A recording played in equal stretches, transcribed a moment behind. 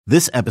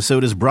This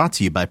episode is brought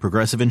to you by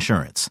Progressive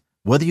Insurance.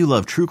 Whether you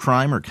love true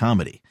crime or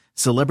comedy,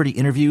 celebrity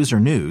interviews or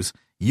news,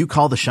 you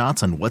call the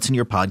shots on what's in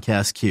your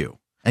podcast queue.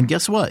 And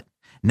guess what?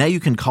 Now you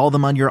can call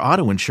them on your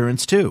auto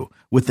insurance too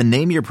with the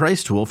Name Your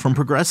Price tool from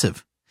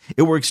Progressive.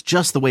 It works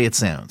just the way it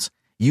sounds.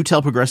 You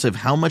tell Progressive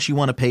how much you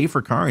want to pay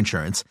for car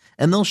insurance,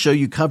 and they'll show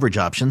you coverage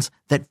options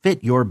that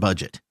fit your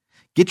budget.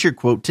 Get your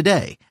quote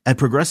today at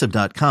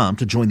Progressive.com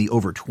to join the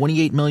over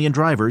 28 million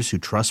drivers who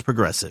trust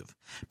Progressive.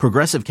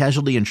 Progressive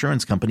Casualty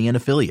Insurance Company and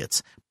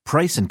Affiliates.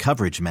 Price and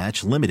coverage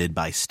match limited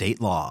by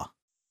state law.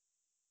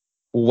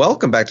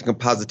 Welcome back to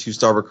Composite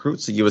Two-Star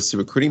Recruits, a USC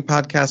recruiting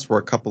podcast where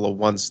a couple of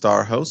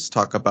one-star hosts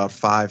talk about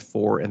 5,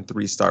 4, and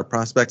 3-star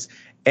prospects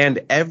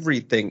and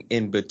everything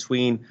in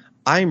between.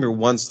 I am your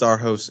one-star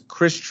host,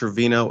 Chris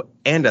Trevino,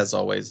 and as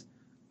always,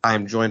 I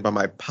am joined by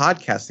my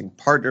podcasting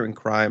partner in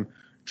crime,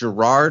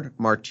 Gerard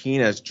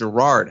Martinez.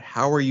 Gerard,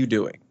 how are you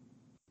doing?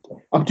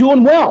 I'm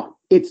doing well.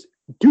 It's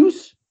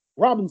Duce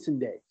Robinson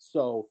Day,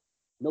 so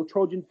no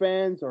Trojan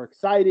fans are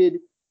excited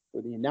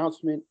for the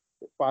announcement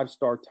that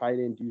 5-star tight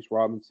end Duce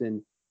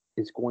Robinson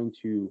is going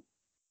to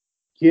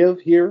give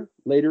here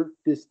later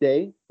this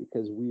day,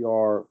 because we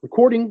are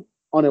recording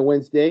on a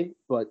Wednesday,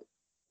 but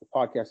the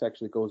podcast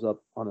actually goes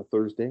up on a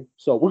Thursday.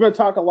 So we're going to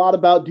talk a lot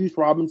about Duce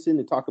Robinson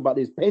and talk about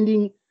his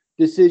pending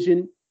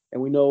decision,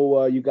 and we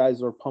know you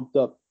guys are pumped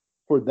up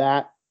for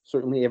that.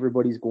 Certainly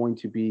everybody's going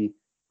to be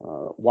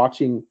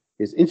watching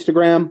his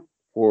Instagram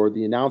for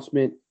the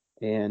announcement,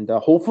 and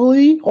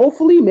hopefully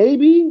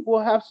maybe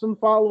we'll have some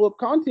follow-up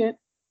content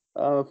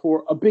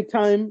for a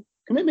big-time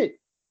commitment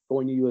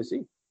going to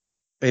USC.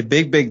 A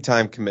big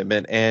time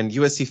commitment, and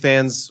USC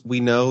fans, we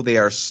know they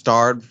are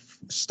starved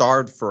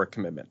for a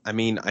commitment. I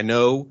mean, I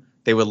know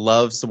they would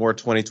love some more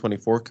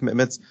 2024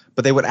 commitments,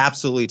 but they would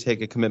absolutely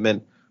take a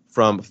commitment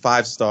from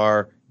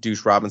 5-star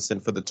Duce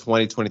Robinson for the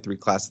 2023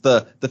 class,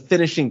 the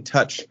finishing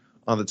touch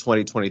on the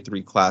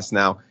 2023 class.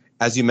 Now,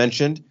 as you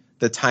mentioned,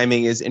 the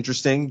timing is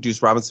interesting.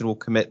 Duce Robinson will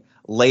commit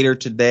later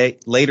today,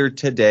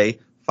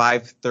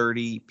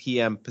 5:30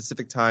 p.m.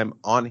 Pacific time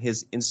on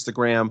his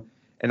Instagram.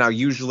 And now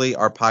usually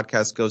our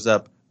podcast goes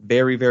up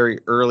very, very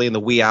early in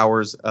the wee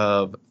hours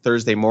of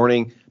Thursday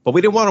morning, but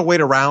we didn't want to wait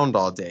around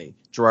all day.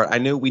 Gerard,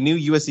 we knew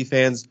USC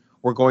fans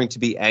were going to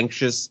be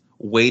anxious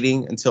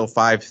waiting until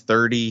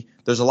 5:30.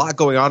 There's a lot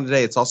going on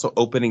today. It's also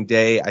opening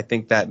day. I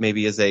think that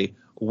maybe is a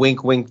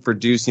wink for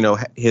Duce,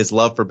 his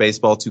love for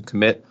baseball to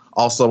commit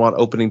also on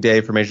opening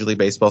day for Major League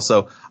Baseball.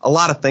 So a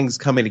lot of things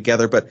coming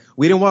together, but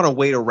we didn't want to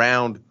wait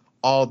around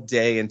all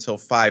day until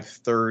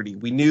 5:30.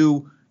 We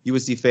knew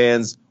USC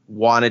fans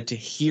wanted to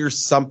hear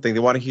something.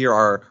 They want to hear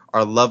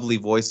our lovely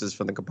voices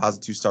from the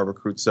Composite Two-Star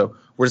Recruits. So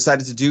we're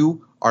decided to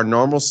do our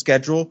normal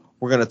schedule.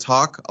 We're going to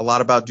talk a lot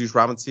about Duce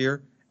Robinson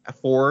here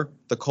for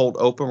the cold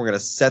open. We're going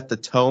to set the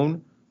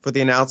tone for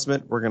the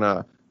announcement. We're going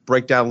to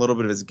break down a little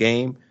bit of his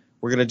game.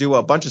 We're going to do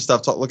a bunch of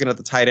stuff looking at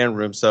the tight end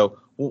room. So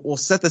we'll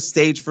set the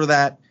stage for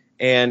that.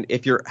 And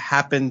if you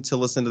happen to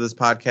listen to this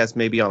podcast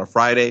maybe on a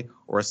Friday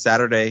or a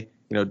Saturday,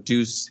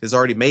 Duce has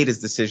already made his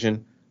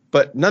decision.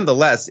 But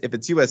nonetheless, if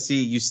it's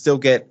USC, you still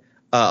get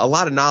a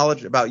lot of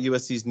knowledge about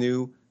USC's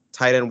new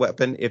tight end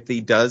weapon if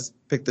he does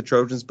pick the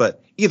Trojans.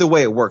 But either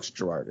way it works,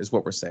 Gerard, is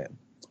what we're saying.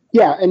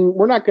 Yeah, and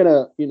we're not going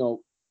to,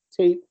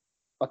 take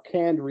a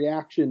canned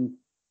reaction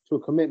to a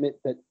commitment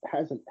that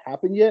hasn't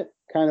happened yet.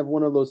 Kind of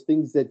one of those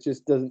things that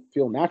just doesn't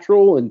feel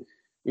natural. And,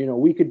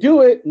 we could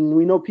do it, and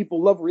we know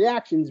people love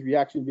reactions.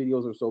 Reaction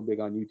videos are so big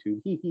on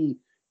YouTube.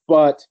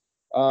 But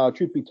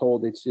truth be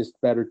told, it's just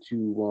better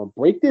to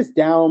break this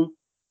down,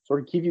 sort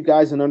of give you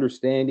guys an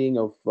understanding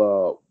of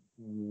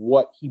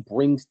what he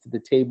brings to the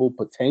table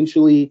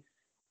potentially,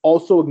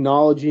 also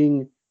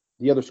acknowledging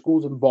the other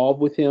schools involved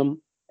with him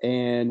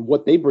and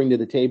what they bring to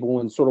the table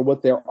and sort of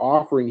what they're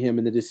offering him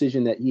and the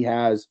decision that he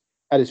has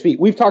at his feet.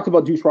 We've talked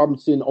about Duce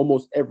Robinson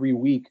almost every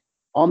week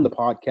on the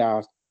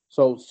podcast,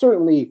 so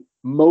certainly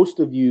most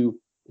of you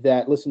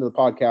that listen to the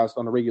podcast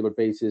on a regular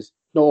basis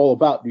know all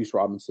about Duce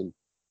Robinson.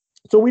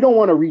 So we don't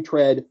want to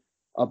retread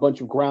a bunch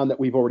of ground that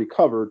we've already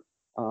covered.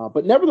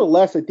 But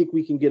nevertheless, I think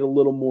we can get a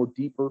little more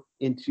deeper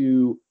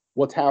into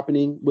what's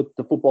happening with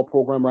the football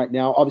program right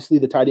now. Obviously,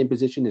 the tight end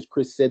position, as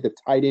Chris said, the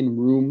tight end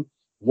room,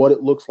 what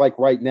it looks like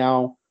right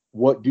now,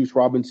 what Duce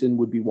Robinson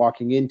would be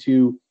walking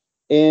into,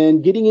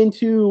 and getting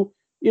into,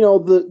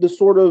 the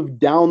sort of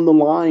down the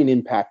line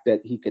impact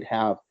that he could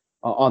have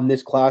on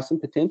this class and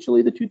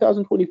potentially the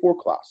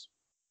 2024 class.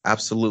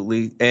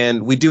 Absolutely.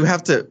 And we do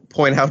have to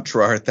point out,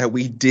 Gerard, that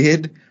we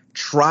did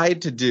try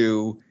to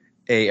do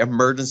a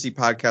emergency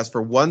podcast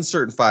for one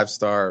certain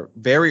 5-star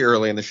very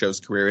early in the show's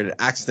career, and it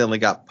accidentally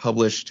got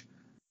published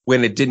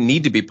when it didn't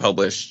need to be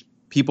published.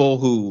 People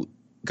who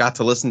got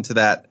to listen to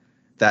that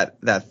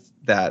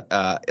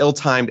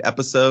ill-timed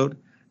episode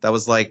that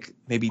was like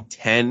maybe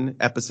 10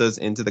 episodes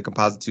into the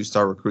Composite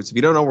Two-Star Recruits. If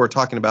you don't know what we're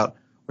talking about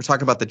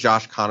the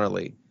Josh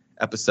Connerly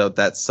episode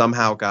that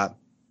somehow got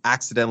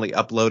accidentally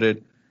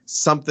uploaded.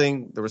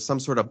 There was some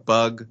sort of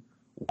bug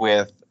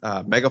with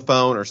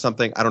Megaphone or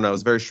something. I don't know. It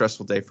was a very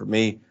stressful day for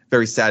me.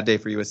 Very sad day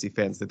for USC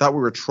fans. They thought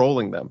we were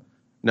trolling them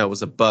No, it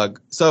was a bug.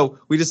 So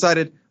we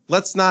decided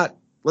let's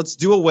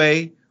do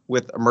away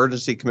with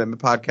emergency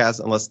commitment podcasts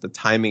unless the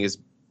timing is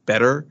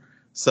better.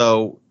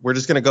 So we're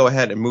just going to go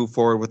ahead and move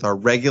forward with our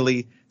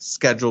regularly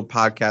scheduled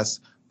podcast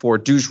for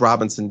Duce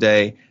Robinson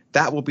Day.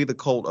 That will be the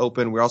cold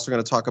open. We're also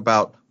going to talk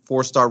about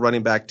 4-star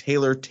running back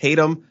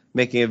Tatum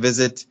making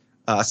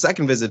a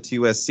second visit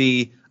to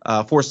USC.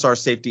 4-star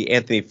safety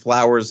Anthony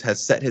Flowers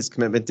has set his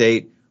commitment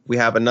date. We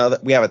have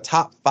a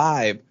top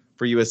 5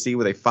 for USC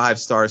with a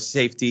 5-star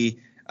safety.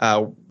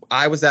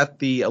 I was at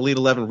the Elite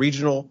 11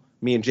 regional.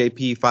 Me and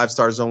JP, 5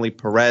 stars only.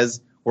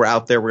 Perez, we're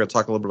out there. We're going to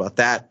talk a little bit about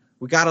that.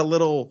 We got a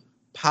little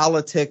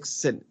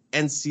politics and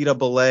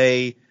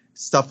NCAA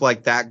stuff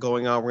like that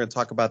going on. We're going to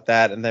talk about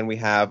that, and then we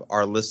have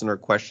our listener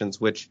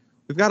questions, which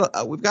we've got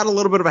a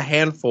little bit of a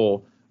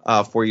handful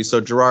for you.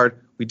 So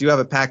Gerard, we do have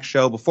a packed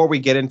show. Before we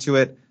get into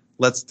it,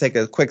 let's take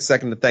a quick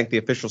second to thank the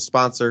official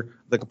sponsor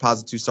of the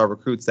Composite Two-Star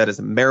Recruits. That is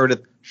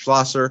Meredith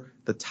Schlosser,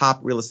 the top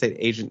real estate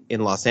agent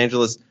in Los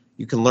Angeles.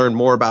 You can learn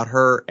more about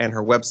her and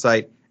her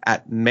website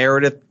at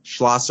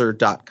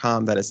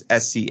meredithschlosser.com. That is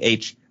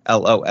SCHLOSSER.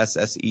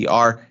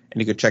 And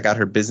you can check out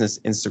her business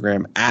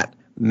Instagram at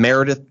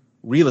Meredith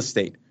Real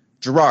Estate.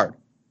 Gerard,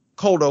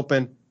 cold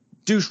open,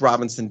 Duce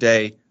Robinson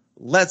Day.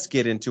 Let's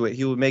get into it.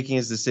 He will be making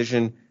his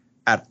decision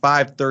at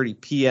 5:30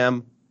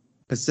 p.m.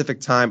 Pacific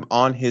time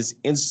on his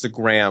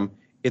Instagram.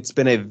 It's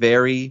been a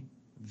very,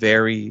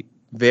 very,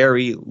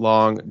 very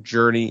long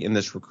journey in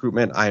this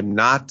recruitment. I'm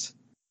not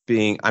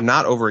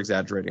over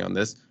exaggerating on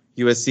this.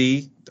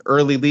 USC, the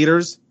early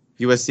leaders.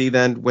 USC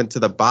then went to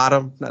the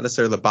bottom, not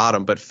necessarily the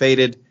bottom, but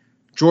faded.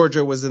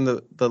 Georgia was in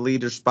the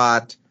leader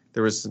spot.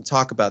 There was some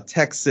talk about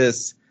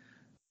Texas.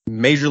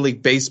 Major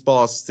League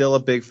Baseball is still a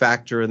big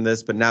factor in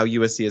this, but now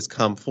USC has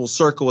come full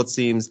circle, it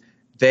seems.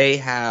 They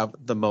have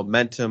the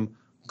momentum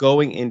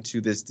going into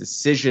this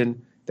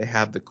decision. They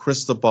have the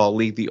crystal ball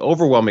lead, the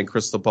overwhelming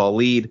crystal ball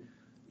lead.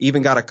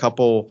 Even got a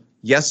couple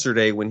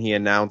yesterday when he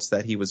announced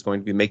that he was going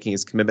to be making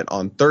his commitment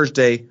on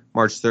Thursday,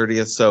 March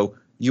 30th. So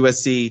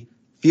USC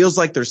feels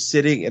like they're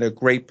sitting in a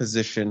great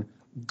position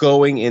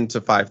going into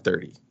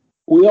 5:30.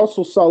 We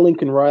also saw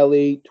Lincoln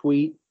Riley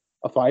tweet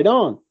a fight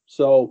on.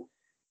 So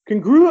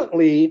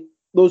congruently,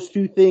 those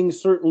two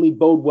things certainly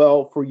bode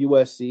well for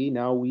USC.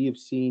 Now we have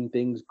seen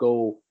things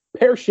go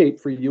pear-shaped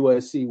for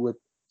USC with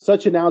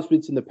such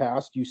announcements in the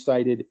past. You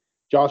cited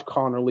Josh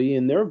Connerly,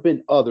 and there have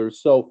been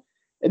others. So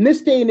in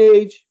this day and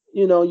age,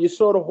 you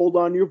sort of hold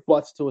on to your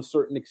butts to a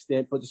certain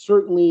extent, but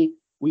certainly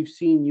we've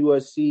seen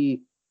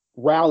USC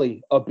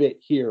rally a bit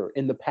here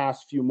in the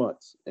past few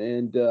months.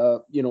 And,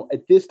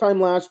 at this time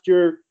last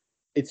year,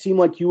 it seemed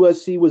like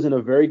USC was in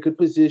a very good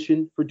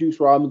position for Duce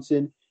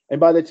Robinson. And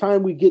by the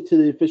time we get to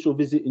the official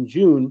visit in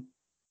June,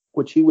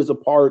 which he was a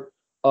part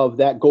of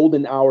that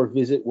golden hour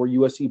visit where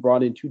USC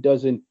brought in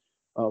 24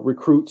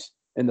 recruits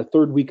in the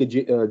third week of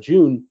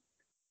June,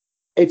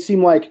 it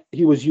seemed like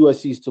he was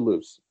USC's to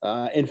lose.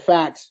 In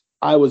fact,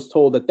 I was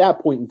told at that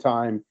point in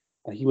time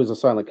he was a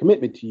silent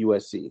commitment to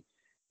USC.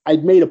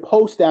 I'd made a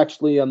post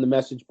actually on the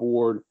message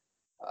board,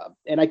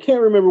 and I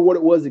can't remember what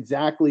it was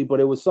exactly, but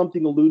it was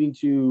something alluding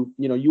to,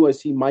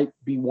 USC might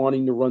be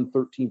wanting to run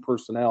 13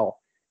 personnel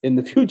in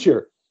the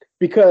future,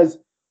 because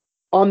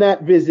on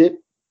that visit,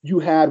 you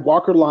had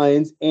Walker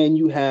Lyons and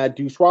you had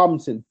Duce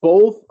Robinson,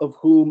 both of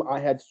whom I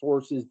had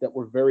sources that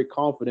were very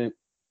confident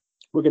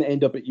were going to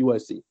end up at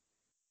USC.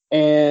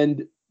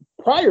 And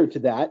prior to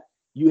that,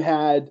 you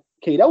had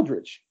Kate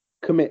Eldridge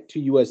commit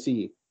to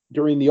USC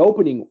during the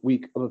opening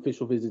week of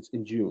official visits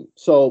in June.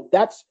 So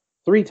that's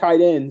 3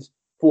 tight ends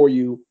for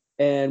you.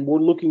 And we're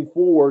looking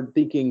forward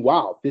thinking,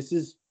 wow, this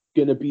is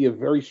going to be a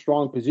very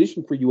strong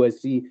position for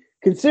USC,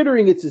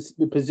 considering it's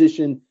a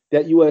position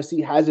that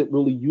USC hasn't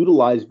really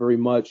utilized very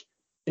much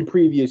in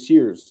previous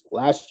years.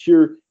 Last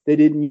year, they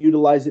didn't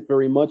utilize it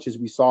very much, as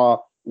we saw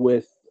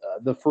with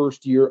the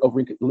first year of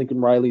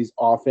Lincoln Riley's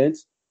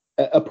offense.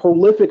 A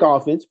prolific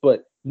offense,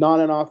 but not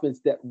an offense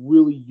that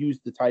really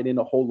used the tight end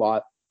a whole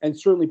lot. And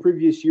certainly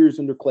previous years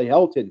under Clay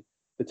Helton,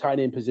 the tight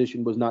end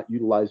position was not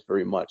utilized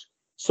very much.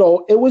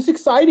 So it was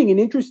exciting and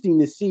interesting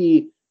to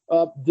see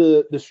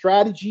the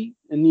strategy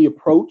and the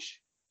approach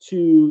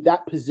to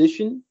that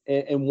position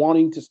and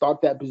wanting to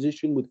stock that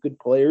position with good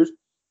players.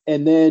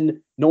 And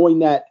then knowing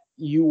that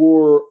you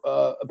were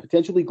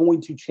potentially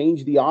going to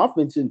change the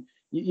offense. And,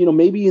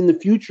 maybe in the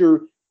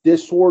future,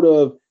 this sort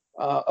of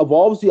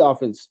evolves the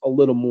offense a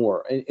little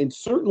more. And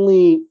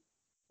certainly,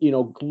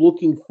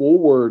 looking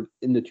forward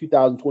in the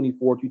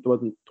 2024,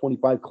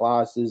 2025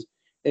 classes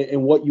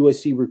and what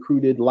USC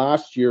recruited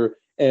last year.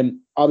 And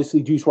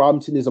obviously, Duce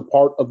Robinson is a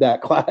part of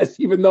that class,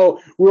 even though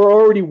we're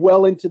already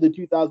well into the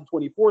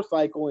 2024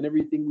 cycle, and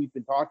everything we've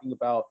been talking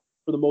about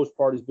for the most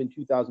part has been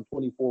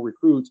 2024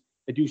 recruits.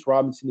 And Duce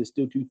Robinson is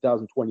still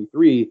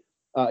 2023.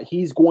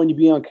 He's going to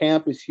be on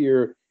campus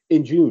here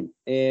in June,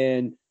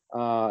 and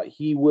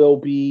he will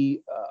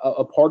be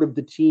a part of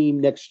the team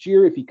next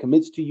year if he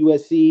commits to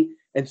USC.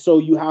 And so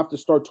you have to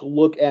start to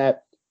look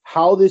at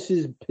how this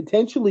is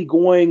potentially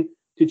going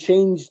to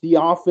change the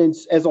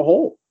offense as a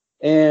whole.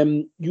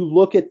 And you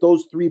look at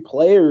those 3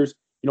 players,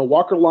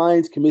 Walker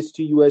Lyons commits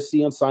to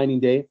USC on signing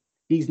day.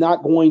 He's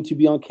not going to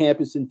be on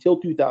campus until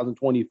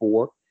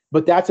 2024,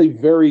 but that's a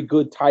very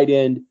good tight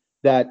end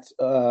that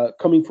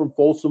coming from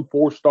Folsom,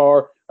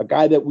 4-star, a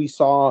guy that we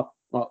saw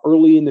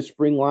early in the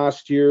spring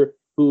last year,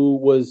 who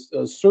was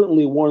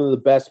certainly one of the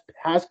best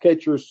pass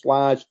catchers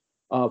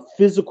 /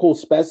 physical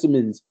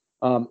specimens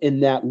in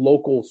that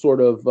local sort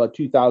of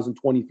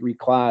 2023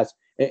 class,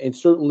 and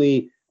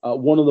certainly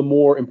one of the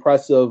more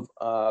impressive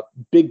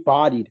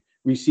big-bodied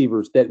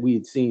receivers that we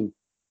had seen.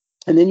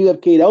 And then you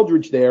have Cade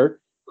Eldridge there,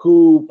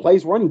 who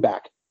plays running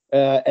back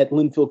at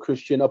Linfield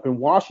Christian up in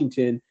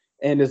Washington,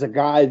 and is a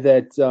guy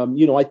that,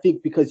 I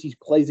think because he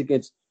plays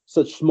against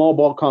such small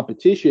ball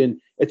competition,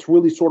 it's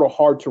really sort of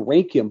hard to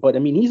rank him. But, I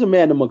mean, he's a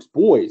man amongst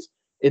boys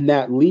in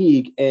that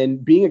league,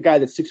 and being a guy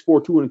that's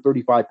 6'4",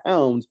 235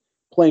 pounds,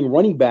 playing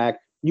running back,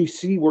 you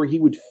see where he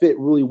would fit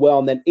really well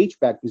in that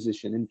H-back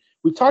position. And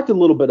we talked a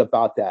little bit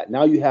about that.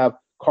 Now you have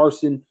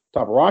Carson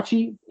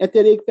Tabarachi at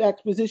that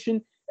H-back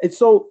position. And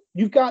so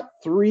you've got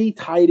 3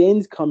 tight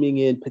ends coming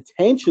in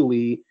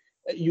potentially.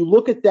 You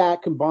look at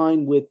that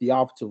combined with the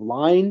offensive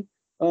line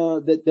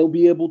that they'll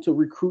be able to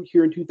recruit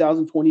here in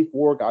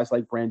 2024, guys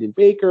like Brandon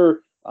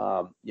Baker,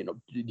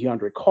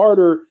 DeAndre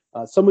Carter,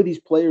 some of these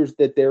players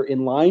that they're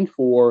in line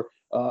for,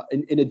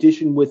 in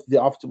addition with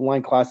the offensive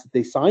line class that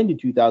they signed in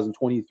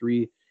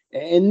 2023.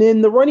 And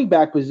then the running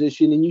back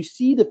position, and you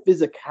see the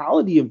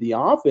physicality of the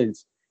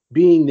offense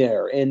being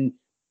there. And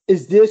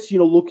is this,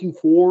 looking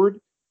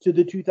forward to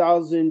the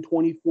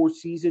 2024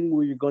 season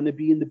where you're going to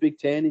be in the Big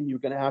Ten and you're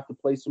going to have to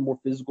play some more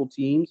physical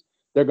teams?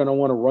 They're going to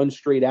want to run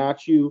straight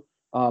at you.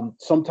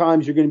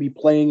 Sometimes you're going to be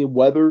playing in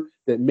weather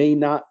that may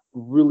not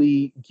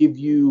really give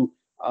you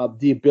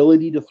the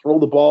ability to throw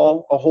the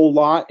ball a whole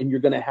lot, and you're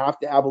going to have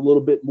a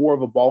little bit more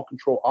of a ball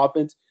control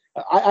offense.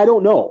 I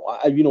don't know.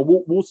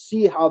 We'll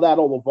see how that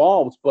all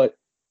evolves, but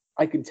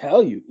I can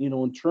tell you,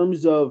 in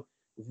terms of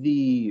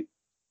the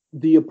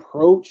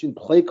approach and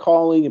play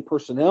calling and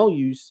personnel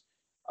use,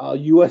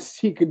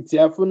 USC could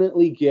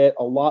definitely get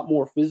a lot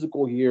more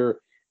physical here,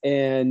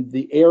 and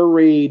the air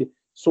raid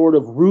sort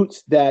of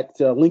roots that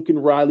Lincoln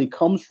Riley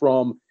comes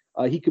from,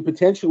 he could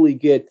potentially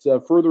get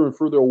further and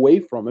further away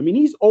from. I mean,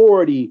 he's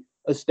already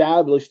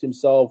established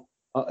himself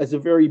as a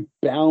very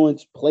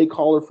balanced play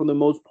caller for the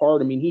most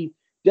part. I mean, he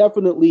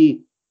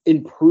definitely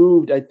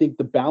improved, I think,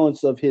 the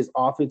balance of his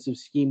offensive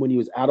scheme when he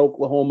was at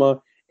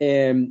Oklahoma,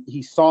 and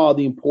he saw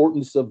the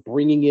importance of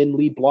bringing in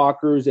lead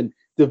blockers and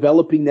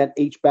developing that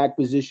H-back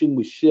position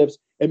with shifts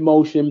and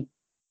motion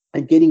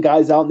and getting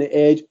guys out on the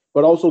edge,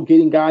 but also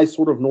getting guys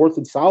sort of north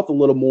and south a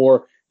little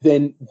more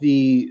than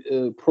the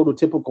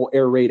prototypical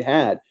air raid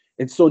had.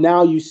 And so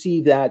now you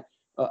see that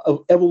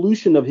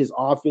evolution of his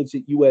offense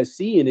at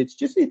USC, and it's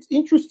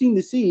interesting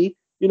to see,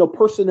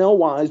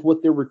 personnel-wise,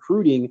 what they're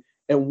recruiting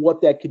and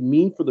what that could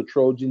mean for the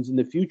Trojans in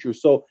the future.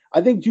 So I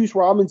think Duce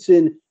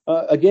Robinson,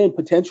 again,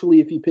 potentially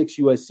if he picks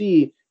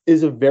USC,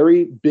 is a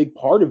very big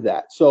part of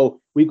that. So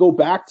we go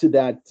back to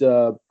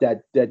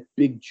that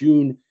big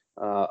June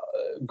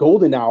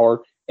golden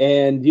hour,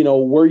 and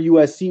where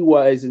USC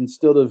was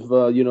instead of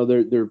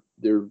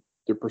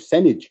their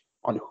percentage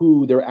on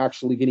who they're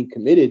actually getting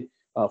committed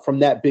from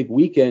that big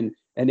weekend,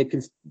 and it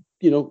can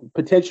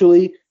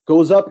potentially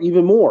goes up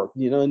even more.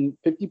 And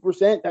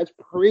 50%, that's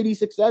pretty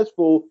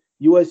successful.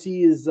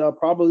 USC is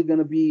probably going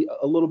to be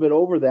a little bit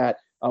over that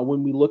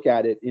when we look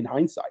at it in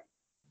hindsight.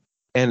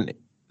 And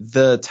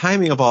the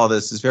timing of all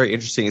this is very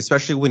interesting,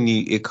 especially when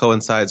it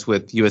coincides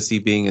with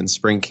USC being in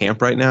spring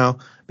camp right now,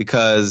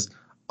 because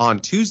on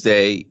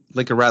Tuesday,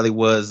 Lincoln Riley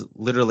was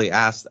literally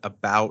asked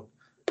about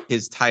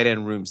his tight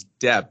end room's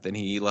depth, and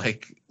he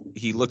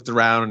looked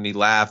around and he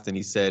laughed and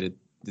he said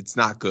it's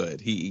not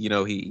good.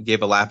 He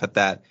gave a laugh at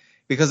that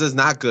because it's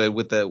not good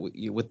with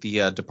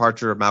the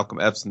departure of Malcolm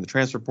Epps in the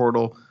transfer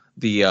portal,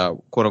 the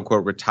quote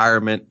unquote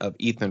retirement of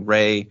Ethan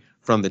Ray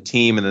from the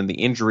team, and then the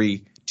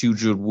injury to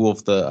Jude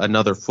Wolfe,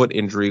 another foot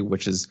injury,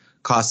 which has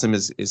cost him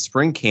his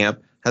spring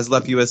camp, has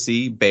left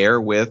USC bare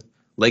with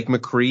Lake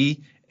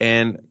McCree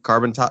and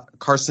Carson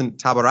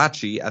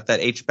Tabarachi at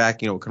that H-back,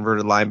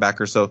 converted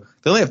linebacker. So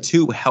they only have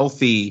 2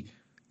 healthy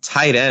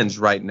tight ends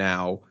right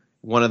now.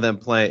 One of them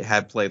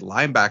had played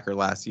linebacker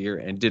last year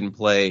and didn't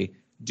play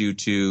due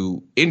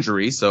to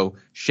injury, so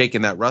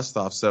shaking that rust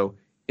off. So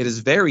it is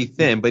very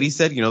thin, but he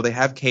said, they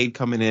have Cade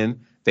coming in.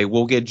 They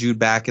will get Jude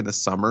back in the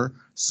summer.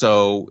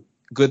 So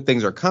good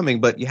things are coming,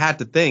 but you had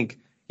to think,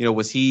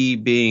 was he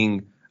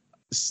being,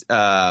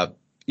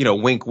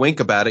 wink, wink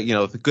about it?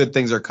 The good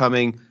things are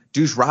coming.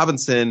 Duce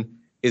Robinson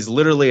is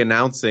literally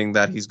announcing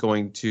that he's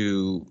going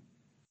to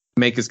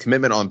make his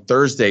commitment on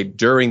Thursday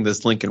during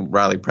this Lincoln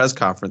Riley press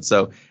conference.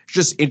 So it's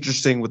just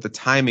interesting with the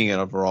timing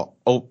of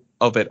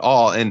it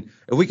all. And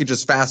if we could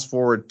just fast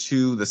forward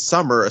to the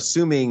summer,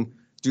 assuming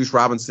Duce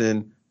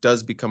Robinson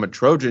does become a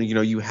Trojan,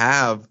 you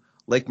have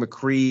Lake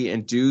McCree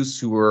and Duce,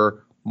 who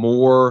are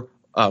more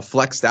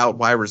flexed out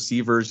wide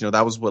receivers.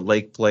 That was what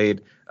Lake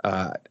played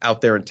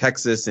out there in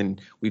Texas, and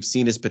we've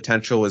seen his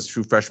potential his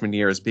true freshman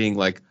year as being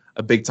like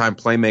a big time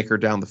playmaker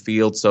down the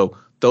field. So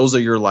those are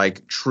your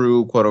like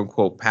true quote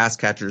unquote pass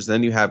catchers.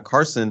 Then you have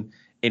Carson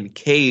and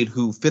Cade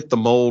who fit the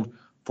mold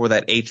for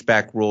that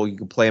H-back role. You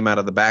can play them out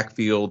of the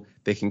backfield.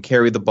 They can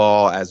carry the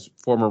ball as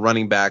former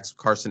running backs,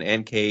 Carson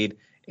and Cade,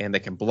 and they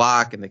can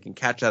block and they can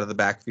catch out of the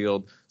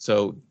backfield.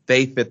 So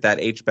they fit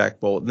that H-back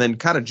role. And then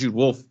kind of Jude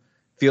Wolfe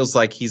feels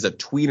like he's a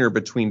tweener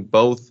between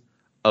both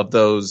of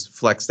those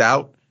flexed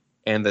out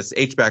and this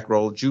H-back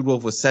role. Jude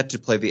Wolfe was set to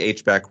play the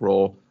H-back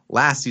role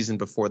last season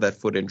before that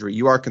foot injury.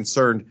 You are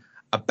concerned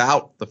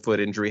about the foot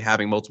injury.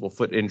 Having multiple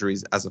foot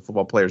injuries as a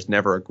football player is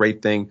never a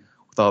great thing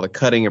with all the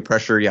cutting and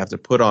pressure you have to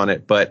put on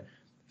it. But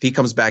if he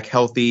comes back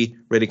healthy,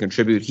 ready to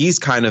contribute, he's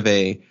kind of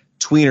a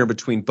tweener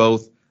between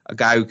both, a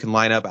guy who can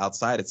line up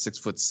outside at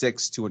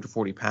 6'6",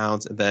 240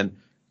 pounds, and then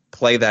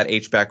play that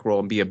H-back role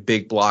and be a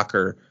big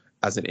blocker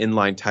as an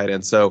inline tight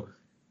end. So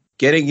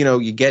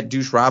you get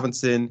Duce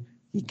Robinson,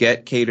 you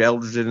get Cade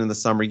Eldridge in the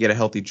summer, you get a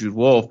healthy Jude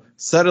Wolfe.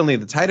 Suddenly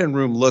the tight end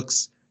room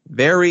looks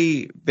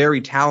very,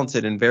 very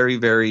talented and very,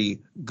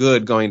 very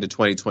good going to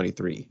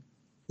 2023.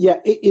 Yeah,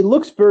 it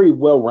looks very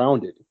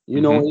well-rounded,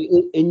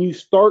 and you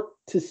start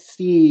to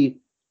see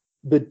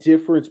the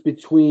difference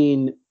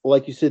between,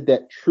 like you said,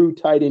 that true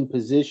tight end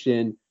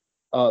position,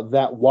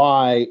 that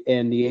Y,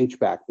 and the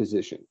H-back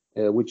position,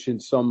 which in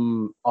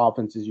some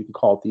offenses you can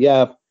call it the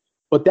F,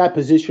 but that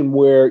position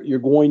where you're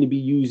going to be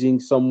using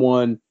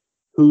someone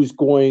who's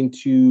going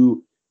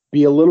to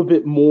be a little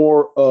bit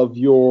more of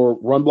your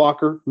run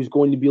blocker, who's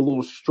going to be a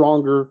little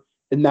stronger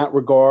in that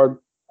regard.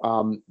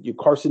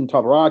 Carson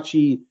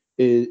Tabaracci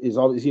is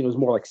always, is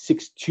more like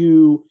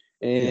 6'2",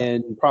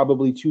 and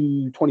probably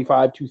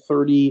 225,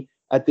 230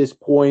 at this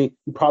point.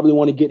 You probably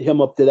want to get him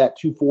up to that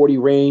 240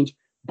 range,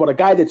 but a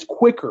guy that's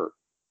quicker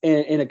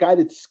and a guy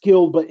that's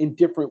skilled, but in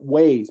different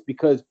ways,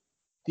 because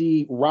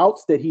the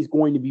routes that he's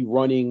going to be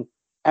running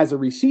as a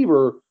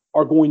receiver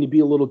are going to be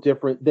a little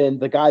different than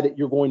the guy that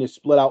you're going to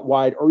split out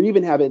wide or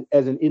even have it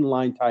as an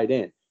inline tight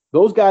end.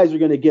 Those guys are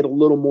going to get a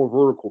little more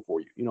vertical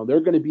for you. They're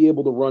going to be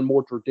able to run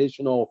more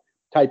traditional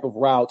type of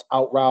routes,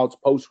 out routes,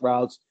 post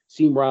routes,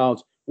 seam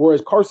routes,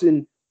 whereas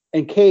Carson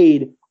and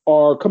Cade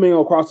are coming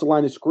across the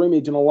line of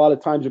scrimmage, and a lot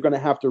of times they're going to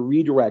have to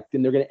redirect,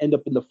 and they're going to end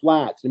up in the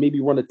flats and maybe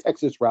run a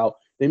Texas route.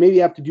 They maybe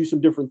have to do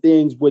some different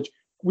things, which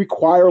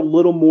require a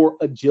little more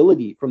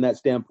agility from that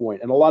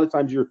standpoint. And a lot of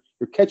times you're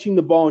catching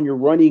the ball and you're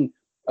running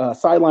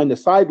sideline to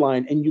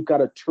sideline, and you've got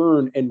to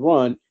turn and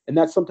run. And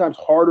that's sometimes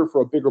harder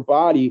for a bigger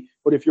body.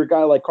 But if you're a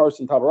guy like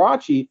Carson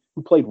Tabaracci,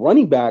 who played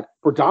running back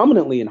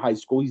predominantly in high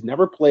school, he's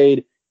never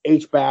played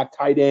H-back,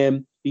 tight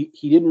end. He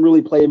didn't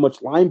really play much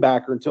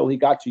linebacker until he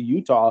got to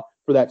Utah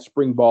for that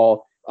spring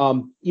ball.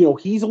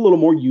 He's a little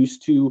more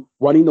used to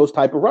running those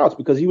type of routes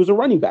because he was a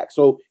running back.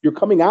 So you're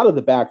coming out of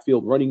the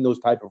backfield running those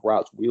type of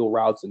routes, wheel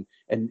routes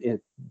and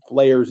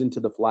flares into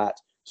the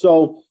flats.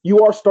 So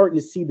you are starting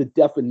to see the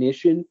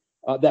definition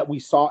that we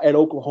saw at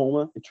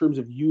Oklahoma in terms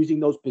of using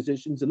those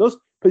positions, and those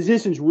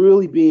positions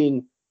really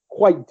being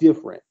quite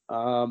different.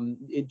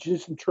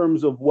 Just in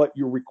terms of what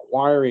you're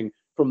requiring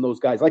from those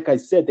guys. Like I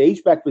said, the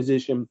H-back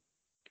position,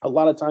 a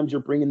lot of times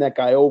you're bringing that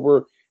guy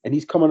over and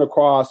he's coming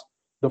across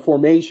the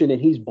formation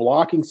and he's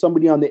blocking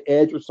somebody on the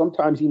edge, or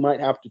sometimes he might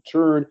have to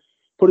turn,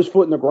 put his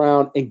foot in the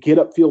ground and get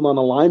upfield on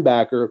a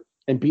linebacker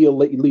and be a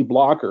lead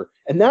blocker.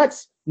 And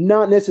that's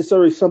not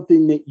necessarily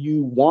something that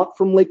you want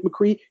from Lake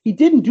McCree. He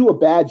didn't do a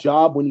bad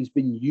job when he's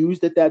been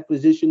used at that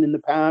position in the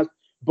past,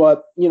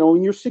 but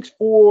when you're 6'4",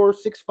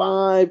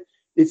 6'5",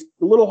 it's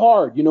a little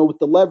hard, with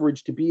the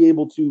leverage to be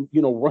able to,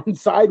 run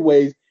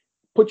sideways,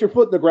 put your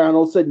foot in the ground,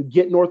 all of a sudden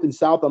get north and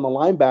south on the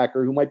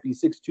linebacker who might be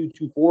 6'2",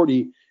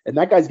 240, and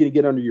that guy's going to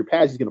get under your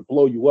pads. He's going to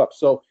blow you up.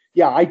 So,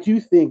 yeah, I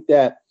do think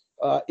that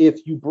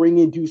if you bring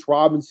in Duce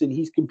Robinson,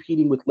 he's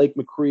competing with Lake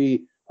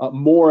McCree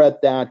more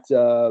at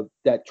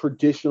that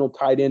traditional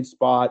tight end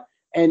spot.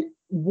 And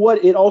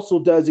what it also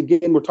does,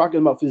 again, we're talking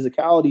about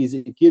physicality, is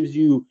it gives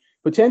you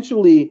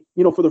potentially,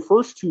 for the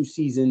first two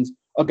seasons,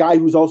 a guy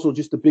who's also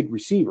just a big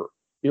receiver.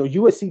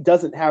 USC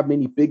doesn't have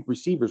many big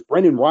receivers.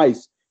 Brendan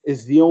Rice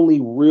is the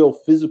only real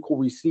physical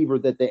receiver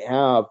that they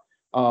have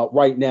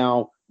right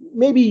now.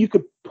 Maybe you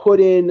could put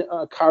in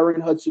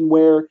Kyron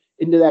Hudson-Ware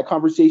into that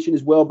conversation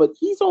as well, but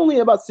he's only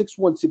about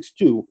 6'1",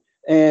 6'2",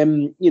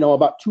 and,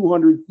 about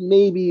 200,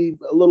 maybe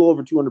a little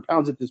over 200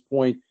 pounds at this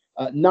point.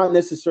 Not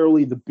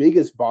necessarily the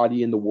biggest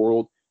body in the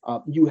world.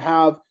 You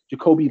have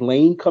Jacoby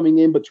Lane coming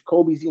in, but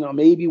Jacoby's,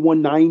 maybe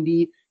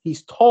 190.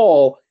 He's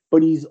tall,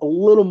 but he's a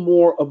little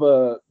more of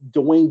a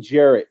Dwayne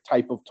Jarrett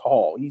type of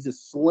tall. He's a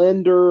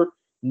slender,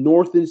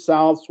 north and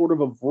south, sort of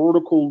a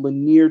vertical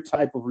linear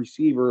type of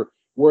receiver,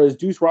 whereas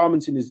Duce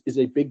Robinson is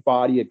a big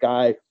body, a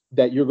guy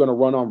that you're going to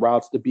run on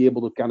routes to be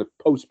able to kind of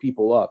post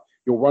people up.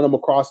 You'll run him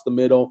across the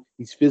middle.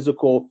 He's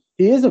physical.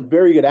 He is a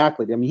very good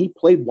athlete. I mean, he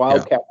played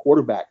Wildcat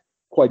quarterback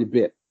quite a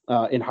bit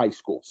in high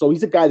school. So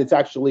he's a guy that's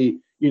actually,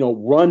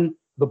 run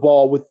the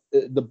ball with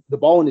the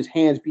ball in his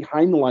hands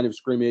behind the line of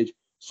scrimmage.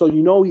 So,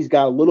 he's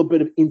got a little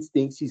bit of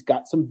instincts. He's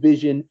got some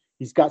vision.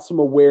 He's got some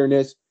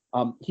awareness.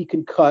 He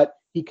can cut.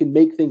 He can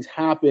make things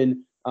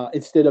happen.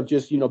 instead of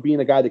just, being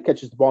a guy that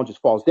catches the ball and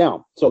just falls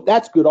down. So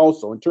that's good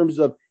also in terms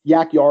of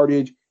yak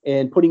yardage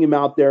and putting him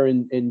out there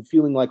and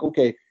feeling like,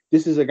 okay,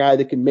 this is a guy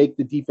that can make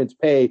the defense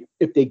pay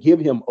if they give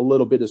him a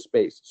little bit of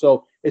space.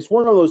 So it's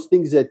one of those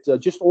things that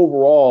just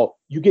overall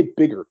you get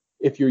bigger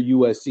if you're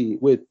USC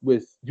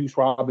with Duce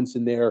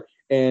Robinson there.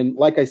 And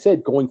like I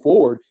said, going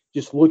forward,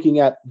 just looking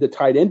at the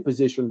tight end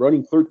position,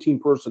 running 13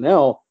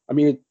 personnel, I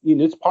mean,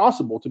 it's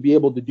possible to be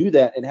able to do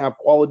that and have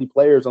quality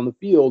players on the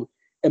field.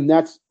 And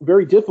that's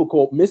very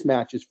difficult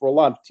mismatches for a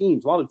lot of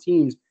teams. A lot of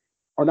teams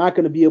are not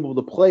going to be able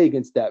to play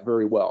against that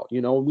very well.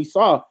 And we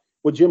saw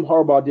what Jim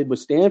Harbaugh did with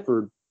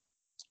Stanford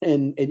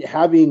and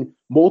having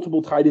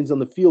multiple tight ends on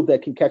the field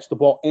that can catch the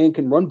ball and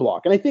can run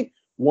block. And I think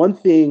one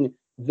thing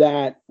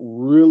that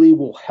really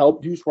will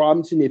help Duce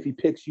Robinson if he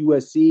picks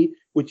USC,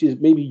 which is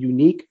maybe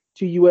unique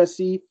to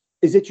USC,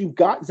 is that you've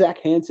got Zach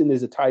Hanson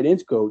as a tight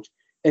ends coach,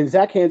 and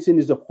Zach Hanson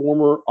is a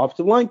former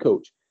offensive line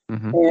coach.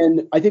 Mm-hmm.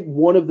 And I think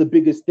one of the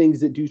biggest things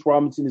that Duce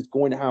Robinson is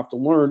going to have to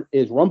learn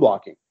is run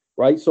blocking,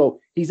 right? So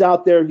he's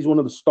out there. He's one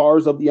of the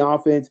stars of the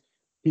offense.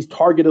 He's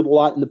targeted a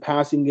lot in the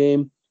passing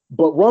game.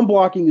 But run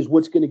blocking is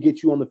what's going to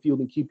get you on the field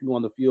and keep you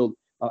on the field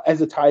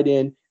as a tight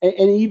end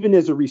and even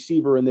as a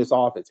receiver in this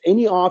offense.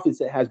 Any offense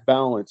that has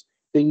balance,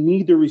 they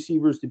need their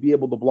receivers to be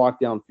able to block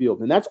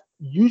downfield. And that's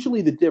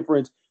usually the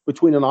difference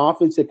between an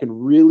offense that can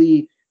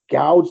really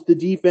gouge the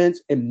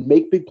defense and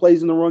make big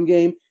plays in the run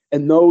game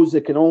and those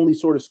that can only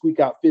sort of squeak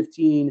out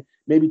 15,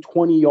 maybe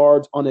 20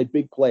 yards on a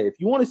big play. If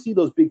you want to see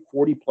those big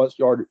 40-plus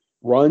yard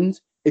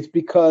runs, it's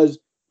because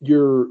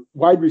your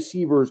wide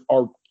receivers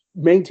are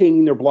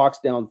maintaining their blocks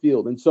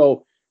downfield. And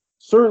so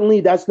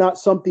certainly that's not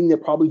something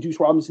that probably Duce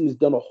Robinson has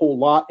done a whole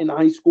lot in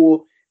high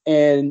school.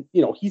 And,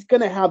 he's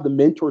going to have the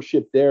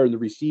mentorship there in the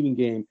receiving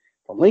game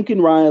from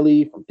Lincoln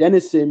Riley, from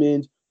Dennis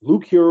Simmons,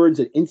 Luke Hurons,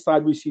 an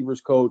inside receivers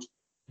coach.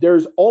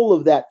 There's all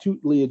of that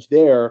tutelage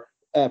there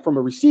from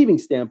a receiving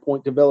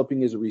standpoint,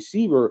 developing as a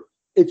receiver.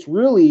 It's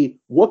really,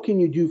 what can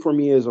you do for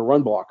me as a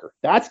run blocker?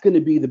 That's going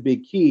to be the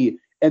big key.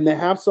 And to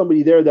have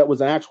somebody there that was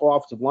an actual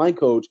offensive line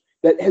coach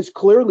that has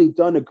clearly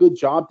done a good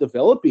job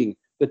developing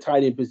the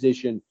tight end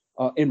position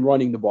in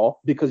running the ball,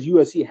 because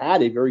USC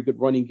had a very good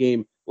running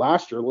game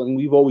last year. And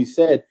we've always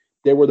said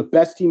they were the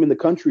best team in the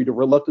country to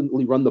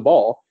reluctantly run the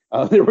ball.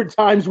 There were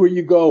times where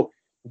you go,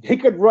 they're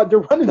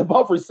running the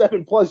ball for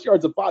 7+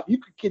 yards a pop. You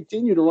could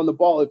continue to run the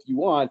ball if you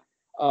want.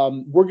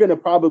 We're going to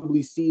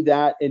probably see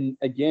that. And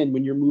again,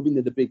 when you're moving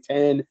to the Big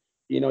Ten,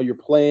 you're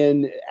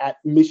playing at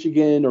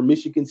Michigan or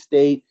Michigan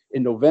State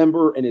in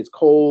November and it's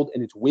cold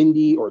and it's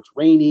windy or it's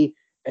rainy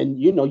and,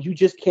 you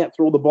just can't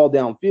throw the ball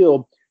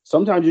downfield.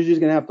 Sometimes you're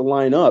just going to have to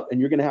line up and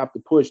you're going to have to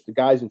push the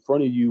guys in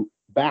front of you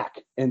back.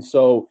 And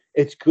so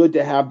it's good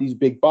to have these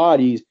big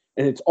bodies,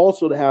 and it's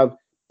also to have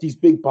these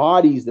big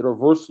bodies that are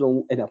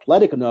versatile and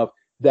athletic enough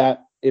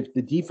that if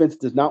the defense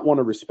does not want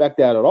to respect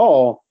that at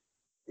all,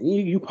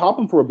 you pop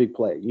them for a big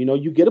play.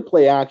 You get a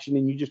play action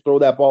and you just throw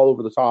that ball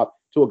over the top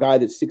to a guy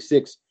that's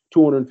 6'6",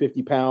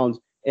 250 pounds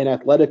and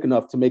athletic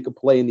enough to make a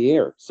play in the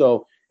air.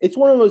 So it's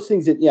one of those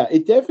things that,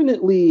 it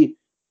definitely,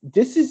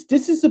 this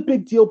is a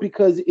big deal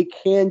because it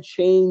can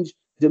change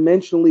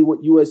dimensionally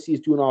what USC is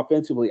doing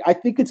offensively. I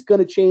think it's going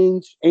to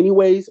change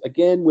anyways,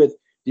 again, with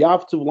the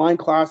offensive line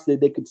class that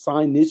they could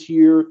sign this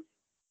year,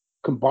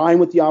 combined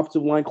with the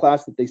offensive line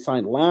class that they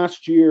signed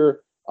last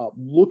year,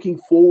 looking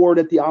forward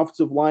at the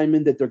offensive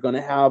linemen that they're going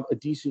to have a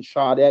decent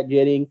shot at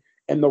getting,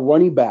 and the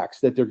running backs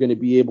that they're going to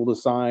be able to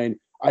sign.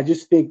 I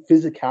just think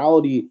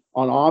physicality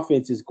on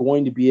offense is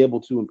going to be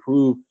able to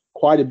improve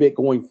quite a bit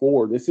going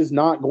forward. This is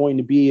not going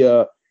to be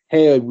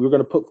hey, we're going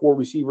to put 4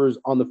 receivers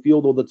on the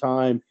field all the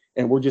time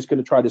and we're just going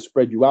to try to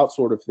spread you out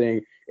sort of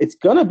thing. It's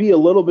going to be a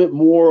little bit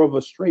more of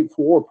a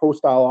straightforward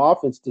pro-style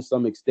offense to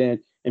some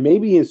extent. And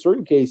maybe in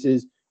certain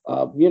cases,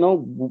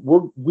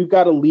 we've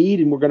got a lead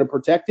and we're going to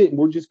protect it. And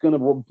we're just going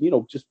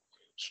to, just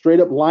straight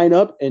up line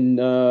up and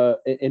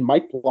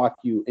mic block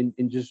you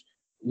and just,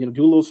 do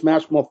a little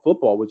smash mouth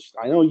football, which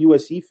I know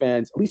USC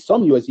fans, at least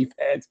some USC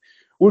fans,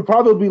 would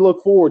probably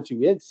look forward to.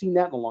 We hadn't seen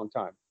that in a long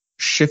time.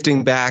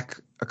 Shifting back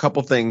a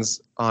couple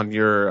things on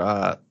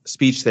your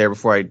speech there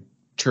before I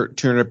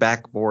turn it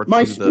back more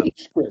to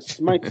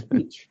Chris. My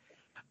speech.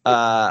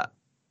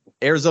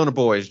 Arizona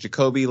boys,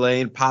 Jacoby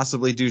Lane,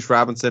 possibly Duce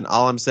Robinson.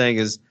 All I'm saying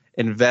is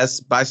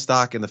buy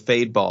stock in the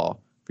fade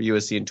ball for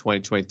USC in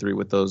 2023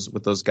 with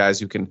those guys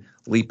who can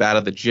leap out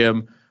of the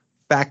gym.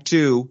 Back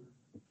to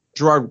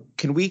Gerard,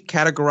 can we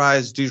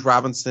categorize Duce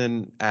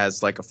Robinson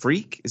as like a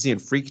freak? Is he in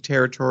freak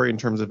territory in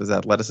terms of his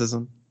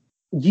athleticism?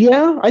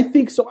 Yeah, I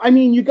think so. I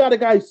mean, you got a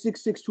guy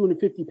 6'6",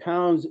 250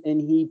 pounds,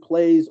 and he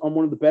plays on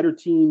one of the better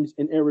teams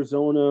in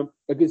Arizona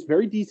against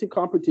very decent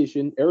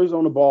competition.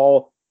 Arizona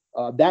ball,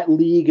 that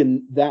league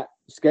and that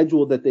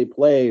schedule that they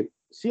play,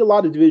 see a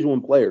lot of Division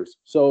I players.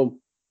 So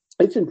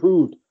it's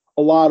improved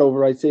a lot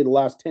over, I'd say, the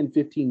last 10,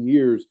 15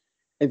 years.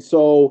 And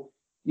so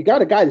you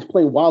got a guy that's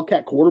playing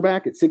Wildcat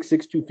quarterback at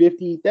 6'6",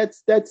 250.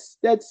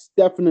 That's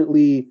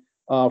definitely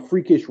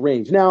freakish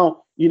range.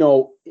 Now,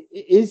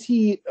 is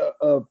he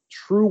a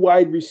true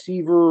wide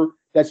receiver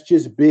that's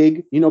just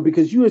big,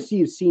 because USC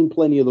has seen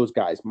plenty of those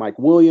guys. Mike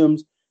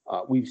Williams,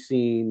 we've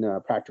seen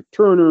Patrick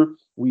Turner,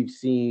 we've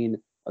seen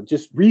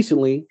just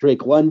recently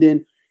Drake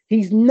London.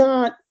 He's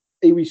not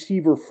a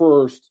receiver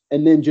first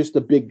and then just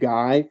a big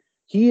guy.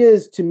 He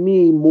is, to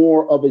me,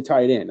 more of a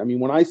tight end. I mean,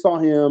 when I saw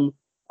him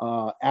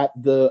at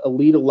the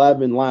Elite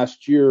 11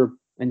 last year,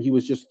 and he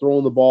was just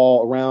throwing the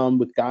ball around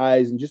with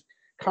guys and just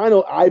kind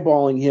of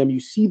eyeballing him, you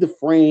see the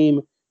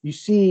frame, you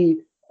see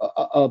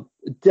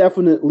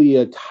definitely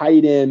a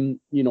tight end,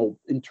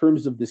 in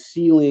terms of the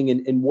ceiling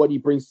and what he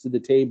brings to the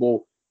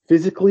table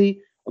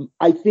physically.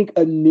 I think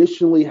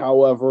initially,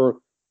 however,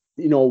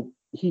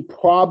 he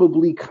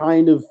probably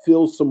kind of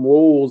fills some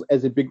roles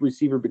as a big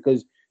receiver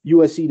because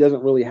USC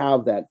doesn't really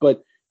have that.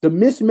 But the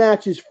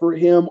mismatches for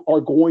him are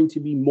going to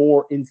be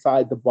more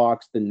inside the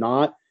box than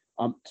not.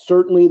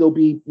 Certainly there'll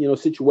be,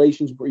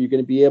 situations where you're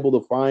going to be able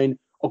to find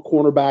a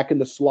cornerback in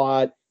the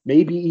slot,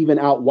 maybe even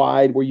out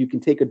wide where you can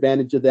take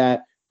advantage of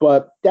that.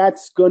 But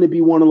that's going to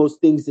be one of those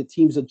things that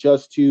teams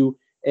adjust to,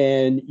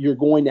 and you're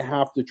going to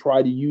have to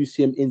try to use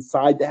him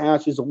inside the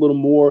hashes a little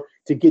more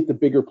to get the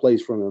bigger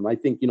plays from him. I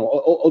think,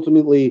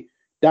 ultimately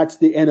that's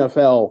the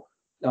NFL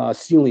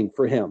ceiling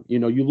for him. You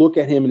look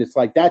at him and it's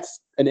like, that's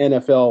an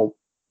NFL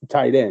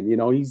tight end.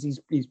 He's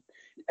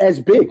as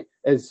big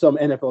as some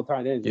NFL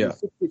tight ends. Yeah.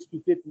 He's 6'6",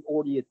 250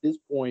 already at this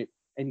point,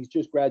 and he's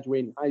just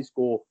graduating high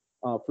school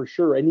for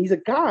sure. And he's a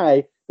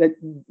guy that,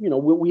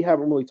 we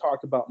haven't really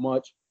talked about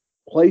much,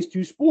 plays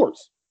two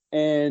sports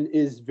and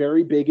is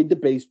very big into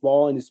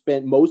baseball and has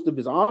spent most of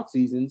his off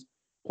seasons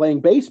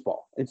playing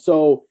baseball. And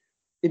so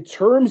in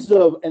terms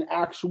of an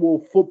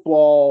actual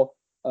football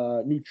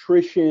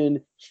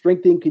nutrition,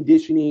 strength and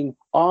conditioning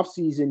off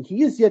season,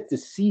 he is yet to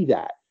see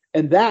that.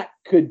 And that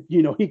could,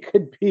 he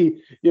could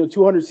be,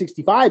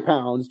 265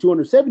 pounds,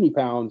 270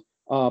 pounds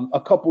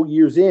a couple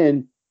years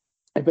in.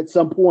 If at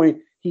some point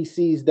he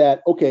sees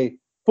that, okay,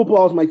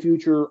 football is my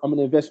future, I'm going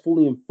to invest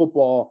fully in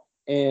football,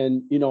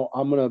 and,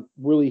 I'm going to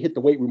really hit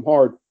the weight room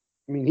hard.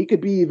 I mean, he could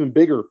be even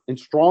bigger and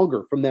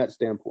stronger from that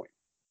standpoint.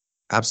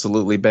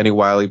 Absolutely. Benny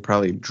Wiley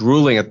probably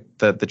drooling at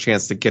the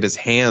chance to get his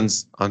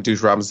hands on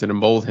Duce Robinson and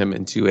mold him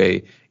into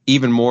a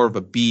even more of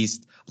a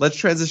beast. Let's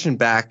transition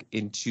back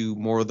into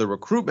more of the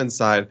recruitment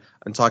side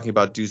and talking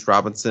about Duce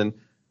Robinson.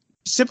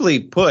 Simply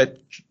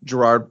put,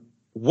 Gerard,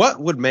 what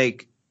would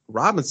make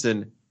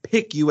Robinson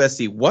pick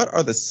USC? What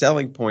are the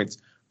selling points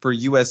for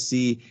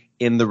USC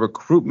in the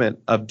recruitment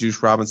of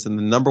Duce Robinson,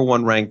 the number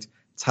one ranked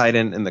tight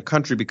end in the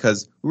country?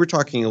 Because we were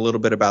talking a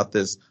little bit about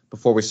this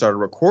before we started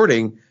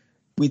recording.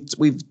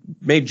 We've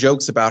made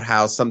jokes about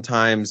how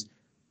sometimes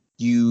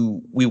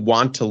we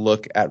want to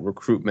look at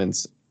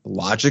recruitments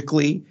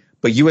logically,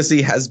 but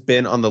USC has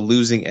been on the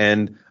losing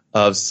end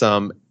of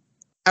some,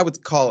 I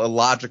would call,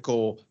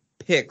 illogical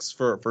picks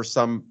for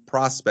some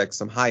prospects,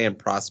 some high-end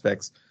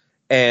prospects.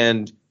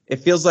 And it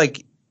feels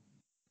like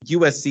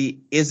USC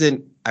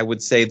isn't, I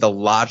would say, the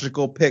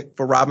logical pick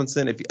for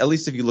Robinson. At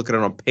least if you look at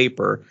it on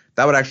paper,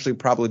 that would actually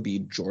probably be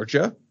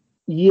Georgia.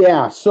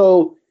 Yeah,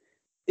 so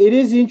it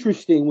is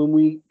interesting when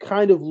we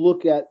kind of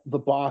look at the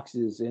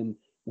boxes and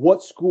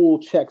what school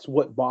checks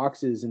what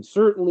boxes, and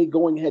certainly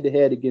going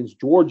head-to-head against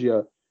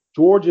Georgia,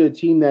 a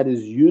team that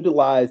has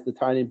utilized the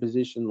tight end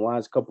position in the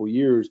last couple of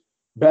years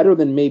better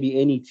than maybe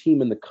any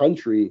team in the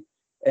country,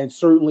 and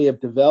certainly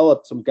have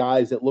developed some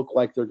guys that look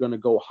like they're going to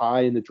go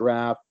high in the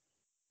draft.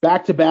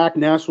 Back-to-back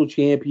national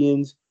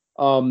champions.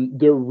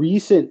 Their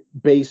recent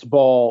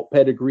baseball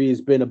pedigree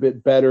has been a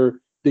bit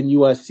better than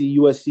USC.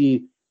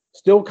 USC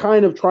still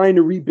kind of trying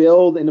to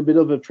rebuild in a bit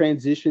of a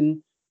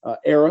transition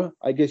era,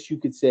 I guess you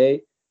could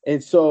say.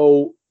 And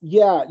so,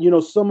 yeah,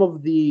 some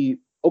of the,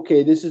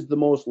 okay, this is the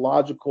most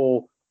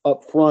logical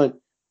upfront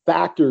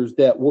factors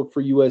that work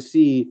for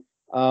USC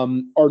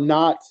are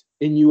not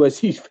in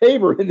USC's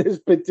favor in this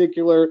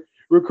particular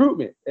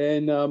recruitment.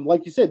 And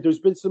like you said, there's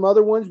been some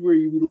other ones where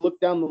you look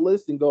down the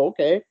list and go,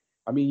 okay,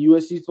 I mean,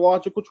 USC is the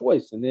logical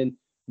choice. And then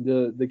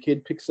the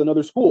kid picks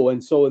another school.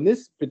 And so in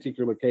this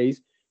particular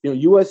case,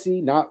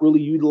 USC not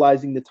really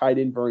utilizing the tight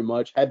end very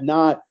much, have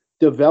not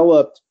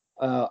developed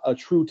a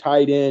true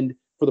tight end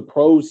for the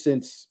pros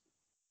since,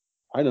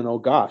 I don't know,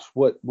 gosh,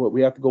 what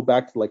we have to go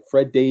back to, like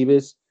Fred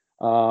Davis,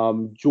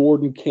 Cameron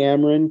Jordan,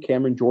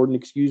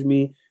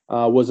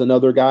 was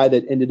another guy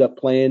that ended up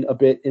playing a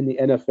bit in the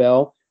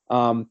NFL.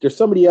 There's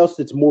somebody else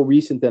that's more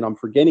recent that I'm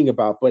forgetting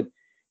about, but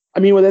I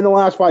mean, within the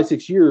last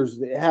 5-6 years,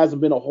 it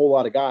hasn't been a whole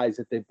lot of guys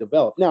that they've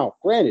developed. Now,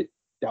 granted,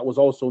 that was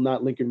also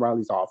not Lincoln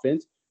Riley's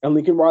offense, and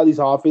Lincoln Riley's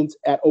offense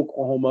at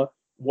Oklahoma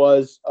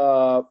was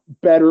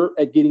better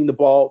at getting the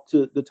ball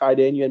to the tight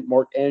end. You had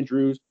Mark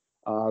Andrews,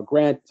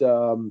 Grant.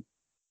 I'm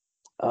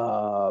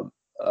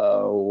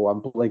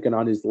blanking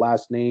on his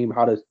last name.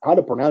 How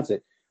to pronounce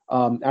it?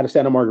 Out of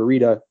Santa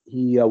Margarita,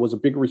 he was a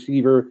big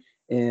receiver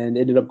and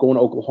ended up going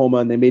to Oklahoma,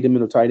 and they made him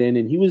into tight end,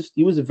 and he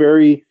was a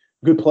very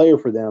good player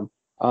for them.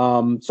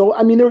 So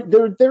I mean,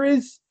 there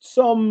is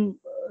some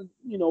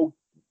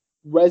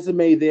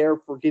resume there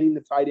for getting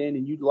the tight end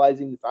and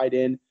utilizing the tight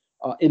end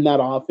in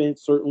that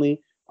offense,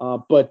 certainly.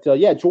 But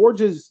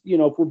Georgia's,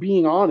 if we're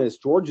being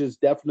honest, Georgia's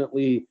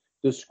definitely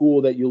the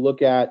school that you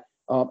look at.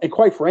 And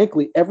quite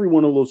frankly, every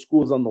one of those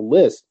schools on the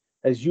list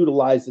has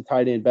utilized the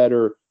tight end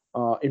better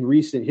in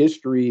recent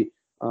history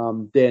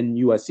than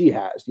USC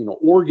has.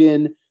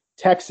 Oregon,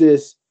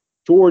 Texas,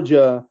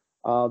 Georgia,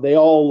 they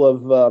all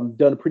have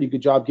done a pretty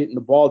good job getting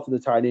the ball to the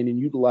tight end and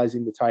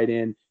utilizing the tight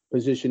end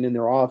position in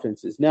their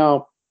offenses.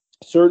 Now,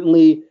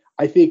 certainly,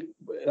 I think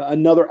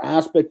another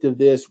aspect of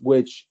this,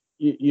 which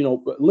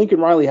Lincoln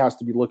Riley has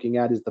to be looking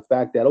at, is the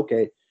fact that,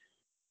 okay,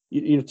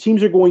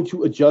 teams are going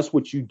to adjust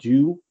what you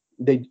do.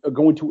 They are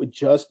going to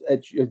adjust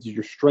at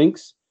your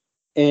strengths,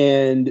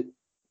 and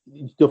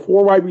the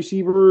 4 wide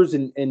receivers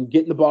and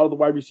getting the ball to the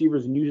wide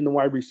receivers and using the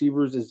wide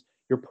receivers as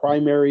your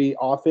primary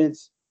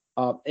offense.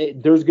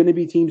 There's going to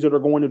be teams that are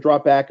going to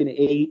drop back in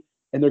 8,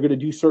 and they're going to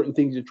do certain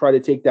things to try to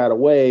take that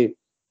away.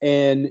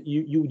 And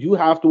you do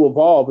have to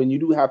evolve, and you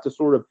do have to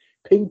sort of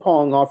ping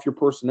pong off your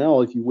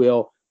personnel, if you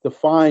will, to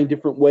find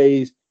different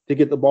ways to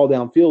get the ball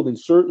downfield. And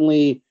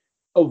certainly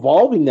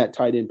evolving that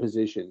tight end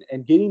position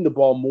and getting the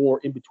ball more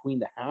in between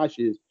the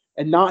hashes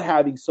and not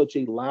having such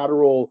a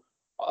lateral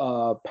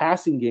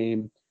passing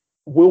game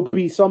will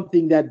be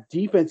something that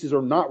defenses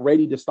are not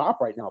ready to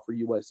stop right now for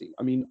USC.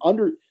 I mean,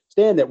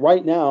 understand that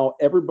right now,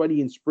 everybody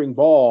in spring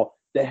ball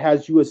that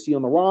has USC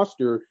on the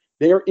roster,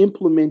 they're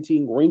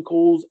implementing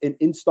wrinkles and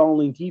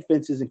installing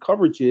defenses and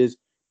coverages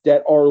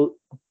that are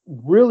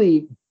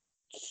really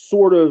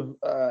sort of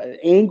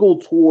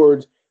angled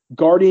towards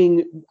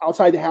guarding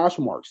outside the hash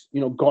marks,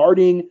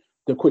 guarding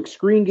the quick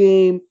screen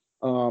game,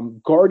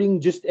 guarding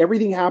just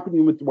everything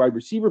happening with the wide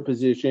receiver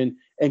position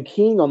and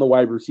keying on the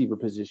wide receiver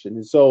position.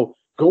 And so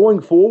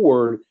going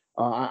forward,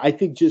 I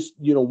think just,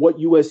 what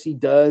USC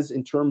does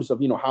in terms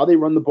of, how they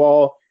run the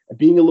ball and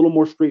being a little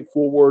more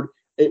straightforward,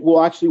 it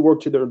will actually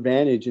work to their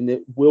advantage. And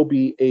it will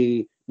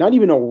be not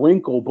even a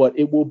wrinkle, but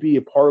it will be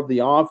a part of the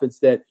offense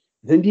that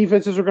then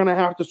defenses are going to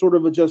have to sort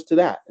of adjust to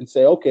that and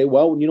say, okay,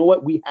 well, you know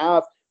what? We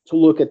have to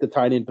look at the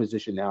tight end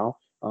position now.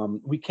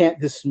 We can't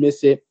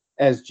dismiss it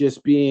as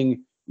just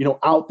being,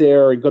 out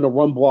there and going to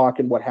run block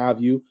and what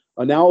have you.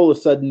 Now all of a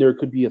sudden there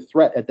could be a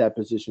threat at that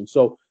position.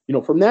 So,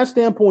 from that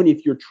standpoint,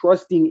 if you're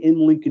trusting in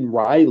Lincoln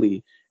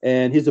Riley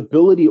and his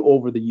ability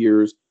over the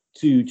years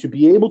to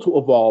be able to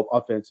evolve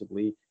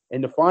offensively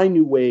and to find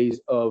new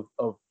ways of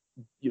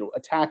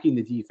attacking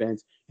the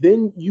defense,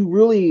 then you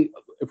really,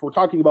 if we're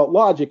talking about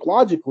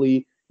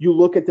logically, you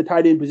look at the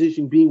tight end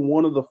position being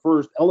one of the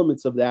first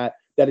elements of that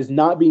is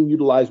not being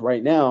utilized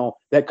right now,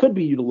 that could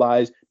be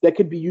utilized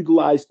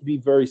to be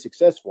very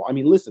successful. I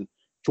mean, listen,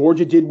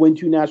 Georgia did win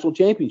 2 national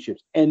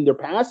championships, and their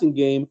passing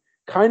game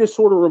kind of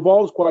sort of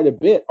revolves quite a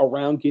bit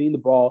around getting the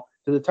ball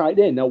to the tight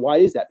end. Now, why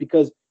is that?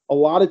 Because a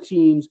lot of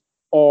teams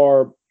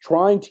are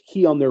trying to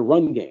key on their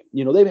run game.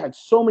 They've had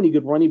so many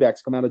good running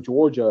backs come out of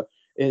Georgia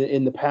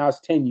in the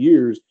past 10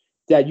 years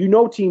that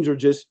teams are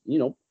just,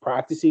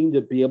 practicing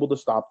to be able to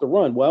stop the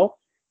run. Well,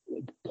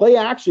 play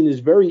action is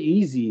very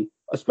easy,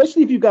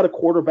 especially if you've got a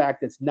quarterback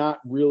that's not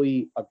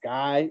really a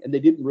guy, and they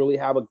didn't really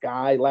have a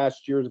guy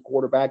last year as a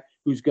quarterback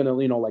who's going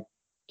to,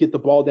 get the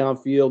ball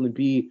downfield and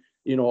be,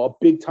 a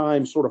big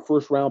time sort of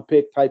first round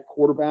pick type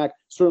quarterback,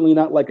 certainly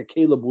not like a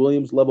Caleb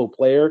Williams level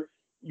player.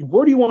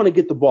 Where do you want to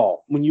get the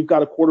ball when you've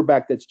got a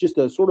quarterback that's just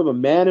a sort of a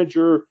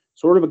manager,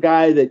 sort of a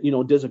guy that,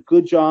 does a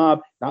good job,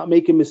 not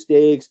making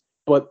mistakes,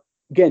 but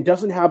again,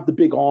 doesn't have the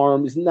big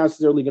arm, isn't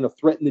necessarily going to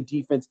threaten the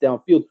defense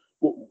downfield?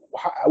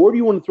 Where do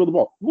you want to throw the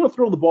ball? You want to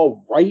throw the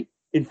ball right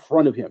in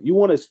front of him. You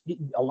want to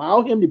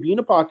allow him to be in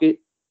a pocket,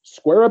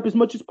 square up as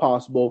much as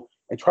possible,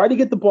 and try to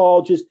get the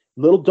ball just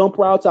little dump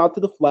routes out to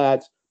the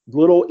flats,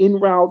 little in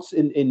routes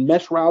and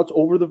mesh routes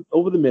over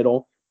the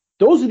middle.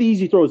 Those are the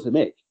easy throws to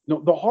make.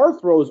 The hard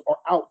throws are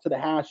out to the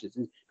hashes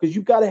because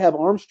you've got to have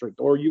arm strength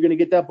or you're going to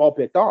get that ball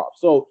picked off.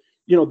 So,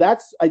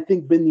 that's, I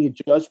think, been the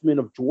adjustment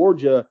of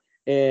Georgia.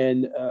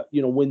 And,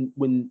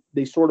 when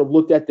they sort of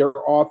looked at their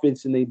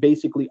offense and they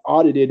basically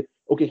audited,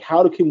 okay,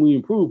 how can we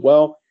improve?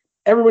 Well,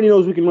 everybody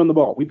knows we can run the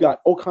ball. We've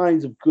got all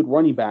kinds of good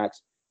running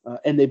backs,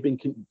 and they've been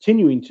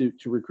continuing to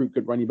recruit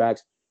good running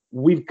backs.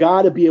 We've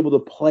got to be able to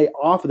play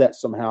off of that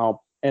somehow.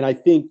 And I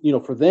think,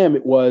 for them,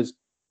 it was,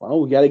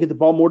 well, we got to get the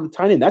ball more to the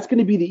tight end. That's going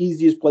to be the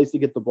easiest place to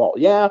get the ball.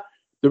 Yeah,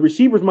 the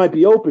receivers might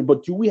be open,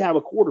 but do we have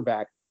a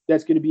quarterback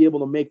that's going to be able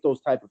to make those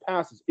type of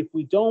passes? If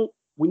we don't,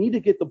 we need to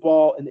get the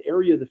ball in the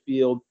area of the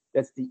field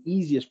that's the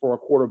easiest for a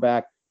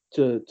quarterback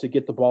to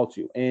get the ball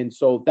to. And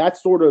so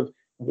that's sort of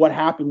what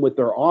happened with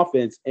their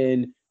offense.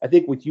 And I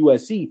think with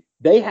USC,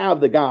 they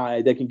have the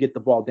guy that can get the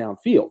ball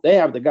downfield. They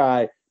have the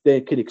guy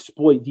that can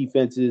exploit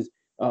defenses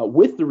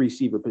with the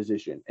receiver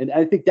position. And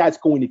I think that's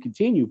going to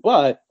continue.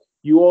 But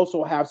you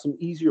also have some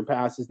easier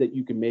passes that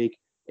you can make.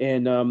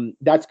 And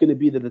that's going to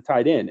be to the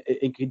tight end.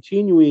 And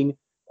continuing,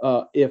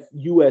 if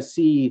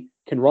USC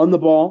can run the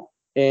ball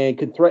and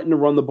can threaten to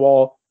run the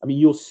ball, I mean,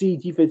 you'll see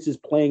defenses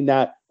playing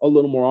that a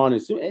little more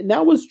honest. And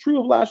that was true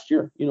of last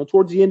year.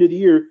 Towards the end of the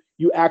year,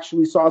 you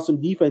actually saw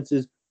some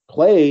defenses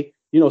play,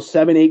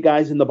 7-8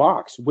 guys in the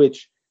box,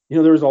 which,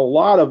 there was a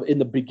lot of, in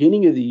the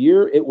beginning of the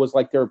year, it was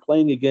like they were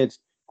playing against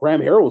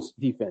Graham Harrell's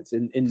defense,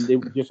 and they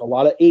were just a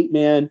lot of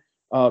 8-man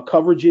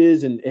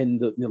coverages, and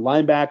the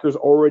linebackers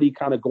already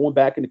kind of going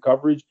back into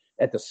coverage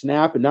at the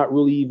snap and not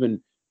really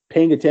even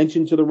paying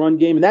attention to the run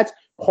game. And that's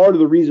part of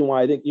the reason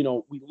why I think,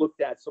 we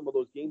looked at some of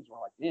those games and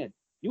we're like, man,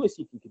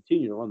 USC can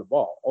continue to run the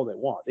ball all they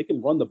want. They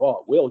can run the ball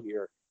at will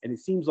here. And it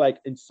seems like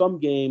in some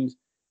games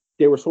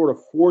they were sort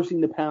of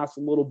forcing the pass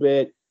a little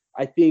bit.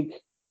 I think,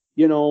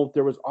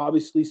 there was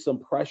obviously some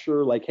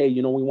pressure like, hey,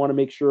 we want to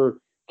make sure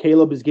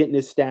Caleb is getting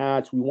his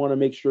stats. We want to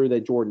make sure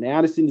that Jordan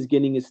Addison is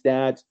getting his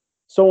stats,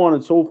 so on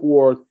and so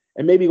forth.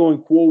 And maybe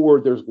going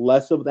forward, there's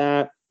less of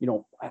that.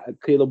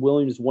 Caleb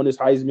Williams won his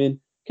Heisman.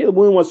 Caleb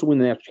Williams wants to win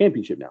the national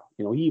championship now.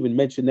 He even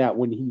mentioned that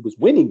when he was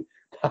winning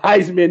the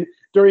Heisman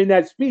during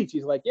that speech.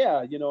 He's like, yeah,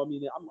 I'm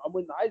winning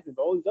the Heisman,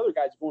 but all these other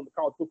guys are going to the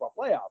college football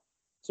playoff.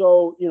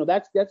 So,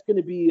 that's going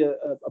to be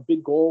a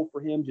big goal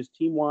for him just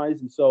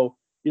team-wise. And so,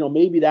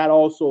 maybe that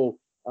also,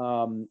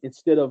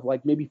 instead of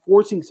like maybe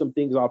forcing some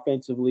things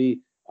offensively,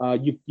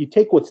 you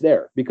take what's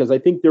there, because I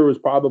think there was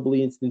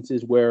probably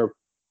instances where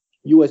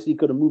USC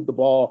could have moved the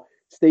ball,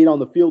 stayed on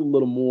the field a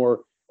little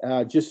more,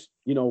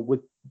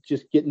 with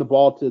just getting the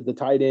ball to the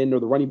tight end or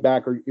the running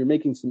back, or you're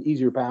making some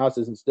easier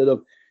passes instead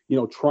of,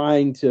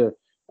 trying to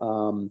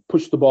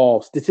push the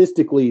ball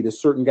statistically to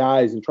certain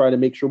guys and try to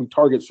make sure we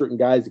target certain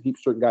guys to keep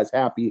certain guys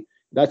happy.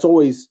 That's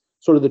always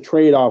sort of the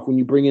trade-off when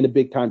you bring in a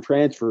big-time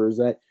transfer, is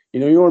that, you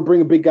don't want to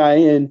bring a big guy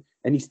in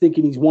and he's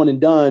thinking he's one and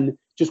done,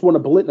 just want a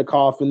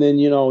Biletnikoff, and then,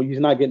 he's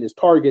not getting his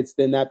targets,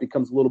 then that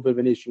becomes a little bit of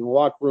an issue in the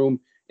locker room.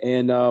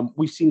 And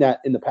we've seen that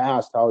in the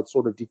past, how it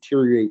sort of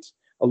deteriorates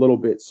a little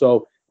bit.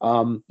 So,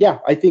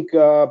 I think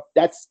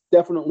that's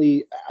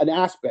definitely an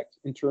aspect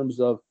in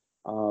terms of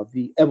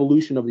the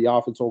evolution of the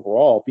offense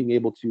overall, being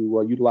able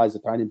to utilize the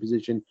tight end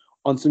position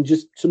on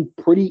some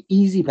pretty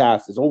easy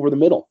passes over the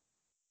middle.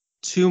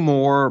 Two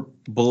more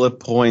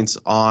bullet points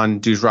on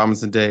Duce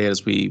Robinson Day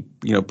as we,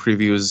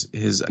 preview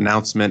his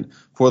announcement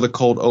for the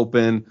cold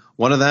open.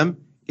 One of them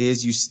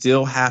is you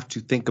still have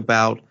to think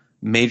about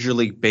Major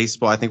League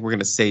Baseball. I think we're going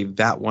to save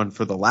that one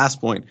for the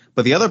last point.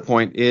 But the other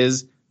point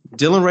is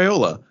Dylan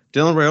Raiola.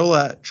 Dylan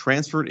Raiola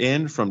transferred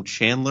in from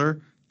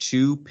Chandler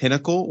to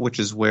Pinnacle, which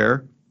is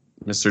where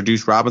Mr.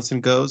 Duce Robinson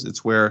goes.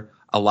 It's where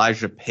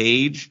Elijah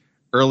Page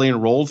early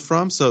enrolled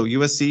from. So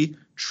USC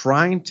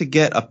trying to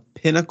get a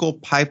Pinnacle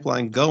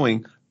pipeline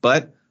going,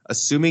 but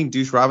assuming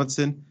Duce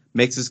Robinson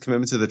makes his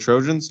commitment to the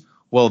Trojans,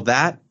 well,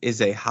 that is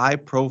a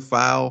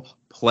high-profile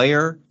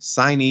player,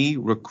 signee,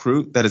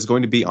 recruit that is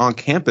going to be on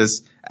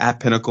campus at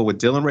Pinnacle with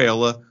Dylan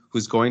Raiola,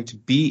 who's going to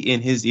be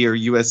in his ear.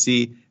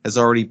 USC has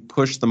already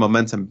pushed the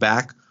momentum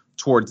back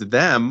towards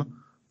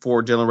them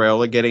for Dylan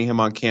Raiola, getting him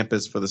on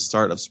campus for the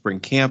start of spring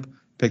camp,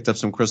 picked up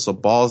some crystal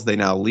balls. They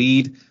now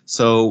lead.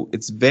 So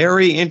it's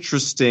very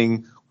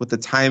interesting with the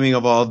timing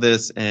of all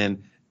this,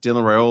 and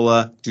Dylan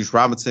Raiola, Duce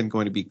Robinson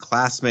going to be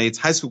classmates,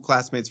 high school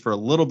classmates for a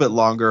little bit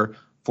longer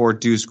before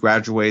Duce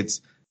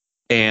graduates.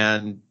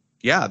 And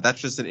yeah, that's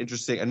just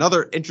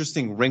another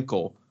interesting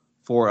wrinkle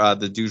for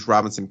the Duce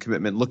Robinson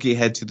commitment, looking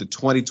ahead to the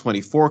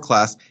 2024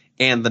 class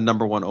and the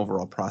number one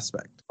overall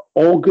prospect.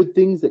 All good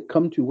things that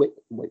come to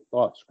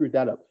screwed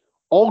that up.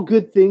 All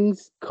good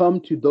things come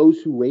to those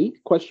who wait, ?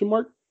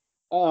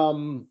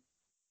 Don't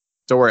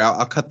worry,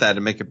 I'll cut that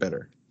and make it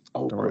better.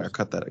 Oh, don't worry, I'll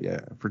cut that.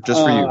 Yeah, for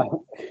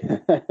you.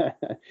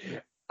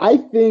 I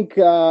think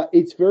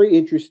it's very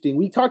interesting.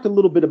 We talked a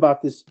little bit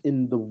about this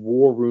in the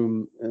war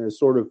room,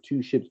 sort of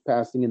two ships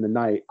passing in the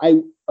night.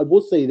 I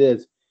will say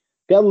this.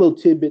 Got a little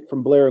tidbit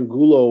from Blair and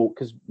Gulo,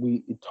 because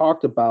we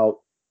talked about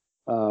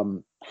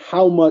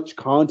how much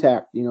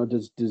contact,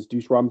 does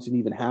Duce Robinson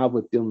even have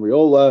with Dylan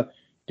Raiola.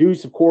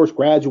 Duce, of course,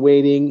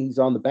 graduating. He's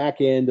on the back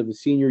end of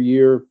his senior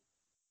year.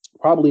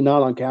 Probably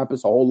not on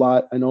campus a whole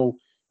lot. I know,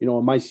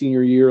 in my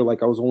senior year,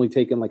 like I was only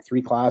taking like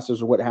 3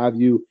 classes or what have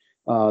you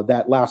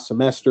that last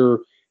semester.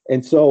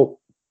 And so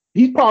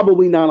he's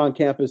probably not on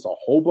campus a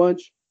whole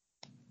bunch.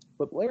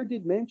 But Blair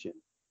did mention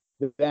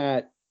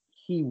that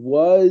he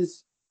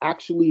was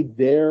actually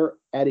there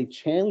at a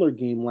Chandler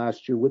game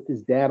last year with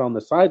his dad on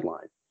the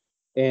sideline.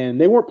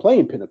 And they weren't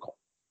playing Pinnacle,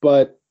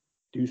 but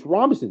Duce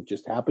Robinson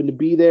just happened to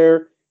be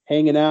there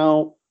hanging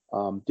out.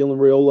 Dylan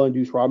Raiola and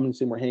Duce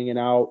Robinson were hanging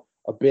out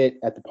a bit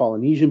at the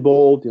Polynesian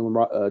Bowl.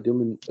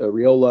 Dylan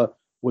Raiola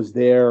was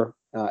there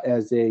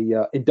as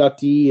a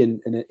inductee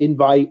and an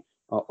invite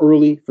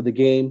early for the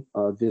game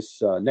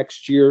this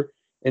next year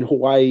in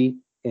Hawaii.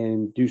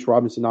 And Duce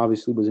Robinson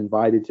obviously was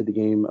invited to the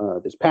game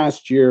this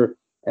past year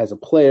as a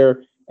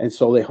player. And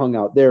so they hung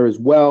out there as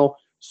well.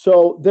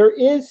 So there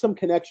is some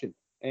connection.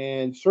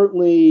 And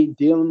certainly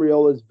Dylan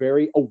Raiola is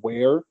very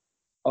aware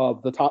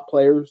of the top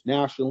players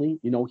nationally.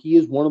 He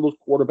is one of those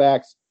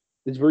quarterbacks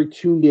that's very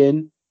tuned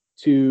in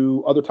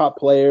to other top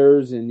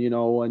players and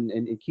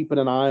keeping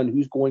an eye on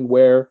who's going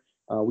where.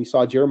 We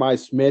saw Jeremiah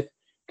Smith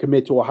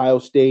commit to Ohio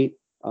State.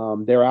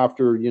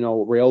 Thereafter,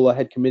 Raiola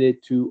had committed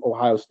to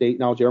Ohio State.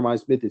 Now Jeremiah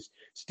Smith is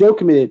still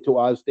committed to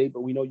Ohio State,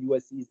 but we know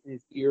USC is in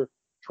his ear,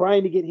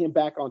 trying to get him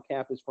back on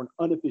campus for an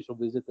unofficial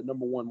visit, the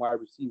number one wide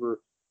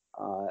receiver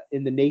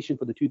in the nation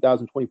for the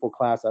 2024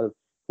 class out of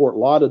Fort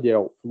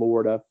Lauderdale,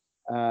 Florida.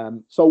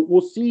 So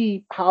we'll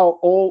see how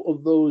all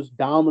of those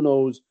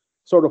dominoes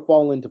sort of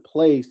fall into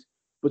place.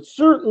 But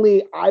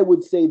certainly, I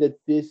would say that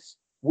this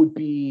would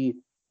be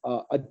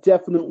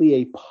definitely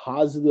a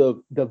positive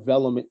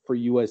development for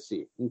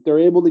USC. If they're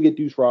able to get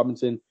Duce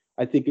Robinson,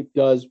 I think it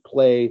does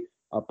play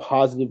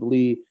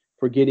positively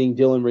for getting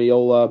Dylan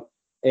Raiola.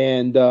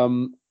 And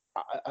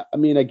I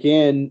mean,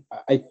 again,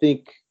 I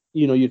think,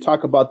 you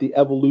talk about the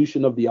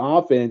evolution of the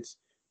offense,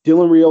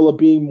 Dylan Raiola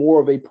being more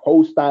of a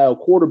pro-style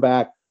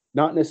quarterback,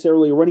 not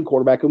necessarily a running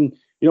quarterback. And,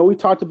 we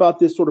talked about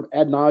this sort of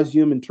ad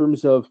nauseum in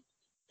terms of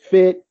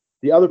fit.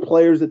 The other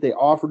players that they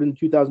offered in the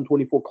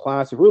 2024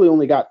 class have really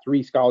only got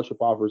 3 scholarship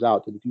offers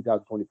out to the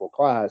 2024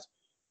 class.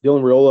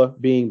 Dylan Raiola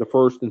being the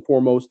first and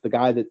foremost, the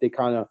guy that they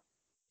kind of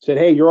said,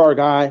 hey, you're our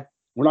guy.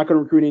 We're not going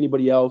to recruit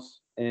anybody else.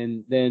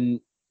 And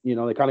then, they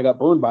kind of got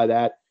burned by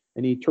that.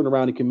 And he turned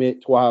around and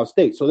commit to Ohio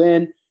State. So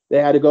then they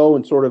had to go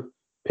and sort of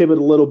pivot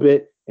a little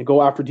bit and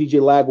go after DJ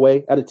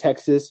Lagway out of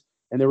Texas.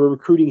 And they were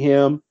recruiting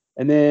him.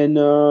 And then,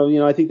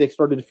 I think they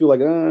started to feel like,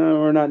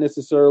 we're not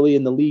necessarily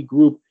in the league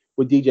group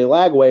with DJ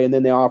Lagway, and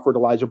then they offered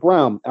Elijah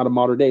Brown out of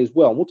Modern Day as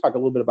well. And we'll talk a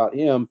little bit about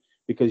him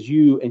because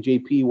you and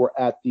JP were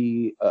at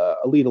the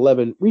Elite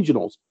 11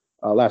 regionals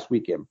last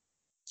weekend.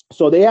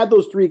 So they had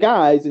those 3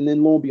 guys, and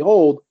then lo and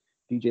behold,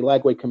 DJ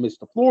Lagway commits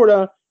to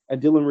Florida,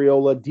 and Dylan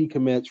Raiola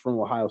decommits from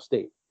Ohio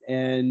State.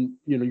 And,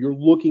 you're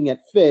looking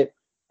at fit,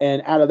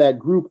 and out of that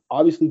group,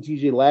 obviously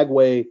DJ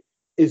Lagway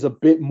is a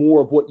bit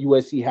more of what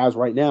USC has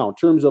right now in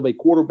terms of a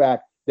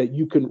quarterback that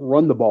you can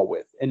run the ball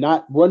with, and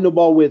not run the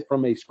ball with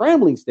from a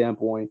scrambling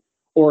standpoint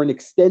or an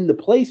extend the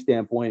play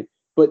standpoint,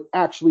 but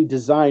actually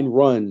design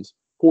runs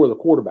for the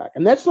quarterback.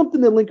 And that's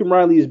something that Lincoln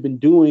Riley has been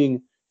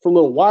doing for a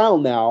little while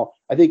now.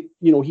 I think,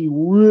 he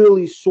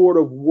really sort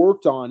of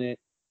worked on it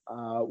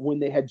when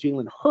they had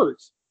Jalen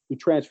Hurts, who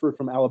transferred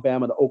from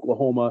Alabama to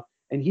Oklahoma.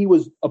 And he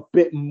was a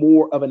bit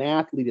more of an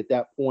athlete at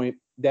that point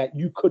that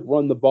you could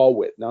run the ball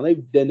with. Now,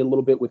 they've done it a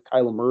little bit with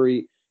Kyler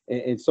Murray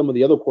and some of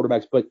the other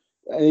quarterbacks, but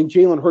I think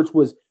Jalen Hurts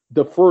was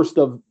the first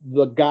of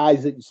the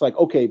guys that it's like,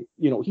 okay,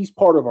 he's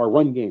part of our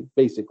run game,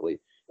 basically.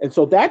 And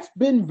so that's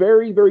been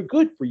very, very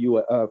good for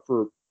you,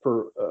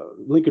 for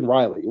Lincoln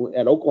Riley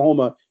at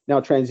Oklahoma, now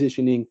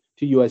transitioning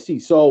to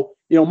USC. So,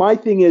 my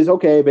thing is,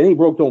 okay, if it ain't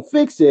broke, don't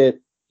fix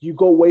it. You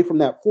go away from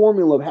that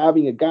formula of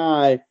having a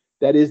guy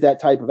that is that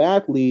type of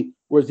athlete,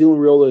 whereas Dylan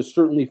Raiola is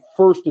certainly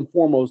first and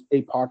foremost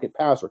a pocket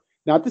passer.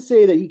 Not to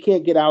say that he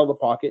can't get out of the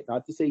pocket,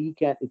 not to say he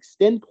can't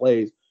extend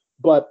plays,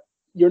 but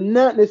you're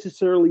not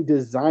necessarily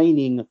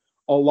designing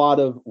a lot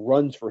of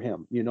runs for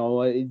him.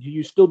 Do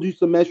you still do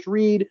some mesh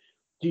read?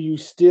 Do you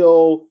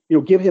still,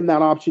 give him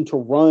that option to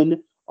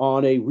run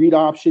on a read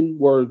option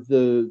where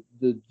the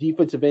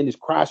defensive end is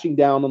crashing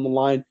down on the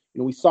line?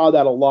 We saw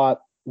that a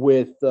lot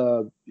with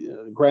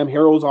Graham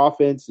Harrell's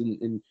offense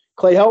and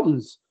Clay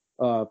Helton's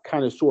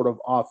kind of sort of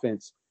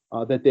offense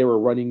that they were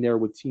running there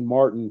with T.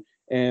 Martin,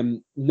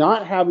 and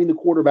not having the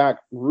quarterback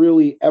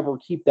really ever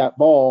keep that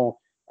ball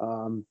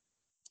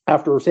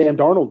after Sam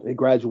Darnold had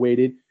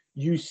graduated.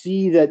 You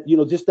see that,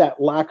 just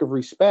that lack of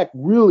respect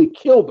really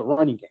killed the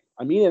running game.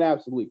 I mean, it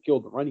absolutely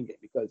killed the running game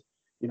because,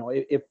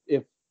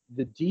 if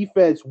the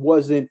defense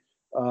wasn't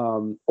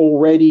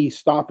already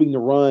stopping the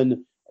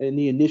run in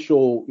the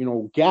initial,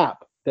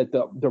 gap that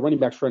the running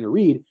back's trying to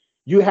read,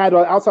 you had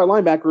an outside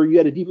linebacker, you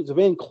had a defensive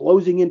end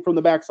closing in from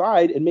the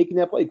backside and making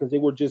that play because they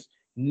were just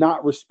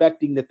not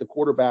respecting that the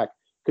quarterback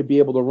could be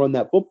able to run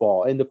that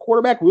football. And the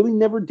quarterback really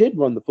never did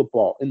run the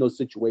football in those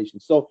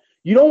situations. So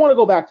you don't want to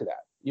go back to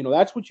that.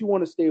 That's what you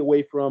want to stay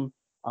away from.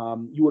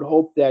 You would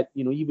hope that,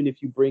 even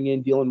if you bring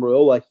in Dylan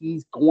Raiola,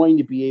 he's going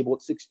to be able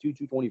at 6'2",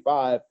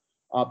 225,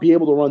 be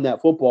able to run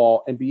that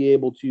football and be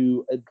able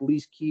to at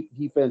least keep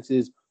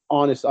defenses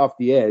honest off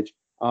the edge.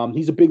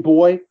 He's a big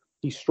boy.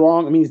 He's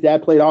strong. I mean, his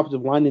dad played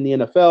offensive line in the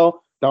NFL.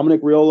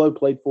 Dominic Raiola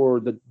played for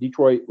the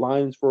Detroit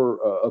Lions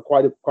for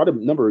quite a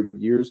number of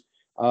years.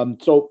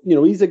 So,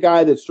 he's a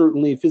guy that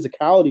certainly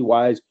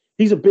physicality-wise,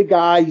 he's a big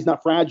guy. He's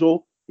not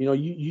fragile.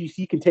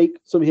 He can take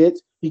some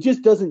hits. He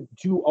just doesn't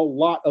do a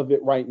lot of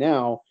it right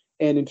now.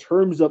 And in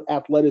terms of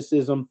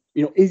athleticism,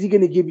 is he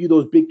going to give you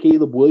those big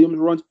Caleb Williams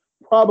runs?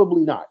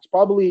 Probably not. It's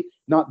probably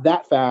not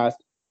that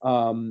fast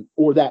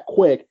or that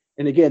quick.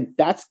 And again,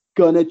 that's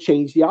going to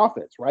change the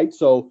offense, right?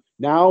 So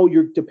now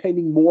you're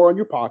depending more on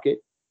your pocket.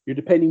 You're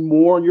depending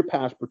more on your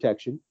pass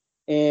protection.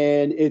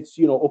 And it's,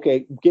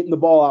 okay, getting the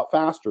ball out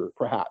faster,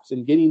 perhaps,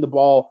 and getting the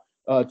ball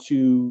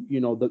to,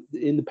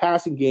 in the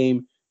passing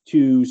game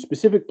to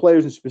specific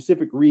players and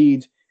specific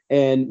reads.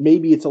 And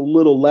maybe it's a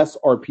little less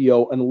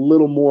RPO and a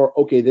little more,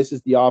 okay, this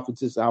is the offense,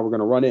 this is how we're going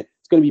to run it.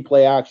 It's going to be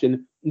play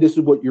action. And this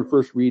is what your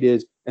first read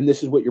is. And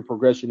this is what your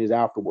progression is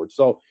afterwards.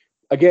 So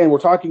again, we're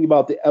talking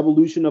about the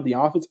evolution of the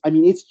offense. I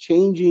mean, it's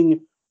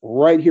changing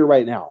right here,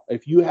 right now.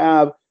 If you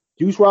have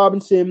Duce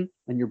Robinson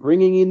and you're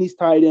bringing in these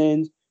tight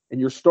ends and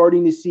you're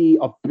starting to see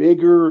a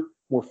bigger,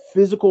 more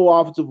physical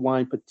offensive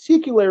line,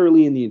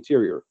 particularly in the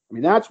interior. I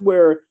mean, that's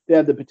where they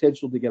have the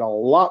potential to get a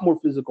lot more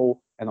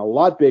physical and a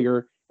lot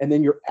bigger. And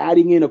then you're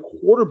adding in a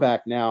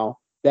quarterback now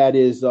that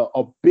is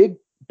a big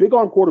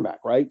arm quarterback,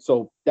 right?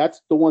 So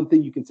that's the one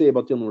thing you can say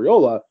about Dylan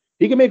Raiola.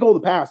 He can make all the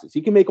passes.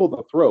 He can make all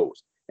the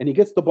throws, and he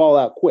gets the ball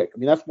out quick. I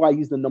mean, that's why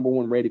he's the number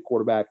one rated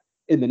quarterback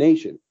in the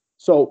nation.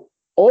 So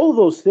all of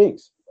those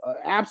things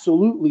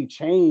absolutely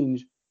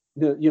change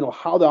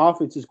how the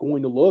offense is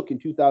going to look in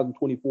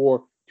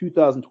 2024,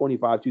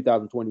 2025,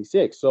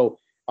 2026. So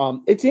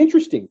it's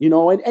interesting,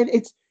 and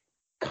it's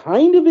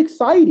kind of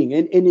exciting.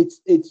 And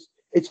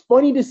it's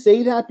funny to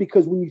say that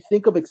because when you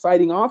think of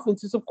exciting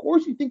offenses, of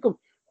course you think of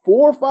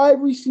 4 or 5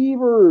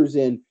 receivers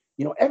and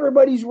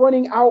everybody's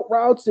running out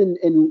routes and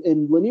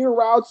linear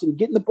routes and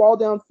getting the ball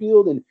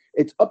downfield, and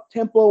it's up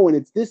tempo and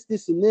it's this,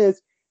 and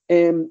this.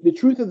 And the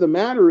truth of the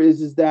matter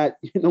is that,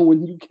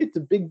 when you get to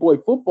big boy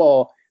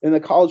football in the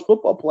college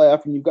football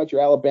playoff and you've got your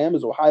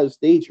Alabamas, Ohio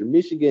States, your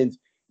Michigans,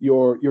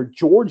 your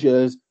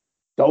Georgias,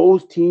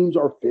 those teams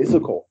are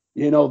physical.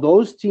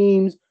 Those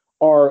teams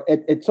are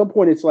at some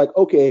point, it's like,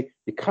 okay,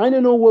 you kind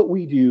of know what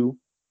we do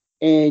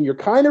and you're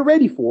kind of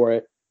ready for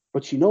it,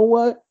 but you know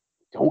what?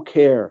 Don't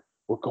care.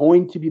 We're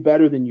going to be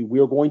better than you.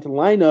 We're going to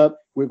line up.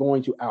 We're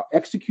going to out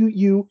execute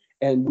you,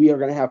 and we are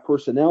going to have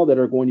personnel that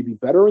are going to be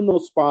better in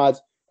those spots,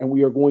 and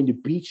we are going to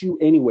beat you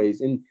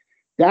anyways. And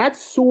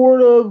that's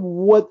sort of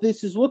what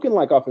this is looking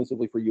like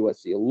offensively for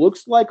USC. It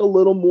looks like a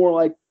little more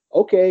like,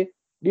 okay,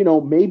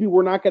 maybe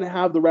we're not going to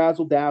have the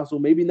razzle dazzle,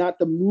 maybe not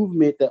the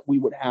movement that we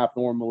would have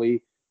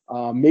normally,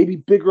 maybe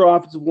bigger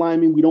offensive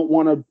linemen. We don't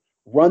want to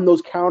run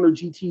those counter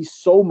GTs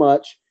so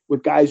much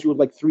with guys who are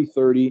like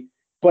 330,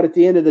 but at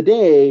the end of the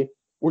day,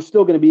 we're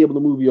still going to be able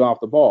to move you off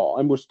the ball,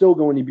 and we're still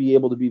going to be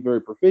able to be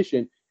very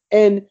proficient.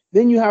 And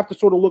then you have to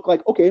sort of look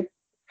like, okay,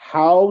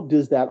 how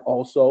does that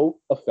also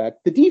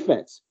affect the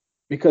defense?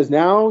 Because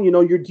now,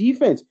 your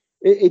defense,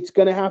 it's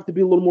going to have to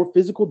be a little more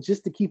physical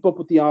just to keep up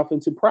with the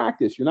offense in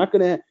practice. You're not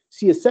going to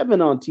see a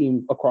 7-on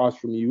team across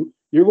from you.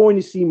 You're going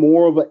to see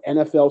more of an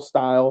NFL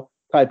style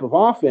type of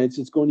offense.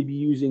 It's going to be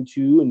using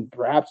 2 and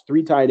perhaps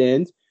 3 tight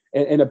ends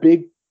and a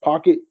big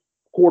pocket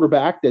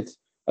quarterback that's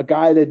a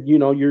guy that,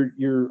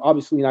 you're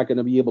obviously not going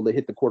to be able to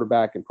hit the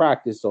quarterback in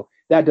practice. So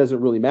that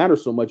doesn't really matter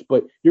so much,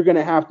 but you're going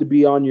to have to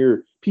be on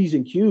your P's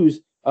and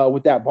Q's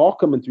with that ball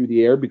coming through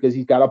the air because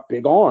he's got a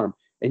big arm,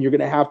 and you're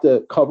going to have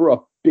to cover a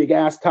big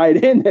ass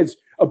tight end that's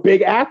a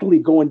big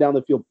athlete going down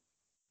the field.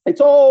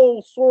 It's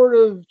all sort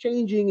of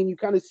changing, and you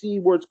kind of see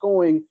where it's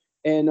going.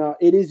 And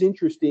it is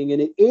interesting.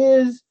 And it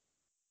is,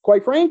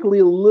 quite frankly,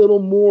 a little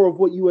more of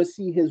what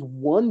USC has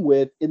won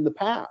with in the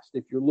past.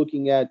 If you're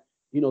looking at,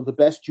 the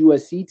best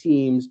USC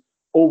teams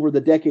over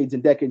the decades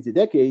and decades and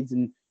decades,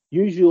 and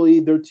usually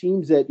they're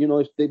teams that,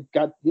 if they've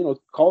got,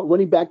 call it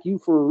running back you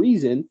for a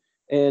reason.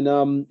 And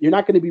you're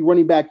not going to be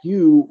running back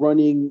you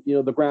running,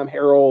 the Graham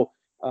Harrell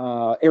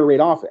air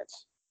raid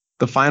offense.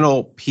 The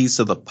final piece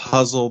of the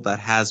puzzle that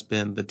has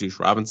been the Duce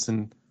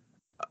Robinson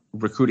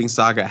recruiting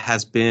saga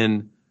has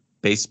been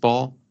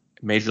baseball,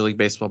 Major League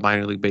Baseball,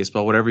 minor league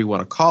baseball, whatever you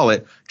want to call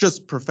it,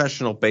 just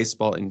professional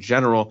baseball in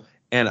general.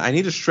 And I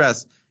need to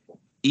stress,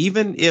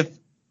 even if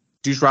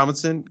Duce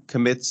Robinson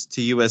commits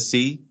to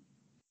USC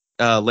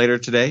later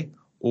today,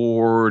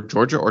 or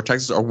Georgia or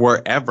Texas or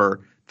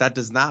wherever, that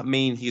does not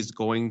mean he's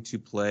going to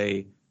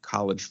play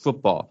college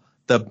football.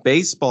 The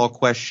baseball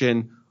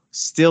question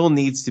still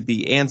needs to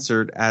be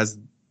answered as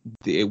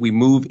we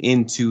move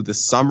into the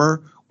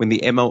summer when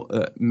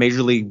the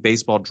Major League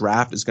Baseball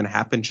draft is going to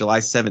happen. July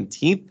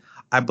 17th,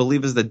 I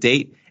believe, is the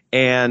date.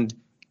 And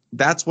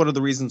that's one of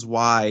the reasons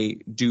why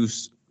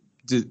Duce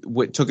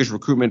took his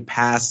recruitment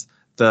past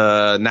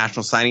the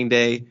National Signing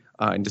Day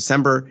in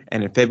December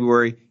and in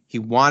February. He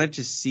wanted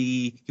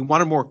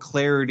more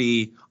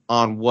clarity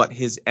on what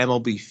his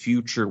MLB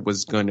future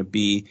was going to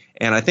be.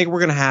 And I think we're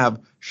going to have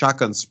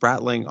Shotgun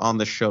Spratling on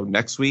the show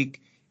next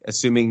week,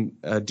 assuming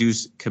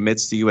Duce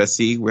commits to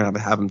USC. We're going to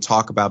have him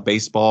talk about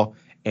baseball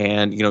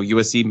and,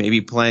 USC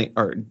maybe playing,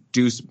 or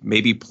Duce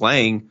maybe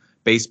playing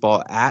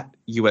baseball at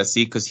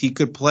USC because he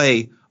could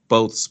play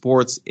both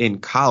sports in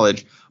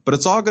college. But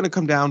it's all going to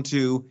come down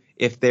to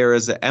if there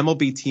is an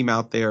MLB team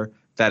out there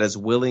that is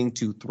willing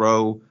to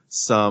throw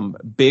some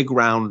big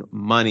round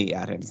money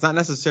at him. It's not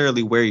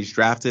necessarily where he's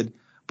drafted,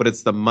 but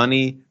it's the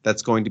money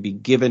that's going to be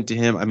given to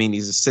him. I mean,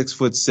 he's a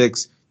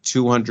 6'6",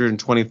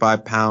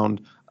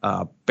 225-pound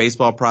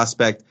baseball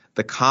prospect.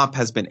 The comp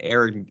has been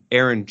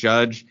Aaron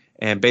Judge,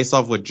 and based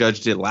off what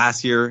Judge did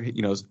last year,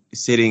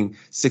 hitting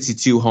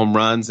 62 home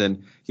runs,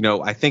 and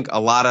I think a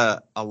lot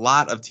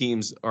of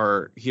teams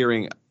are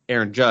hearing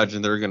Aaron Judge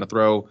and they're going to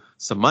throw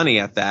some money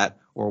at that,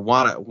 or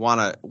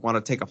want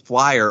to take a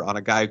flyer on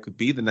a guy who could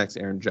be the next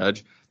Aaron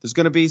Judge. There's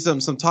going to be some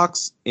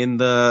talks in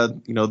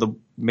the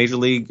Major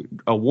League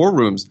war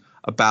rooms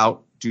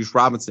about Duce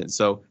Robinson.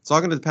 So it's all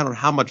going to depend on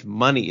how much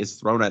money is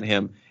thrown at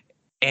him.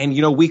 And,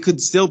 we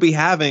could still be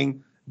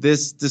having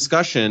this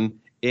discussion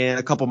in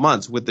a couple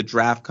months with the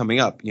draft coming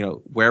up,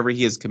 wherever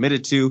he is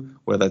committed to,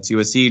 whether that's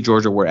USC,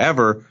 Georgia,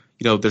 wherever,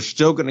 they're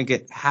still going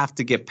to have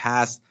to get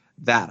past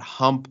that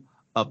hump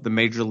of the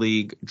Major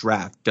League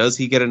draft. Does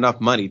he get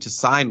enough money to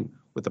sign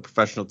with a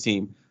professional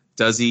team?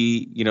 Does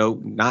he,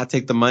 not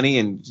take the money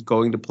and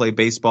going to play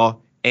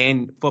baseball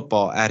and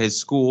football at his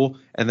school,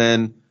 and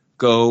then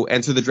go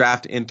enter the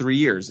draft in 3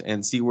 years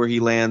and see where he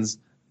lands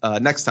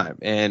next time.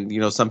 And,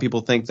 some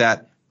people think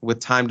that with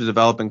time to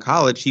develop in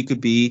college, he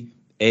could be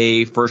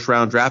a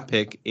first-round draft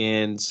pick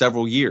in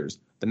several years,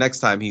 the next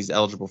time he's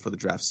eligible for the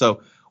draft.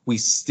 So we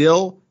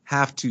still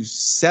have to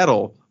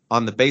settle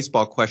on the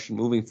baseball question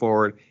moving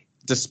forward,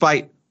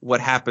 despite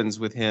what happens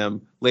with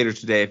him later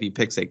today if he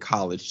picks a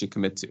college to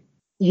commit to.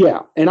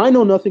 Yeah, and I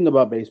know nothing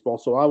about baseball,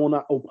 so I will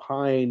not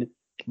opine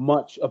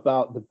much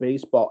about the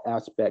baseball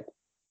aspect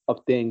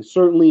of things.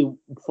 Certainly,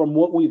 from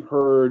what we've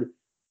heard,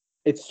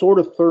 it's sort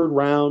of third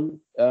round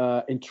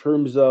in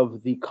terms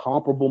of the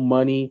comparable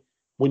money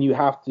when you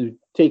have to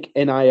take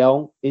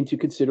NIL into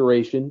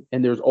consideration.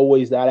 And there's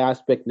always that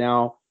aspect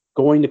now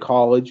going to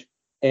college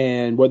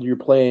and whether you're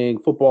playing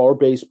football or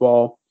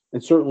baseball.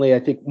 And certainly, I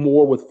think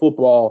more with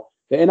football,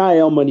 the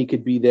NIL money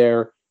could be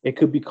there. It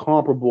could be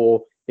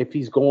comparable if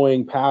he's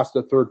going past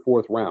the third,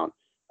 fourth round.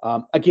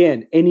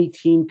 Again, any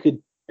team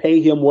could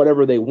pay him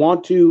whatever they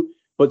want to,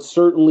 but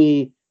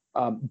certainly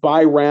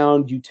by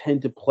round, you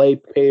tend to play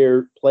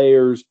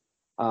players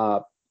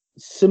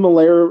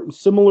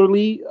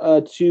similarly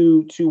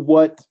to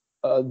what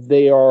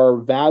they are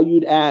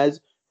valued as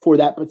for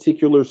that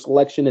particular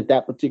selection at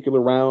that particular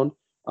round.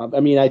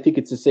 I think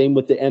it's the same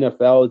with the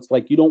NFL. It's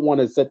like you don't want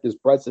to set this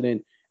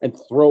precedent and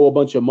throw a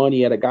bunch of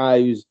money at a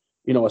guy who's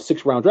a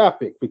 6th-round draft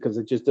pick because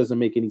it just doesn't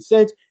make any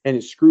sense and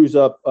it screws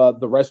up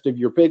the rest of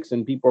your picks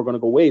and people are going to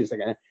go, wait a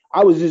second,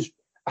 I was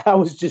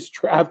just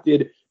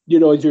drafted, as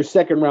your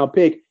 2nd-round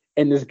pick,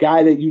 and this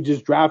guy that you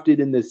just drafted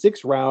in the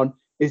 6th round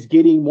is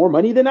getting more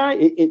money than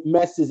it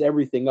messes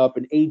everything up,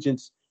 and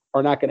agents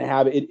are not going to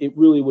have it. It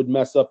really would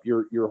mess up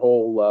your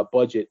whole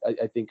budget,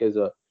 I think, as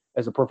a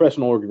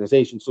professional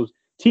organization. So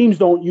teams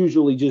don't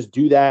usually just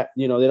do that.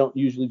 They don't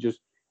usually just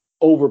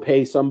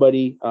overpay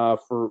somebody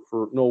for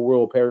no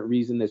real apparent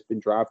reason that's been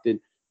drafted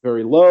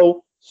very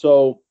low.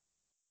 So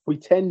we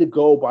tend to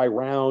go by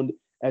round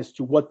as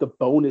to what the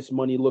bonus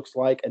money looks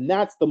like. And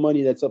that's the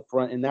money that's up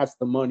front. And that's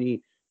the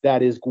money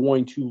that is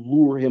going to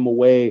lure him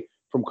away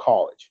from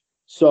college.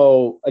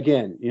 So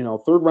again,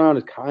 3rd round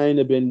has kind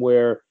of been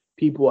where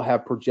people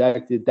have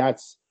projected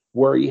that's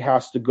where he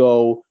has to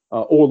go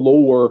or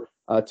lower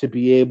to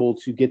be able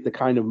to get the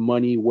kind of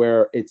money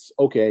where it's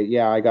okay.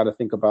 Yeah, I got to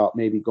think about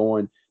maybe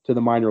going to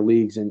the minor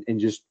leagues and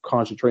just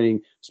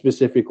concentrating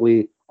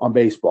specifically on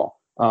baseball.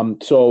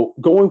 So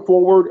going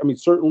forward,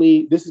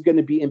 certainly this is going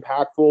to be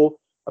impactful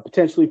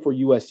potentially for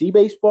USC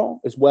baseball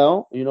as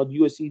well.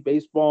 USC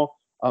baseball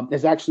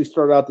has actually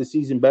started out the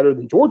season better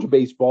than Georgia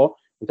baseball.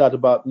 We talked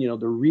about,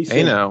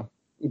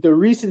 the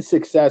recent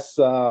success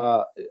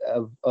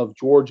of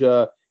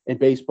Georgia in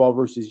baseball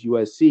versus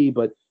USC,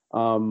 but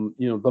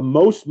the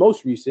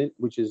most recent,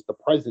 which is the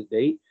present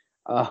date,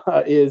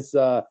 is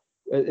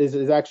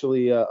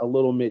actually a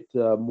little bit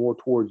more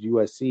towards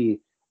USC.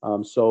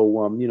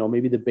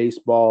 Maybe the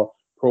baseball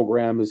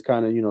program is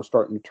kind of,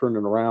 starting to turn it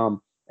around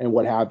and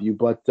what have you.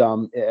 But,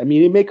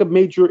 it make a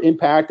major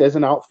impact as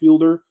an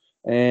outfielder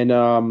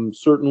and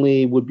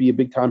certainly would be a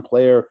big-time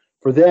player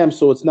for them.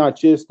 So it's not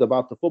just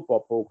about the football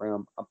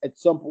program. At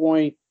some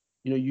point,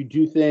 you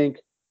do think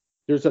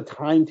there's a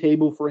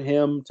timetable for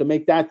him to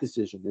make that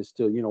decision as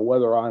to,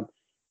 whether I'm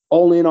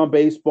all in on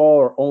baseball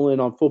or all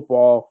in on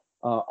football.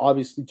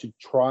 Obviously to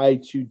try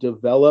to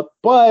develop,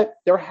 but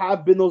there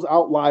have been those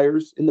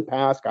outliers in the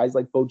past, guys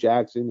like Bo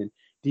Jackson and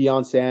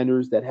Deion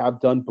Sanders that have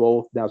done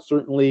both. Now,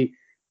 certainly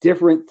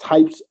different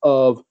types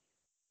of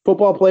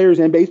football players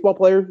and baseball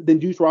players than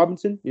Duce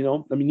Robinson. Neither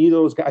of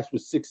those guys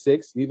was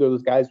 6'6", neither of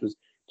those guys was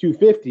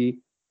 250.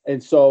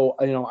 And so,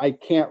 I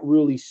can't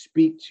really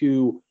speak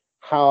to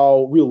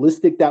how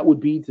realistic that would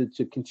be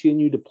to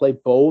continue to play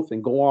both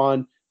and go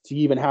on to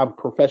even have a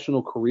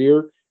professional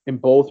career in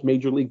both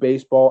Major League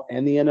Baseball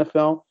and the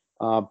NFL.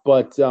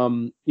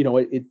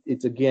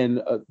 It's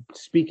again,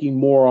 speaking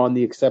more on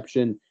the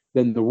exception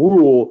than the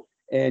rule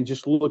and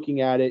just looking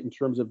at it in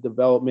terms of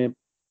development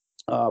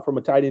from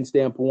a tight end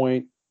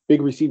standpoint,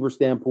 big receiver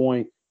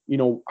standpoint,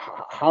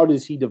 how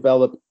does he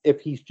develop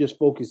if he's just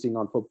focusing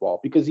on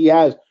football? Because he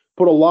has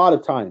put a lot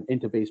of time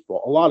into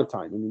baseball, a lot of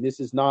time. This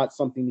is not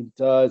something he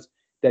does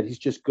that he's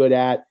just good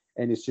at.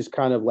 And it's just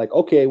kind of like,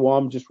 okay, well,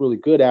 I'm just really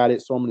good at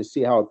it, so I'm going to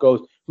see how it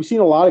goes. We've seen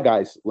a lot of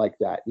guys like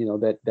that,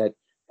 that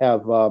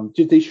have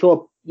they show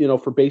up,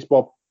 for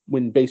baseball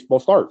when baseball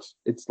starts.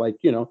 It's like,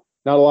 not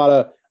a lot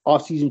of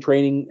off-season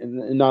training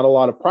and not a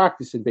lot of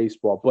practice in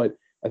baseball. But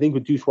I think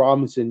with Duce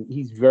Robinson,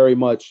 he's very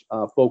much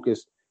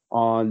focused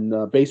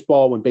on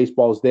baseball when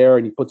baseball is there,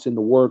 and he puts in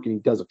the work and he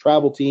does a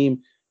travel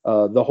team,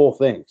 the whole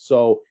thing.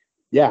 So,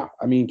 yeah,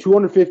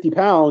 250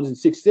 pounds and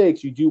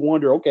 6'6", you do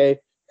wonder, okay,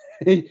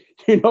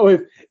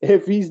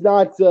 if he's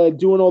not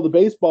doing all the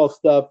baseball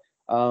stuff,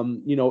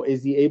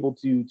 is he able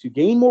to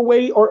gain more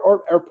weight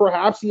or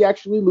perhaps he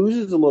actually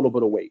loses a little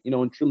bit of weight,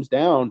 and trims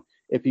down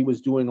if he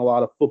was doing a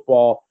lot of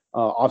football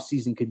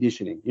off-season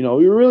conditioning. We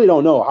really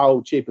don't know how it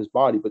would shape his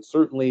body, but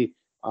certainly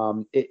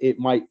it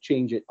might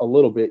change it a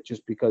little bit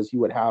just because he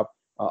would have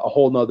a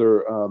whole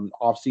nother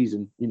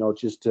off-season,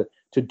 just to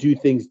to do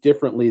things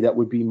differently that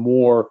would be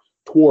more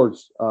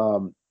towards,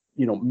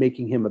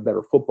 making him a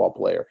better football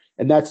player.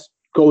 And that's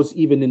goes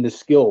even into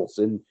skills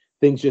and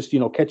things, just,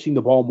 catching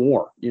the ball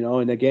more,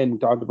 and again, we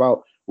talked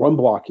about run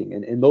blocking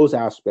and those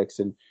aspects.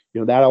 And,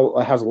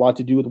 that has a lot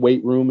to do with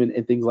weight room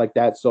and things like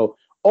that. So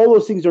all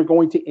those things are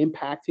going to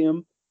impact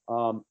him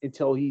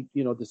until he,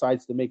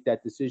 decides to make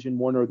that decision,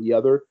 one or the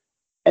other.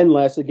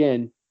 Unless,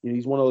 again,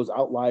 he's one of those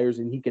outliers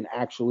and he can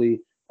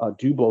actually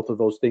do both of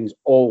those things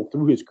all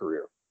through his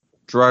career.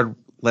 Gerard,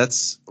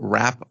 let's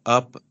wrap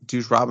up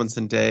Duce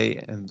Robinson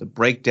Day and the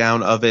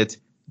breakdown of it.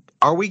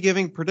 Are we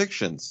giving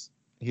predictions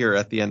here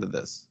at the end of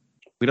this?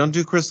 We don't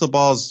do crystal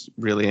balls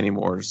really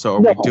anymore. So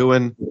are we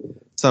doing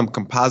some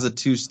composite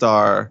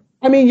two-star?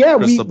 I mean, yeah,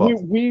 we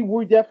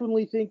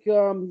definitely think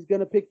he's going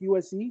to pick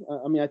USC.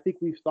 I think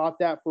we've thought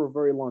that for a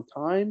very long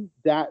time.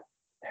 That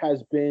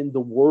has been the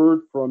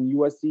word from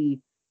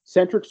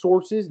USC-centric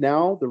sources.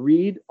 Now, the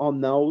read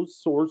on those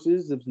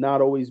sources has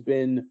not always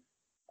been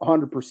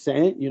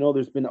 100%.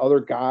 There's been other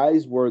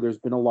guys where there's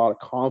been a lot of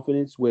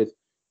confidence with,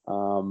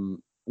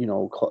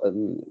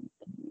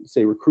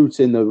 say recruits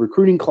in the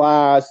recruiting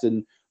class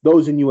and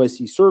those in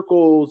USC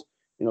circles.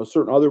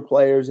 Certain other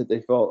players that they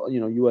felt,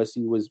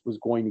 USC was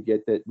going to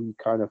get, that we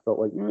kind of felt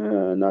like,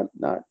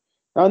 not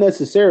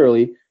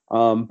necessarily.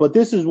 But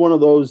this is one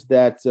of those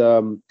that,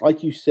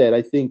 like you said,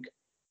 I think,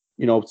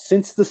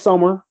 since the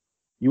summer,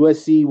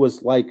 USC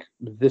was like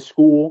the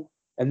school.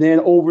 And then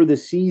over the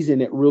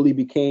season, it really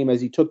became, as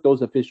he took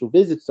those official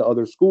visits to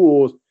other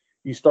schools,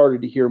 you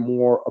started to hear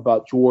more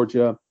about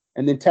Georgia.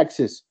 And then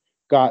Texas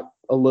got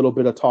a little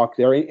bit of talk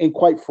there. And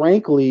quite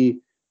frankly,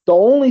 the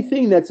only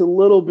thing that's a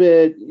little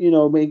bit,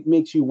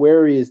 makes you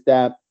wary is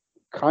that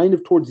kind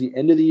of towards the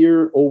end of the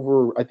year,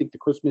 over, I think, the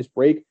Christmas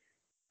break,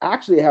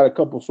 actually had a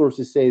couple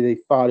sources say they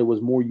thought it was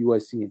more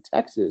USC in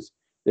Texas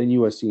than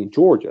USC in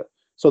Georgia.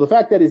 So the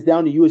fact that it's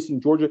down to USC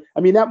and Georgia,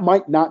 that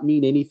might not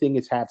mean anything.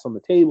 It's hats on the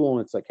table,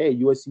 and it's like, hey,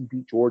 USC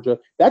beat Georgia.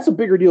 That's a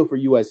bigger deal for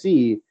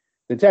USC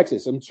than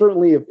Texas. And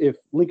certainly if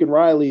Lincoln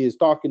Riley is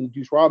talking to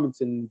Duce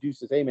Robinson, and Duce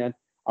says, hey, man,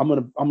 I'm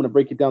gonna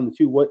break it down to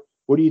two.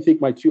 What do you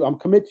think my two? I'm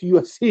committed to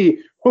USC.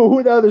 Who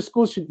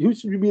should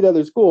be the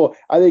other school?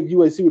 I think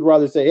USC would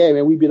rather say, hey,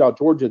 man, we beat out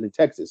Georgia than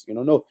Texas.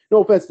 No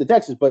offense to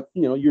Texas, but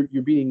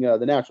you're beating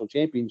the national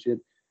championship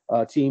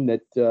team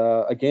that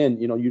again,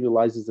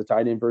 utilizes the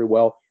tight end very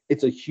well.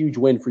 It's a huge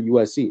win for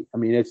USC.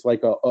 It's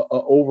like a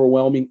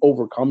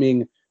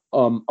overcoming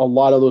a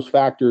lot of those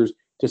factors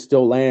to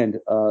still land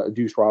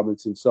Duce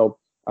Robinson. So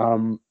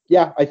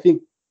I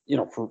think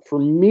for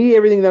me,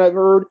 everything that I've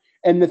heard,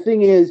 and the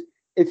thing is,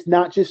 it's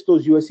not just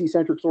those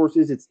USC-centric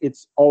sources.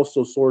 It's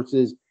also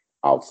sources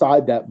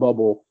outside that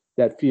bubble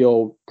that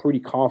feel pretty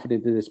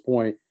confident at this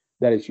point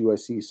that it's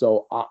USC.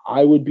 So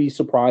I would be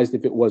surprised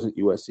if it wasn't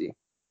USC.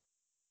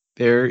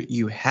 There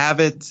you have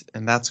it,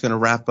 and that's going to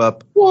wrap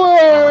up.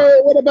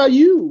 What about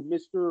you,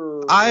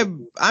 Mr.?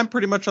 I'm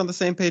pretty much on the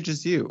same page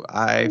as you.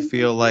 I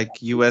feel like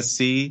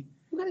USC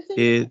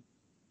is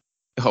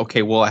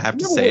okay. Well, I have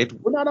to say it.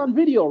 We're not on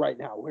video right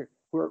now.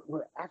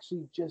 We're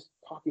actually just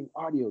talking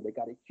audio. They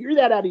got to hear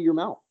that out of your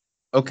mouth.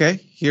 Okay,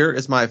 here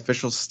is my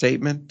official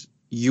statement.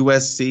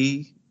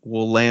 USC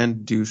will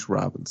land Duce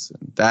Robinson.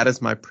 That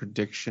is my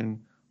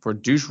prediction for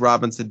Duce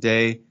Robinson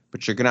Day,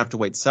 but you're going to have to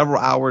wait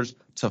several hours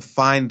to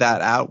find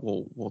that out.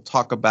 We'll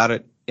talk about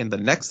it in the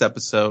next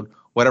episode.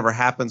 Whatever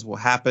happens will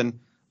happen.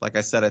 Like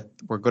I said,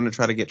 we're going to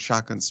try to get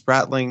Shotgun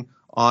Spratling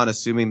on,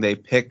 assuming they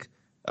pick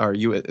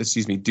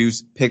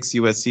Duce picks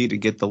USC to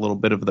get the little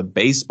bit of the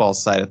baseball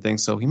side of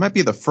things. So he might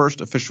be the first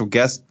official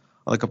guest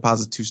on the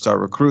Composite Two-Star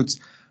Recruits.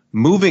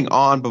 Moving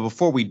on, but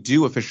before we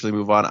do officially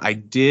move on, I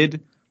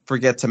did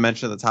forget to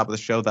mention at the top of the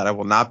show that I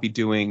will not be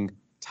doing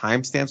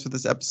timestamps for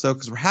this episode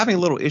because we're having a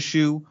little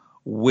issue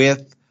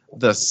with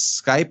the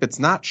Skype. It's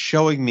not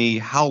showing me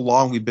how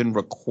long we've been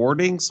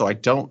recording, so I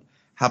don't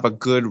have a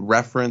good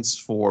reference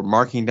for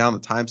marking down the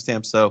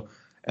timestamp.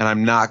 And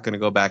I'm not going to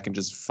go back and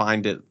just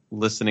find it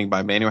listening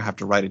by manual. I have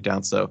to write it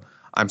down. So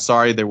I'm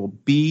sorry. There will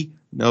be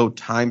no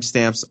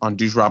timestamps on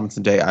Duce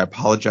Robinson Day. I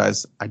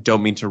apologize. I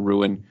don't mean to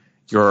ruin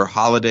your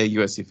holiday,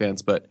 USC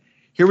fans. But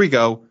here we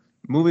go.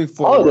 Moving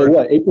forward. Holiday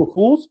what? April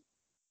Fools?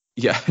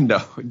 Yeah,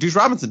 no. Duce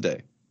Robinson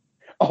Day.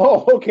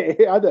 Oh, okay.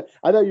 I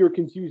thought you were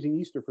confusing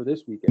Easter for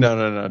this weekend.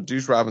 No.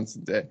 Duce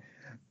Robinson Day.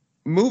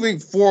 Moving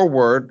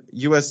forward,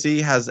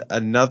 USC has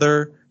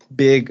another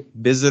big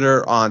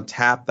visitor on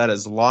tap. That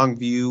is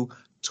Longview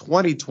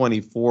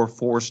 2024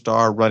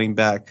 4-star running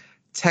back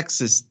Taylor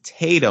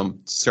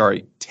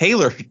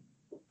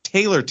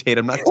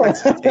Tatum, not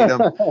Texas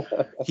Tatum.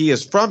 He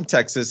is from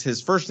Texas. His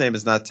first name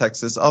is not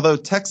Texas, although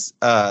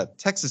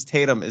Texas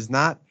Tatum is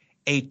not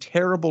a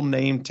terrible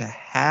name to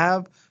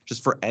have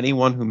just for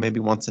anyone who maybe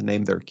wants to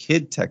name their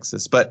kid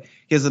Texas. But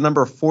he is the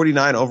number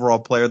 49 overall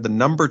player, the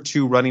number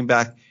 2 running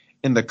back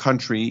in the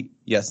country.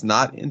 Yes,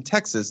 not in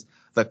Texas,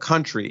 the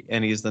country.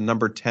 And he is the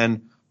number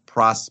 10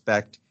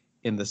 prospect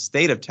in the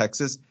state of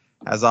Texas,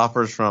 has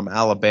offers from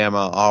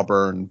Alabama,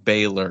 Auburn,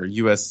 Baylor,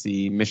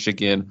 USC,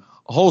 Michigan,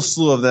 a whole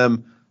slew of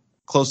them,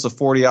 close to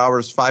 40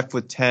 hours,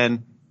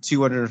 5'10",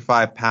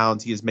 205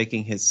 pounds. He is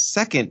making his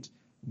second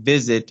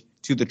visit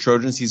to the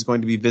Trojans. He's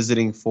going to be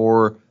visiting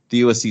for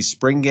the USC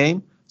spring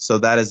game. So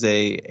that is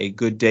a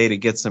good day to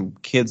get some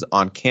kids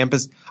on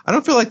campus. I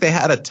don't feel like they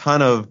had a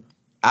ton of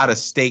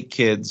out-of-state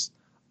kids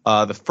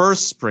the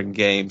first spring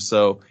game.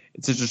 So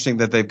it's interesting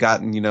that they've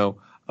gotten,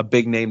 a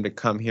big name to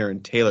come here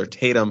in Taylor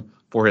Tatum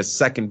for his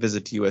second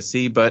visit to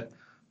USC. But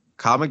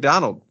Kyle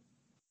McDonald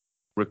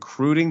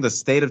recruiting the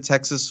state of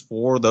Texas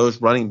for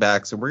those running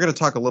backs. And we're going to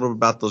talk a little bit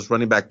about those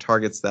running back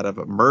targets that have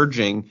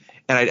emerging.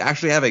 And I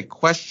actually have a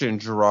question,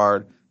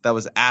 Gerard, that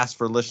was asked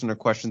for listener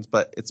questions,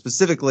 but it's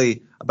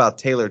specifically about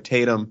Taylor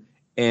Tatum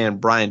and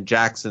Brian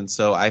Jackson.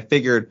 So I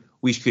figured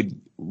we should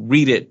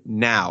read it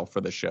now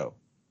for the show.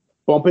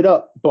 Bump it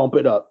up. Bump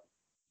it up.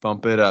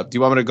 Bump it up. Do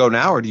you want me to go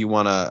now, or do you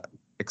want to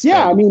expand?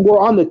 Yeah, I mean, we're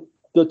on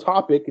the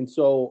topic, and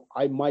so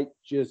I might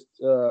just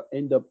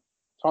end up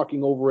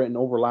talking over it and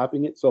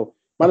overlapping it. So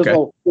might as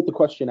well get the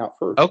question out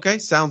first. Okay,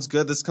 sounds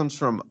good. This comes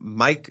from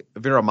Mike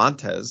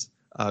Viramontes,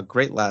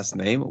 great last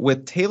name.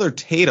 With Taylor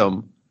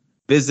Tatum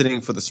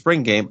visiting for the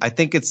spring game, I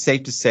think it's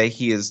safe to say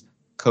he is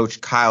Coach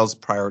Kyle's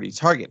priority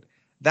target.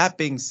 That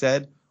being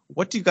said,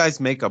 what do you guys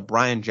make of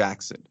Brian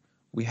Jackson?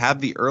 We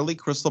have the early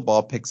crystal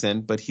ball picks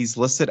in, but he's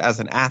listed as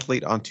an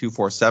athlete on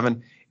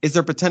 247. Is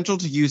there potential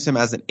to use him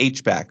as an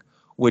H-back?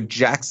 Would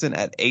Jackson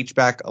at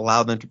H-back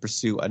allow them to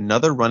pursue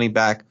another running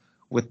back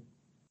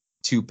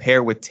to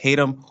pair with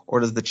Tatum,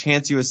 or does the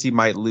chance USC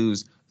might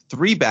lose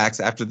 3 backs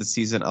after the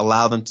season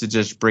allow them to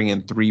just bring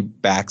in 3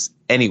 backs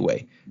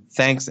anyway?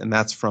 Thanks, and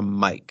that's from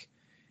Mike.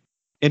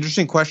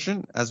 Interesting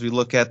question as we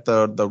look at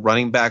the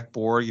running back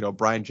board.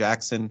 Brian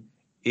Jackson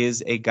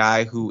is a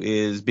guy who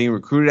is being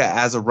recruited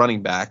as a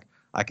running back.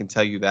 I can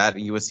tell you that.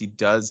 And USC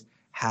does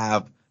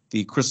have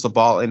the crystal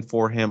ball in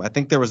for him. I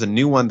think there was a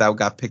new one that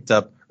got picked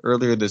up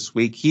earlier this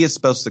week. He is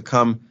supposed to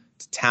come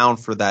to town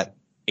for that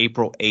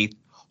April 8th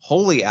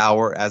Holy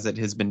Hour, as it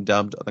has been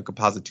dubbed, on the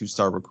Composite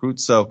Two-Star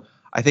Recruits. So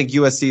I think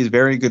USC is a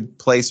very good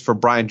place for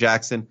Brian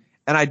Jackson.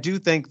 And I do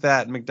think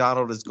that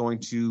McDonald is going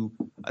to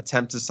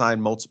attempt to sign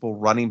multiple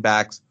running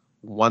backs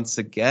once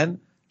again,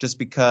 just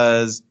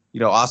because,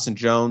 Austin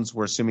Jones,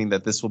 we're assuming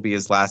that this will be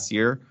his last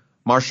year.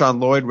 Marshawn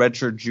Lloyd,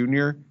 redshirt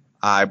junior,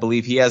 I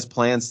believe he has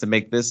plans to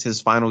make this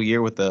his final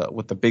year with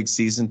the big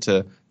season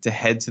to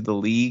head to the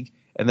league.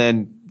 And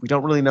then we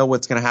don't really know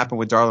what's going to happen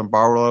with Darlin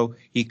Barlow.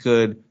 He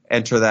could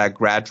enter that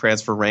grad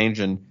transfer range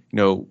and,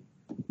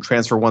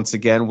 transfer once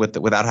again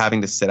without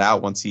having to sit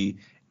out once he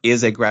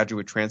is a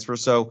graduate transfer.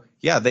 So,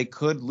 yeah, they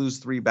could lose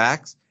 3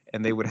 backs,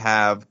 and they would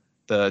have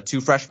the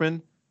 2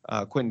 freshmen,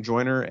 Quentin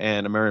Joyner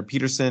and Amarian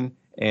Peterson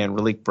and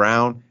Raleek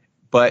Brown.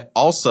 But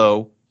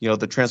also,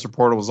 the transfer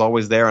portal was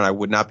always there, and I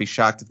would not be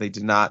shocked if they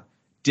did not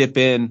dip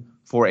in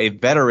for a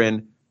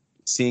veteran,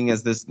 seeing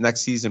as this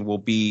next season will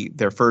be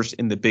their first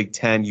in the Big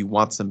Ten. You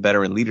want some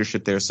veteran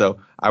leadership there. So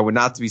I would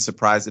not be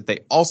surprised if they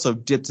also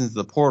dipped into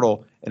the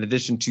portal in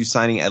addition to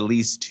signing at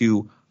least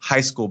 2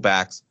 high school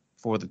backs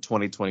for the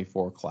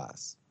 2024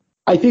 class.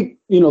 I think,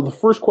 the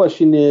first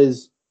question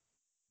is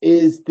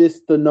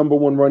this the number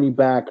 1 running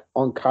back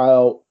on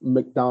Kyle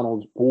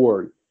McDonald's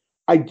board?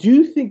 I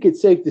do think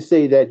it's safe to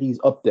say that he's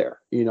up there.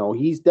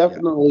 He's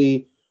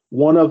definitely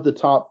one of the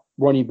top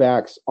running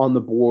backs on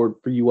the board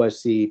for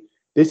USC.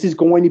 This is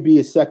going to be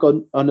a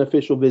second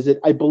unofficial visit.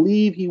 I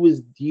believe he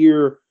was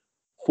here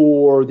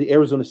for the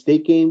Arizona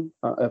State game,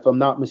 if I'm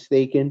not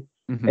mistaken.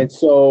 Mm-hmm. And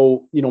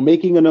so,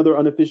 making another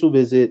unofficial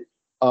visit,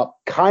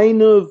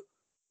 kind of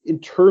in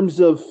terms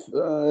of,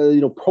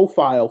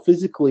 profile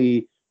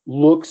physically,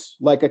 looks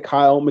like a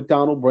Kyle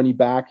McDonald running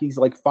back. He's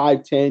like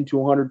 5'10",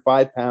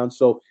 205 pounds.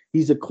 So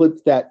he's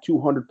eclipsed that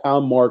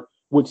 200-pound mark,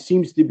 which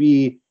seems to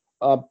be,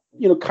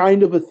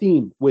 kind of a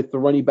theme with the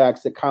running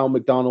backs that Kyle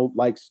McDonald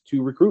likes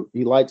to recruit.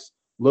 He likes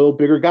little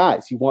bigger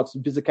guys. He wants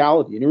some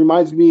physicality. And it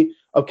reminds me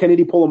of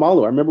Kennedy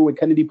Polamalu. I remember when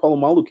Kennedy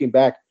Polamalu came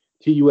back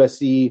to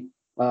USC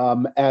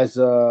as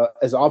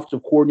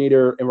offensive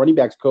coordinator and running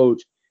backs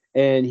coach,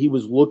 and he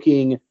was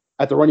looking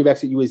at the running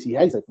backs at USC.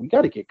 He's like, we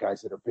got to get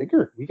guys that are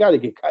bigger. We got to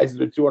get guys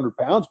that are 200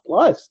 pounds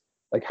plus.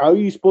 Like, how are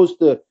you supposed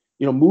to,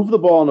 move the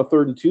ball on a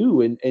 3rd and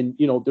 2?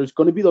 And there's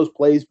going to be those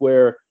plays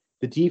where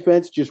the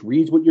defense just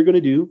reads what you're going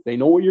to do. They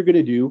know what you're going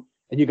to do,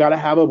 and you got to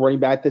have a running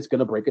back that's going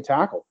to break a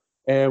tackle.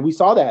 And we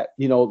saw that,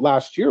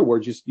 last year, where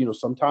just,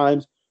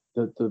 sometimes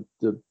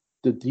the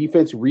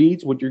defense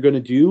reads what you're going to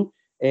do.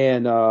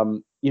 And,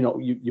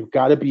 you've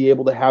got to be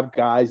able to have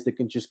guys that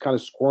can just kind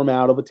of squirm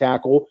out of a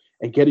tackle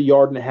and get a 1.5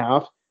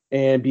 yards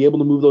and be able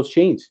to move those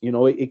chains.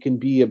 It can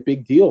be a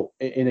big deal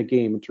in a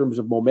game in terms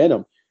of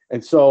momentum.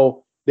 And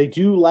so they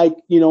do like,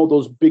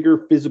 those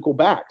bigger physical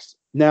backs.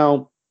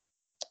 Now,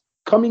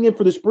 coming in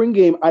for the spring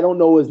game, I don't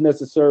know is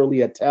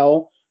necessarily a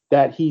tell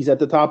that he's at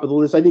the top of the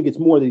list. I think it's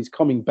more that he's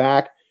coming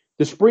back.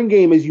 The spring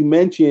game, as you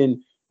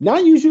mentioned,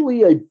 not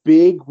usually a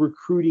big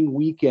recruiting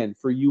weekend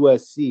for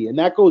USC. And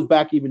that goes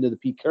back even to the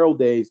Pete Carroll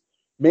days,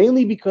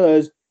 mainly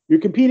because you're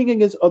competing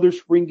against other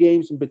spring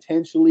games and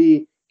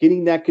potentially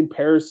getting that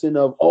comparison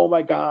of, oh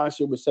my gosh,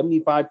 there was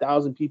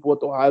 75,000 people at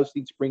the Ohio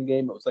State spring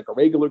game. It was like a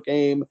regular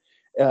game.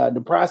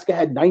 Nebraska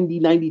had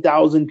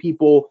 90,000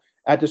 people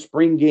at the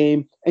spring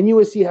game, and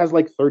USC has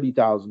like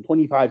 30,000,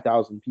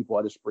 25,000 people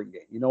at a spring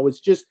game. It's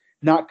just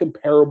not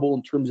comparable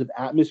in terms of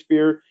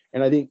atmosphere.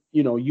 And I think,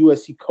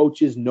 USC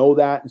coaches know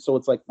that. And so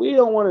it's like, we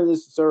don't want to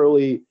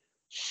necessarily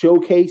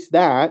showcase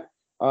that.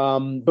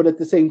 But at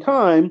the same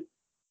time,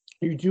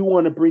 you do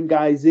want to bring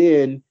guys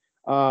in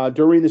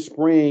during the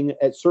spring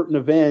at certain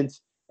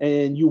events,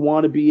 and you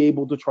want to be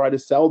able to try to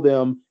sell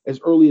them as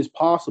early as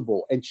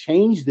possible and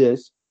change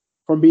this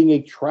from being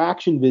a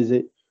traction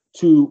visit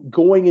to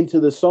going into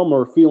the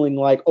summer feeling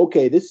like,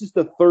 okay, this is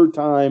the third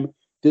time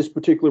this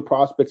particular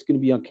prospect's going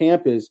to be on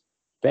campus.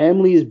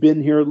 Family has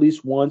been here at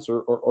least once,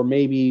 or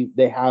maybe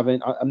they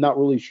haven't. I'm not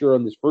really sure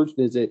on this first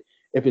visit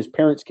if his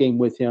parents came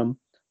with him.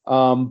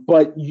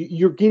 But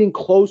you're getting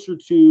closer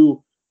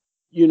to,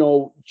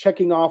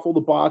 checking off all the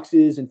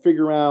boxes and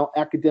figure out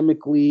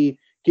academically,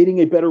 getting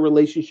a better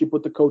relationship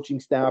with the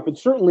coaching staff. And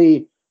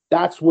certainly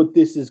that's what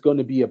this is going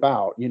to be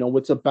about.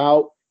 It's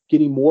about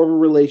getting more of a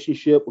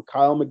relationship with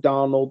Kyle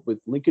McDonald, with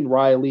Lincoln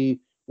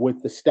Riley,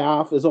 with the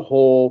staff as a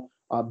whole,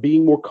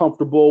 being more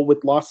comfortable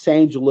with Los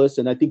Angeles.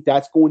 And I think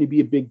that's going to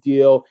be a big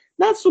deal,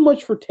 not so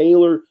much for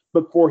Taylor,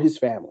 but for his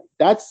family.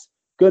 That's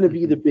going to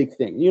be the big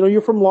thing. You're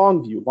from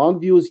Longview.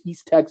 Longview is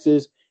East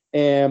Texas,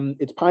 and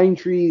it's pine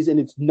trees, and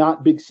it's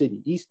not big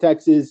city. East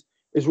Texas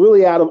is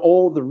really, out of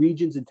all the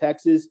regions in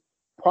Texas,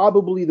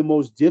 probably the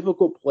most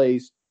difficult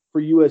place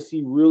for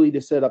USC really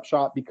to set up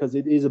shop, because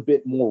it is a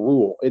bit more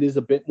rural. It is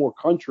a bit more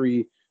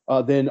country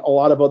than a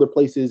lot of other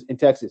places in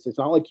Texas. It's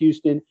not like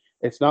Houston.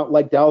 It's not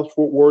like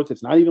Dallas-Fort Worth.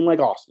 It's not even like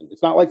Austin.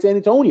 It's not like San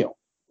Antonio.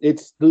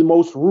 It's the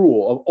most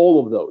rural of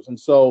all of those. And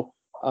so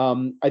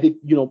I think,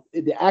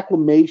 the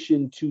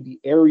acclimation to the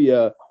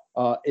area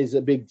is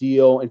a big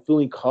deal, and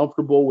feeling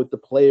comfortable with the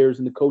players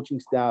and the coaching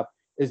staff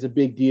is a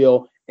big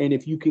deal. And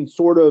if you can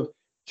sort of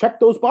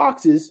check those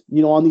boxes,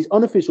 on these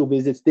unofficial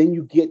visits, then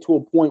you get to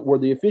a point where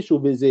the official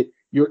visit,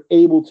 you're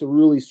able to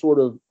really sort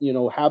of,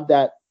 have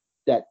that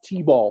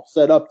T-ball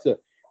set up to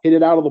hit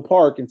it out of the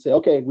park and say,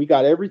 okay, we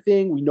got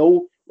everything. We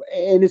know.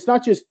 And it's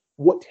not just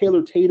what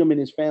Taylor Tatum and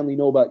his family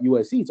know about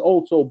USC. It's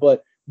also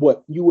but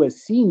what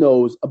USC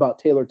knows about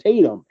Taylor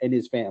Tatum and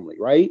his family,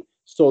 right?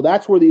 So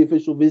that's where the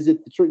official visit,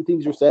 certain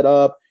things are set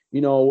up.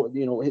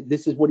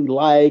 This is what he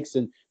likes,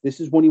 and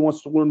this is what he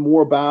wants to learn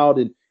more about,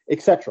 and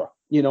etc.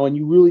 And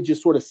you really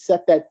just sort of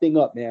set that thing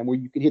up, man, where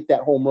you can hit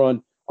that home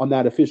run on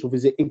that official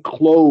visit and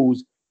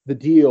close the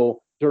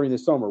deal during the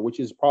summer, which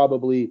is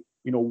probably,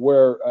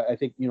 where I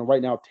think,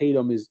 right now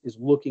Tatum is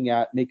looking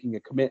at making a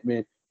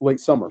commitment late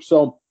summer.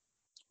 So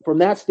from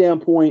that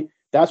standpoint,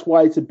 that's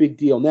why it's a big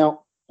deal.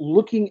 Now,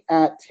 looking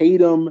at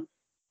Tatum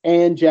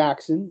and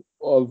Jackson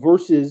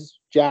versus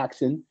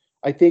Jackson,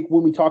 I think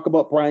when we talk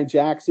about Brian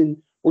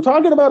Jackson, we're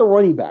talking about a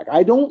running back.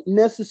 I don't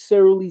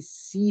necessarily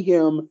see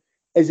him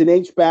as an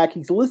H-back.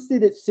 He's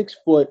listed at 6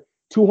 foot,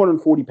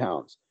 240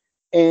 pounds.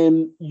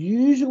 And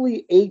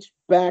usually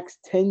H-backs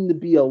tend to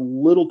be a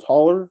little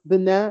taller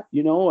than that.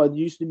 It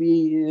used to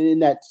be in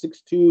that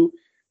 6'2",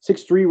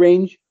 6'3"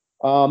 range.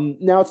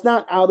 Now, it's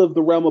not out of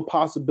the realm of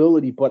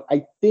possibility, but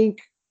I think,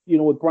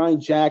 with Brian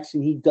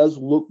Jackson, he does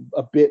look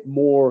a bit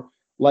more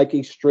like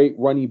a straight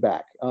running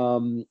back.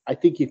 I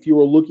think if you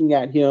were looking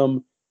at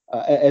him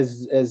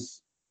as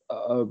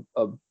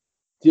a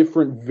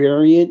different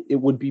variant, it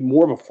would be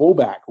more of a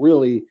fullback,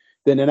 really,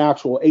 than an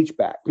actual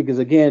H-back. Because,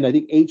 again, I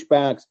think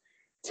H-backs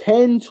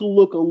tend to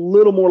look a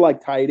little more like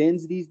tight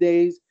ends these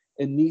days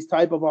in these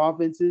type of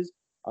offenses.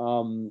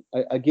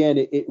 Again,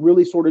 it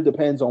really sort of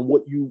depends on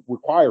what you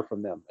require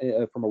from them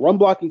from a run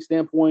blocking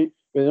standpoint,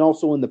 but then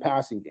also in the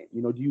passing game.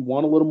 Do you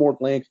want a little more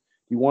length?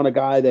 Do you want a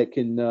guy that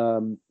can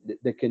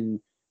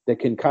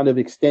kind of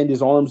extend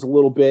his arms a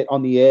little bit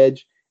on the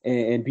edge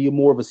and be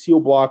more of a seal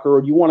blocker,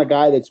 or do you want a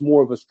guy that's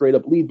more of a straight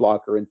up lead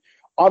blocker? And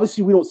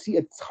obviously, we don't see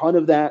a ton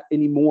of that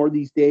anymore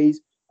these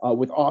days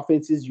with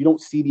offenses. You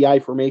don't see the I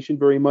formation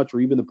very much, or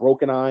even the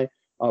broken eye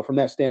from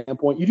that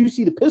standpoint. You do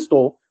see the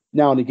pistol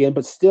now and again,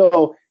 but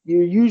still,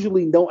 you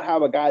usually don't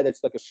have a guy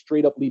that's like a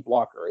straight up lead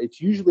blocker. It's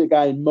usually a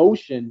guy in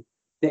motion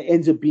that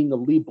ends up being a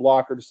lead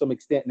blocker to some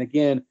extent. And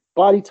again,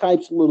 body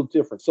type's a little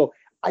different. So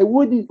I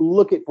wouldn't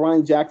look at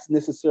Brian Jackson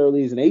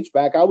necessarily as an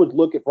H-back. I would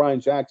look at Brian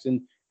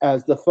Jackson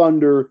as the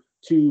Thunder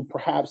to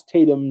perhaps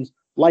Tatum's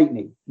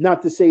Lightning.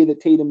 Not to say that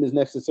Tatum is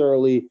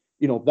necessarily,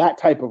 that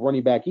type of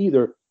running back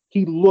either.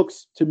 He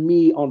looks to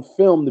me on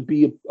film to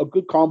be a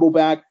good combo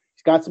back.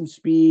 He's got some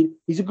speed.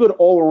 He's a good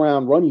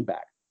all-around running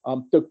back.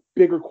 The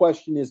bigger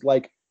question is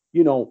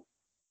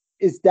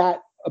is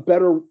that a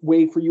better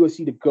way for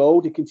USC to go,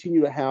 to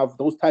continue to have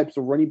those types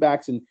of running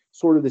backs and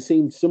sort of the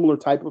same similar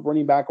type of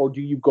running back, or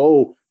do you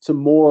go to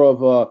more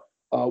of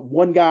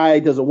one guy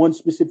does one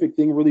specific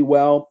thing really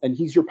well and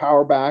he's your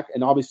power back?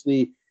 And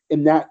obviously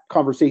in that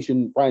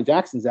conversation, Brian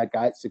Jackson's that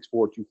guy at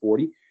 6'4",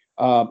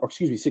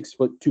 240, 6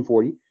 foot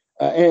 240,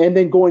 and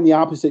then going the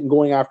opposite and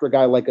going after a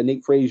guy like a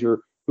Nate Frazier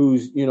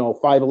who's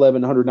 5'11",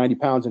 190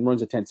 pounds and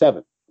runs a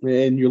 10.7.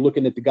 And you're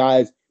looking at the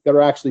guys that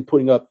are actually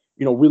putting up,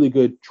 really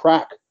good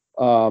track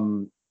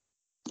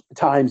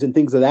times and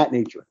things of that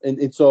nature.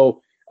 And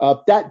so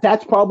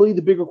that's probably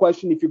the bigger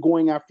question if you're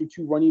going after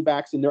two running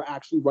backs and they're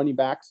actually running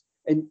backs.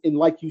 And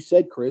like you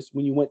said, Chris,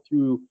 when you went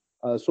through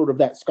sort of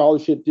that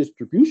scholarship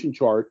distribution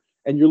chart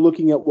and you're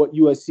looking at what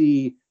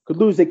USC could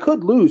lose, they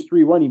could lose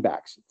three running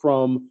backs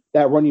from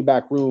that running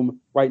back room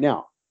right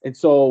now. And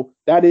so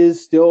that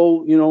is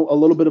still, a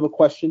little bit of a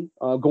question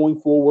going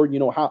forward.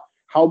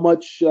 How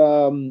much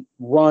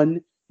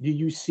run do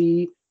you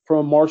see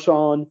from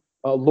Marshawn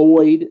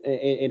Lloyd,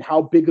 and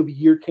how big of a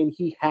year can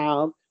he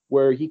have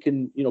where he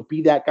can,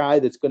 be that guy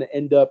that's going to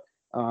end up,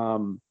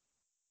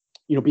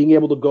 being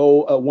able to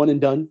go a one and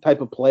done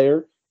type of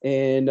player.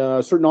 And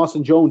certain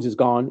Austin Jones is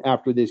gone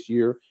after this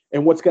year.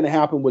 And what's going to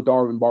happen with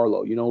Darvin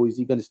Barlow? Is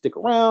he going to stick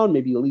around?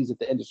 Maybe he leaves at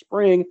the end of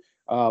spring.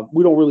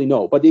 We don't really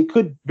know, but it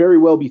could very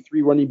well be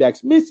three running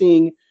backs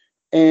missing.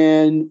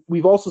 And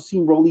we've also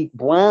seen Raleek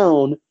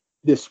Brown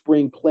this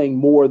spring playing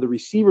more of the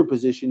receiver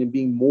position and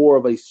being more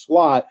of a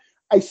slot.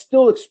 I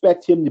still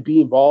expect him to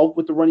be involved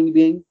with the running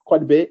game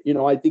quite a bit.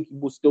 I think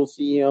we'll still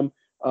see him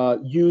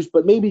used,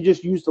 but maybe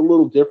just used a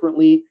little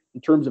differently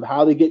in terms of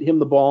how they get him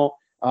the ball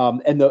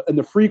and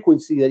the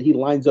frequency that he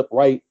lines up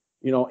right,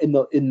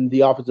 in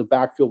the offensive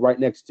backfield right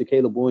next to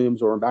Caleb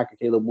Williams or back of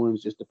Caleb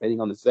Williams, just depending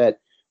on the set.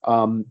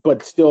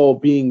 But still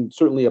being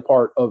certainly a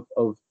part of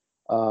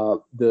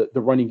the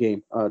running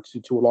game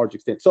to a large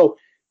extent. So,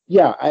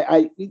 yeah,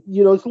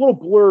 it's a little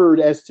blurred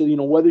as to,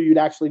 whether you'd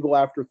actually go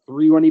after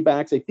three running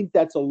backs. I think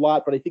that's a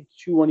lot, but I think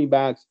two running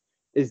backs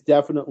is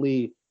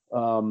definitely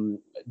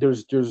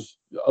there's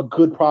a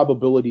good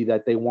probability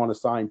that they want to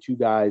sign two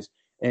guys.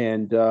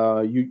 And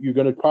you're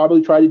going to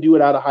probably try to do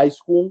it out of high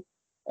school.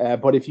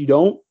 But if you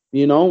don't,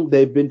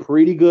 they've been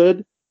pretty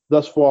good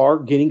thus far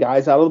getting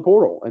guys out of the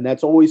portal. And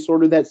that's always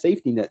sort of that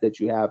safety net that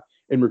you have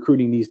in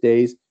recruiting these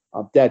days.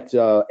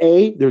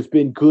 There's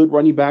been good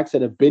running backs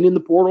that have been in the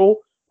portal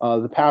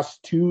the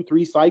past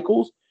 2-3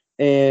 cycles.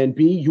 And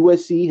B,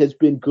 USC has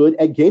been good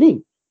at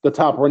getting the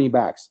top running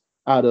backs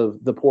out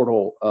of the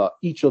portal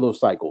each of those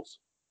cycles.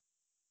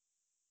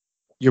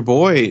 Your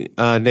boy,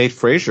 Nate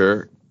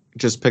Frazier,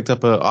 just picked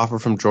up an offer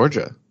from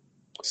Georgia.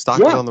 Stock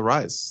is on the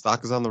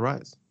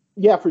rise.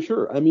 Yeah, for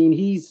sure. I mean,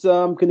 he's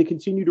going to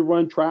continue to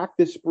run track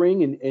this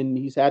spring, and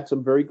he's had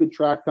some very good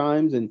track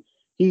times, and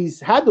he's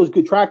had those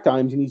good track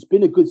times, and he's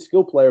been a good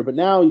skill player, but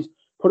now he's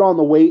put on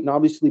the weight and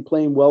obviously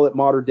playing well at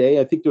Mater Dei.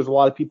 I think there's a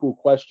lot of people who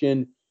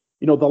question,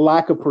 the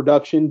lack of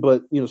production,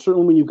 but,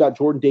 certainly when you've got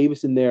Jordan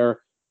Davis in there,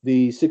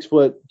 the 6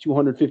 foot,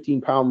 215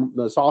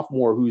 pound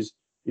sophomore who's,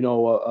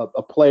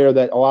 a player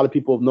that a lot of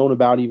people have known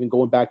about, even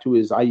going back to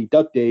his IE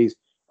Duck days,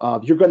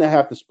 you're going to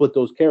have to split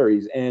those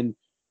carries. And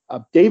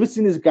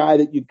Davison is a guy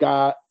that you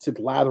got to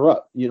lather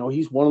up.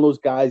 He's one of those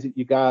guys that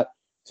you got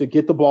to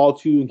get the ball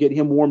to and get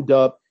him warmed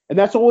up. And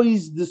that's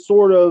always the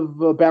sort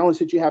of balance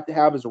that you have to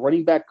have as a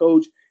running back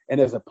coach and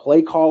as a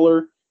play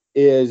caller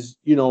is,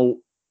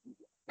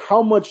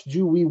 how much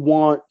do we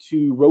want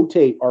to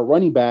rotate our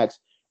running backs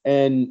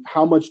and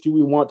how much do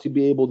we want to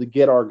be able to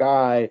get our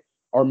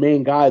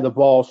main guy the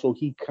ball so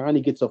he kind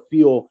of gets a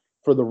feel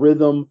for the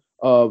rhythm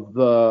of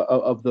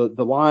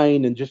the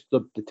line and just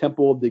the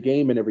tempo of the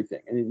game and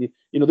everything. And,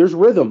 there's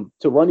rhythm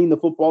to running the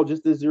football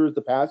just as there is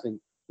to passing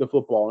the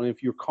football. And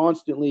if you're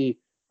constantly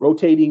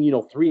rotating,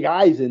 three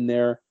guys in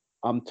there,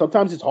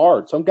 sometimes it's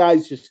hard. Some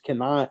guys just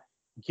cannot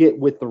get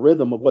with the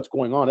rhythm of what's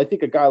going on. I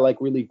think a guy like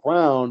Raleek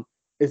Brown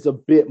is a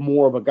bit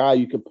more of a guy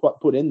you can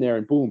put in there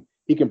and boom,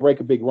 he can break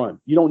a big run.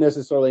 You don't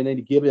necessarily need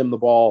to give him the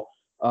ball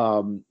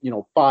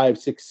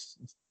 5-6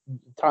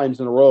 times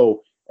in a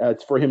row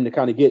for him to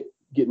kind of get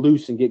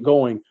loose and get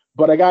going.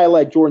 But a guy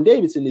like Jordan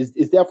Davidson is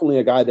definitely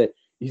a guy that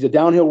he's a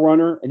downhill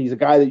runner, and he's a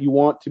guy that you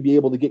want to be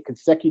able to get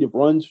consecutive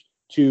runs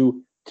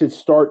to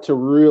start to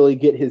really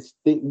get his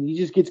thing. He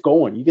just gets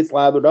going. He gets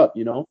lathered up,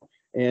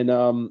 And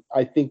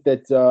I think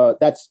that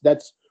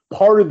that's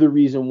part of the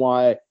reason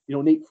why,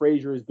 Nate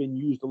Frazier has been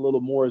used a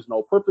little more as an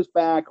all-purpose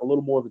back, a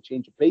little more of a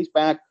change of pace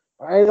back.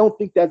 I don't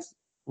think that's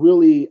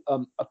really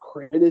a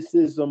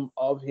criticism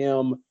of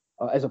him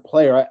as a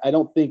player. I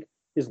don't think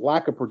his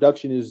lack of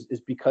production is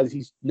because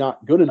he's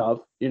not good enough.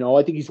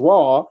 I think he's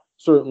raw,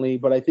 certainly,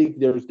 but I think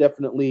there's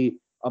definitely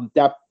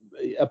that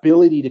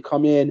ability to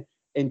come in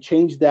and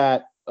change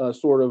that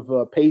sort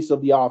of pace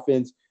of the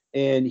offense.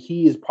 And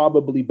he is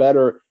probably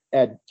better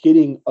at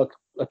getting a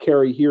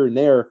carry here and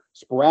there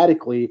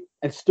sporadically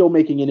and still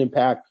making an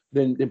impact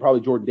than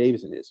probably Jordan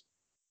Davison is.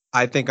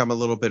 I think I'm a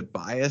little bit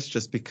biased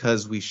just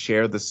because we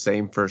share the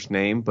same first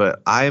name,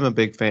 but I am a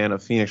big fan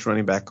of Phoenix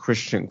running back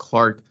Christian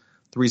Clark,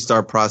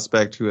 3-star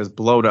prospect who has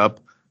blown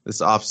up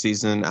this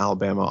offseason.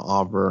 Alabama,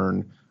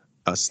 Auburn,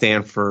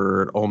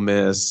 Stanford, Ole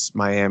Miss,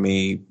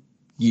 Miami.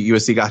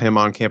 USC got him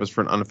on campus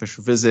for an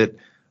unofficial visit.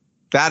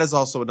 That is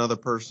also another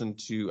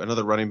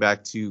running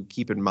back to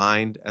keep in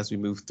mind as we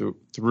move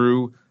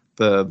through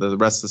the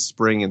rest of the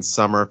spring and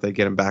summer if they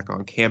get him back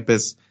on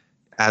campus.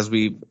 As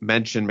we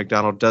mentioned,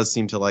 McDonald does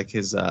seem to like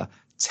his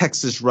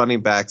Texas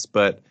running backs,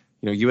 but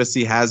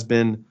USC has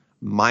been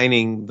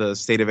mining the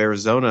state of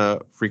Arizona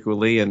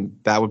frequently, and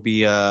that would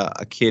be a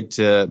kid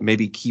to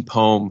maybe keep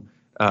home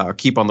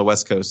keep on the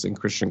West Coast in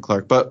Christian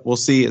Clark. But we'll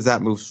see as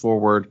that moves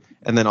forward.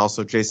 And then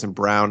also Jason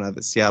Brown out of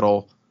the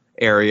Seattle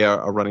area,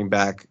 a running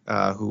back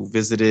who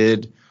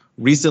visited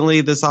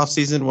recently this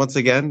offseason once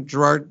again.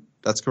 Gerard,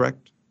 that's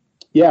correct?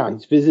 Yeah,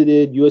 he's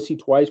visited USC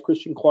twice.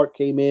 Christian Clark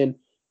came in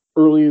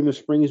earlier in the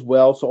spring as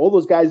well. So all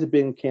those guys have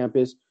been on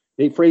campus.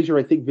 Nate Frazier,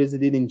 I think,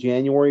 visited in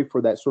January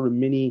for that sort of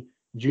mini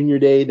junior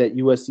day that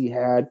USC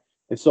had.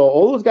 And so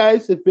all those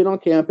guys have been on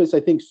campus. I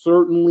think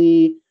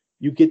certainly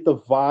you get the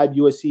vibe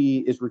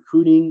USC is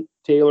recruiting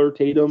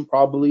Tatum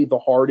probably the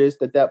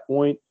hardest at that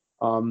point.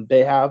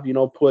 They have,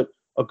 put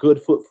a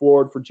good foot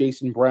forward for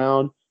Jason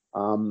Brown.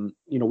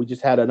 We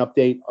just had an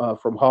update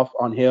from Huff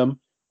on him.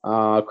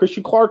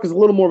 Christian Clark is a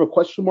little more of a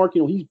question mark.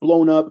 He's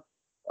blown up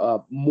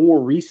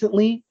more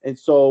recently. And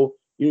so,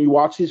 you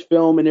watch his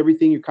film and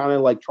everything, you're kind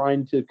of like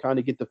trying to kind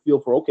of get the feel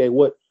for, okay,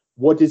 what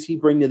does he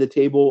bring to the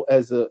table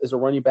as a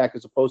running back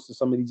as opposed to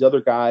some of these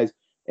other guys?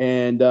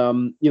 And,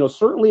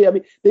 certainly, I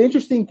mean, the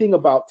interesting thing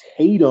about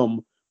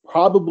Tatum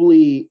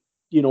probably,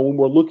 when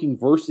we're looking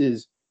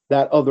versus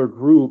that other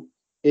group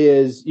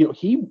is,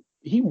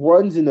 he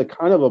runs in a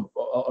kind of an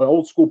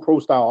old school pro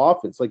style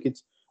offense. Like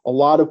it's a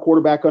lot of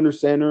quarterback under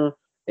center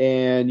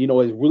and,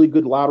 has really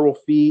good lateral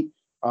feet.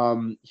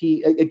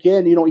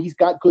 He's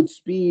got good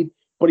speed,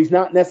 but he's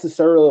not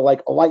necessarily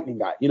like a lightning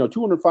guy,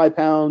 205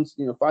 pounds,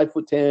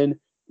 5'10".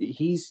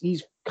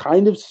 He's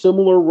kind of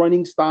similar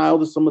running style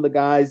to some of the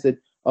guys that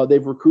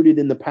they've recruited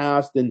in the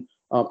past. And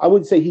I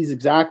wouldn't say he's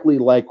exactly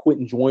like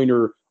Quentin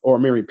Joyner or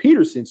Marion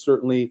Peterson,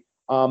 certainly.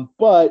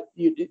 But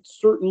it's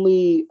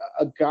certainly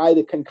a guy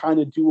that can kind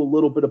of do a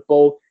little bit of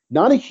both.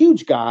 Not a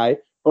huge guy,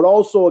 but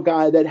also a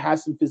guy that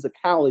has some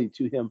physicality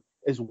to him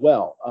as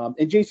well.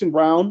 And Jason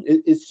Brown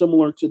is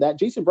similar to that.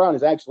 Jason Brown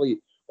is actually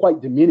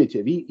quite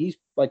diminutive. He's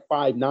like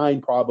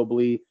 5'9"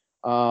 probably,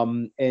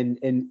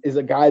 and is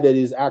a guy that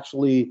is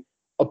actually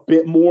a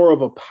bit more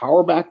of a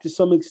power back to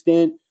some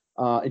extent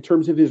in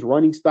terms of his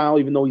running style,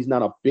 even though he's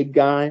not a big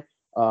guy.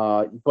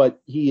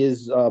 But he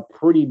is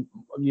pretty,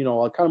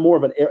 kind of more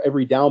of an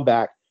every down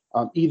back,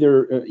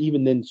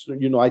 even than,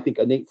 I think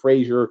a Nate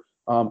Frazier.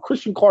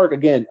 Christian Clark,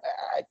 again,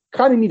 I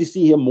kind of need to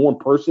see him more in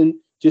person,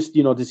 just,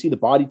 to see the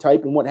body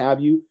type and what have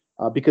you,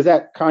 because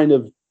that kind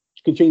of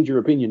can change your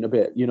opinion a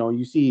bit.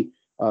 You see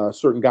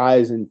certain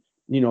guys and,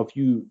 if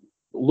you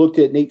looked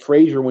at Nate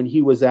Frazier when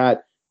he was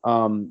at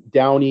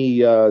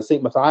Downey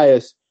St.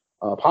 Matthias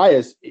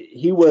Pius,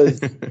 he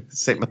was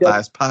St.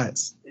 Matthias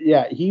Pius.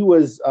 Yeah, he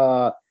was,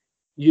 a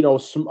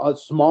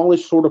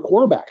smallish sort of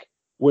quarterback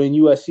when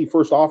USC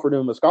first offered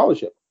him a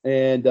scholarship.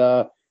 And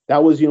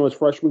that was, his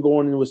freshman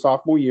going into his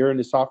sophomore year. And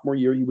his sophomore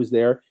year, he was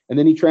there. And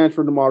then he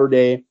transferred to Mater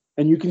Dei.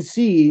 And you can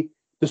see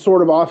the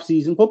sort of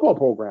off-season football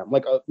program.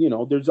 Like,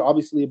 there's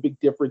obviously a big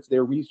difference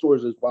there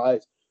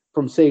resources-wise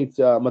from St.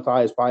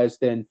 Matthias Pius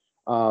than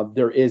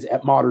there is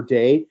at Mater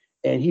Dei.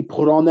 And he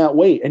put on that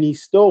weight. And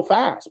he's still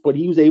fast, but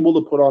he was able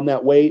to put on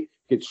that weight,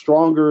 get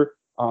stronger.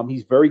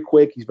 He's very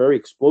quick. He's very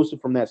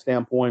explosive from that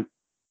standpoint.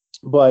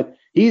 But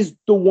he's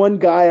the one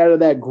guy out of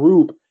that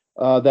group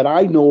that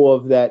I know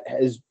of that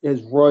has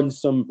run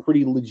some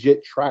pretty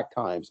legit track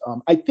times.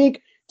 I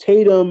think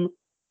Tatum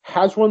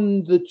has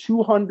run the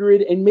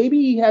 200, and maybe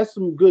he has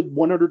some good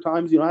 100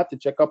 times. I have to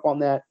check up on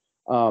that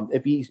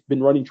if he's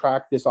been running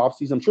track this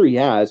offseason. I'm sure he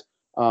has,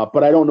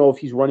 but I don't know if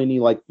he's run any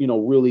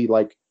really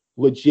like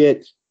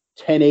legit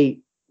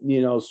 10-8,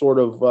 sort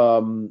of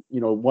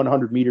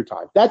 100 meter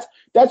time.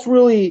 That's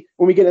really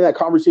when we get in that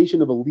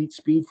conversation of elite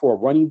speed for a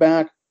running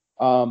back.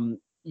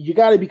 You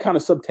got to be kind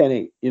of sub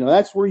 10-8.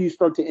 That's where you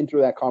start to enter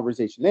that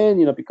conversation. Then,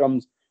 it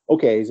becomes,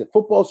 okay, is it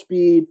football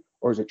speed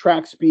or is it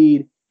track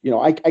speed?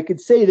 I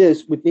could say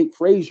this with Nate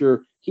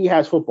Frazier, he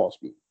has football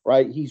speed,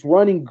 right? He's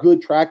running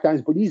good track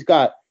times, but he's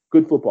got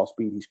good football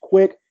speed. He's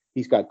quick.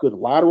 He's got good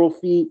lateral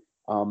feet.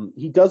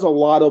 He does a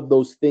lot of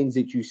those things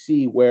that you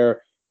see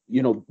where,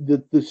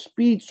 the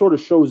speed sort of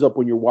shows up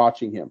when you're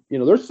watching him.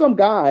 There's some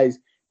guys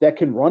that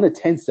can run a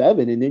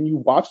 10-7, and then you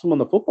watch them on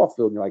the football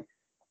field and you're like,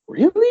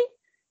 really?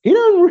 He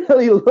doesn't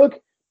really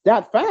look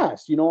that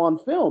fast, on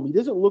film. He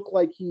doesn't look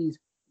like he's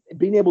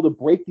being able to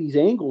break these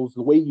angles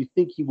the way you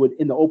think he would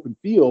in the open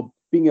field,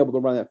 being able to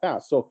run that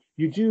fast. So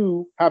you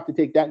do have to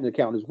take that into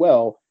account as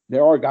well.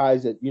 There are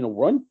guys that,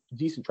 run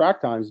decent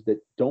track times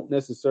that don't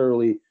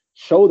necessarily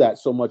show that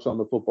so much on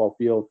the football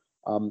field.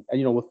 And,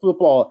 with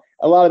football,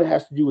 a lot of it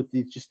has to do with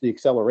just the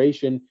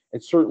acceleration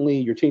and certainly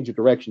your change of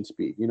direction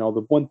speed.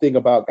 The one thing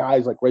about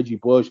guys like Reggie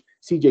Bush,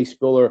 CJ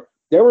Spiller,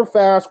 they were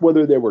fast,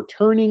 whether they were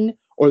turning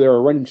or they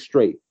were running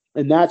straight.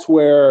 And that's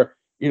where,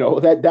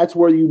 that's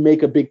where you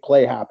make a big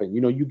play happen.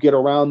 You get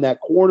around that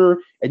corner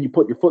and you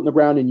put your foot in the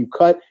ground and you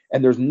cut,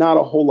 and there's not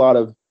a whole lot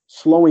of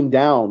slowing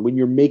down when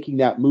you're making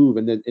that move.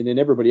 And then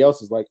everybody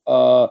else is like,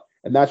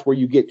 and that's where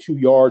you get 2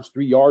 yards,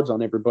 3 yards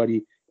on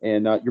everybody,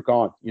 and you're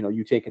gone.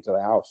 You take it to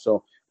the house.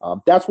 So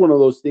that's one of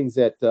those things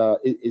that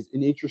is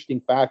an interesting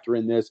factor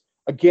in this.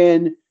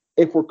 Again,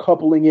 if we're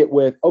coupling it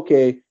with,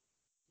 okay,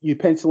 you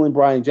pencil in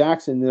Brian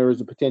Jackson, there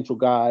is a potential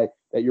guy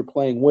that you're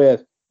playing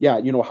with. Yeah,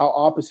 how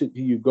opposite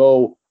do you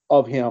go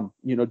of him?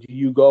 Do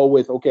you go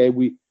with, okay,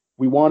 we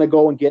We want to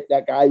go and get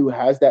that guy who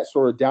has that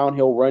sort of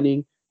downhill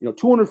running.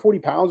 240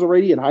 pounds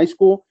already in high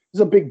school.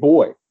 He's a big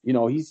boy.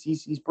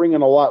 He's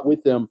bringing a lot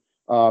with him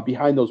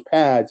behind those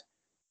pads.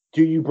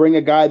 Do you bring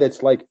a guy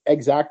that's like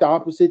exact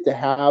opposite to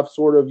have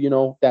sort of,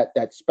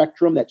 that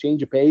spectrum, that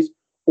change of pace?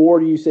 Or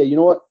do you say, you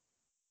know what,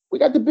 we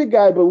got the big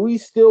guy, but we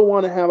still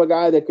want to have a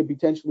guy that could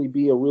potentially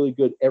be a really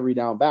good every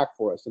down back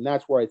for us? And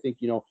that's where I think,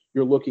 you're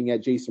looking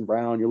at Jason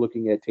Brown, you're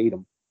looking at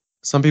Tatum.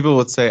 Some people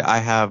would say I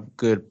have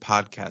good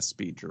podcast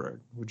speed,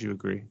 Gerard. Would you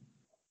agree?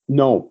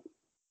 No.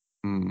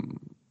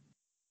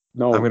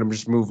 No. I'm going to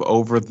just move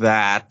over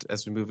that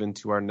as we move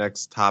into our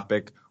next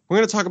topic. We're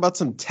going to talk about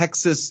some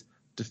Texas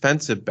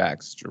defensive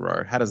backs,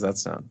 Gerard. How does that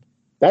sound?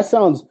 That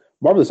sounds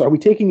marvelous. Are we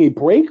taking a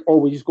break or are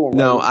we just going?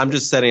 No, I'm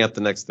just setting up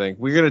the next thing.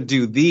 We're going to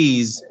do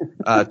these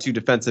two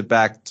defensive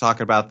back,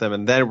 talking about them,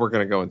 and then we're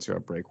going to go into a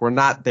break. We're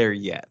not there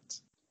yet.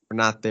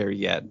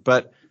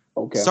 But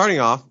Starting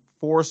off,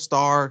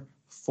 4-star,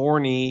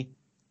 4-knee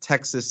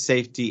Texas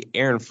safety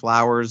Aaron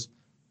Flowers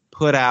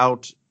put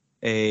out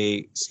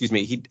I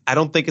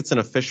don't think it's an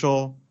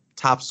official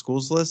top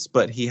schools list,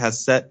 but he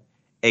has set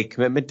a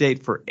commitment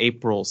date for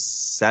April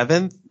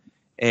 7th,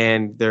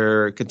 and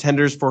their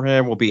contenders for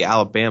him will be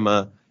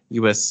Alabama,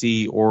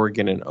 USC,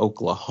 Oregon, and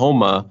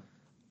Oklahoma.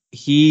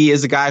 He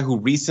is a guy who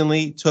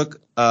recently took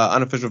an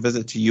unofficial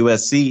visit to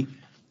USC.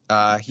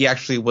 He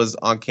actually was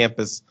on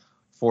campus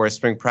for a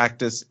spring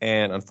practice,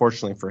 and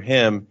unfortunately for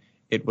him,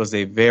 it was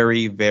a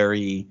very,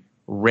 very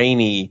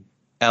rainy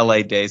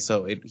LA day,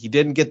 so he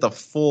didn't get the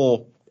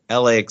full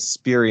LA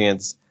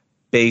experience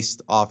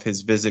based off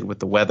his visit with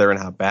the weather and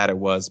how bad it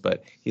was.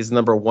 But he's the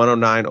number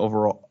 109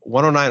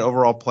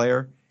 overall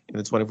player in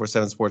the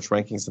 24/7 Sports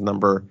rankings, the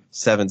number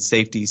 7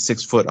 safety,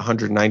 6 foot,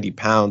 190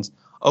 pounds.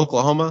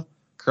 Oklahoma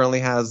currently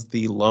has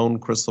the lone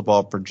crystal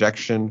ball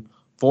projection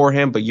for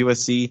him, but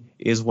USC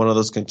is one of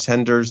those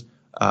contenders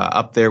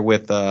up there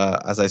with,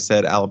 as I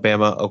said,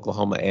 Alabama,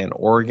 Oklahoma, and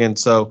Oregon.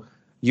 So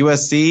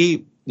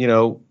USC,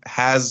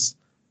 has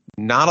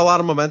not a lot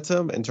of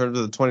momentum in terms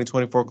of the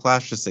 2024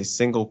 class, just a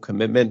single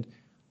commitment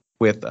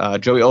with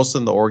Joey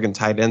Olsen, the Oregon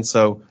tight end.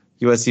 So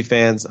USC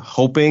fans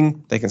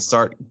hoping they can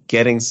start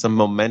getting some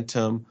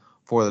momentum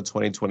for the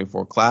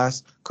 2024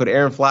 class. Could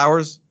Aaron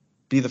Flowers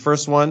be the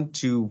first one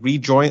to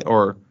rejoin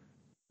or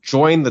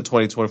join the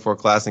 2024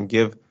 class and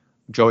give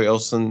Joey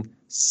Olsen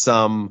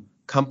some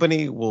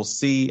company? We'll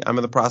see. I'm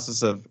in the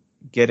process of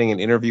getting an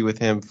interview with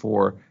him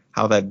for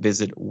how that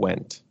visit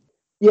went.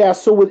 Yeah,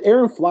 so with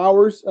Aaron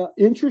Flowers,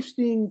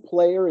 interesting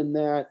player in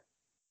that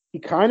he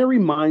kind of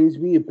reminds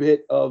me a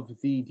bit of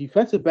the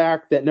defensive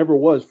back that never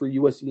was for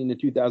USC in the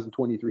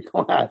 2023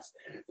 class.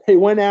 They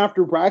went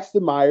after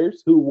Braxton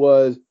Myers, who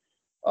was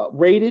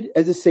rated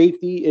as a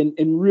safety,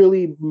 and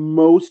really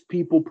most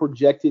people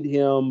projected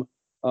him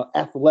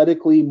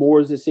athletically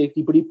more as a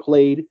safety, but he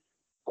played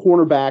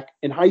cornerback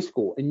in high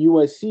school. And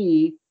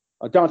USC,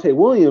 Dante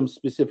Williams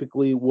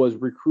specifically, was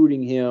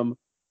recruiting him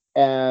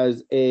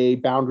as a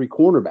boundary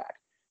cornerback.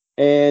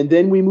 And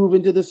then we move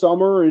into the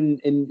summer and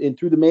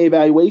through the May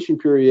evaluation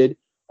period,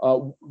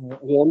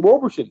 Warren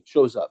Roberson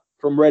shows up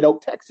from Red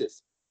Oak,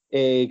 Texas,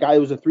 a guy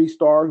who was a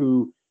 3-star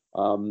who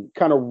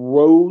kind of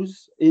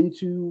rose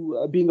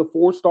into being a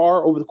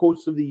 4-star over the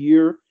course of the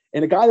year,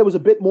 and a guy that was a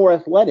bit more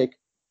athletic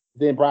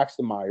than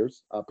Braxton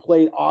Myers,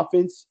 played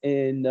offense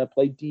and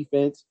played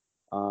defense,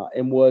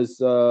 and was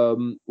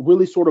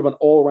really sort of an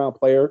all-around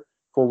player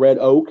for Red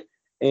Oak.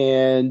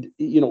 And,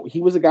 he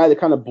was a guy that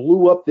kind of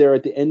blew up there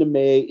at the end of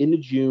May into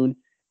June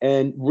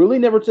and really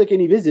never took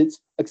any visits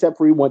except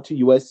for he went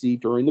to USC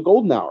during the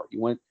golden hour. He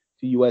went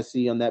to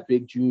USC on that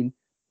big June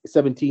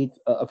 17th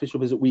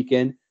official visit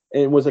weekend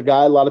and was a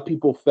guy a lot of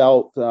people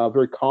felt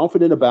very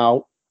confident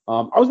about.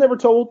 I was never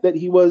told that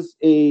he was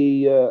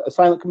a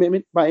silent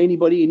commitment by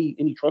anybody,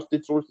 any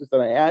trusted sources that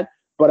I had,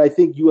 but I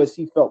think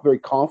USC felt very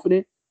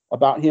confident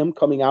about him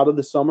coming out of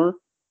the summer.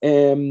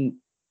 And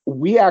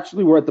we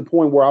actually were at the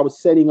point where I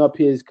was setting up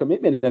his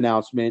commitment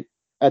announcement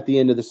at the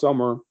end of the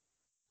summer.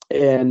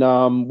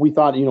 And we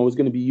thought, it was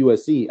going to be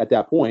USC at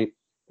that point.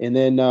 And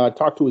then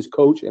talked to his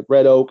coach at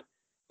Red Oak,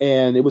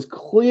 and it was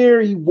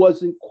clear he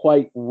wasn't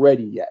quite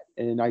ready yet.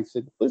 And I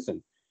said,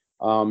 listen,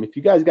 if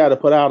you guys got to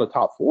put out a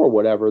top 4 or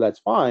whatever, that's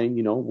fine.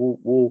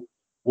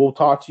 We'll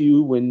talk to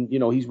you when,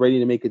 he's ready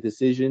to make a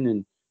decision,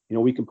 and,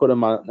 we can put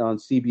him on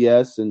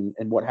CBS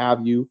and what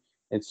have you.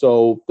 And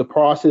so the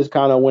process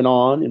kind of went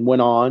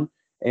on.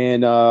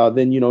 And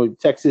then,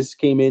 Texas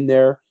came in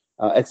there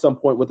at some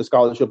point with a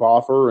scholarship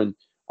offer. And,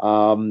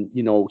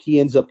 he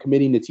ends up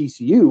committing to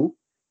TCU.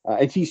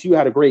 And TCU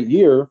had a great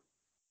year.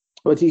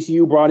 But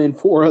TCU brought in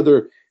 4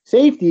 other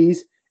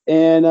safeties.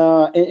 And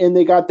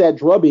they got that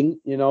drubbing,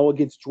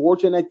 against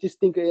Georgia. And I just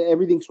think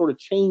everything sort of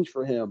changed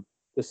for him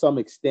to some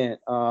extent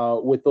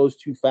with those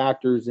 2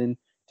 factors. And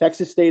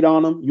Texas stayed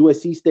on him.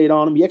 USC stayed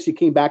on him. He actually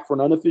came back for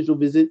an unofficial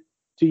visit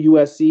to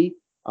USC.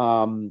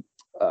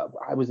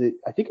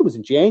 I think it was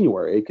in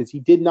January, because he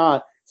did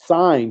not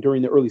sign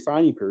during the early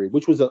signing period,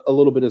 which was a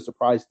little bit of a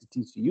surprise to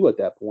TCU at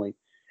that point.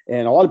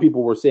 And a lot of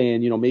people were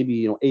saying,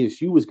 maybe,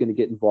 ASU was going to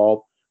get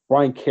involved.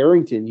 Brian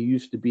Carrington, who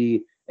used to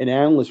be an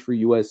analyst for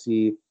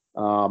USC,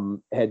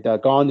 had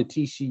gone to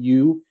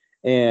TCU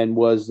and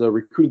was the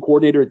recruiting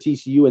coordinator at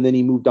TCU, and then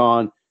he moved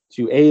on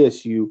to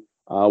ASU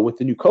with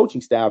the new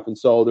coaching staff. And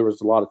so there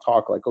was a lot of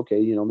talk like, okay,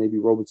 maybe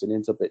Robinson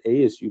ends up at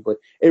ASU. But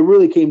it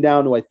really came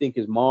down to, I think,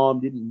 his mom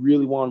didn't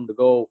really want him to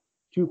go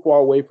too far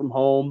away from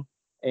home.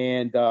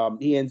 And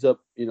he ends up,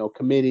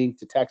 committing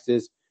to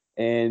Texas.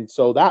 And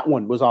so that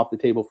one was off the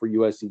table for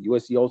USC.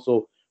 USC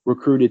also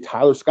recruited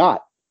Tyler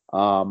Scott,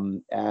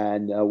 and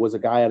was a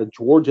guy out of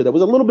Georgia that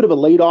was a little bit of a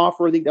late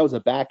offer. I think that was the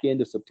back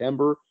end of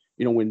September,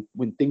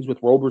 when things with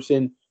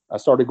Roberson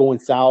started going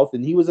south.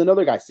 And he was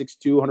another guy,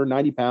 6'2",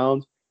 190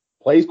 pounds,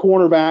 plays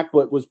cornerback,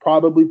 but was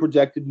probably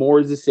projected more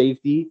as a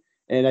safety.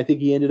 And I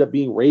think he ended up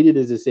being rated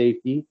as a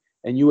safety.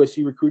 And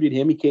USC recruited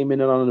him. He came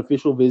in on an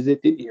official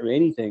visit, didn't hear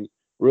anything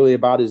really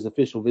about his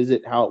official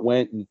visit, how it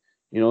went, and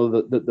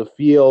the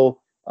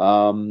feel,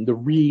 the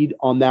read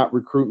on that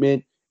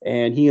recruitment.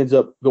 And he ends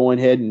up going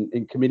ahead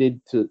and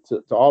committed to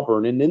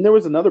Auburn. And then there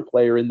was another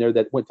player in there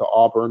that went to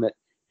Auburn that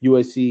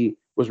USC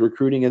was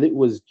recruiting. I think it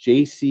was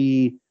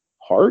J.C.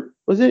 Hart,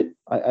 was it?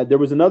 There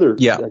was another.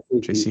 Yeah,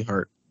 J.C.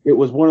 Hart. It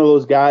was one of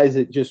those guys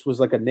that just was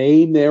like a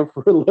name there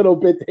for a little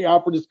bit. They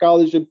offered a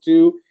scholarship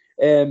to.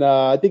 And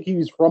I think he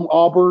was from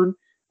Auburn,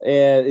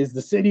 and is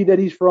the city that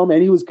he's from,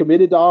 and he was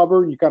committed to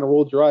Auburn. You kind of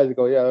rolled your eyes and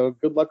go, yeah,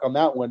 good luck on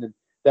that one. And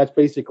that's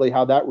basically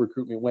how that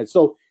recruitment went.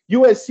 So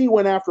USC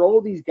went after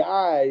all these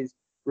guys,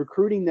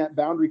 recruiting that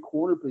boundary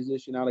corner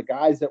position out of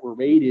guys that were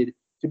rated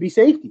to be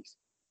safeties.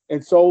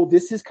 And so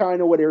this is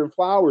kind of what Aaron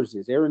Flowers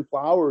is. Aaron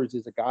Flowers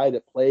is a guy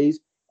that plays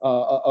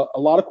a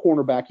lot of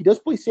cornerback. He does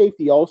play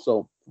safety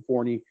also,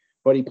 Forney,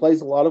 but he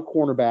plays a lot of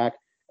cornerback,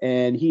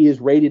 and he is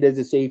rated as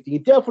a safety. He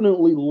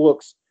definitely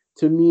looks,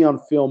 to me on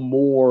film,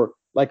 more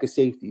like a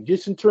safety,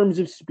 just in terms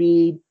of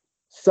speed,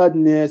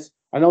 suddenness.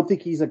 I don't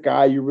think he's a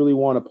guy you really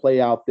want to play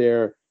out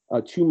there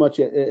too much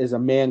as a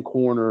man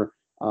corner.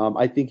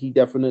 I think he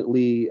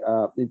definitely,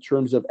 in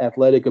terms of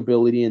athletic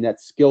ability and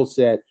that skill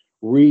set,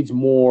 reads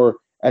more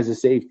as a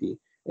safety.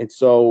 And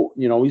so,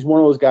 he's one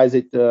of those guys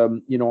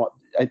that,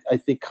 I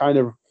think kind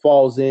of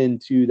falls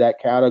into that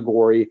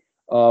category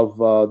of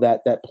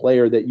that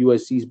player that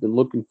USC's been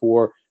looking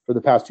for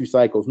the past two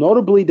cycles.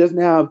 Notably, doesn't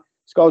have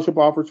scholarship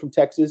offers from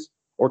Texas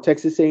or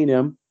Texas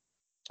A&M,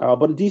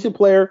 but a decent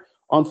player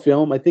on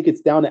film. I think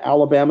it's down to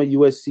Alabama,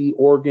 USC,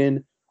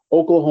 Oregon,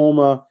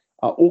 Oklahoma.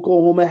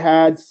 Oklahoma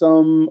had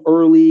some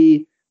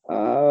early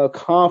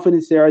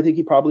confidence there. I think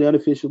he probably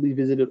unofficially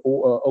visited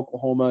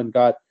Oklahoma and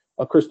got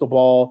a crystal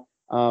ball.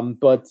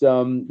 But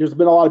there's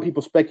been a lot of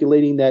people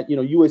speculating that,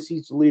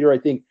 USC's the leader. I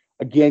think,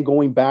 again,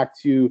 going back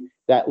to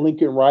that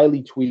Lincoln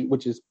Riley tweet,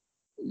 which is,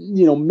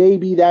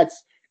 maybe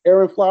that's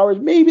Aaron Flowers,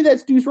 maybe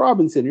that's Duce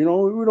Robinson. We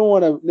don't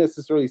want to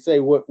necessarily say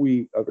what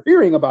we are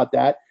hearing about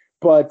that,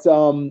 but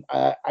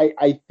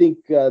I think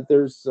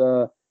there's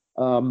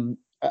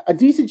a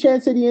decent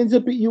chance that he ends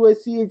up at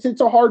USC.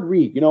 It's a hard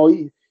read.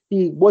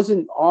 He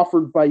wasn't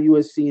offered by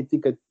USC, I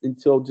think,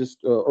 until just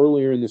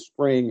earlier in the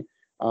spring.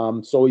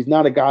 So he's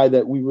not a guy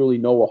that we really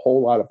know a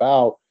whole lot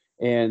about,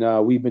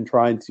 and we've been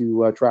trying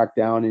to track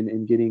down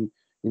and getting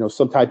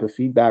some type of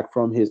feedback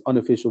from his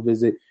unofficial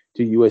visit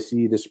to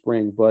USC this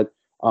spring. But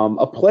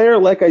a player,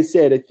 like I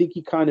said, I think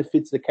he kind of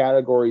fits the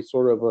category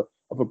sort of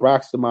a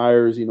Braxton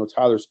Myers,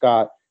 Tyler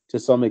Scott to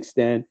some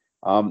extent.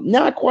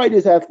 Not quite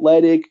as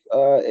athletic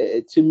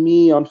to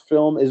me on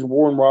film as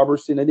Warren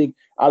Robertson. I think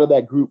out of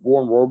that group,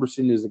 Warren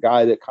Robertson is the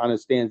guy that kind of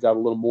stands out a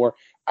little more.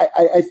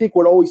 I think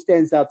what always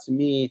stands out to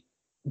me,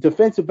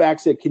 defensive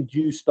backs that can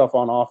do stuff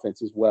on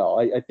offense as well.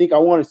 I think I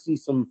want to see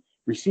some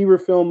receiver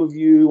film of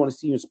you. I want to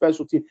see you in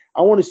special team.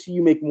 I want to see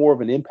you make more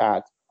of an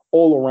impact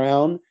all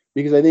around,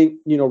 because I think,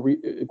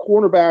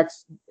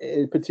 cornerbacks,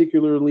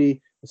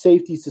 particularly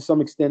safeties to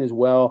some extent as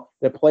well,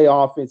 that play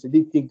offense, I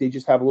think they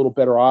just have a little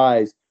better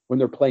eyes when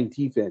they're playing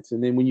defense.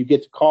 And then when you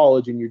get to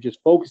college and you're just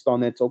focused on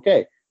that, it's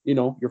okay.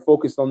 You're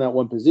focused on that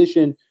one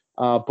position.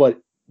 But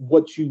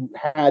what you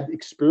had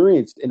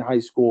experienced in high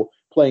school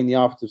playing the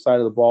offensive side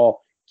of the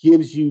ball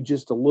gives you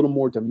just a little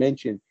more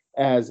dimension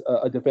as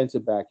a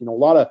defensive back. A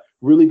lot of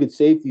really good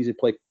safeties that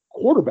play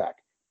quarterback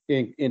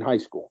in high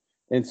school.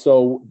 And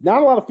so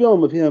not a lot of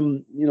film of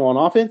him, on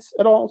offense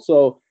at all.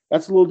 So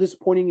that's a little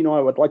disappointing. I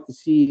would like to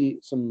see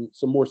some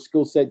more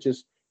skill set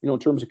just, in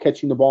terms of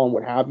catching the ball and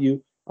what have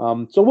you.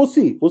 So we'll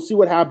see. We'll see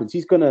what happens.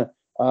 He's going to,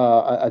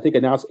 I think,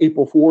 announce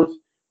April 4th.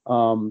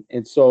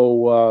 And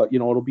so,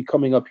 it'll be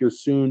coming up here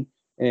soon.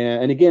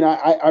 And again,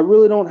 I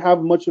really don't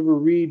have much of a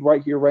read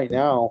right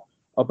now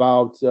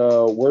about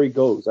where he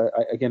goes.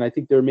 I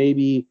think there may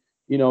be,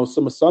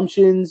 some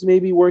assumptions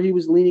maybe where he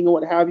was leaning and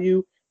what have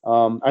you.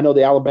 I know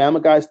the Alabama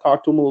guys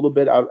talked to him a little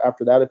bit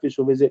after that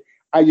official visit.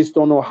 I just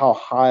don't know how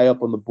high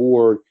up on the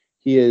board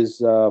he is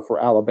for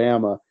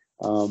Alabama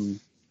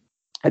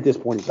at this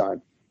point in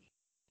time.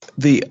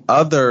 The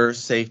other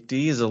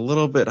safety is a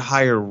little bit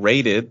higher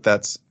rated.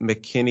 That's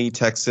McKinney,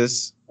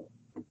 Texas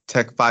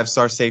Tech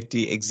 5-star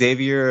safety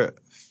Xavier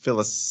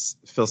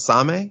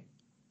Filsame.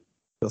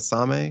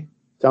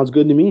 Sounds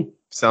good to me.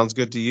 Sounds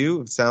good to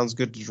you. Sounds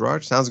good to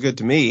Gerard. Sounds good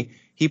to me.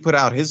 He put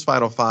out his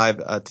final five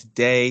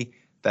today.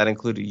 That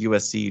included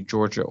USC,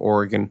 Georgia,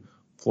 Oregon,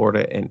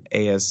 Florida, and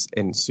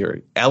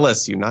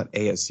LSU, not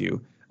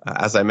ASU,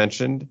 as I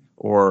mentioned,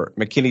 or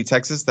McKinney,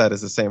 Texas. That is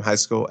the same high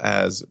school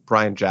as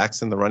Brian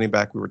Jackson, the running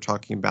back we were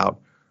talking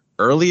about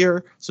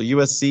earlier. So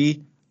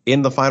USC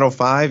in the final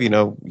five,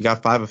 you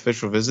got 5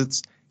 official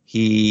visits.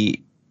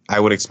 I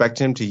would expect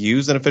him to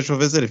use an official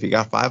visit if he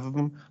got 5 of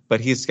them,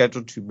 but he is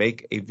scheduled to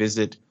make a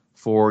visit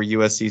for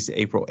USC's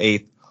April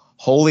 8th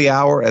Holy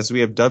Hour, as we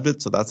have dubbed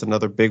it. So that's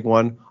another big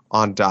one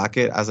on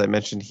docket. As I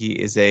mentioned, he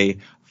is a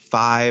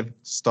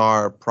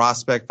 5-star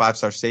prospect,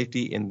 5-star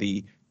safety in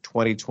the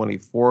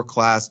 2024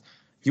 class.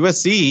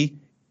 USC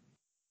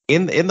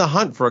in the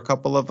hunt for a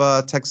couple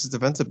of Texas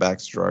defensive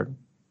backs, Gerard.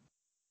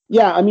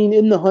 Yeah, I mean,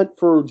 in the hunt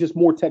for just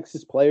more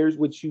Texas players,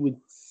 which you would,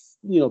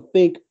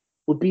 think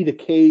would be the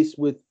case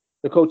with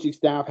the coaching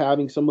staff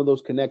having some of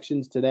those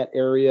connections to that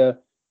area.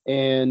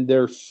 And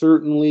they're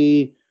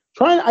certainly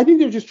I think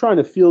they're just trying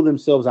to feel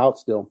themselves out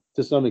still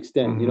to some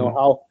extent. Mm-hmm.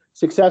 How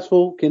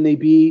successful can they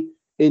be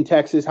in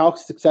Texas? How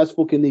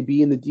successful can they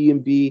be in the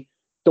DMV?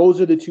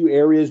 Those are the 2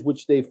 areas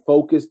which they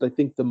focused, I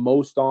think, the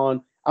most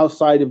on,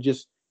 outside of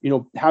just,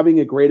 having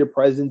a greater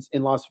presence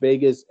in Las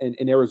Vegas and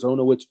in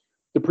Arizona, which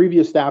the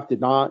previous staff did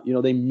not.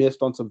 They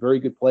missed on some very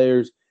good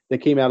players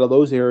that came out of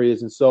those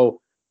areas. And so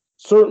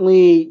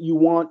certainly you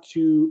want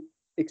to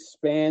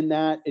expand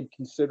that and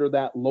consider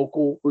that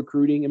local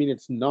recruiting. I mean,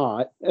 it's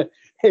not.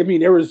 I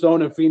mean,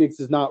 Arizona, Phoenix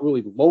is not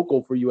really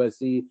local for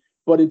USC,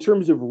 but in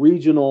terms of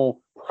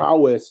regional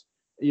prowess,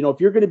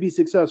 if you're going to be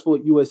successful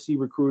at USC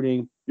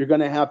recruiting, you're going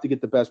to have to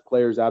get the best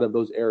players out of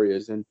those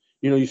areas. And,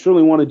 you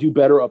certainly want to do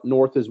better up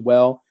north as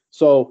well.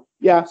 So,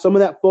 yeah, some of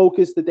that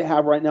focus that they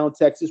have right now in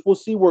Texas, we'll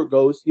see where it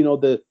goes.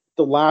 The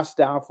last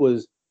staff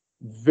was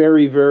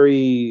very,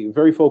 very,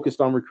 very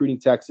focused on recruiting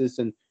Texas.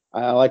 And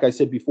like I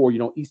said before,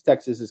 East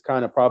Texas is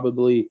kind of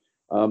probably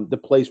the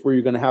place where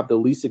you're going to have the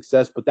least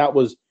success. But that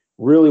was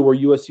really where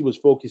USC was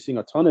focusing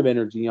a ton of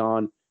energy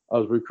on,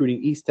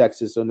 recruiting East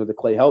Texas under the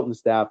Clay Helton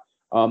staff.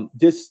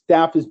 This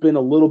staff has been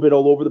a little bit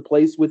all over the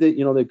place with it.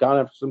 They've gone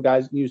after some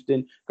guys in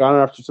Houston, gone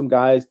after some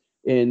guys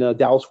in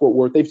Dallas-Fort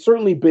Worth. They've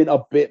certainly been a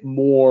bit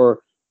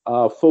more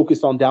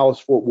focused on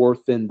Dallas-Fort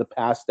Worth than the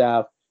past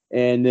staff.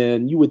 And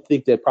then you would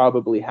think they'd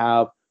probably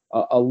have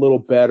a little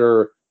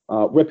better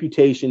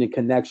reputation and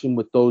connection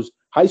with those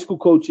high school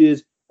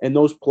coaches and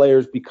those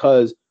players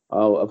because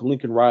of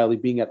Lincoln Riley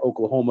being at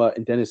Oklahoma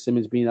and Dennis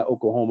Simmons being at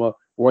Oklahoma,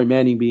 Roy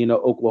Manning being at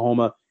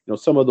Oklahoma.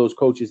 Some of those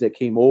coaches that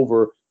came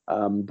over,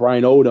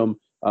 Brian Odom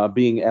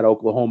being at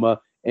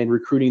Oklahoma and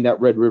recruiting that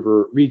Red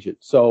River region.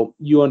 So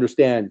you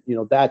understand,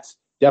 that's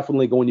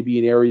definitely going to be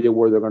an area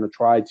where they're going to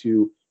try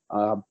to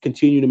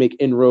continue to make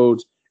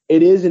inroads.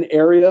 It is an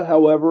area,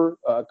 however,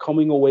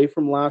 coming away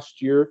from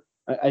last year.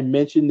 I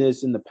mentioned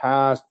this in the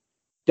past.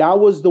 That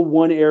was the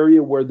one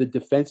area where the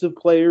defensive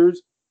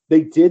players,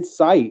 they did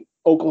cite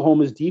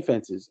Oklahoma's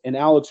defenses and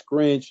Alex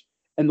Grinch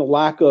and the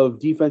lack of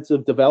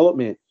defensive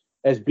development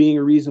as being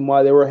a reason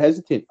why they were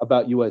hesitant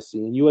about USC.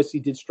 And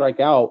USC did strike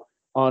out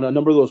on a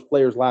number of those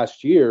players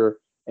last year,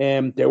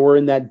 and they were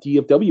in that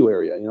DFW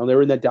area. They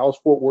were in that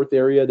Dallas-Fort Worth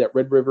area, that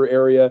Red River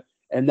area,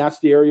 and that's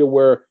the area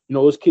where,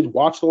 those kids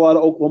watched a lot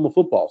of Oklahoma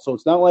football. So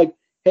it's not like,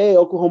 hey,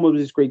 Oklahoma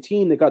was this great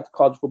team that got to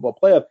college football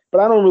playoff, but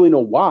I don't really know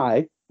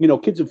why.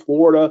 Kids in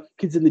Florida,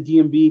 kids in the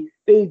DMV,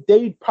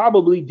 they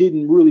probably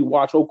didn't really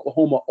watch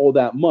Oklahoma all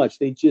that much.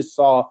 They just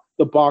saw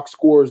the box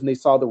scores and they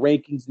saw the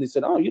rankings and they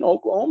said, oh,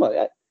 Oklahoma,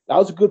 that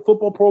was a good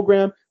football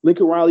program.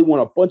 Lincoln Riley won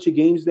a bunch of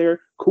games there.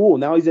 Cool.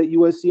 Now he's at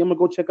USC. I'm going to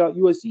go check out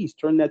USC. He's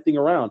turned that thing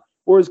around.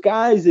 Whereas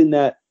guys in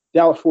that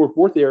Dallas-Fort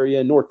Worth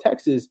area in North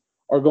Texas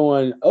are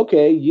going,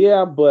 okay,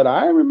 yeah, but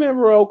I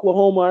remember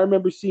Oklahoma. I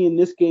remember seeing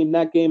this game,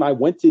 that game. I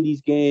went to these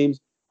games.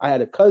 I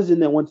had a cousin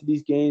that went to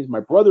these games. My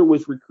brother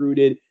was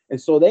recruited.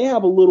 And so they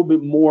have a little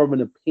bit more of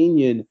an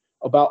opinion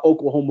about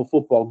Oklahoma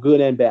football,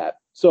 good and bad.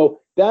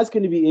 So that's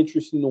going to be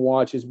interesting to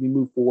watch as we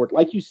move forward.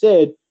 Like you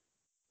said,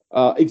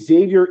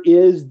 Xavier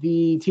is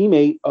the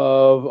teammate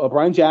of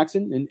Brian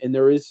Jackson, and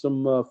there is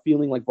some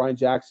feeling like Brian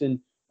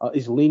Jackson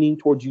is leaning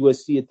towards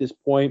USC at this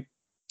point.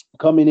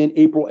 Coming in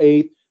April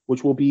 8th,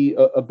 which will be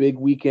a big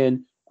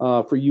weekend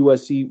for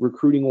USC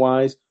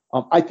recruiting-wise.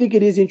 I think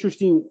it is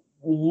interesting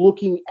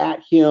looking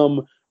at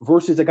him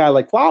versus a guy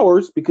like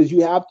Flowers because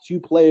you have 2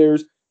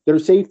 players that are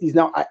safeties.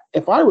 Now,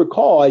 if I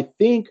recall, I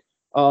think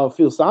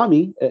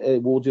Filsami,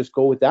 we'll just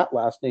go with that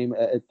last name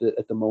at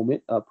the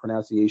moment,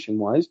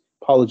 pronunciation-wise.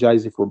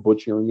 Apologize if we're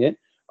butchering it.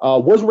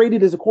 Was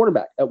rated as a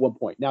cornerback at one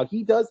point. Now,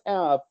 he does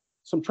have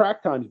some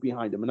track times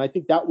behind him, and I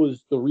think that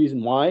was the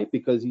reason why,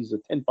 because he's a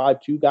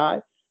 10.52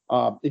 guy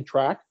in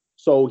track.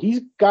 So he's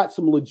got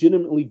some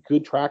legitimately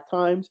good track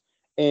times,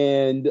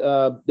 and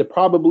they're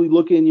probably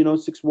looking,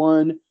 6'1",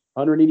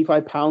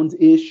 185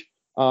 pounds-ish.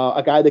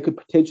 A guy that could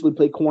potentially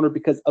play corner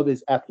because of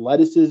his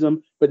athleticism,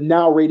 but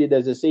now rated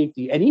as a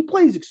safety. And he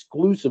plays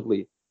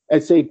exclusively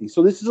at safety.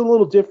 So this is a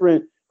little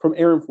different from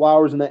Aaron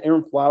Flowers, and that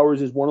Aaron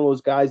Flowers is one of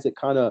those guys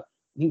that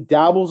he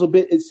dabbles a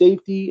bit at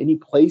safety and he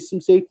plays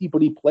some safety,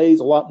 but he plays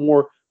a lot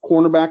more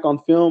cornerback on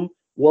film.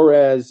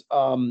 whereas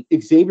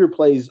Xavier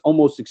plays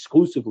almost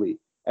exclusively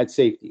at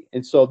safety.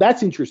 And so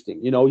that's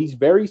interesting. He's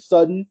very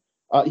sudden.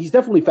 He's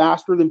definitely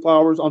faster than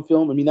Flowers on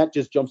film. I mean, that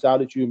just jumps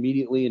out at you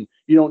immediately, and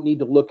you don't need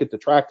to look at the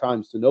track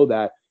times to know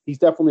that. He's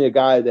definitely a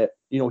guy that,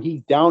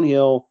 he's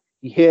downhill,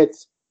 he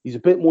hits, he's a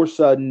bit more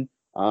sudden,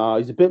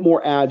 he's a bit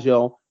more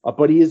agile,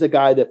 but he is a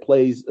guy that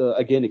plays,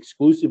 again,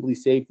 exclusively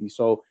safety.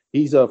 So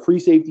he's a free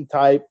safety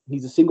type,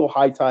 he's a single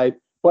high type,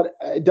 but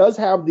it does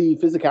have the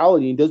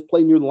physicality and does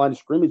play near the line of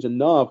scrimmage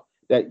enough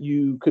that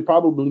you could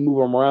probably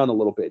move him around a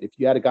little bit. If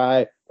you had a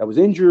guy that was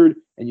injured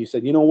and you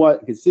said, you know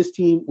what, against this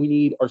team, we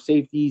need our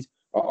safeties,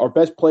 our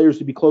best players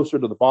to be closer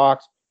to the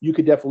box, you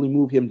could definitely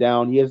move him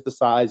down. He has the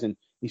size, and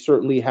he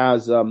certainly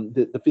has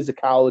the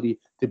physicality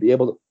to be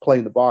able to play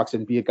in the box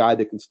and be a guy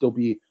that can still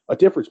be a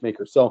difference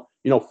maker. So,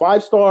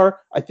 5-star,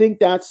 I think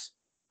that's,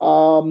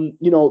 the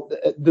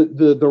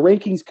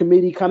rankings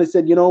committee kind of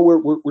said,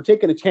 we're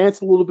taking a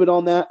chance a little bit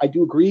on that. I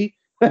do agree.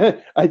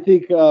 I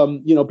think,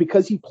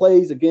 because he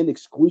plays, again,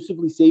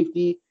 exclusively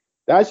safety,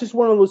 that's just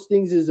one of those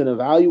things as an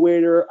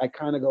evaluator. I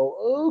kind of go,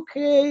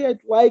 okay, I'd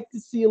like to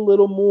see a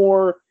little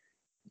more.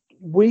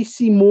 We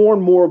see more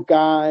and more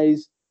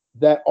guys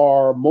that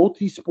are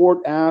multi-sport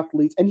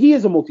athletes, and he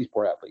is a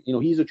multi-sport athlete.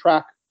 He's a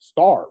track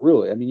star,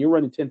 really. I mean, you're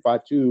running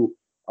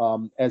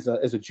 10.52 as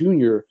a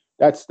junior.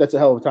 That's a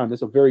hell of a time.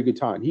 That's a very good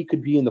time. He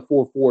could be in the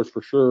 4.4s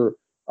for sure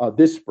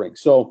this spring.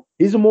 So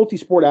he's a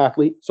multi-sport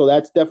athlete. So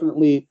that's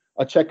definitely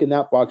a check in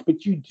that box.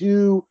 But you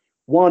do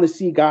want to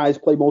see guys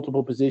play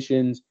multiple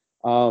positions.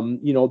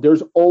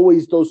 There's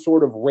always those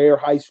sort of rare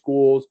high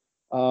schools,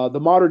 the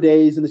Mater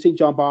Deis and the St.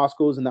 John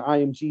Boscos and the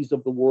IMGs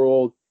of the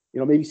world.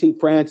 Maybe St.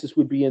 Francis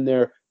would be in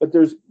there, but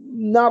there's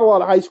not a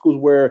lot of high schools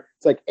where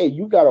it's like, hey,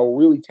 you got a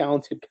really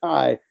talented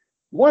guy.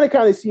 You want to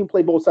kind of see him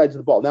play both sides of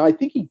the ball. Now, I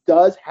think he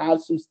does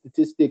have some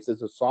statistics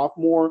as a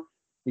sophomore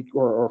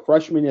or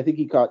freshman. I think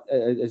he caught,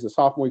 as a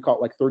sophomore, he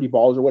caught like 30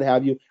 balls or what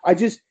have you. I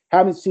just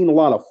haven't seen a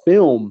lot of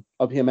film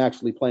of him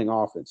actually playing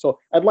offense. So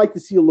I'd like to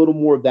see a little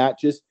more of that.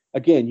 Just,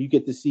 again, you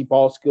get to see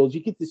ball skills.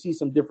 You get to see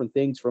some different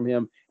things from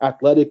him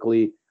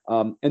athletically.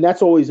 And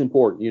that's always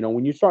important.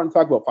 When you're starting to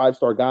talk about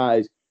 5-star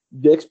guys,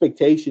 the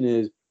expectation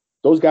is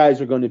those guys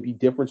are going to be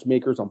difference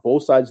makers on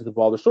both sides of the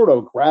ball. They're sort of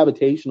a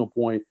gravitational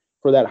point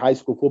for that high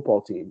school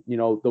football team.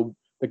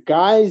 The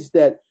guys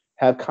that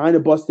have kind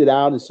of busted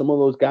out and some of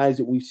those guys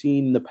that we've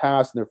seen in the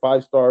past and they're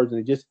 5-stars and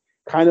they just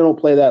kind of don't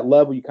play that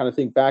level. You kind of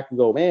think back and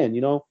go, man,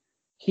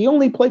 he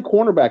only played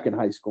cornerback in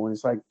high school. And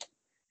it's like,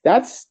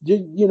 that's,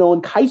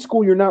 in high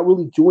school, you're not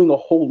really doing a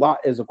whole lot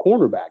as a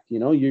cornerback.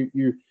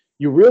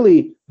 You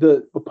really,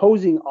 the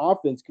opposing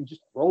offense can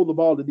just throw the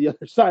ball to the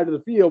other side of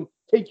the field,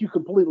 take you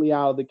completely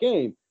out of the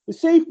game. The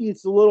safety,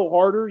 it's a little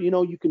harder.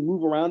 You can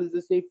move around as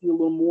a safety a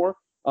little more,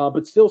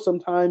 but still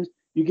sometimes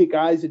you get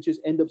guys that just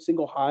end up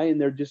single high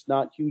and they're just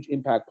not huge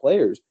impact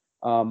players.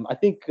 I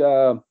think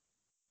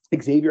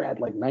Xavier had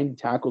like 90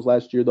 tackles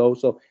last year, though,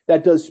 so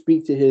that does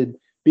speak to him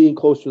being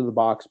closer to the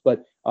box.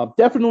 But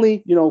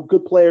definitely,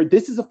 good player.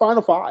 This is a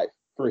Final Five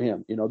for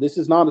him. This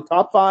is not a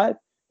top 5.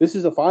 This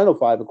is a Final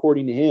Five,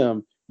 according to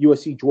him.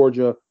 USC,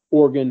 Georgia,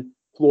 Oregon,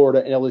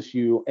 Florida, and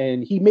LSU.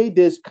 And he made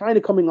this kind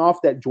of coming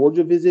off that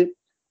Georgia visit,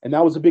 and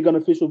that was a big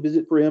unofficial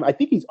visit for him. I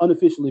think he's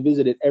unofficially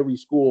visited every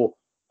school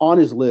on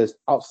his list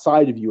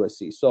outside of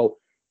USC. So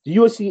the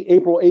USC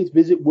April 8th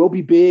visit will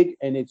be big,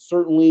 and it's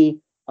certainly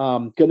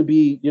going to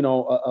be,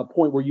 a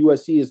point where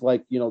USC is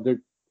like,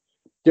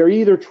 they're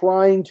either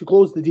trying to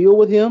close the deal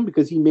with him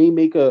because he may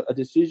make a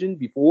decision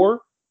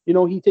before,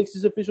 he takes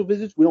his official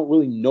visits. We don't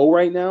really know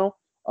right now.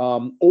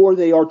 Or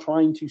they are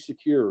trying to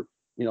secure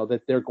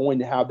that they're going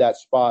to have that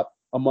spot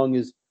among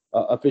his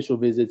official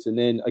visits. And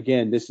then,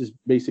 again, this is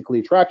basically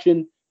a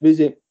traction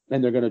visit,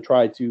 and they're going to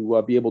try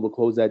to be able to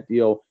close that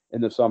deal in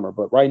the summer.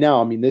 But right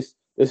now, I mean, this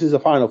is a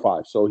Final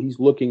Five. So he's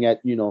looking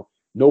at,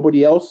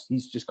 nobody else.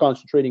 He's just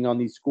concentrating on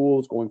these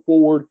schools going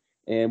forward,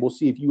 and we'll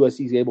see if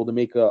USC is able to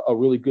make a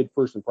really good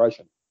first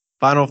impression.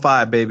 Final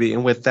Five, baby.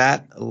 And with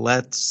that,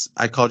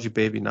 I called you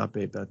baby, not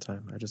babe that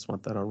time. I just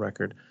want that on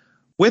record.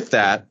 With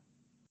that,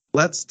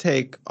 let's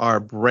take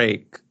our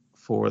break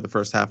for the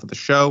first half of the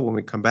show. When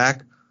we come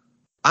back,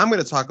 I'm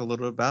going to talk a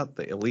little bit about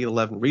the Elite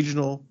 11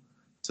 Regional,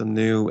 some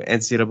new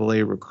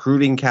NCAA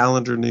recruiting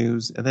calendar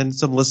news, and then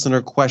some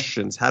listener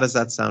questions. How does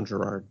that sound,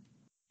 Gerard?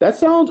 That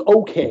sounds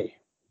okay.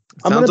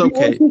 Sounds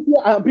okay.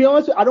 I'll be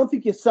honest with you, I don't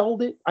think you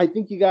sold it. I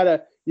think you got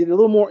a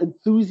little more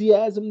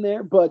enthusiasm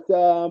there, but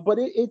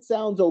it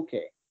sounds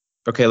okay.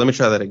 Okay, let me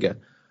try that again.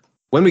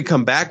 When we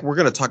come back, we're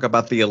going to talk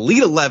about the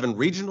Elite 11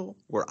 Regional,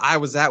 where I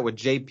was at with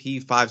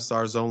JP,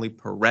 5-stars only,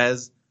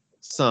 Perez,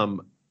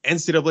 some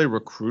NCAA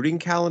recruiting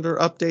calendar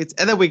updates,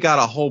 and then we got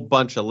a whole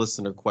bunch of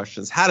listener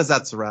questions. How does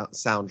that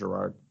sound,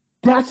 Gerard?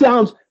 That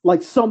sounds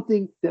like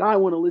something that I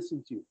want to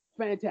listen to.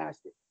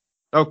 Fantastic.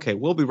 Okay,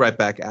 we'll be right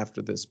back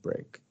after this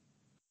break.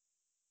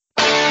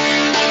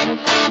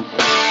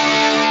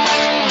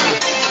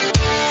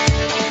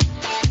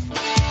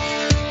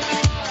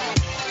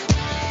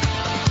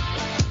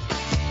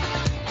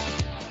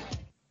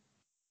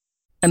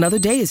 Another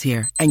day is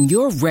here, and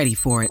you're ready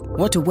for it.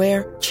 What to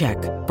wear? Check.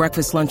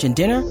 Breakfast, lunch, and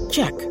dinner?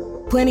 Check.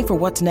 Planning for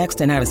what's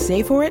next and how to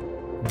save for it?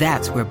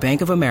 That's where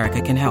Bank of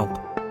America can help.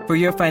 For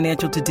your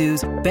financial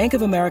to-dos, Bank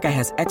of America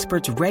has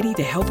experts ready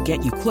to help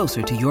get you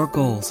closer to your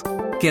goals.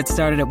 Get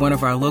started at one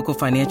of our local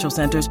financial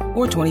centers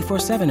or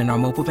 24/7 in our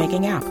mobile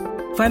banking app.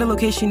 Find a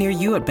location near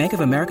you at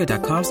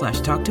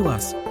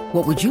bankofamerica.com/talktous.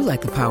 What would you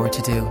like the power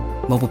to do?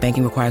 Mobile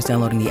banking requires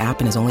downloading the app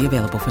and is only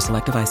available for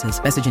select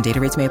devices. Message and data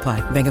rates may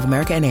apply. Bank of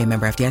America N.A.,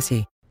 member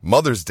FDIC.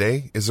 Mother's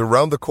Day is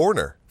around the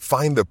corner.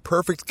 Find the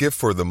perfect gift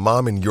for the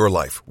mom in your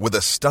life with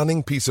a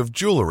stunning piece of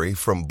jewelry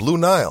from Blue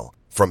Nile.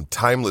 From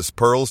timeless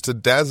pearls to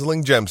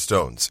dazzling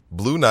gemstones,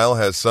 Blue Nile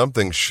has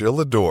something she'll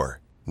adore.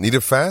 Need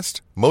it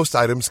fast? Most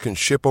items can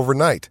ship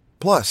overnight.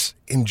 Plus,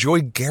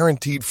 enjoy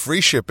guaranteed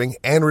free shipping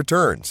and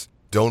returns.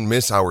 Don't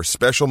miss our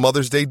special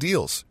Mother's Day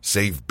deals.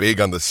 Save big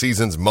on the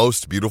season's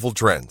most beautiful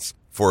trends.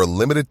 For a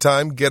limited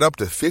time, get up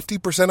to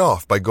 50%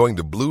 off by going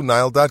to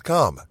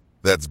BlueNile.com.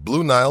 That's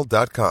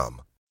BlueNile.com.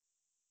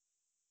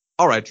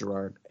 All right,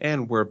 Gerard,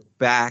 and we're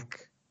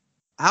back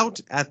out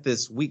at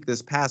this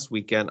past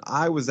weekend.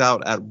 I was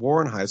out at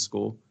Warren High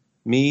School,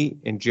 me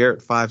and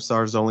Jarrett 5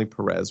 Stars Only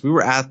Perez. We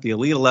were at the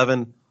Elite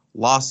 11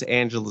 Los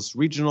Angeles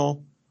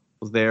Regional.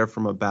 Was there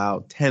from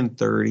about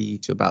 10:30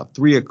 to about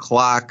 3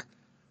 o'clock.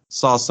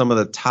 Saw some of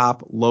the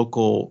top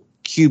local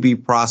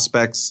QB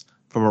prospects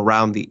from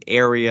around the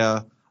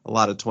area. A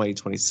lot of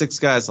 2026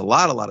 guys, a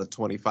lot of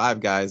 2025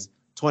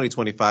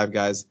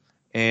 guys,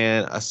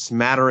 and a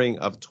smattering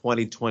of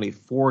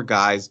 2024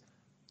 guys.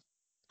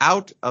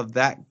 Out of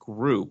that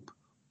group,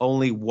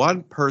 only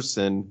one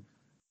person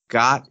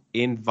got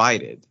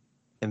invited,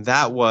 and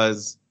that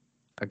was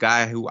a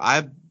guy who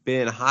I've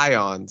been high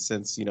on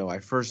since, I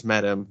first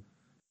met him,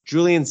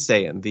 Julian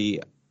Sayin,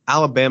 the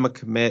Alabama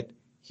commit.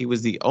 He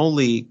was the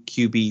only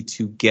QB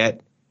to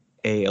get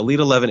a Elite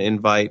 11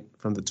 invite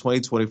from the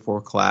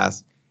 2024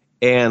 class.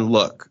 And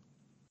look,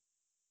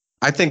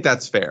 I think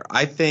that's fair.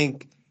 I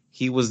think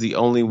he was the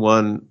only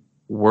one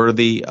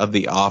worthy of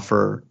the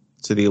offer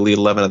to the Elite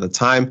 11 at the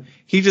time.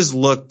 He just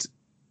looked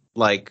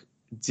like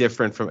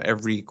different from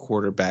every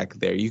quarterback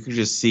there. You could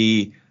just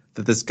see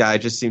that this guy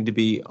just seemed to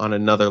be on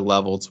another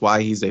level. It's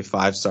why he's a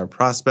 5-star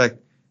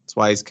prospect. It's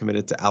why he's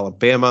committed to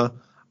Alabama.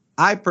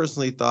 I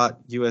personally thought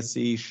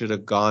USC should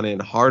have gone in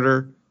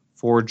harder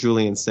for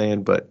Julian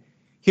Sayin, but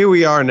here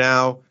we are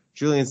now.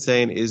 Julian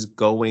Sayin is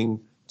going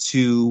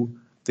to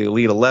the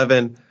Elite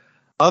 11.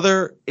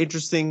 Other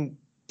interesting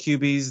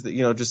QBs that,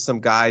 just some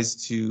guys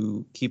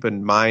to keep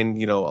in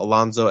mind,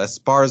 Alonzo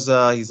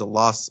Esparza, he's a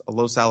Los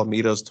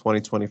Alamitos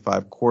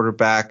 2025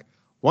 quarterback.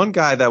 One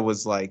guy that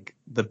was like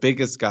the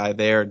biggest guy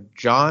there,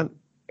 John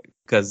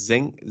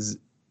Gazzaniga,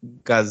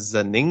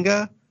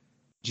 Gazzaniga.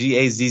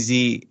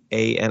 He's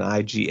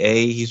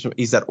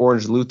at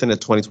Orange Lutheran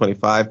at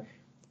 2025.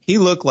 He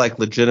looked like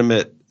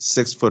legitimate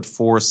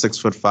 6'4",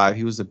 6'5".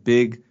 He was a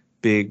big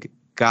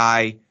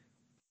guy.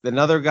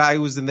 Another guy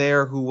who was in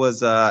there who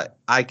was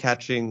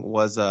eye-catching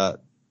was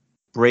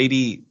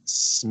Brady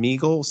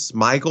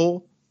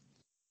Smigel.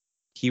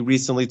 He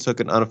recently took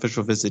an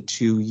unofficial visit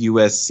to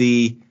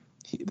USC.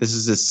 This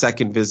is his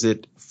second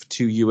visit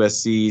to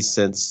USC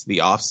since the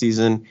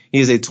offseason. He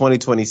is a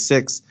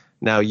 2026.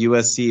 Now,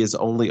 USC has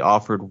only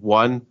offered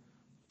one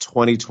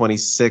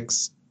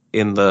 2026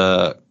 in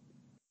the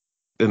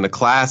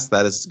class.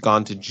 That has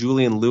gone to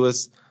Julian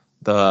Lewis,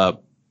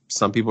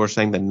 some people are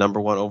saying the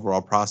number 1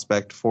 overall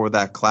prospect for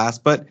that class.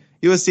 But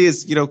USC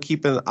is,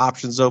 keeping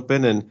options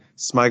open, and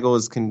Smigel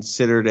is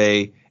considered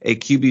a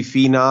QB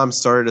phenom,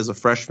 started as a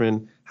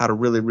freshman, had a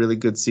really, really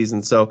good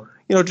season. So,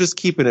 just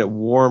keeping it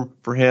warm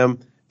for him.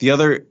 The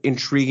other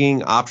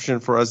intriguing option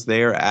for us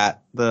there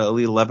at the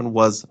Elite 11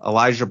 was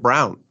Elijah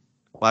Brown.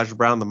 Elijah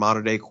Brown, the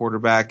modern-day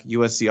quarterback,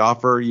 USC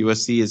offer.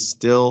 USC is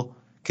still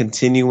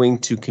continuing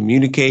to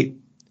communicate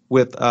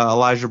with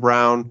Elijah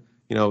Brown.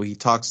 He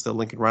talks to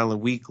Lincoln Riley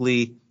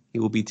weekly. He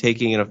will be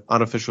taking an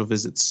unofficial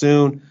visit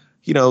soon.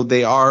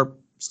 They are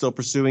still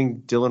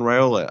pursuing Dylan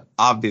Raiola.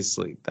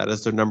 Obviously, that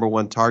is their number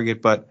 1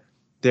 target, but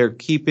they're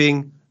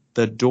keeping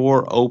the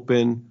door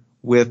open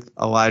with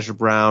Elijah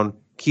Brown,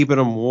 keeping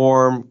him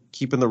warm,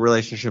 keeping the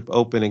relationship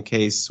open in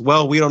case,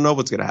 we don't know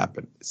what's going to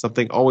happen.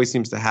 Something always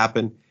seems to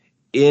happen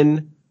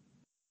in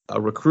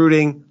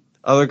recruiting.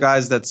 Other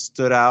guys that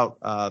stood out,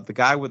 the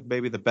guy with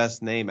maybe the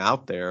best name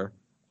out there,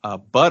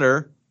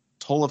 Butter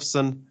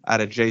Tollefson out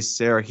of J.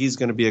 Sarah. He's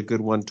going to be a good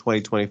one,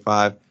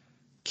 2025.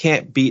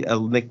 Can't beat a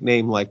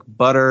nickname like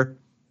Butter.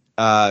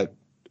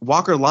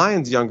 Walker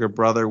Lyons' younger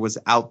brother was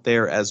out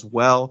there as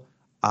well.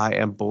 I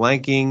am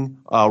blanking.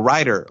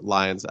 Ryder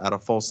Lyons out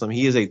of Folsom.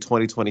 He is a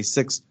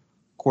 2026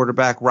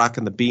 quarterback,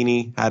 rocking the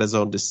beanie, had his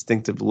own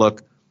distinctive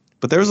look.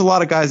 But there was a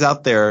lot of guys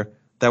out there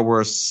that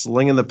were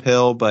slinging the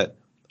pill, but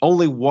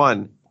only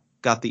one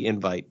got the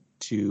invite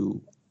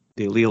to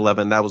the Elite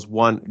 11. That was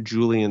one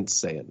Julian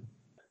Sayin.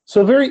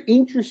 So very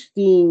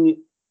interesting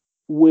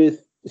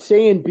with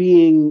Sayin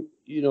being,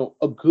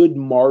 a good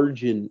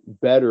margin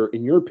better,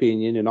 in your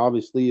opinion, and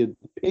obviously the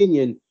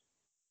opinion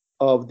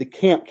of the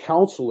camp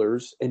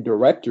counselors and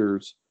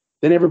directors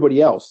than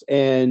everybody else.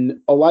 And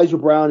Elijah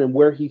Brown and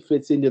where he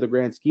fits into the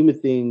grand scheme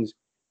of things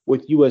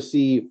with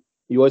USC,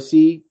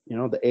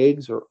 the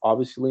eggs are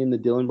obviously in the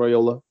Dylan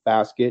Raiola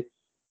basket.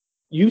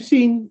 You've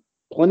seen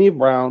plenty of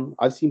Brown.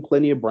 I've seen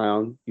plenty of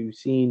Brown. You've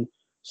seen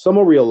some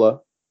of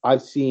Raiola.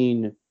 I've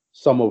seen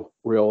some of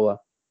Raiola.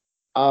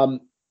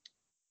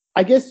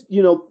 I guess,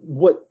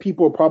 what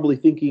people are probably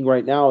thinking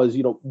right now is,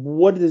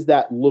 what does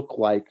that look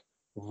like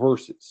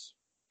versus?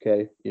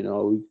 Okay.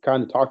 We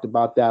kind of talked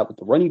about that with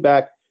the running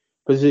back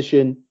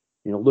position,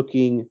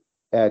 looking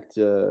at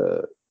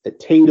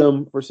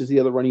Tatum versus the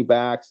other running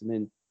backs. And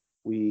then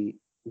we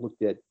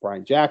looked at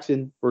Brian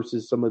Jackson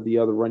versus some of the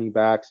other running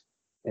backs.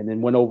 And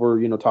then went over,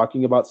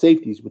 talking about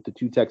safeties with the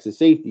two Texas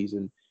safeties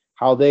and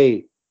how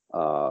they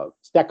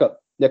stack up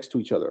next to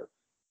each other.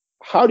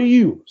 How do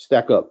you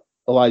stack up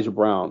Elijah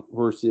Brown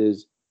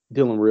versus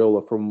Dylan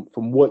Raiola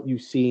from what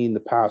you've seen the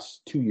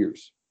past 2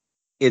 years?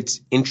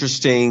 It's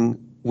interesting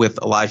with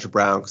Elijah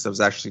Brown because I was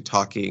actually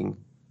talking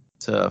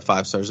to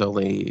 5 Stars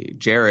Only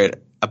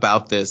Jared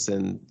about this,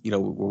 and we're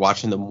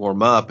watching them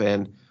warm up,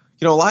 and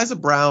Elijah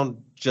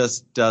Brown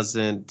just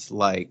doesn't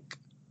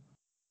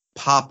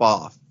pop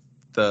off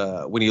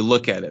when you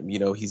look at him.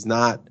 He's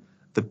not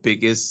the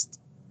biggest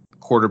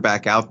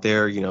quarterback out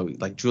there.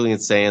 Like Julian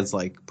Sands,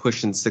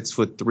 pushing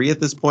 6'3" at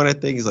this point. I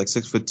think he's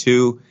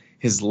 6'2".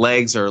 His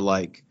legs are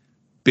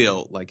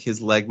built,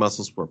 his leg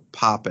muscles were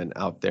popping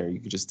out there. You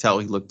could just tell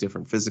he looked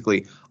different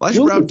physically.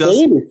 Elijah Brown does.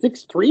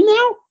 Is 6'3"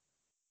 now?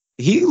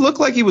 He looked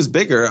like he was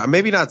bigger.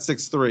 Maybe not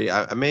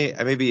 6'3". I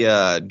may be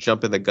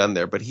jumping the gun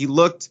there, but he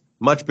looked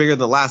much bigger than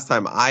the last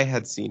time I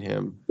had seen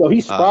him. So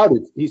he's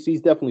sprouted. He's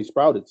definitely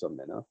sprouted some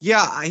then, huh?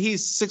 Yeah,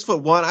 he's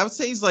 6'1". I would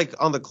say he's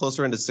on the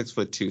closer end of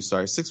 6'2".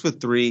 Sorry,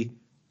 6'3"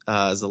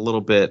 is a little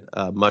bit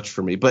much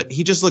for me, but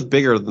he just looked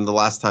bigger than the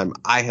last time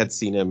I had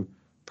seen him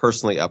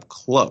personally up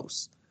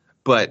close.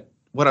 But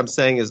what I'm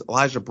saying is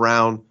Elijah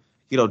Brown,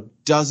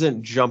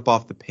 doesn't jump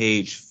off the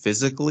page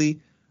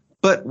physically,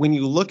 but when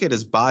you look at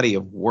his body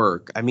of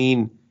work,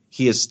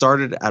 he has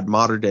started at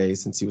Mater Dei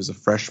since he was a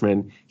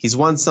freshman. He's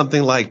won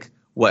something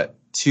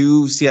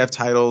 2 CF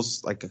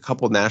titles, a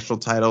couple national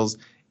titles,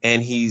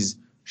 and he's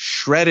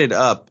shredded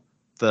up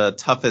the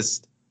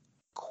toughest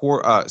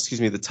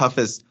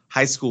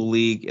high school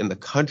league in the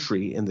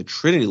country, in the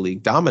Trinity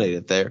League,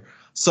 dominated there.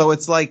 So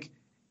it's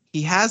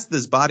he has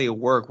this body of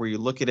work where you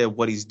look at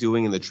what he's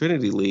doing in the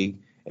Trinity League,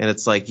 and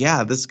it's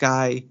yeah, this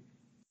guy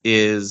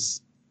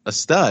is a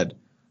stud.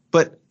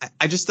 But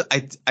I just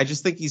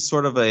think he's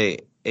sort of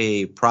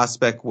a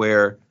prospect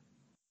where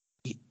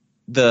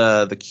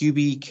the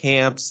QB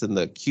camps and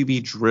the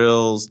QB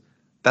drills,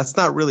 that's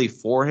not really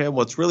for him.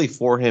 What's really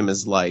for him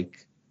is an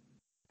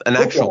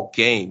actual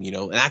game,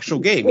 an actual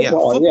game.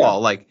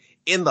 Football, yeah.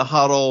 In the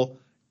huddle,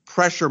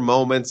 pressure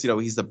moments.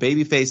 He's the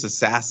babyface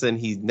assassin.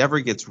 He never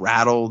gets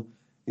rattled.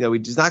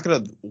 He's not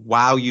going to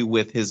wow you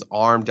with his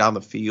arm down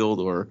the field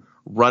or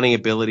running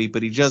ability,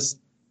 but he just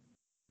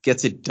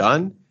gets it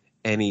done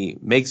and he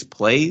makes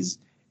plays.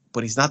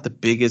 But he's not the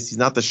biggest. He's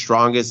not the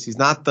strongest. He's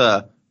not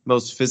the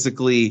most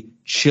physically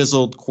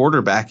chiseled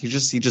quarterback. He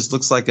just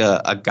looks like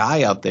a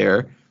guy out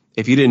there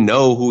if you didn't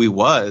know who he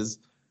was.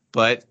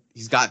 But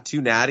he's got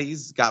 2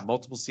 natties, got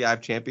multiple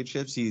CIF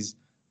championships. He's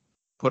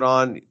put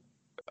on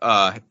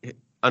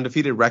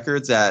undefeated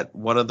records at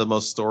one of the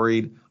most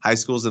storied high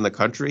schools in the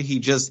country. He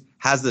just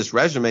has this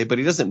resume, but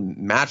he doesn't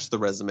match the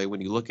resume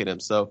when you look at him.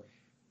 So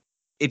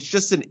it's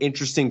just an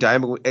interesting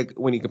dynamic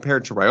when you compare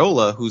it to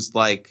Raiola, who's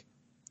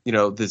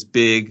this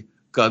big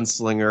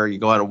gunslinger. You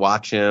go out and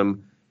watch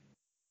him.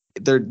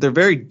 They're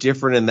very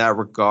different in that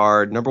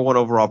regard. Number 1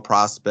 overall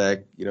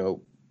prospect,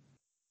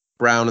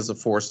 Brown is a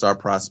 4-star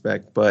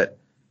prospect, but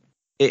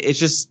it's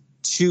just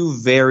 2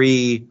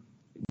 very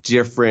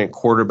different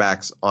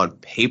quarterbacks on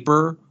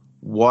paper.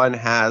 One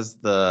has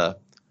I'm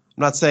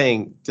not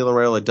saying Dylan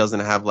Raiola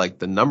doesn't have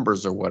the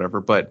numbers or whatever,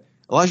 but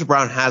Elijah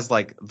Brown has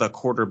the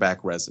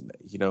quarterback resume.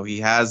 He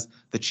has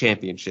the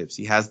championships.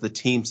 He has the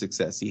team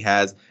success. He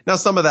has, now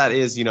some of that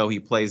is, he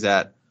plays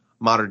at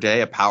Mater Dei,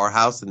 a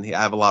powerhouse, and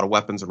I have a lot of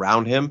weapons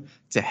around him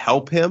to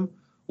help him.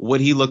 Would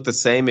he look the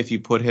same if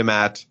you put him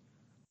at,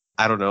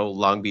 I don't know,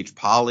 Long Beach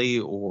Poly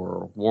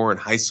or Warren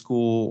High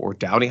School or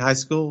Downey High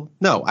School?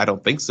 No, I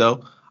don't think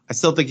so. I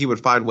still think he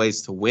would find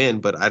ways to win,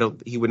 but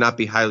he would not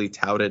be highly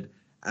touted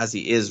as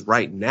he is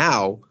right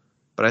now.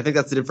 But I think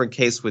that's a different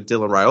case with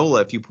Dylan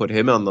Raiola. If you put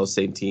him on those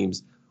same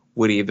teams,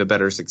 would he have a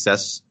better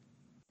success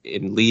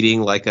in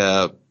leading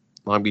a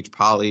Long Beach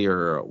Poly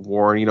or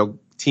Warren?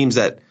 Teams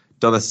that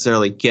don't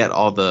necessarily get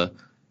all the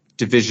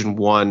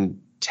Division I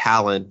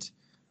talent.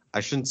 I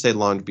shouldn't say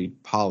Long Beach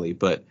Poly,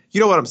 but you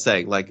know what I'm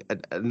saying,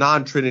 a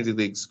non-Trinity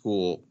League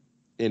school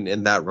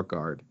in that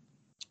regard.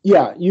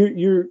 Yeah,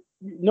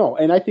 no,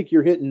 and I think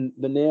you're hitting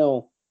the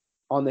nail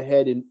on the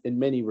head in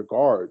many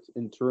regards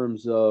in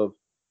terms of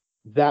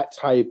that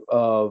type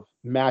of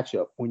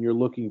matchup when you're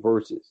looking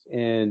versus.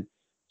 And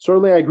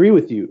certainly I agree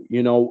with you.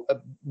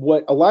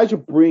 What Elijah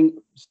brings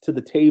to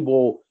the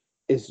table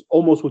is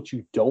almost what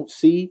you don't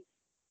see.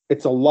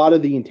 It's a lot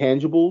of the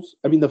intangibles.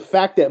 The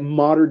fact that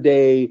Mater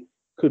Dei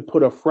could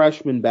put a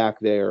freshman back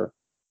there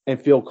and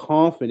feel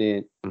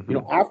confident,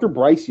 after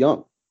Bryce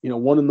Young,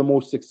 one of the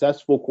most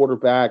successful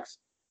quarterbacks,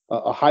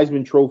 a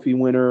Heisman Trophy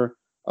winner,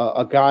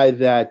 a guy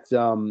that,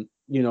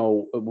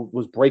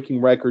 was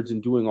breaking records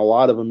and doing a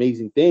lot of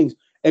amazing things,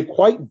 and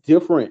quite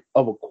different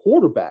of a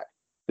quarterback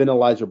than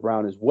Elijah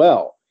Brown as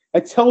well.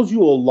 It tells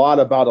you a lot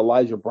about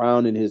Elijah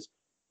Brown and his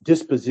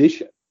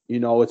disposition.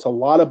 It's a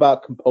lot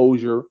about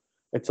composure.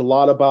 It's a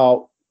lot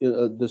about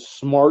the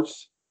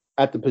smarts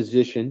at the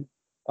position,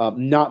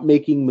 not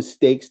making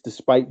mistakes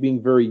despite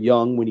being very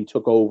young when he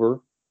took over,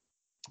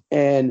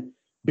 and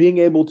being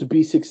able to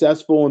be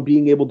successful and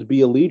being able to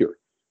be a leader.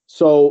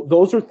 So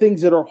those are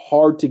things that are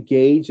hard to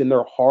gauge and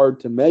they're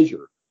hard to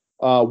measure.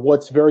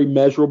 What's very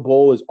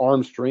measurable is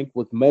arm strength.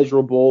 What's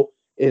measurable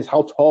is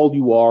how tall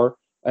you are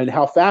and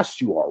how fast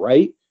you are,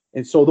 right?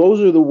 And so those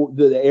are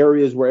the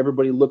areas where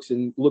everybody looks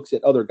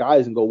at other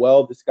guys and go,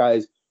 well, this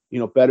guy's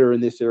better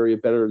in this area,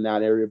 better in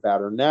that area,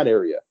 better in that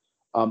area.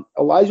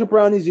 Elijah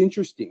Brown is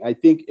interesting. I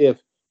think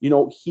if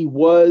he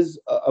was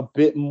a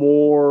bit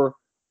more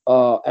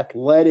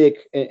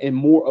athletic and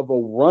more of a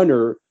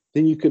runner,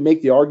 then you can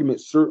make the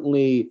argument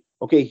certainly,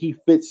 okay, he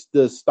fits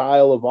the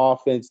style of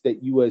offense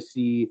that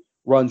USC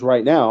runs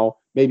right now,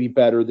 maybe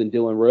better than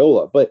Dylan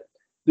Raiola. But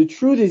the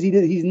truth is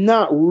he's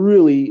not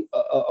really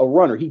a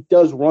runner. He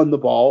does run the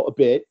ball a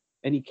bit,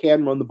 and he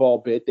can run the ball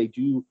a bit. They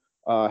do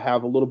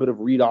have a little bit of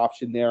read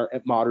option there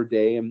at Mater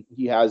Dei, and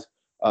he has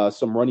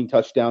some running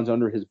touchdowns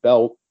under his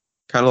belt.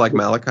 Kind of like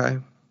Malachi?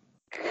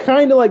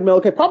 Kind of like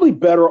Malachi. Probably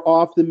better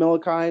off than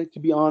Malachi, to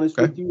be honest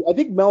with you. I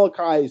think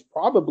Malachi is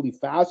probably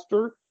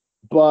faster,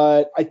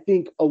 but I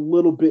think a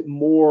little bit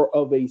more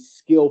of a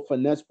skill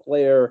finesse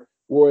player,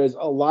 whereas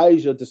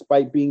Elijah,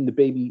 despite being the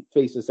baby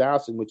face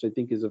assassin, which I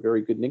think is a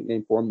very good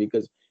nickname for him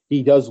because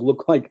he does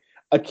look like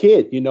a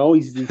kid,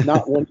 he's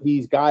not one of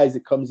these guys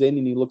that comes in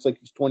and he looks like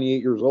he's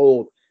 28 years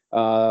old.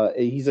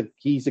 He's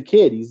a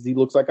kid. He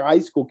looks like a high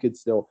school kid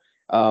still.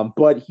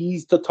 But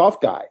he's the tough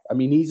guy. I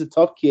mean, he's a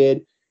tough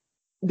kid.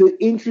 The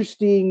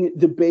interesting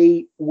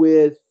debate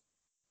with,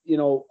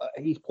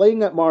 he's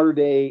playing at Mater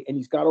Dei and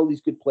he's got all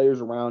these good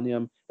players around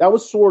him. That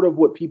was sort of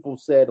what people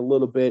said a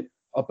little bit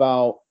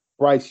about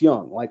Bryce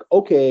Young. Like,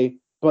 okay,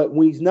 but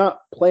when he's not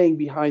playing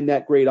behind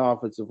that great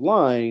offensive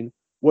line,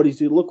 what does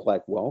he look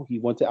like? Well, he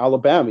went to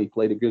Alabama. He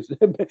played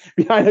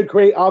behind a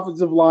great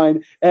offensive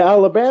line at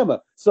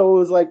Alabama. So it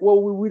was like,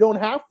 well, we don't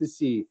have to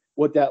see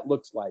what that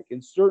looks like.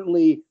 And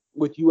certainly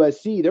with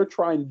USC, they're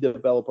trying to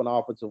develop an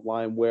offensive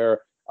line where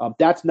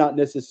that's not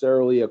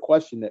necessarily a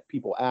question that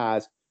people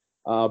ask.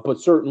 But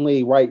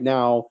certainly right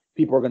now,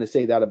 people are going to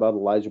say that about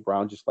Elijah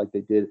Brown, just like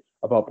they did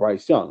about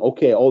Bryce Young.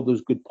 Okay, all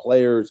those good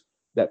players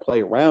that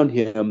play around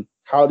him,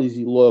 how does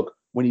he look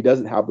when he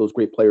doesn't have those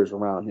great players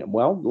around him?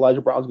 Well,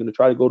 Elijah Brown's going to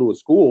try to go to a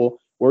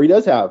school where he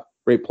does have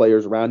great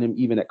players around him,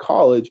 even at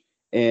college,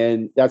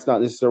 and that's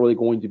not necessarily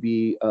going to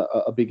be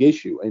a big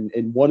issue.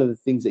 And one of the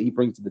things that he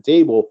brings to the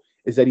table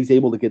is that he's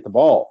able to get the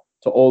ball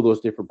to all those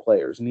different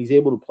players, and he's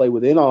able to play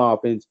within on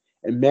offense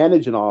and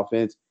manage an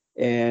offense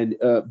and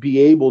be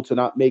able to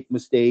not make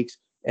mistakes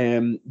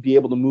and be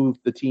able to move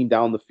the team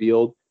down the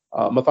field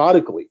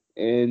methodically.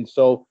 And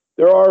so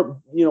there are,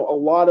 a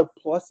lot of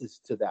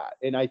pluses to that.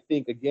 And I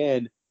think,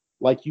 again,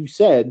 like you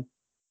said,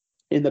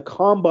 in the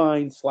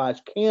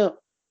combine/camp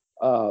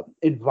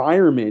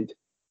environment,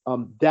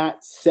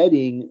 that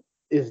setting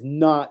is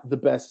not the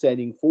best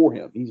setting for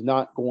him. He's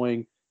not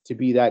going to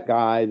be that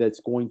guy that's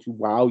going to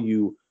wow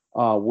you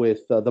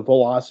with the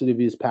velocity of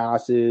his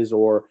passes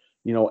or,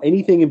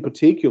 anything in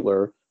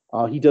particular.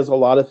 He does a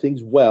lot of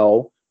things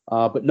well,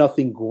 but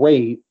nothing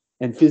great.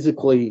 And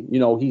physically,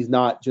 he's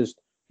not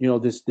just,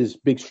 this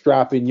big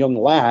strapping young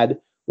lad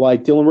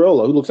like Dylan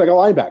Raiola, who looks like a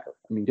linebacker.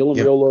 I mean, Dylan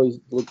Raiola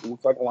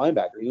looks like a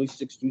linebacker. He's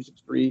 6'2",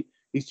 6'3".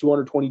 He's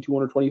 220,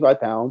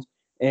 225 pounds,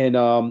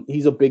 and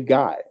he's a big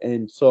guy.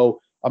 And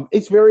so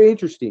it's very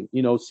interesting,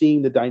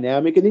 seeing the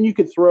dynamic. And then you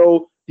could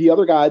throw the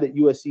other guy that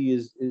USC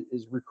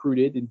is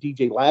recruited, and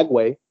DJ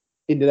Lagway,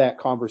 into that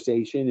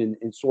conversation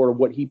and sort of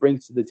what he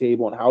brings to the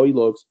table and how he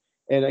looks.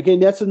 And again,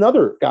 that's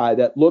another guy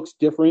that looks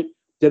different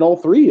than all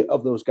three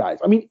of those guys.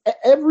 I mean,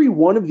 every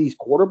one of these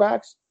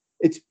quarterbacks,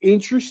 it's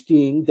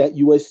interesting that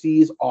USC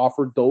has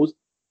offered those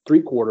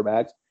three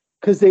quarterbacks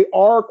because they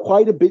are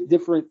quite a bit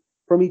different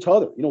from each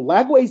other.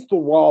 Lagway's the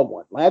raw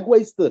one.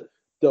 Lagway's the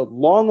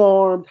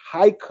long-armed,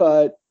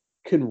 high-cut,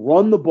 can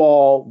run the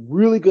ball,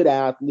 really good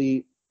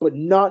athlete, but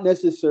not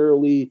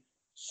necessarily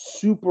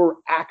super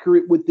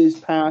accurate with his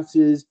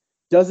passes,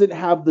 doesn't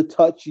have the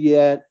touch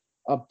yet,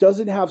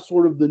 doesn't have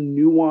sort of the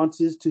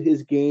nuances to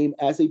his game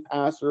as a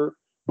passer,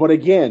 but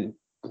again,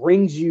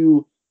 brings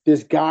you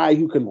this guy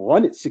who can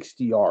run it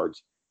 60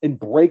 yards and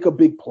break a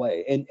big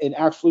play and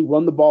actually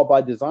run the ball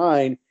by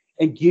design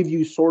and give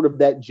you sort of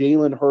that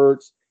Jalen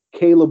Hurts,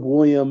 Caleb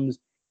Williams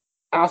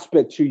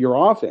aspect to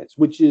your offense,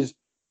 which is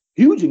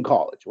huge in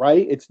college,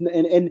 right? It's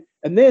and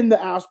then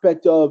the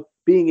aspect of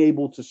being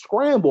able to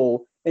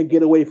scramble and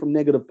get away from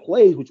negative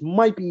plays, which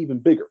might be even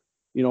bigger.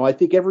 I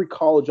think every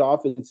college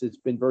offense has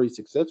been very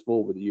successful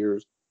over the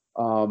years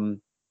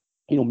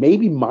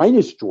maybe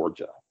minus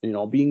Georgia,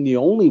 being the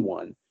only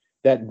one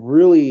that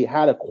really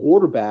had a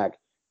quarterback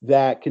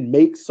that can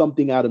make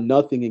something out of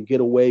nothing and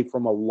get away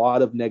from a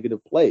lot of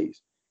negative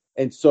plays.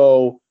 And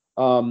so,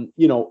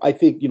 I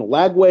think,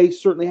 Lagway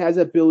certainly has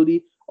that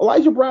ability.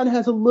 Elijah Brown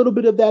has a little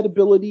bit of that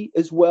ability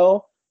as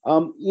well.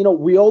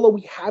 Riola,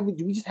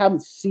 we just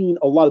haven't seen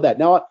a lot of that.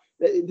 Now,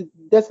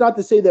 that's not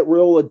to say that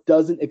Riola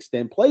doesn't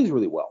extend plays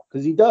really well,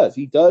 because he does.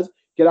 He does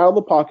get out of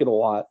the pocket a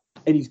lot,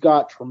 and he's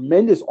got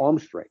tremendous arm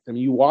strength. I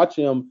mean, you watch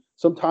him,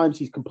 sometimes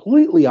he's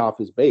completely off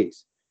his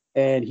base,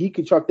 and he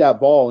can chuck that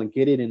ball and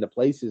get it into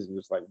places, and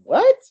it's like,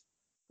 what?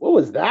 What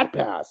was that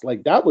pass?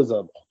 Like, that was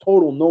a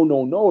total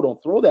no,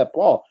 don't throw that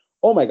ball.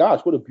 Oh my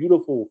gosh, what a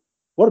beautiful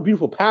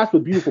pass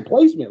with beautiful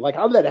placement. Like,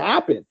 how did that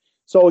happen?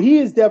 So he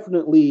is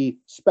definitely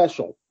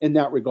special in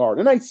that regard.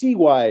 And I see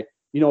why,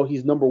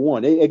 he's number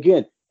one.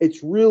 Again,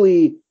 it's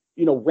really,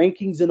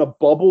 rankings in a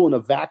bubble, in a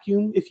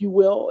vacuum, if you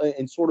will,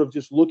 and sort of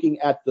just looking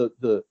at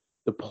the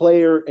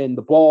player and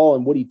the ball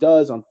and what he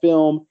does on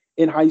film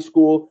in high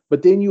school.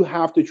 But then you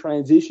have to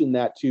transition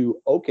that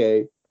to,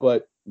 okay,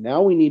 but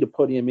now we need to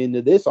put him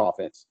into this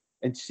offense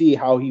and see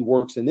how he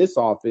works in this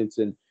offense,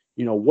 and,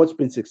 what's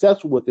been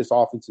successful with this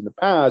offense in the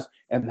past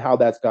and how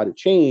that's got to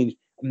change.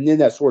 And then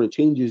that sort of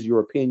changes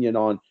your opinion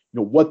on,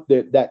 what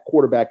that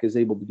quarterback is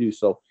able to do.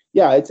 So,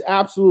 yeah, it's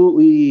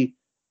absolutely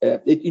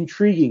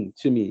intriguing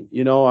to me.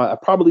 I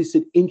probably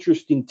said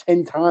interesting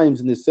 10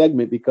 times in this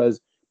segment,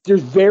 because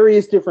there's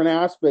various different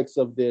aspects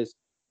of this,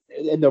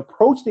 and the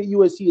approach that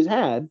USC has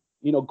had,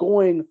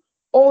 going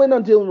all in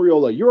on Dylan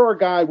Riola. You're our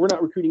guy. We're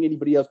not recruiting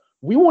anybody else.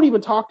 We won't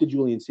even talk to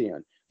Julian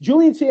Sand.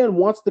 Julian Sand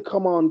wants to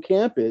come on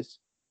campus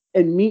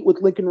and meet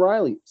with Lincoln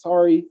Riley.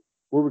 Sorry,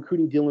 we're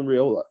recruiting Dylan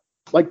Riola.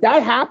 Like,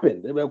 that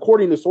happened,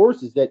 according to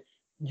sources, that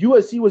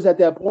USC was at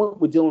that point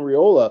with Dylan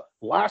Riola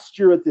last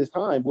year at this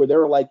time, where they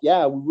were like,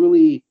 yeah,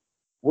 we're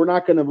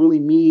not going to really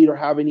meet or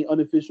have any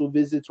unofficial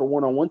visits or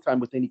one-on-one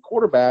time with any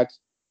quarterbacks,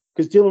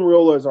 because Dylan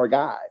Riola is our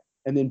guy.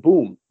 And then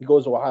boom, he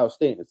goes to Ohio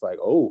State. And it's like,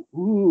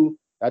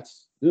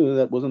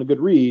 that wasn't a good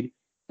read.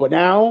 But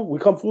now we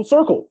come full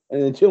circle,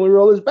 and then Dylan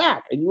Riola is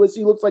back, and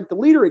USC looks like the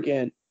leader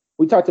again.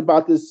 We talked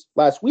about this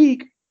last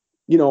week.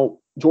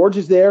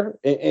 Georgia's there,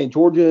 and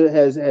Georgia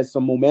has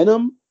some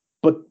momentum,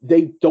 but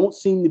they don't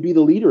seem to be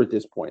the leader at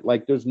this point.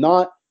 Like, there's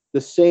not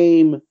the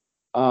same,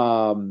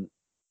 coming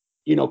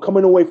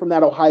away from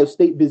that Ohio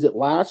State visit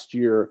last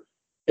year,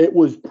 it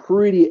was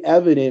pretty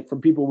evident from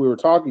people we were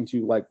talking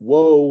to, like,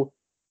 whoa,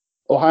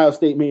 Ohio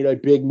State made a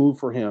big move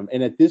for him.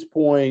 And at this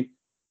point,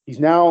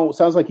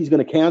 sounds like he's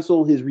going to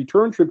cancel his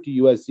return trip to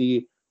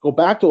USC, go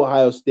back to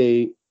Ohio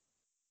State.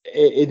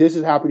 This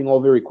is happening all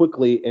very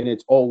quickly, and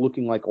it's all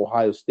looking like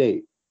Ohio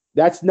State.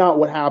 That's not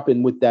what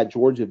happened with that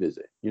Georgia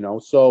visit,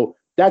 So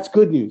that's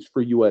good news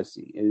for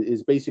USC.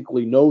 Is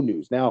basically no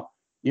news. Now,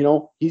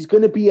 he's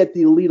going to be at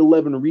the Elite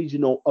 11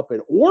 regional up at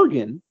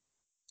Oregon.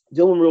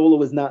 Dylan Riola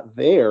was not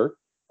there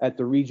at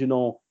the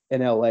regional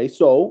in LA.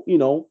 So,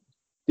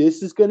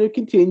 this is going to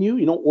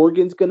continue.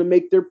 Oregon's going to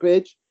make their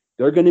pitch.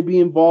 They're going to be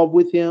involved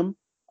with him,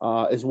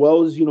 as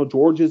well as,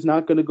 Georgia's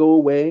not going to go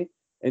away.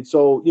 And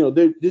so,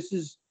 this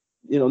is,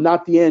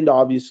 not the end,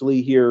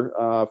 obviously, here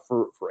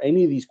for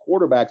any of these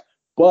quarterbacks,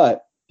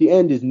 but the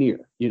end is near.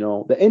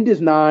 The end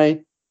is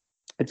nigh.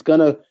 It's going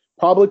to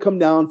probably come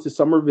down to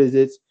summer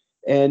visits,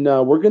 and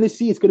we're going to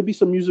see it's going to be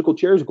some musical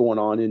chairs going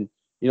on. And,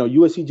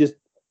 USC just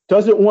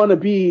doesn't want to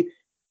be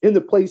in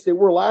the place they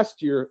were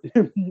last year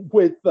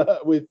with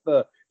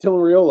Dylan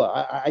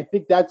Riola. I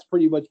think that's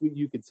pretty much what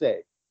you could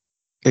say.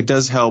 It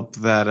does help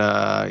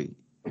that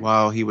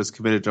while he was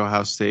committed to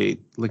Ohio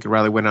State, Lincoln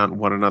Riley went out and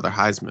won another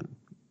Heisman.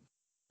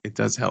 It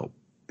does help.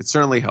 It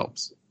certainly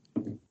helps.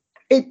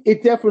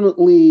 It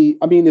definitely,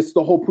 it's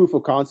the whole proof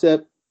of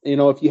concept.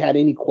 If you had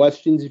any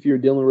questions, if you're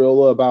Dylan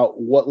Riola, about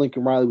what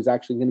Lincoln Riley was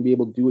actually going to be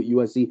able to do at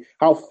USC,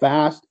 how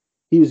fast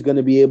he was going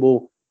to be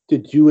able to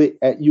do it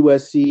at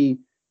USC,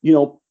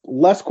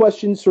 less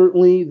questions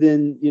certainly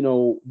than,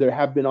 there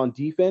have been on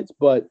defense,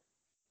 but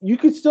you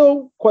could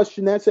still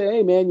question that, say,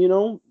 hey man,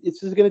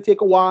 it's just going to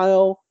take a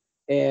while.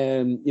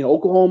 And,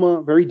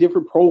 Oklahoma, very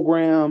different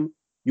program.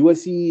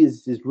 USC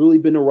has really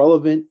been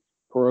irrelevant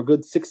for a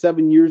good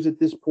 6-7 years at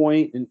this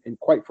point. And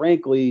quite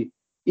frankly,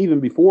 even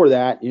before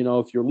that,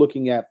 if you're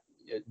looking at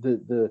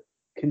the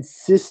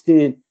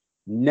consistent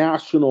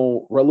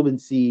national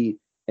relevancy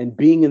and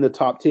being in the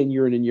top 10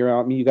 year in and year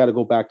out, you got to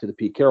go back to the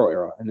Pete Carroll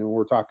era. And then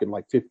we're talking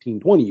like 15,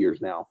 20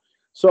 years now.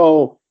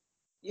 So,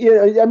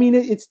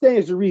 it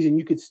stands to reason.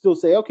 You could still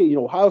say, okay,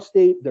 Ohio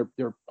State,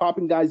 they're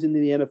popping guys into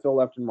the NFL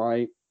left and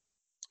right.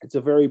 It's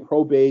a very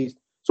pro-based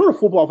sort of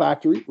football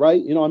factory,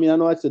 right? I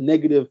know that's a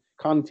negative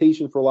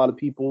connotation for a lot of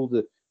people.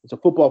 That it's a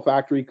football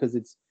factory because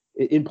it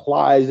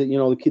implies that,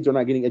 the kids are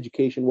not getting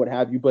education, what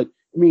have you. But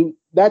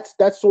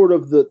that's sort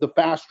of the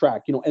fast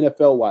track,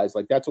 NFL wise.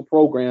 Like, that's a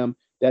program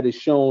that has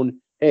shown,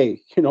 hey,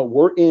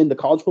 we're in the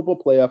college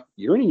football playoff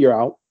year in and year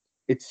out.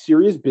 It's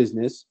serious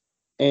business.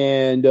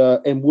 And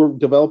we're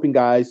developing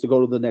guys to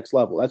go to the next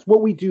level. That's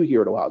what we do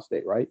here at Ohio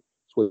State, right?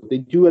 That's what they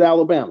do at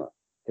Alabama.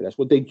 Okay, that's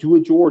what they do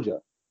at Georgia.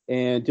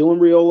 And Dylan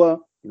Raiola,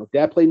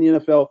 dad played in the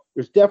NFL.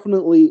 There's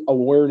definitely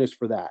awareness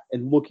for that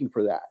and looking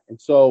for that.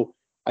 And so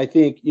I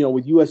think,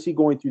 with USC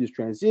going through this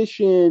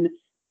transition,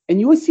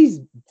 and USC's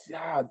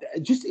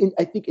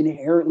I think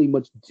inherently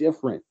much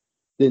different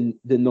than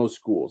those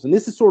schools. And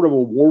this is sort of a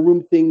war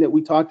room thing that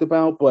we talked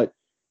about, but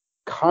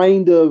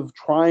kind of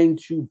trying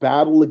to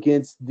battle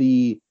against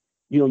the,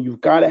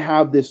 you've got to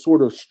have this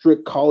sort of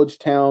strict college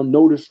town,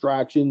 no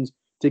distractions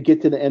to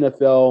get to the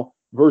NFL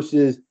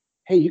versus,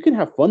 hey, you can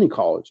have fun in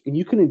college and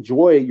you can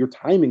enjoy your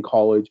time in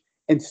college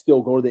and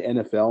still go to the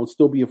NFL and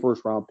still be a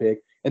first round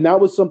pick. And that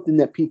was something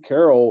that Pete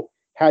Carroll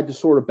had to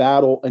sort of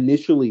battle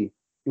initially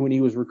when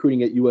he was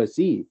recruiting at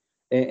USC.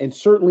 And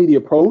certainly the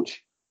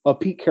approach of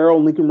Pete Carroll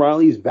and Lincoln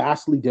Riley is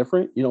vastly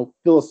different,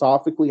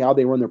 philosophically, how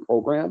they run their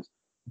programs.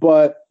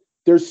 But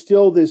there's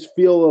still this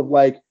feel of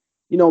like,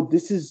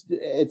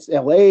 it's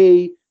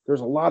LA.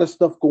 There's a lot of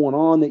stuff going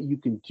on that you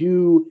can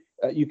do.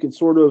 You can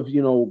sort of,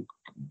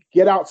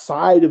 get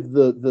outside of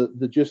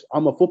the just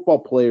I'm a football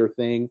player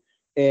thing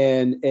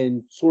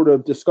and sort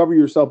of discover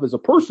yourself as a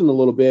person a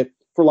little bit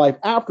for life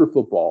after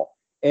football.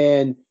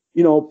 And,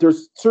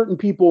 there's certain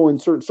people in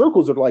certain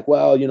circles that are like,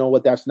 well, you know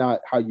what, that's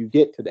not how you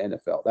get to the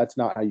NFL. That's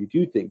not how you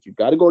do things. You've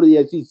got to go to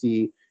the SEC.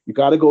 You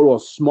got to go to a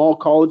small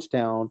college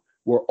town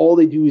where all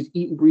they do is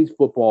eat and breathe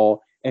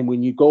football. And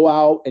when you go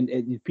out and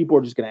people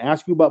are just going to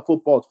ask you about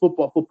football, it's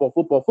football, football,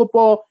 football,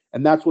 football.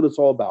 And that's what it's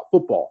all about.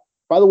 Football.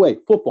 By the way,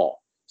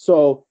 football.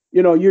 So,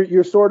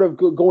 you're sort of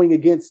going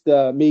against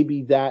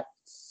maybe that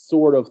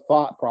sort of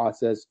thought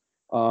process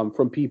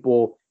from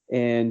people.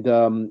 And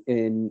for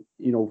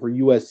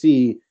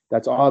USC,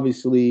 that's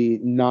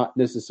obviously not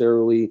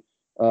necessarily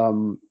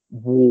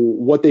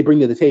what they bring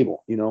to the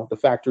table, the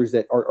factors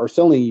that are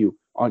selling you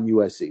on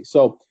USC.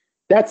 So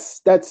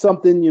that's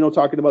something,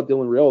 talking about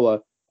Dylan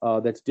Raiola,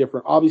 that's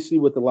different. Obviously,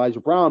 with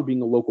Elijah Brown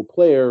being a local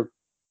player,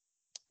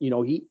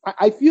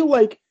 I feel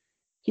like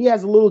he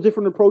has a little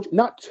different approach,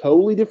 not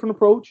totally different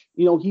approach.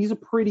 He's a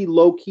pretty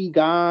low key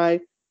guy.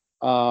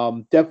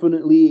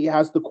 Definitely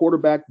has the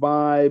quarterback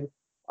vibe,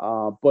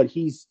 but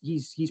he's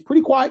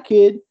pretty quiet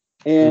kid.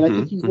 And I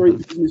think he's very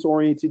business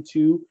oriented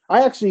too.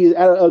 I actually,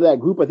 out of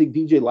that group, I think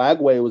DJ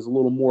Lagway was a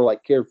little more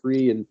like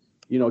carefree and,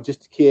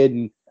 just a kid.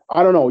 And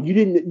I don't know,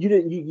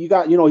 you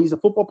got, he's a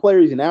football player,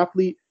 he's an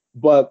athlete,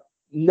 but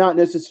not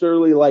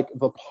necessarily like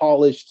the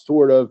polished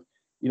sort of,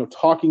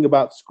 talking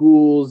about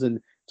schools and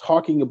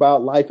talking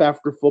about life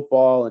after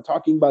football and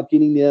talking about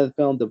getting the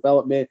NFL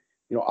development.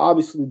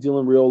 Obviously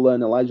Dylan Raiola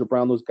and Elijah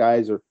Brown, those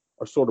guys are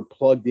sort of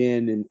plugged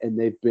in and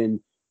they've been,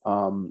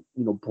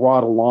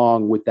 brought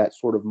along with that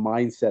sort of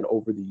mindset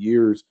over the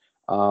years.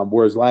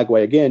 Whereas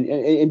Lagway, again,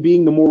 and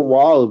being the more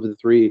raw of the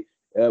three,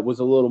 was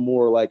a little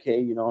more like,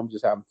 hey, I'm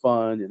just having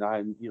fun and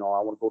I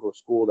want to go to a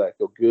school that I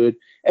feel good.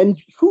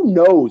 And who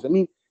knows? I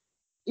mean,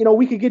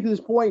 we could get to this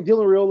point.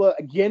 Dylan Raiola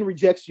again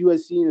rejects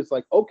USC, and it's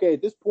like, okay,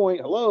 at this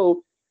point,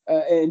 hello.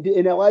 And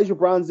Elijah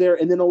Brown's there,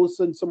 and then all of a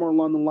sudden, somewhere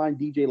along the line,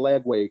 DJ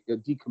Lagway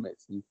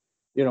decommits. And,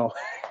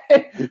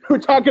 we're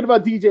talking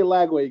about DJ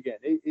Lagway again.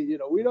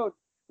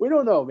 We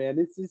don't know, man.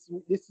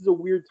 This is a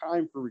weird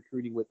time for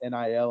recruiting with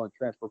NIL and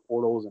transfer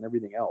portals and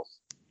everything else.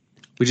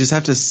 We just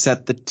have to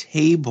set the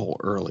table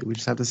early.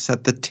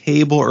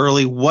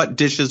 What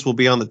dishes will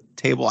be on the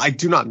table? I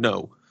do not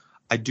know,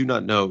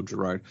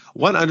 Gerard.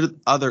 One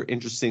other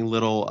interesting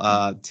little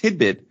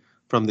tidbit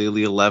from the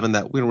Elite 11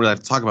 that we don't really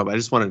have to talk about, but I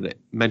just wanted to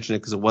mention it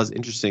because it was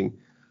interesting.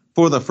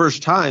 For the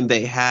first time,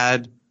 they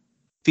had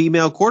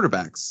female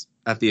quarterbacks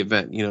at the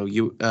event.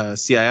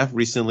 CIF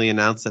recently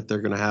announced that they're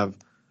going to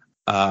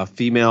have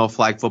female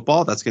flag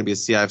football. That's going to be a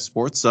CIF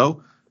sport.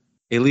 So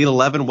Elite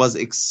 11 was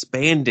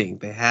expanding.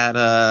 They had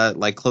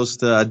close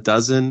to a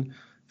dozen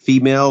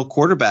female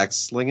quarterbacks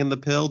slinging the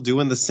pill,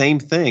 doing the same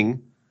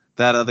thing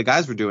that the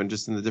guys were doing,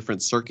 just in the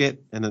different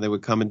circuit. And then they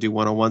would come and do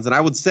one-on-ones. And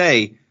I would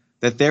say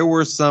that there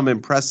were some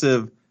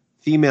impressive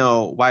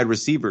female wide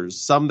receivers,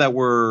 some that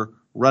were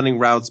running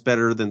routes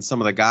better than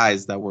some of the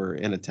guys that were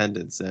in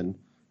attendance. And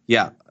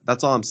yeah,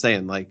 that's all I'm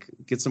saying. Like,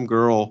 get some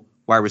girl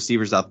wide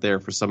receivers out there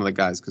for some of the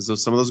guys,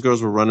 because some of those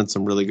girls were running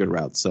some really good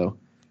routes. So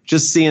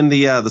just seeing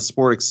the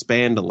sport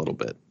expand a little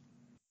bit.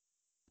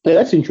 Yeah,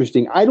 that's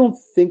interesting. I don't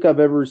think I've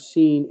ever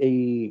seen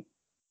a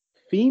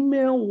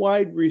female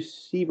wide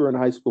receiver in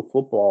high school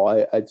football.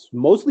 It's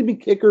mostly been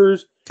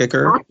kickers.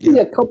 Actually,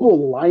 yeah. A couple of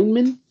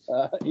linemen,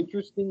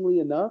 interestingly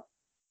enough.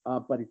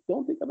 But I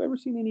don't think I've ever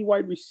seen any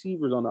wide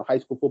receivers on a high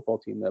school football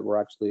team that were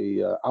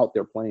actually out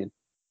there playing.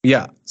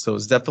 Yeah, so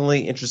it's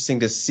definitely interesting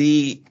to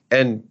see.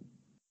 And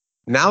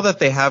now that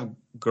they have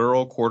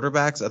girl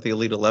quarterbacks at the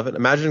Elite 11,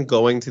 imagine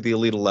going to the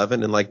Elite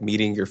 11 and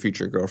meeting your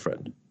future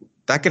girlfriend.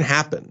 That can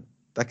happen.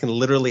 That can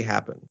literally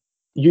happen.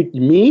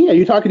 Me? Are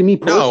you talking to me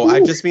personally? No,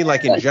 I just mean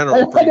in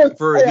general.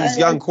 For these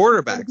young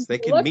quarterbacks, they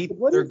can meet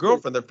their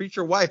girlfriend, their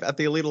future wife at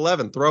the Elite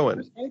 11 throwing.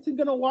 Is Anson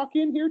going to walk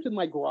in here to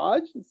my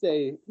garage and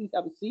say, please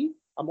have a seat?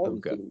 I'm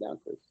always sitting down,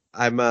 Chris.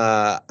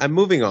 I'm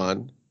moving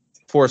on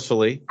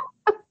forcefully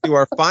to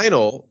our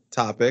final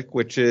topic,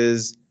 which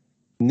is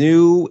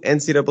new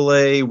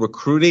NCAA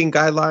recruiting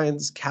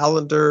guidelines,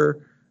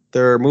 calendar.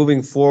 they're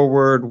moving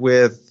forward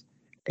with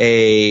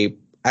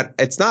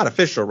it's not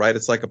official, right?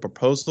 It's like a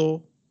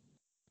proposal.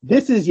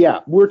 This is,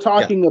 we're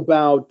talking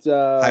about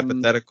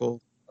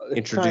hypothetical,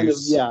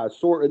 introduce. Kind of,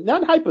 sort of,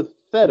 not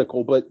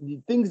hypothetical, but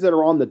things that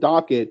are on the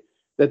docket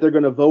that they're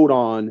going to vote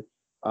on.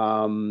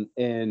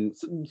 And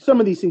some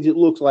of these things, it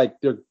looks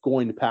like they're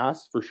going to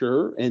pass for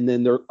sure. And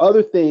then there are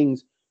other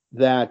things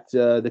that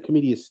the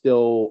committee is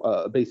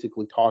still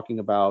basically talking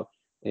about,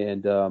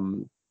 and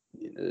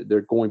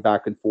they're going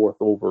back and forth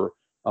over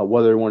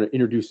whether they want to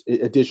introduce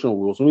additional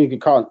rules. And we can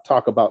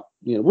talk about,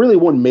 really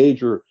one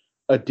major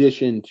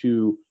addition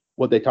to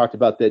what they talked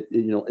about that,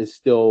 is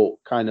still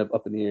kind of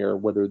up in the air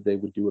whether they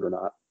would do it or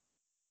not.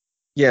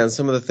 Yeah, and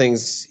some of the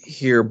things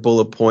here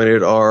bullet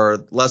pointed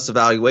are less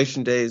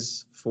evaluation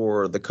days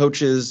for the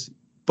coaches,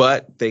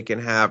 but they can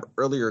have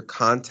earlier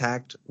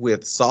contact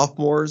with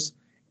sophomores,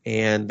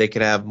 and they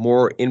can have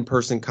more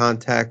in-person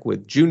contact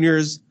with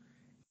juniors.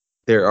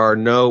 There are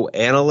no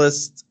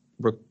analysts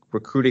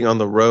recruiting on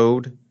the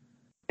road.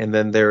 And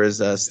then there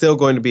is still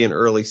going to be an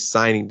early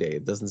signing day.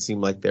 It doesn't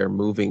seem like they're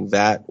moving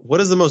that.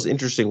 What is the most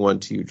interesting one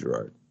to you,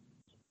 Gerard?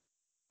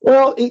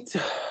 Well, it's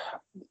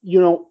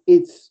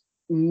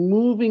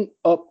moving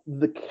up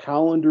the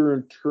calendar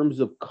in terms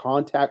of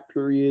contact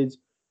periods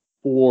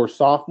for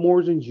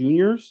sophomores and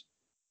juniors.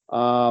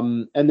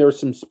 And there are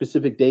some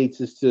specific dates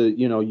as to,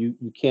 you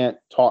can't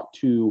talk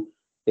to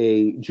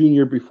a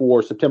junior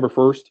before September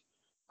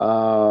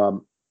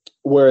 1st.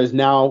 Whereas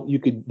now you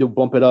could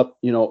bump it up,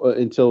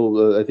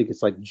 until I think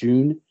it's like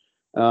June.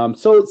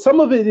 So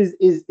some of it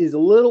is a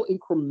little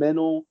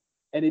incremental,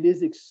 and it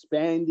is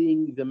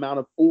expanding the amount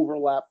of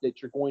overlap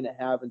that you're going to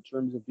have in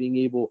terms of being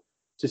able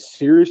to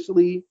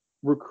seriously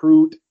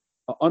recruit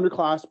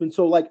underclassmen.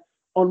 So, like,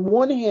 on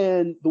one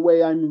hand, the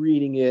way I'm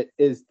reading it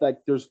is like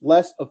there's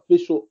less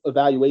official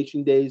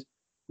evaluation days,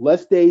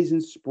 less days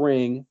in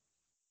spring.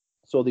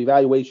 So the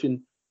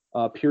evaluation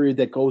period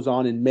that goes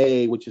on in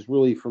May, which is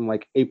really from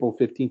like April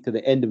 15th to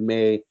the end of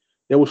May,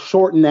 they will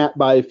shorten that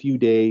by a few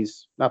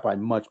days, not by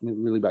much,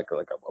 really by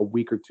like a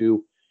week or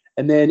two.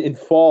 And then in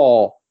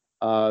fall,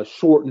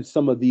 shorten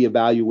some of the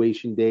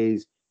evaluation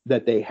days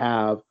that they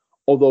have.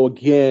 Although,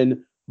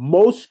 again,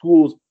 most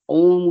schools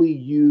only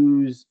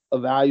use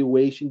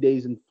evaluation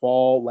days in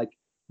fall, like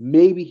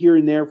maybe here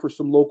and there for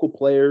some local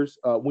players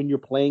when you're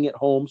playing at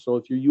home. So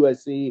if you're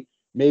USC,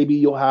 maybe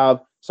you'll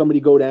have somebody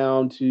go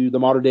down to the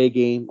Mater Dei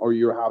game, or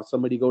you'll have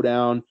somebody go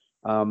down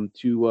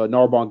to a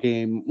Narbonne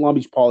game, Long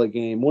Beach Poly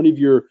game, one of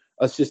your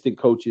assistant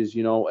coaches.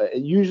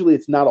 Usually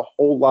it's not a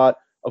whole lot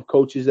of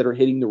coaches that are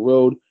hitting the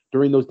road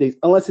during those days,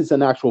 unless it's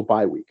an actual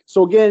bye week.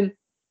 So again,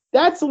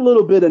 that's a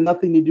little bit of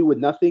nothing to do with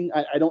nothing.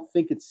 I don't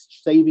think it's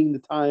saving the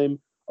time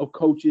of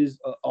coaches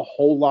a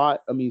whole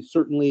lot. I mean,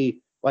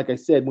 certainly, like I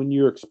said, when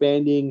you're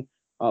expanding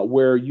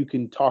where you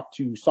can talk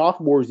to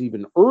sophomores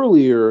even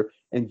earlier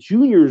and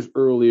juniors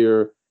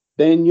earlier,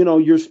 then,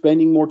 you're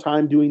spending more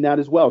time doing that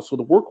as well. So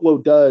the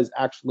workload does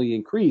actually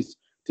increase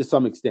to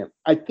some extent.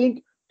 I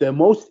think the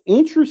most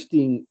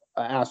interesting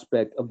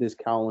aspect of this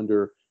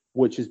calendar,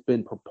 which has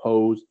been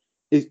proposed,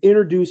 is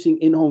introducing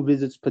in-home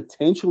visits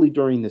potentially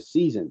during the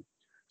season.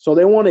 So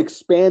they want to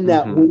expand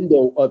that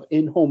window of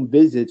in-home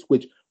visits,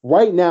 which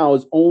right now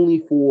is only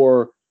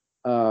for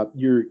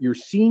your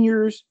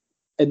seniors,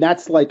 and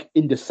that's like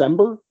in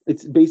December.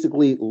 It's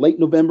basically late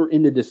November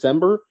into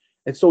December.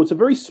 And so it's a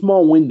very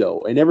small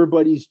window, and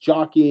everybody's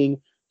jockeying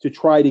to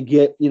try to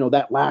get,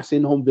 that last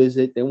in-home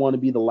visit. They want to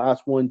be the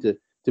last one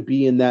to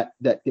be in that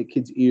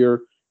kid's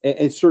ear.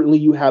 And certainly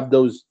you have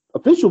those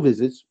official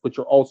visits, which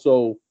are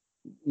also,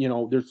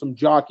 there's some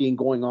jockeying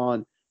going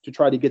on to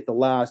try to get the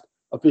last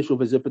official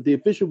visit. But the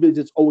official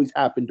visits always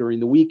happen during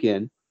the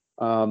weekend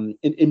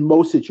in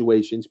most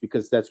situations,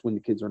 because that's when the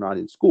kids are not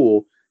in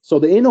school. So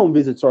the in-home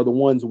visits are the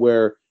ones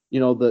where,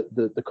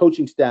 the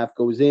coaching staff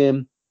goes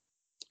in,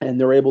 and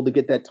they're able to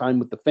get that time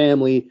with the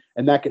family,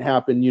 and that can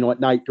happen, at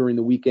night during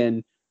the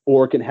weekend,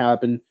 or it can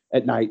happen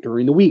at night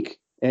during the week.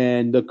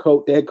 And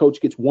the head coach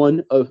gets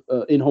one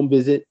in-home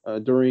visit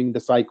during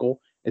the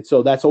cycle, and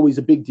so that's always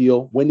a big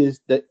deal. When is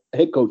the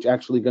head coach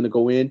actually going to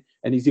go in,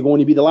 and is he going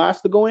to be the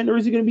last to go in, or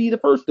is he going to be the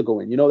first to go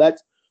in?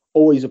 That's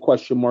always a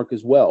question mark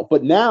as well.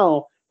 But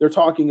now they're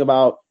talking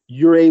about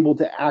you're able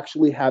to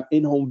actually have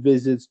in-home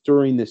visits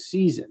during the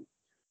season,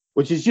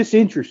 which is just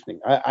interesting.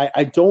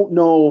 I don't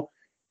know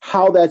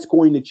how that's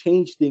going to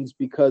change things,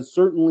 because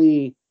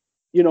certainly,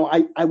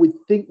 I would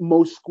think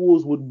most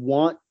schools would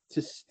want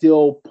to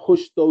still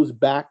push those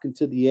back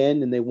into the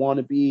end, and they want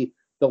to be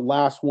the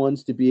last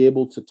ones to be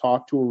able to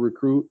talk to a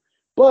recruit.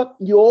 But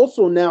you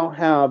also now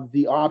have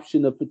the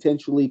option of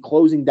potentially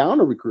closing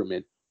down a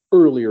recruitment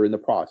earlier in the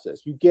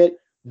process. You get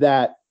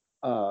that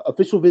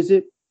official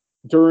visit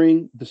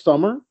during the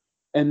summer,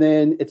 and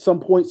then at some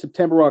point,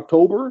 September,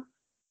 October,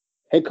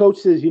 head coach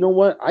says, you know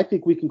what, I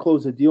think we can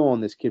close a deal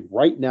on this kid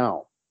right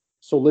now.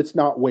 So let's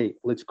not wait.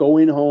 Let's go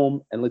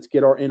in-home and let's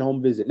get our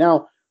in-home visit.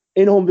 Now,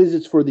 in-home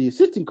visits for the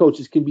assistant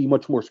coaches can be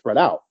much more spread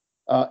out.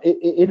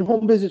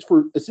 In-home visits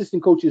for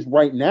assistant coaches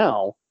right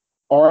now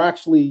are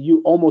actually,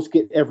 you almost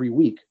get every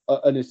week,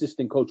 an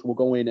assistant coach will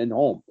go in and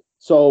home.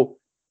 So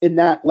in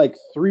that like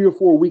 3 or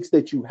 4 weeks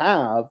that you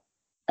have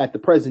at the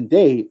present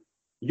date,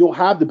 you'll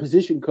have the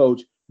position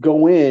coach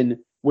go in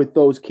with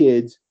those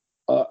kids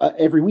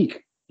every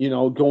week,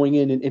 going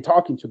in and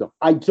talking to them.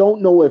 I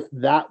don't know if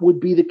that would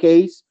be the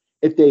case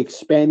if they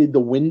expanded the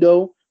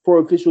window for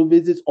official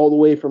visits all the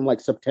way from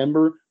like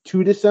September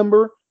to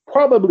December.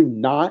 Probably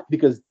not,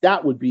 because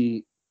that would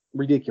be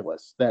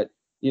ridiculous that,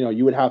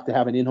 you would have to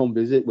have an in-home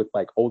visit with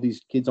like all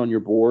these kids on your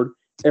board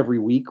every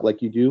week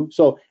like you do.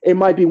 So it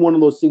might be one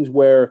of those things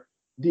where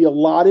the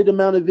allotted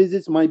amount of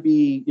visits might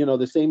be,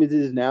 the same as it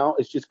is now.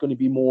 It's just going to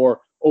be more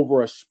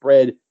over a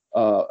spread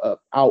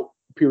out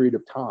period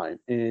of time.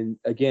 And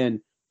again,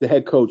 the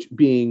head coach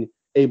being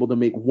able to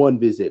make one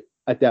visit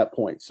at that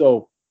point.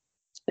 So,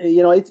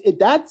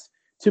 that's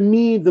to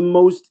me the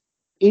most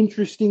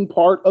interesting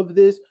part of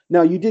this.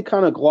 Now, you did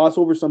kind of gloss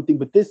over something,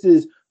 but this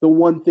is the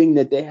one thing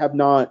that they have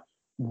not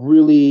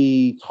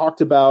really talked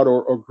about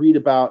or agreed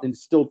about, and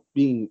still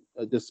being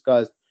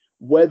discussed,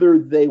 whether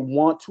they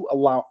want to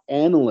allow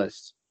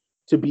analysts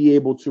to be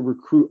able to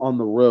recruit on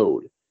the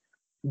road.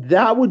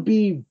 That would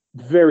be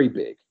very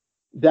big.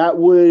 That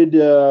would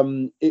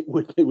it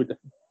would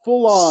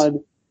full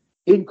on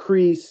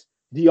increase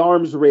the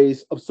arms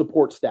race of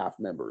support staff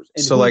members.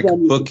 And so like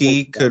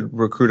Bookie could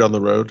recruit on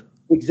the road?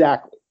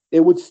 Exactly.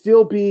 It would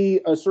still be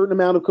a certain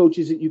amount of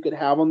coaches that you could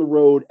have on the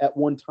road at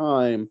one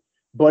time,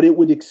 but it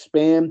would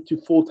expand to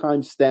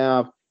full-time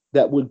staff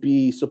that would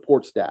be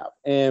support staff.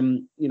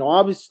 And,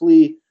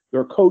 obviously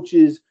there are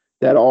coaches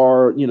that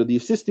are, the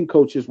assistant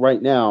coaches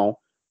right now,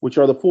 which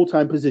are the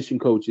full-time position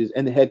coaches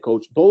and the head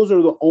coach. Those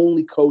are the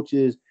only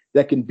coaches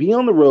that can be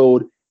on the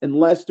road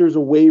unless there's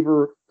a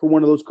waiver for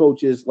one of those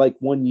coaches. Like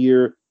one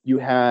year you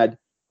had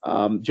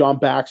John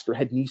Baxter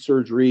had knee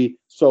surgery.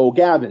 So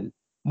Gavin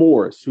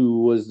Morris,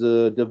 who was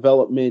the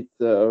development,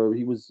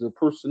 he was the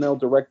personnel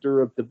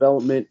director of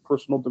development,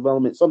 personal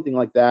development, something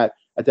like that.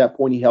 At that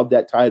point, he held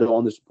that title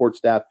on the support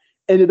staff,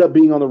 ended up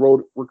being on the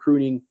road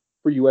recruiting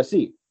for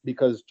USC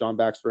because John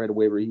Baxter had a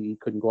waiver. He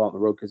couldn't go out on the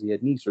road because he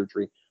had knee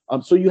surgery.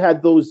 So you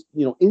had those,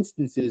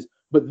 instances,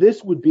 but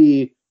this would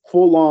be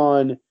full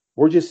on.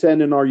 We're just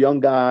sending our young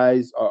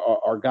guys,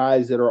 our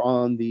guys that are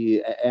on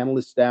the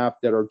analyst staff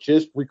that are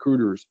just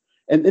recruiters.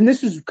 And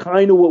this is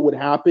kind of what would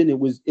happen.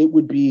 It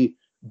would be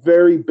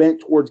very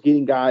bent towards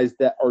getting guys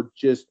that are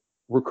just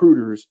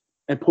recruiters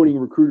and putting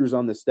recruiters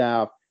on the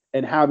staff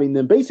and having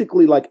them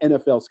basically like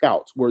NFL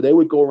scouts, where they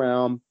would go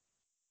around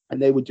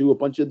and they would do a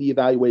bunch of the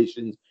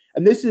evaluations.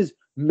 And this is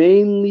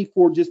mainly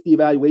for just the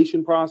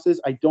evaluation process.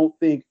 I don't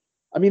think,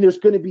 there's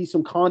going to be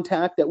some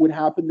contact that would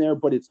happen there,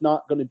 but it's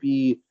not going to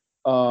be,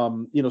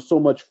 so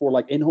much for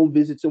like in-home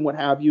visits and what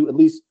have you, at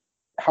least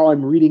how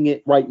I'm reading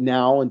it right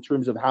now in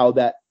terms of how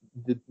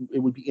it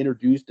would be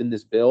introduced in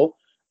this bill.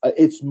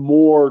 It's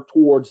more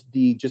towards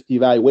just the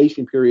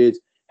evaluation periods,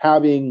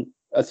 having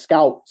a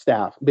scout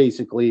staff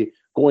basically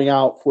going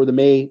out for the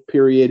May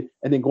period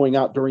and then going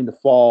out during the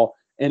fall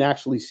and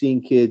actually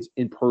seeing kids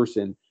in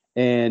person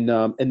and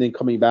then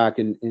coming back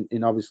and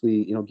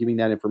obviously, giving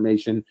that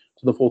information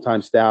to the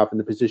full-time staff and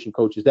the position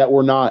coaches that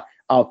were not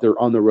out there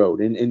on the road.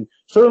 And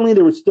certainly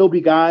there would still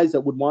be guys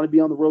that would want to be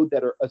on the road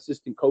that are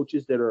assistant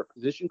coaches, that are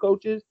position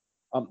coaches.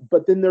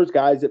 But then there's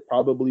guys that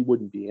probably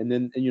wouldn't be. And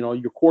then,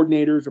 your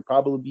coordinators would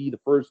probably be the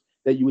first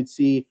that you would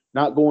see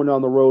not going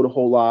on the road a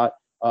whole lot.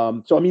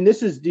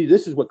 This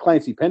is what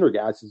Clancy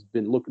Pendergast has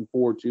been looking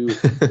forward to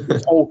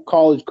his whole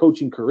college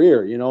coaching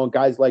career,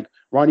 guys like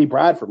Ronnie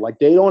Bradford, like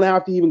they don't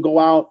have to even go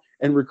out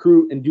and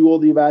recruit and do all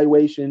the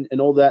evaluation and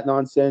all that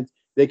nonsense.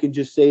 They can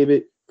just save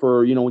it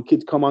for, when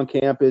kids come on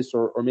campus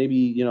or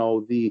maybe,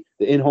 the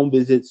in-home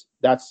visits.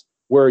 That's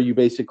where you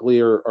basically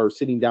are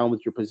sitting down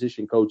with your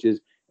position coaches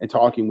and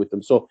talking with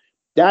them. So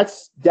that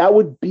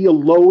would be a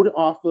load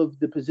off of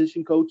the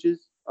position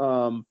coaches,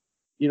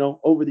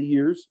 over the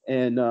years.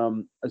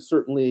 And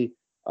certainly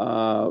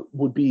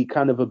would be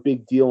kind of a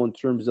big deal in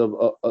terms of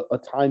a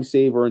time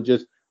saver and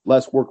just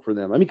less work for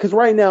them. Because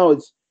right now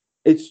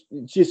it's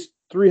just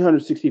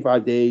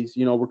 365 days,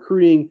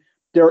 recruiting.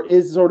 There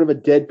is sort of a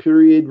dead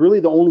period. Really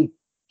the only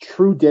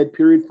true dead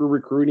period for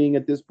recruiting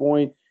at this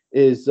point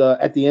is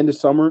at the end of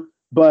summer.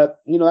 But,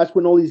 that's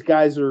when all these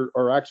guys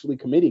are actually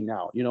committing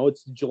now.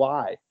 It's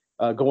July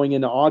going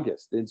into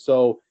August. And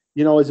so,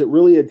 is it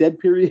really a dead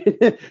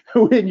period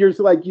when you're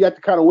like, you have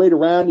to kind of wait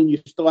around and you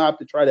still have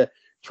to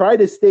try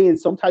to stay in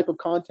some type of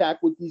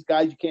contact with these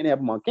guys? You can't have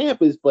them on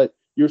campus, but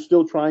you're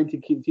still trying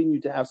to continue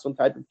to have some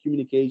type of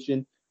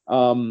communication.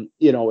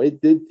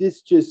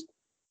 It's just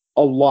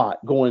a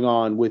lot going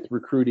on with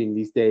recruiting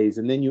these days.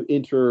 And then you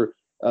enter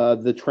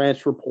the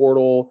transfer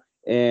portal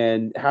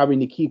and having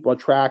to keep on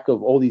track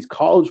of all these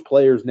college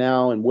players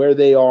now and where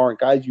they are and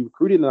guys you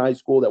recruited in high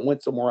school that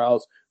went somewhere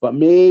else, but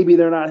maybe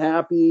they're not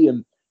happy.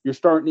 And you're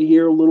starting to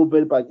hear a little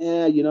bit about,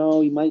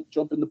 he might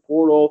jump in the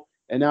portal.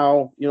 And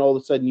now, all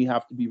of a sudden you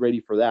have to be ready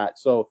for that.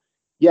 So,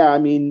 yeah,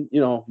 maybe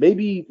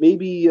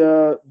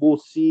we'll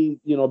see,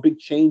 a big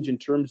change in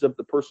terms of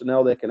the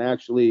personnel that can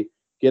actually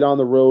get on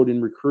the road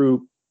and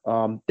recruit.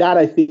 That,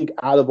 I think,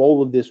 out of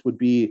all of this would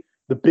be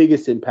the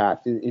biggest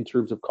impact in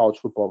terms of college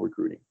football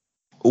recruiting.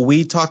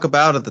 We talk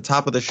about at the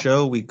top of the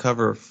show, we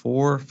cover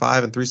 4,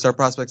 5, and 3-star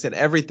prospects and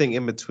everything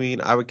in between.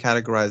 I would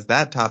categorize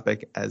that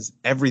topic as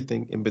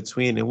everything in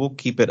between, and we'll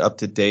keep it up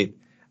to date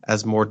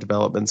as more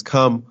developments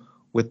come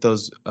with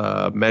those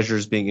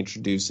measures being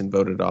introduced and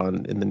voted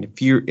on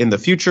in the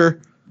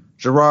future.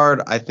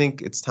 Gerard, I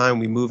think it's time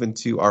we move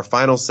into our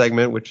final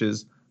segment, which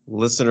is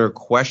listener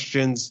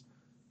questions.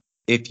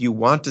 If you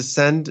want to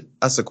send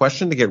us a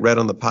question to get read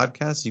on the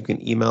podcast, you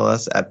can email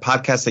us at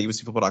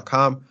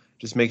podcast@uscfootball.com.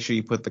 Just make sure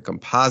you put the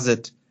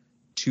Composite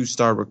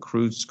Two-Star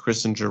Recruits,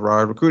 Chris and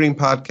Gerard Recruiting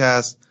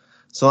Podcast,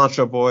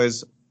 Cilantro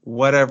Boys,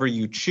 whatever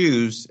you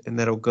choose, and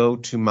that'll go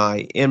to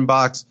my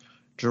inbox.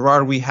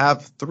 Gerard, we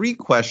have 3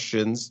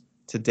 questions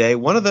today.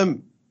 One of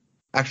them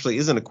actually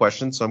isn't a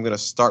question, so I'm going to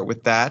start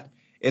with that.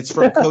 It's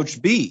from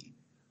Coach B,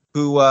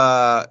 who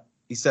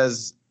he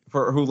says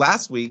who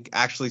last week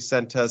actually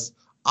sent us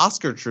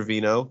Oscar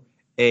Trevino,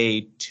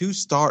 a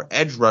 2-star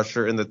edge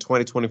rusher in the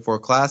 2024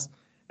 class,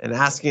 and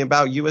asking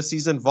about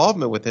USC's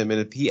involvement with him. And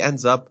if he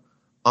ends up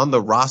on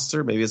the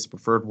roster, maybe as a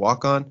preferred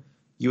walk-on,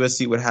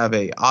 USC would have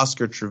a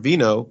Oscar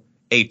Trevino,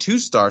 a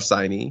 2-star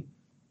signee,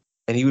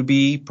 and he would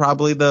be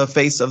probably the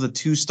face of the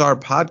 2-star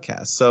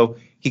podcast. So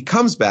he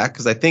comes back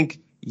because I think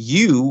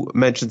you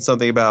mentioned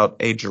something about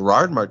a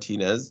Gerard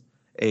Martinez,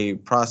 a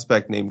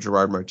prospect named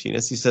Gerard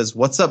Martinez. He says,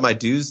 "What's up, my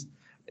dudes?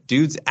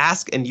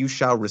 Ask and you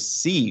shall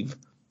receive.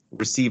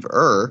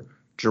 Receiver,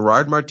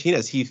 Gerard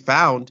Martinez." He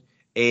found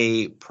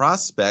a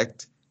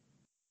prospect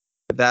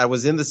that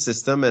was in the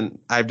system, and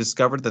I've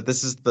discovered that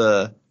this is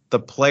the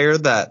player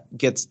that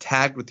gets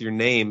tagged with your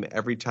name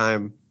every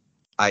time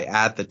I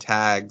add the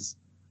tags,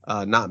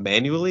 not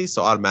manually,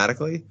 so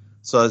automatically.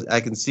 So as I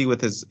can see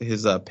with his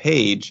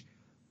page,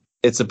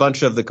 it's a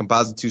bunch of the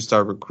Composite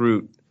Two-Star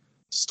Recruit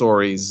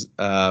stories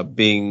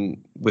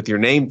being with your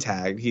name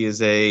tagged. He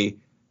is a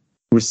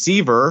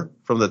receiver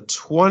from the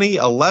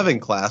 2011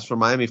 class from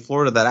Miami,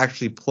 Florida, that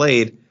actually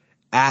played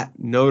at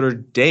Notre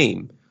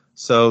Dame.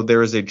 So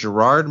there is a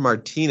Gerard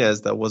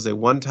Martinez that was a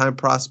one-time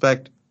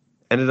prospect,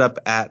 ended up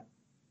at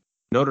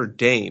Notre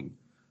Dame.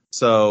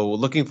 So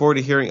looking forward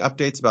to hearing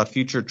updates about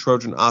future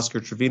Trojan Oscar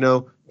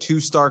Trevino,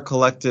 2-star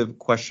collective ?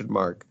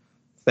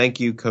 Thank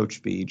you,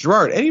 Coach B.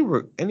 Gerard,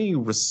 any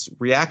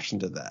reaction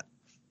to that?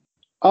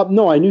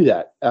 No, I knew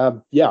that.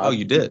 Yeah. Oh,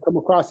 you did? I've come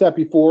across that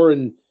before,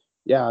 and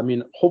yeah, I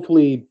mean,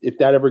 hopefully if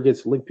that ever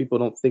gets linked, people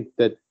don't think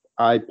that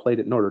I played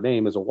at Notre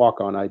Dame as a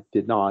walk-on. I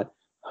did not.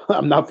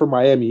 I'm not from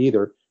Miami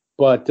either.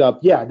 But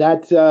yeah,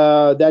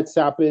 that's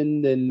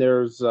happened, and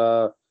there's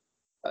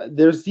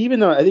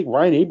even I think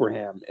Ryan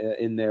Abraham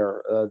in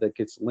there that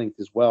gets linked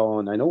as well.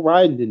 And I know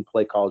Ryan didn't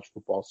play college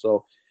football,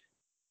 so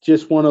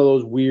just one of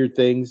those weird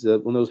things, one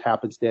of those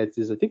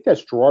happenstances. I think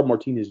that's Gerard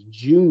Martinez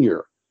Jr.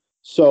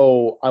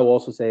 So I will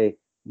also say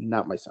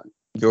not my son.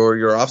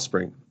 Your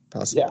offspring,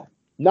 possibly. Yeah,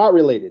 not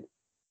related.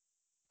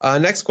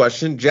 Next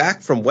question,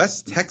 Jack from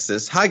West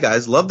Texas. Hi,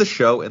 guys. Love the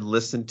show and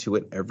listen to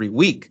it every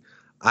week.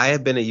 I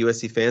have been a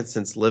USC fan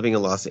since living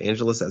in Los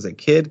Angeles as a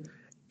kid,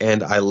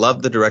 and I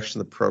love the direction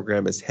the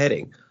program is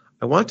heading.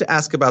 I want to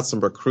ask about some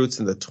recruits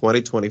in the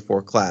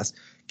 2024 class.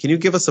 Can you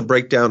give us a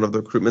breakdown of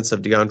the recruitments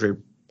of DeAndre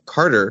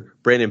Carter,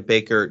 Brandon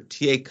Baker,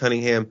 T.A.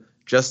 Cunningham,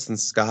 Justin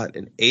Scott,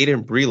 and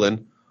Aiden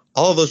Breland?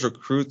 All of those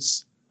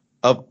recruits,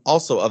 of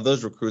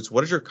those recruits,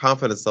 what is your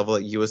confidence level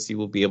that USC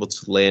will be able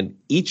to land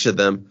each of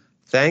them?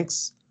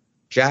 Thanks,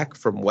 Jack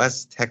from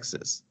West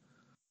Texas.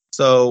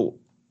 So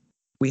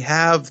we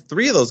have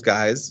 3 of those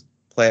guys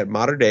play at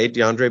Mater Dei.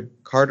 DeAndre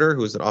Carter,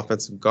 who is an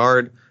offensive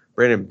guard,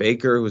 Brandon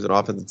Baker, who's an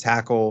offensive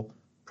tackle,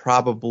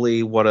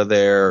 probably one of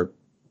their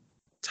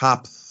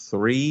top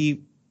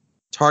 3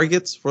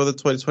 targets for the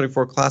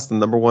 2024 class, the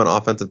number 1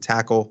 offensive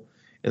tackle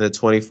in the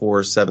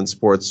 24/7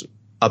 Sports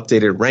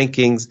updated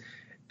rankings.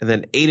 And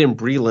then Aiden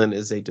Breland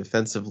is a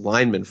defensive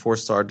lineman,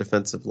 4-star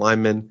defensive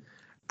lineman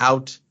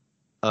out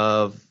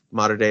of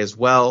Mater Dei as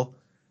well.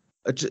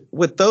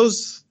 With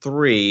those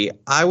 3,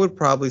 I would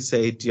probably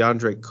say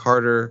DeAndre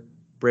Carter,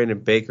 Brandon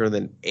Baker, and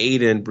then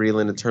Aiden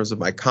Breland in terms of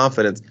my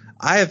confidence.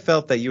 I have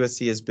felt that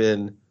USC has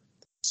been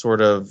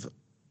sort of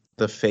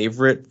the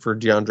favorite for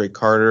DeAndre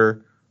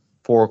Carter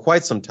for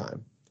quite some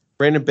time.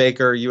 Brandon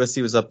Baker,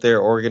 USC was up there,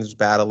 Oregon was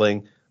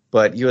battling,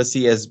 but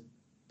USC has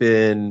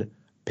been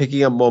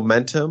picking up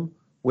momentum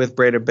with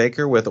Brandon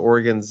Baker, with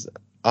Oregon's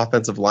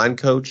offensive line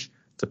coach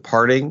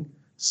departing.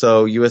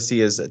 So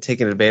USC has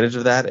taken advantage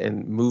of that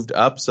and moved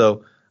up.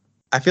 So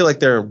I feel like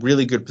they're in a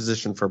really good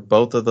position for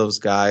both of those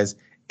guys.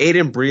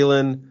 Aiden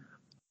Breland,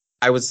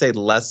 I would say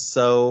less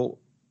so.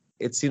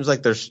 It seems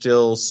like they're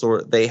still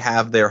they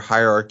have their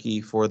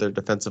hierarchy for their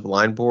defensive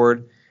line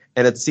board.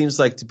 And it seems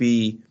like to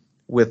be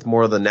with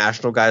more of the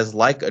national guys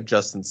like a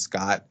Justin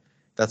Scott.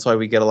 That's why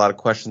we get a lot of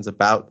questions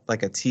about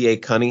like a T.A.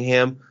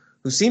 Cunningham,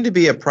 who seemed to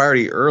be a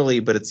priority early,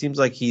 but it seems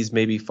like he's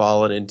maybe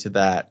fallen into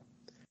that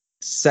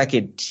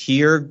second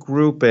tier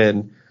group,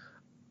 and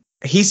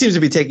he seems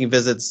to be taking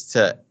visits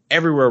to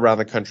everywhere around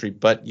the country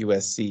but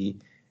USC.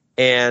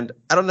 And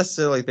I don't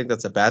necessarily think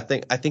that's a bad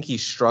thing. I think he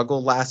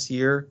struggled last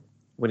year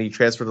when he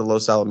transferred to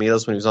Los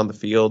Alamitos when he was on the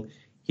field.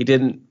 He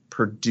didn't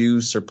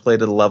produce or play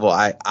to the level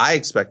I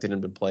expected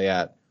him to play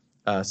at,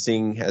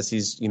 seeing as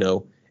he's,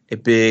 a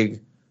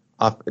big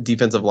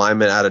defensive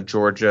lineman out of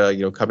Georgia,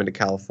 coming to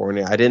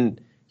California.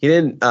 He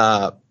didn't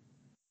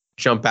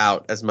jump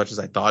out as much as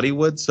I thought he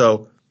would.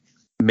 So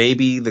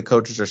maybe the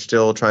coaches are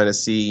still trying to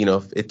see,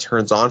 if it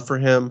turns on for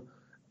him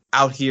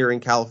out here in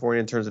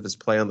California in terms of his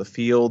play on the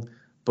field.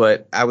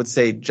 But I would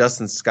say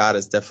Justin Scott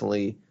is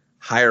definitely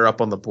higher up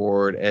on the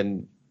board,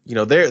 and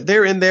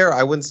they're in there.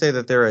 I wouldn't say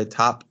that they're a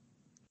top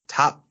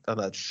on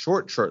that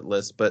short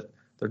list, but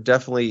they're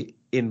definitely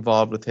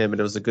involved with him, and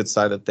it was a good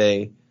sign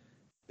that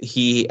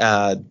he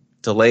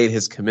delayed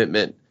his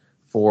commitment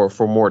for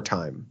more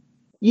time.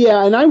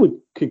 Yeah, and I would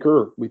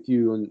concur with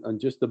you on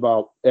just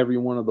about every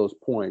one of those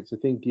points. I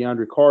think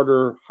DeAndre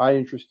Carter, high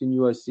interest in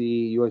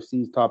USC.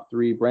 USC's top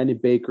 3. Brandon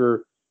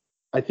Baker,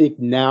 I think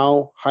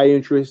now high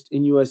interest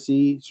in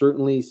USC,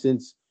 certainly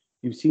since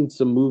you've seen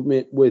some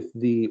movement with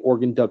the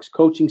Oregon Ducks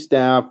coaching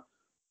staff.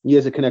 He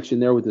has a connection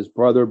there with his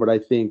brother, but I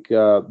think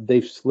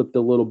they've slipped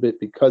a little bit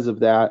because of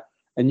that,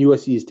 and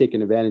USC has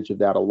taken advantage of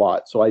that a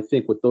lot. So I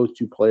think with those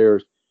two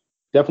players,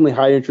 definitely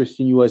high interest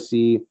in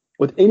USC.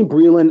 With Aiden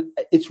Breland,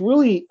 it's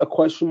really a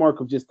question mark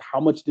of just how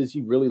much does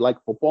he really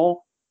like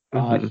football.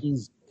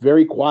 He's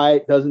very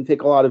quiet, doesn't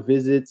take a lot of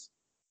visits,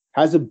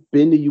 hasn't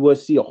been to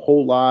USC a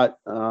whole lot.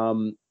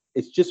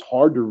 It's just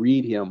hard to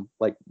read him,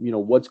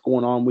 what's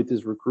going on with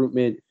his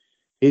recruitment.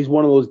 He's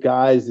one of those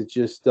guys that's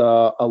just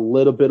a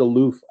little bit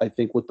aloof, I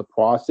think, with the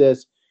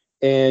process.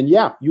 And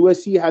yeah,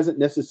 USC hasn't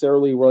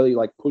necessarily really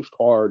pushed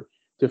hard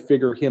to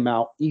figure him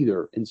out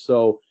either. And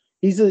so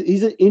he's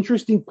an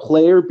interesting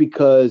player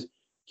because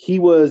he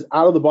was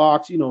out of the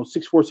box, 6'4",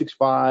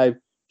 6'5",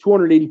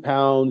 280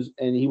 pounds,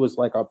 and he was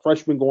like a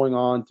freshman going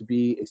on to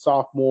be a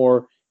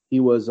sophomore. He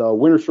was a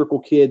winner circle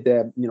kid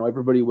that,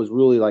 everybody was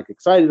really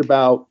excited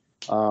about.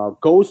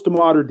 Goes to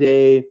Mater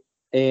Dei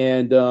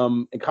and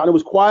kind of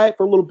was quiet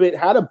for a little bit.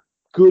 Had a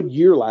good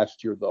year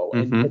last year though,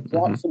 and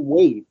brought some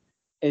weight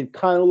and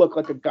kind of looked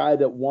like a guy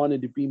that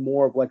wanted to be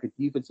more of a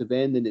defensive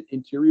end than an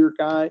interior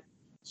guy.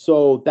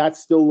 So that's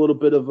still a little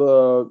bit of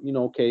a,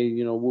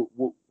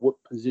 what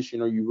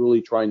position are you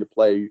really trying to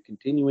play? Are you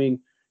continuing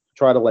to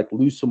try to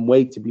lose some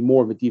weight to be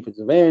more of a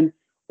defensive end,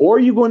 or are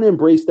you going to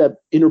embrace that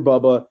inner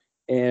Bubba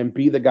and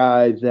be the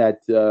guy that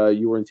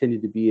you were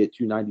intended to be at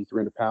 290,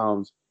 300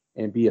 pounds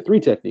and be a 3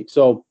 technique?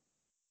 So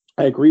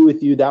I agree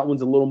with you. That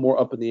one's a little more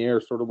up in the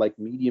air, sort of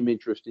medium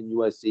interest in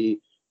USC,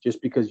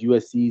 just because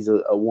USC is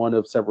a one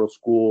of several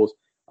schools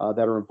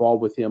that are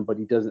involved with him, but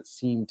he doesn't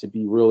seem to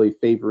be really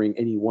favoring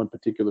any one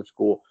particular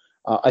school.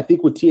 I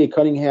think with T.A.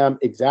 Cunningham,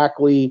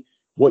 exactly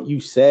what you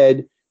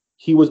said.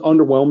 He was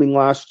underwhelming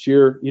last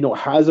year,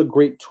 has a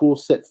great tool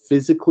set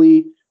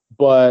physically,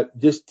 but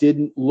just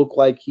didn't look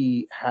like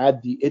he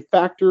had the it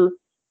factor.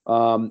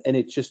 And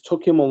it just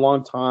took him a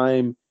long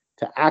time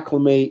to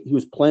acclimate. He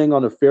was playing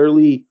on a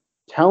fairly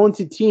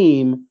talented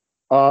team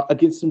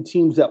against some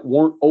teams that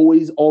weren't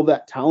always all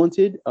that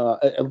talented,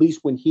 at least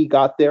when he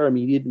got there. I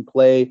mean, he didn't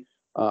play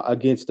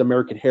against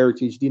American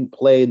Heritage, didn't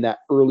play in that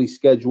early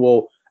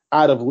schedule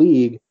out of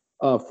league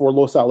for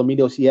Los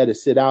Alamitos. He had to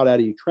sit out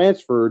he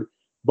transferred.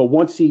 But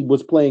once he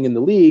was playing in the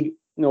league,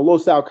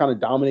 Los Al kind of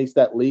dominates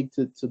that league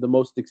to the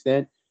most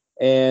extent.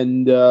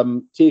 And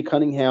T.A.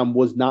 Cunningham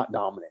was not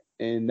dominant.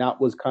 And that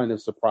was kind of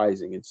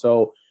surprising. And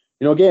so,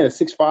 again, a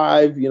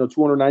 6'5",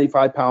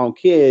 295-pound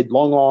kid,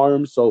 long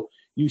arms. So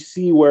you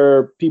see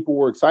where people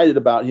were excited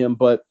about him.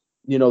 But,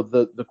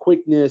 the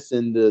quickness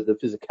and the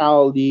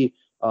physicality,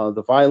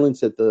 the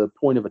violence at the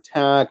point of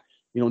attack,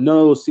 none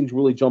of those things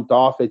really jumped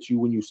off at you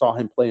when you saw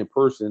him play in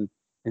person.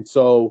 And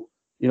so,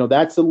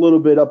 that's a little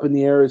bit up in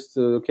the air as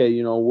to,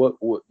 okay,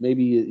 what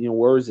maybe,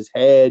 where is his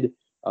head?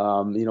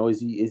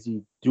 Is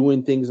he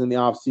doing things in the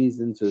off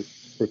season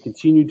to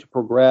continue to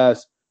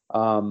progress?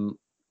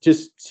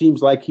 Just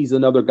seems like he's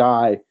another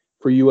guy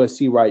for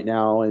USC right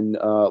now. And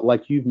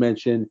like you've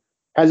mentioned,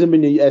 hasn't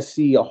been to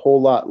SC a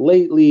whole lot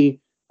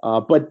lately,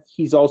 but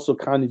he's also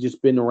kind of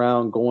just been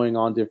around going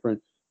on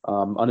different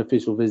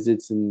unofficial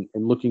visits and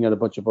looking at a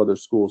bunch of other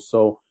schools.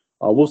 So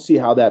we'll see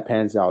how that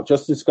pans out.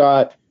 Justin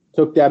Scott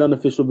took that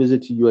unofficial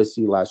visit to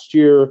USC last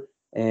year,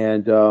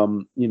 and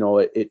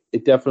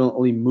it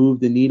definitely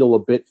moved the needle a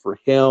bit for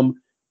him.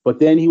 But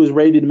then he was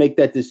ready to make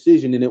that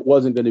decision, and it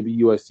wasn't going to be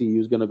USC. He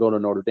was going to go to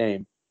Notre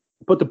Dame.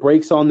 Put the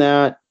brakes on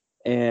that,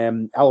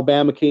 and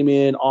Alabama came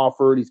in,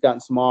 offered. He's gotten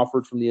some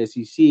offers from the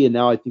SEC, and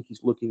now I think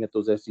he's looking at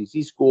those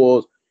SEC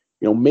schools.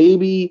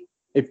 Maybe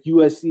if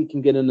USC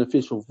can get an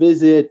official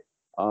visit,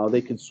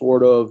 they can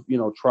sort of,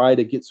 try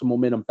to get some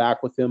momentum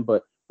back with him.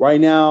 But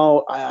right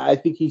now, I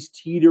think he's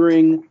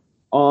teetering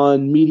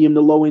on medium to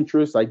low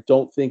interest. I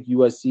don't think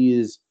USC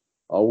is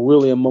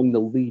really among the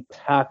lead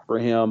pack for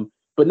him,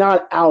 but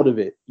not out of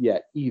it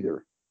yet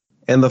either.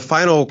 And the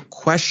final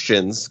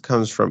questions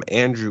comes from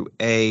Andrew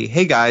A.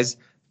 Hey, guys.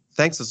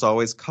 Thanks, as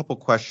always. Couple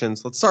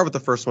questions. Let's start with the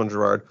first one,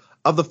 Gerard.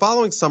 Of the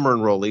following summer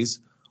enrollees,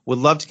 would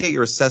love to get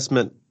your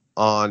assessment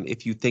on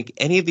if you think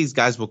any of these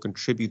guys will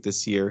contribute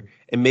this year,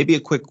 and maybe a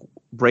quick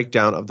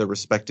breakdown of their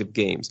respective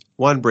games.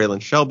 1,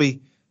 Braylon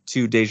Shelby.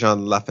 2,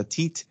 Dejan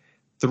Lafayette.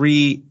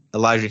 3,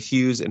 Elijah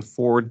Hughes. And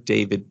 4,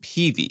 David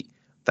Peavy.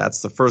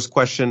 That's the first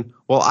question.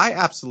 Well, I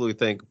absolutely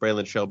think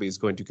Braylon Shelby is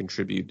going to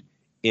contribute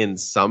in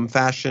some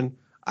fashion.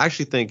 I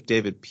actually think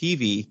David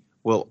Peavy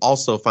will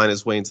also find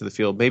his way into the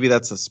field. Maybe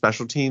that's a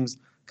special teams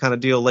kind of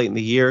deal late in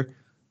the year.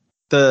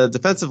 The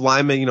defensive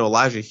linemen,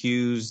 Elijah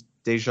Hughes,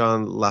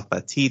 Dejan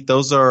Lafayette,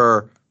 those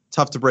are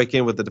tough to break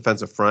in with the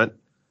defensive front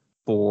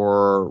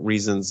for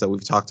reasons that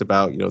we've talked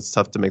about. It's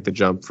tough to make the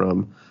jump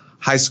from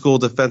high school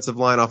defensive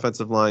line,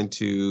 offensive line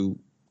to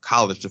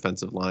college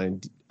defensive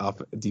line,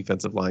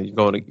 defensive line.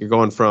 You're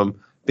going from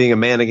being a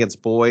man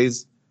against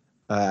boys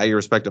at your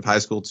respective high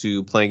school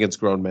to playing against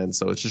grown men.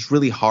 So it's just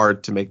really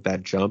hard to make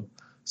that jump.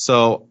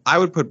 So I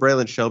would put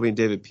Braylon Shelby and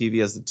David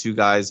Peavy as the two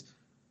guys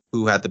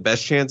who had the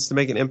best chance to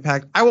make an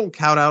impact. I won't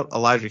count out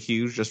Elijah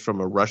Hughes just from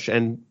a rush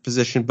end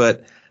position,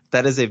 but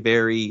that is a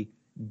very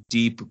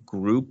deep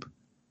group,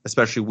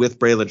 especially with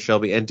Braylon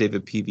Shelby and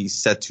David Peavy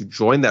set to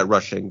join that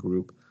rush end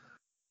group.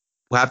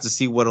 We'll have to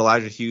see what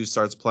Elijah Hughes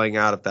starts playing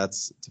out, if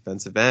that's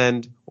defensive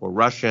end or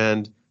rush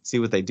end, see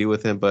what they do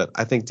with him. But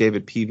I think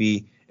David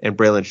Peavy and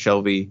Braylon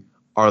Shelby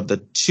are the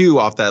two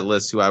off that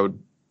list who I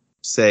would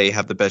say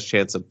have the best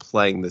chance of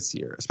playing this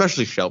year,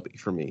 especially Shelby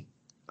for me.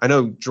 I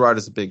know Gerard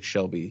is a big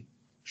Shelby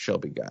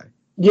guy.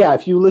 Yeah,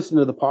 if you listen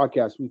to the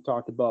podcast, we've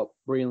talked about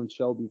Braylon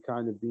Shelby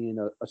kind of being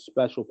a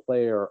special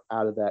player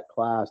out of that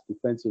class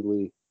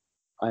defensively.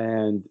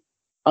 And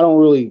I don't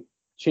really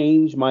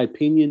change my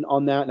opinion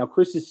on that. Now,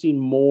 Chris has seen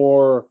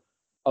more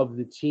of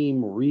the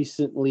team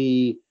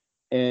recently,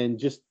 and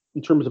just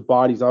in terms of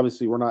bodies,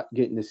 obviously we're not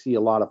getting to see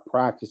a lot of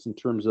practice in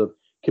terms of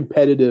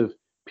competitive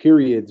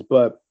periods,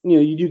 but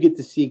you do get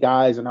to see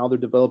guys and how they're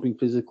developing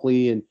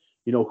physically, and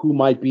who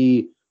might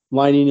be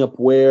lining up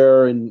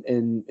where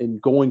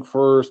and going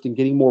first and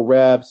getting more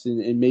reps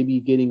and maybe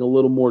getting a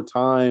little more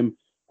time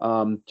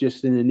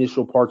just in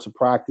initial parts of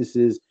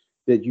practices,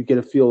 that you get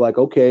to feel like,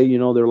 okay,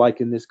 they're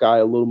liking this guy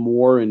a little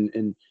more,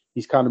 and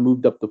he's kind of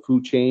moved up the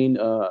food chain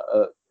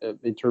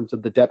in terms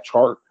of the depth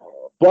chart.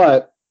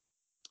 But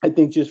I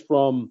think just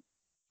from,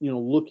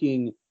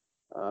 looking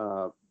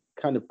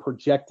kind of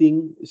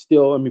projecting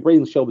still, I mean,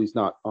 Braylon Shelby's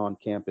not on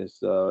campus.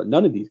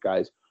 None of these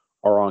guys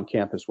are on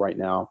campus right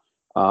now.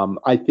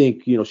 I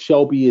think,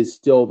 Shelby is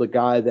still the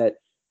guy that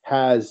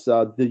has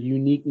the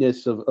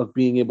uniqueness of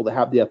being able to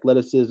have the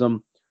athleticism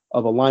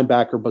of a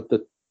linebacker, but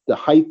the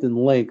height and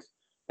length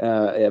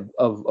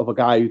of a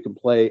guy who can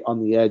play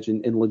on the edge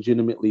and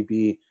legitimately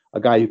be a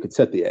guy who could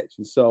set the edge.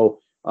 And so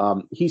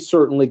he's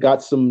certainly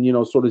got some,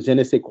 sort of je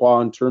ne sais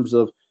quoi in terms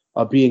of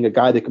being a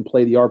guy that can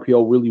play the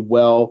RPO really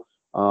well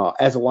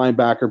as a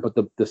linebacker, but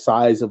the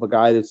size of a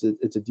guy it's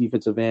a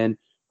defensive end.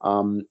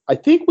 I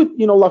think with,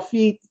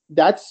 Lafitte,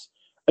 that's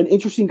an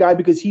interesting guy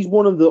because he's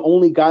one of the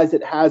only guys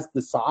that has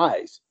the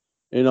size,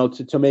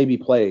 to maybe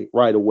play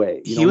right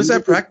away. He was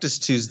at practice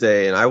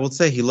Tuesday, and I will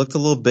say he looked a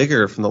little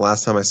bigger from the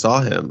last time I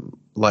saw him,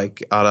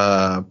 like at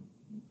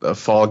a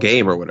fall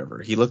game or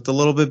whatever. He looked a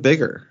little bit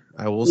bigger,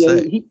 I will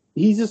say.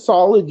 He's a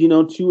solid,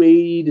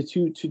 280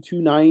 to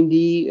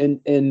 290,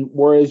 and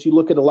whereas you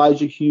look at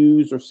Elijah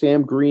Hughes or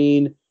Sam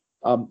Green,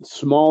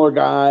 smaller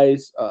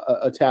guys,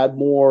 a tad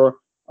more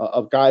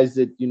of guys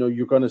that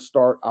you're going to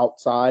start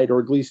outside, or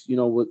at least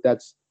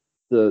that's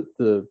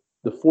the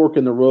fork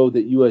in the road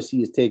that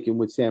USC has taken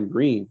with Sam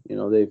Green.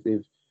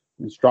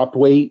 He's dropped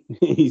weight.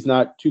 He's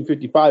not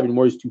 255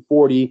 anymore. He's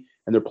 240,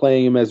 and they're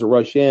playing him as a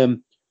rush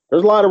end.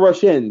 There's a lot of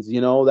rush ends.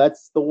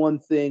 That's the one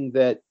thing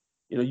that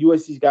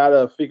USC's got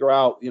to figure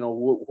out.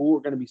 Who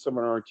are going to be some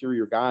of our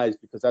interior guys,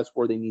 because that's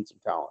where they need some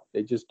talent.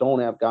 They just don't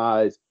have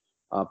guys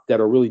that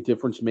are really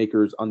difference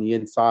makers on the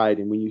inside.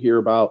 And when you hear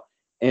about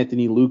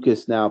Anthony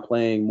Lucas now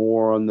playing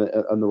more on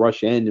the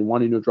rush end and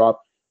wanting to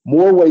drop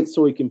more weight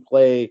so he can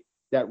play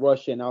that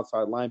rush end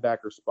outside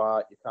linebacker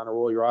spot, you kind of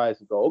roll your eyes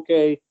and go,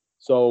 okay,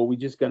 so we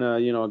just gonna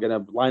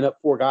line up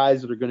 4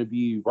 guys that are gonna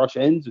be rush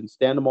ends and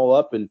stand them all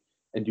up and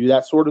do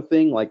that sort of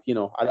thing. Like,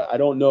 I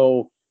don't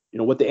know,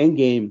 what the end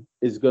game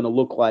is gonna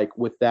look like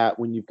with that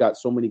when you've got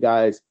so many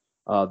guys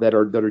that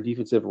are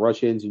defensive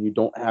rush ends and you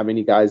don't have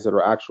any guys that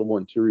are actual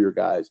interior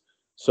guys.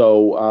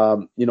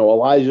 So,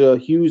 Elijah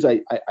Hughes,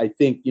 I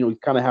think, he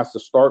kind of has to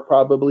start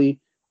probably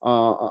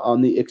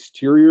on the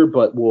exterior,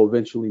 but will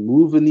eventually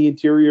move in the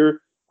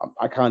interior.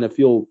 I kind of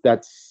feel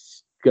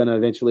that's going to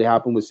eventually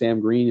happen with Sam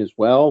Green as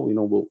well.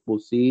 We'll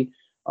see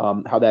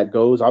how that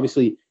goes.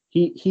 Obviously,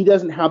 he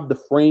doesn't have the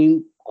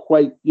frame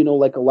quite,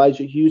 like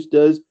Elijah Hughes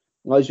does.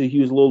 Elijah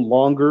Hughes a little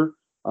longer.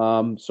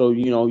 So,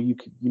 you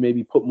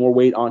maybe put more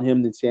weight on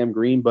him than Sam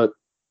Green. But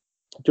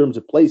in terms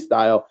of play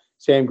style,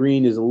 Sam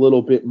Green is a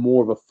little bit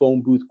more of a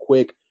phone booth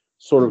quick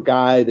sort of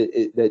guy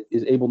that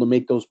is able to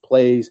make those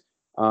plays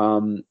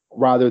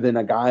rather than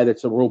a guy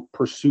that's a real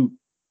pursuit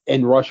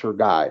and rusher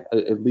guy,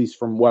 at least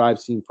from what I've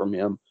seen from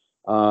him.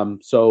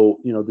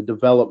 So, the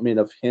development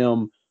of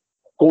him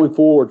going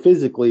forward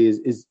physically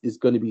is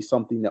going to be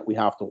something that we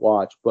have to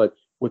watch. But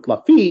With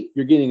Lafitte,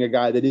 you're getting a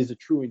guy that is a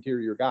true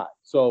interior guy.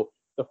 So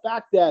the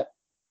fact that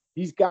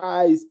these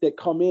guys that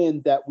come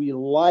in that we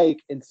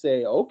like and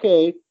say,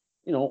 okay,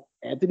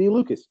 Anthony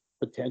Lucas,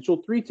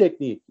 potential 3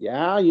 technique.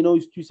 Yeah, he's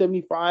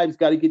 275. He's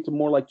got to get to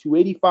more like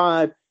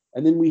 285.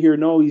 And then we hear,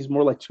 no, he's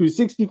more like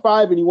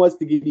 265 and he wants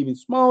to get even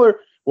smaller.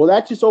 Well,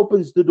 that just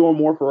opens the door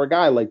more for a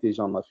guy like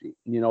Dejan Lafitte,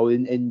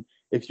 and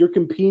if you're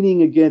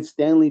competing against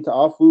Stanley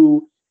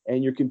Ta'afu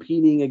and you're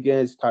competing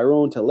against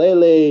Tyrone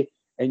Talele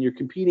and you're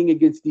competing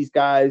against these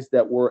guys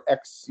that were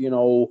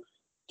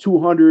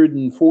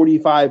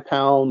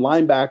 245-pound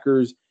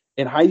linebackers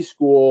in high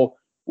school,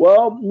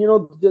 well,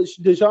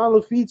 Dejan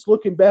Lafitte's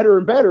looking better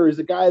and better as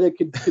a guy that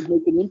could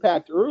make an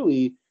impact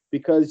early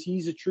because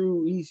he has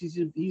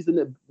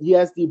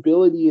the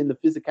ability and the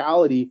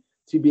physicality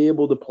to be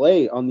able to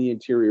play on the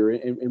interior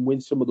and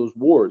win some of those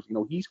wars.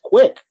 He's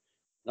quick.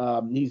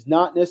 He's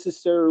not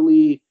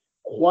necessarily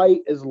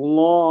quite as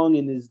long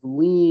and as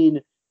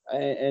lean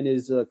and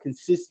as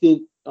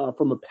consistent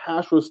from a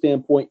pass rush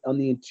standpoint on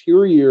the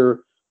interior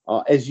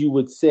as you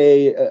would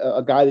say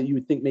a guy that you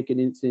would think make an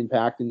instant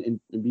impact and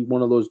be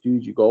one of those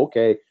dudes you go,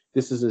 okay,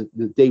 this is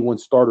the day one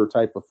starter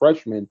type of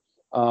freshman.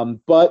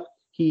 But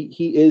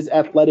he is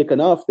athletic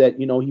enough that,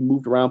 he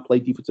moved around,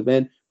 played defensive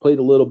end, played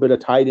a little bit of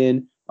tight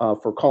end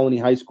for Colony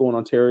High School in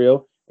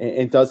Ontario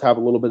and does have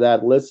a little bit of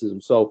athleticism.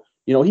 So,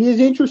 he is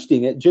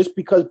interesting just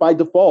because by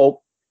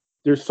default,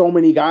 there's so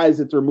many guys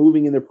that they're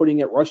moving and they're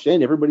putting at rush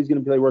end. Everybody's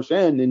going to play rush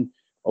end. And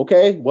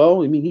okay,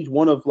 well, he's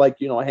one of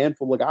a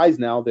handful of guys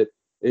now that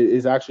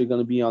is actually going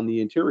to be on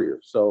the interior.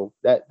 So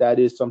that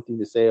is something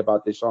to say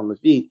about Dejan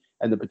Lafitte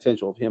and the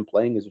potential of him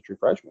playing as a true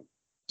freshman.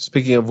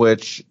 Speaking of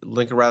which,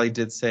 Lincoln Riley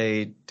did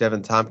say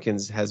Devin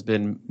Tompkins has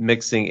been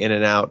mixing in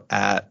and out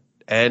at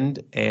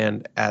end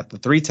and at the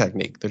 3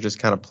 technique. They're just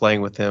kind of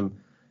playing with him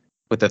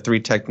with the 3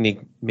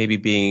 technique maybe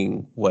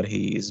being what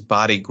his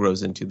body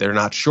grows into. They're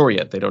not sure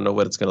yet. They don't know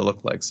what it's going to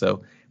look like.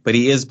 So, but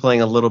he is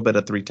playing a little bit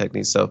of 3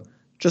 technique. So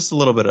just a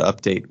little bit of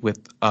update with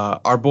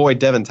our boy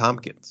Devin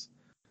Tompkins.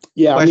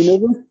 Yeah,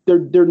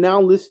 they're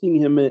now listing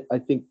him at I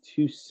think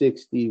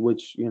 260,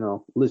 which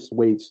list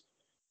weights.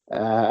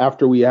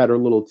 After we had our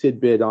little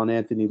tidbit on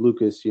Anthony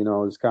Lucas,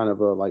 it's kind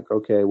of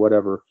okay,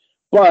 whatever.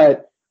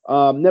 But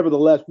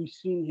nevertheless, we've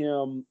seen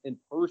him in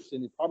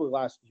person. Probably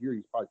last year,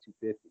 he's probably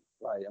 250,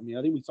 right? I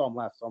think we saw him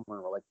last summer,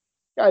 and we're like,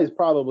 guy is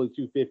probably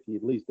 250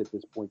 at least at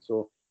this point.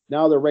 So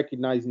now they're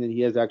recognizing that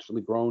he has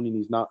actually grown, and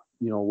he's not,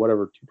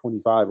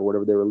 225 or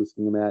whatever they were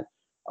listing him at.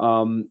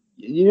 To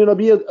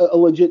be a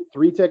legit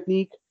 3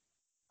 technique,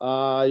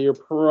 you're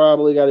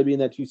probably got to be in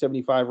that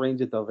 275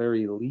 range at the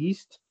very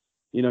least.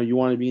 You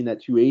want to be in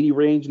that 280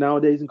 range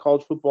nowadays in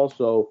college football.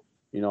 So,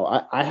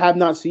 I have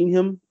not seen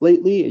him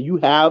lately. You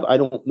have. I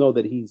don't know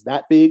that he's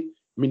that big.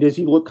 Does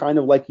he look kind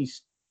of like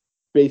he's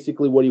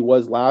basically what he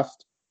was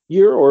last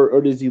year,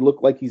 or does he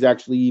look like he's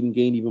actually even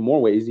gained even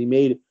more weight? Has he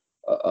made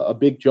a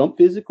big jump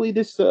physically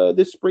this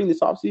spring,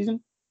 this offseason?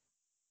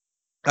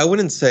 I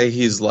wouldn't say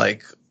he's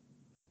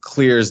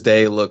clear as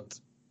day looked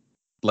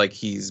like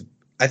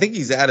I think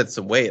he's added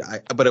some weight,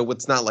 but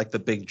it's not like the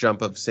big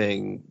jump of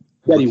saying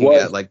that he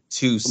was at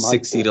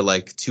 260 to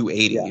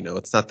 280. Yeah.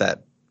 It's not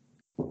that.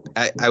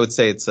 I would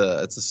say it's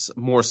a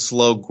more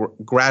slow,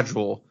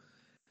 gradual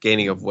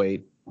gaining of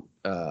weight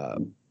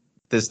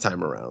this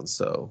time around.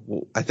 So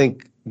I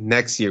think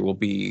next year will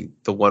be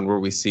the one where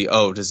we see,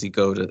 is he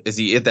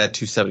at that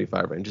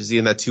 275 range? Is he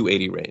in that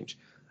 280 range?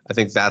 I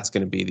think that's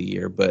going to be the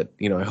year. But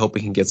I hope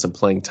he can get some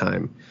playing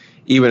time,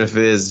 even if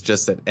it is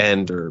just at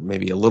end or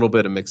maybe a little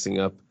bit of mixing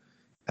up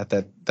at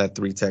that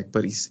 3 tech.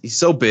 But he's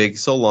so big,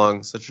 so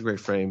long, such a great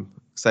frame.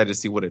 Excited to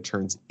see what it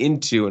turns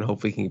into, and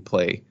hopefully he can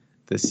play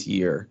this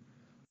year.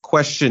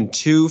 Question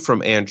 2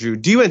 from Andrew.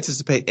 Do you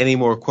anticipate any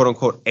more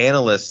quote-unquote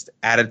analysts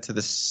added to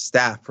the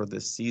staff for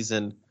this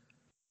season?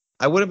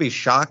 I wouldn't be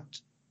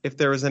shocked if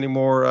there was any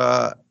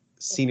more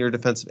senior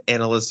defensive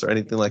analysts or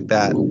anything like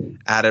that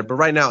added. But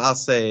right now I'll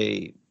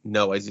say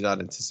no, I do not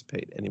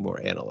anticipate any more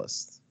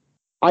analysts.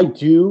 I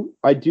do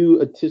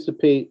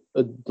anticipate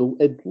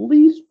at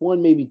least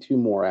 1, maybe 2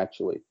 more,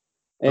 actually.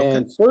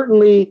 And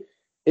certainly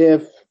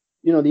if,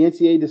 the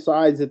NCAA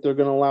decides that they're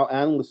going to allow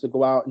analysts to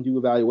go out and do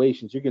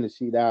evaluations, you're going to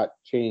see that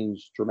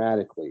change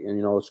dramatically.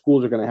 And,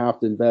 schools are going to have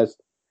to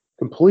invest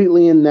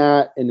completely in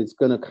that, and it's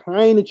going to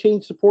kind of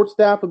change support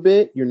staff a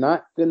bit. You're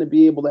not going to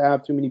be able to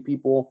have too many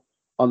people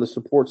on the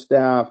support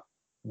staff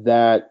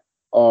that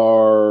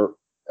are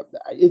 –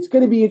 it's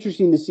going to be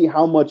interesting to see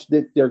how much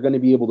that they're going to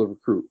be able to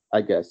recruit,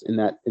 I guess, in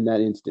that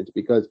instance.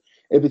 Because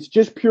if it's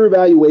just pure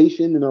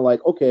evaluation, then they're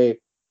like, okay,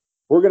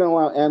 we're going to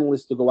allow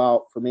analysts to go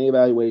out for May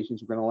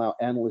evaluations. We're going to allow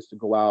analysts to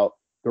go out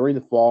during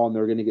the fall, and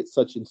they're going to get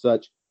such and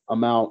such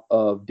amount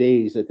of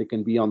days that they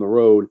can be on the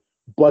road,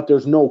 but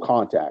there's no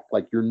contact.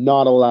 You're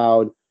not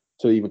allowed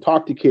to even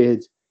talk to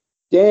kids.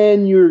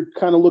 Then you're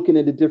kind of looking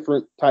at a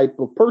different type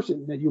of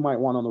person that you might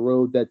want on the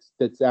road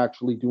that's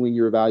actually doing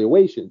your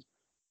evaluations.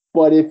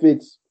 But if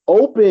it's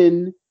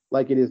open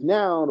like it is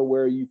now, to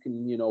where you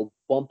can,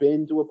 bump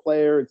into a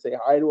player and say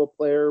hi to a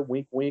player,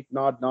 wink, wink,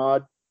 nod,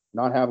 nod,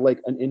 not have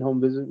an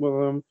in-home visit with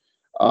them,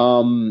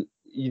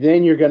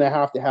 then you're going to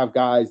have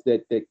guys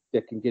that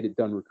can get it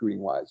done recruiting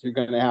wise. You're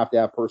going to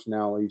have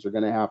personalities. You're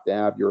going to have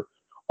your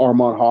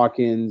Armand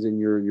Hawkins and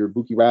your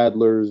Buki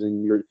Radlers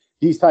and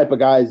these type of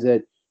guys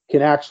that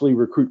can actually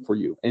recruit for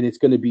you. And it's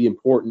going to be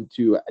important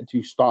to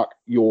stock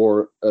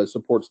your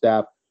support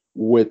staff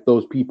with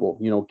those people.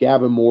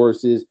 Gavin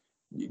Morris's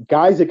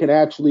guys that can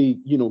actually,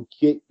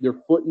 get their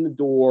foot in the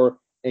door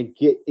and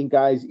get in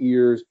guys'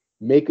 ears,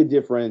 make a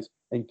difference,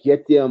 and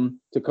get them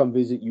to come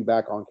visit you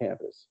back on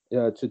campus,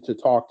 to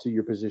talk to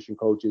your position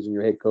coaches and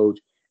your head coach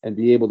and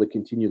be able to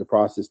continue the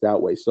process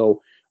that way.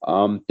 So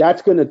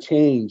that's going to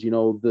change,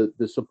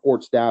 the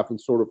support staff and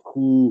sort of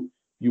who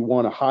you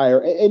want to hire.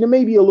 And it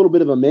may be a little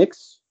bit of a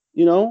mix,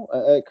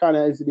 kind of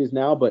as it is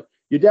now, but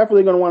you're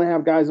definitely going to want to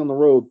have guys on the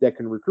road that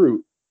can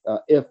recruit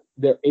if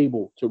they're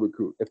able to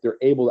recruit, if they're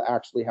able to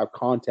actually have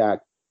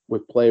contact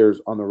with players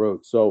on the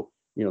road. So,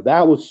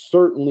 that will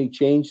certainly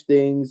change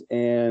things.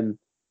 And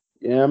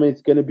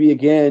it's going to be,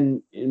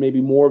 again,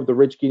 maybe more of the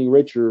rich getting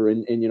richer.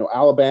 And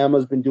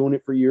Alabama's been doing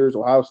it for years.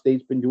 Ohio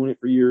State's been doing it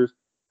for years.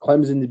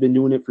 Clemson's been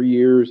doing it for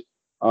years.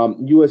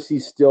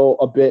 USC's still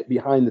a bit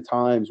behind the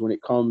times when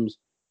it comes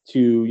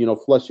to,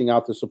 fleshing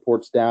out the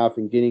support staff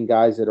and getting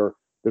guys that are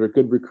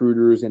good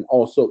recruiters and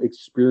also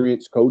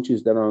experienced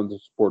coaches that are on the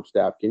support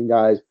staff, getting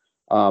guys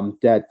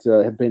that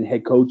have been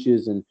head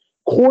coaches and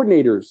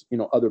coordinators,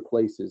 other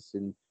places.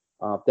 And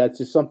that's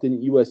just something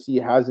that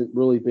USC hasn't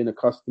really been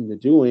accustomed to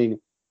doing.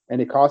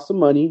 And it costs some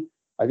money.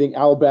 I think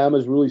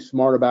Alabama's really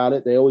smart about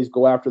it. They always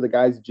go after the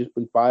guys that just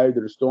been fired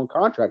that are still in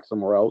contract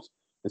somewhere else.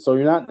 And so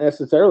you're not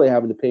necessarily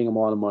having to pay them a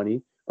lot of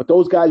money. But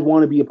those guys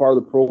want to be a part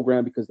of the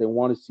program because they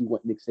want to see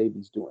what Nick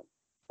Saban's doing,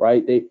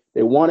 right?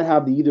 They want to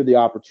have either the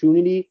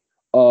opportunity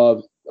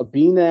of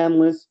being the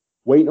analyst,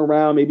 waiting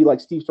around, maybe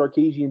like Steve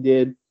Sarkisian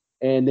did,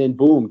 and then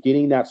boom,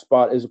 getting that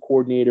spot as a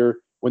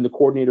coordinator when the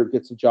coordinator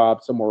gets a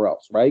job somewhere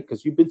else, right?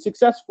 Because you've been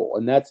successful.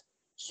 And that's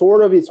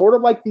sort of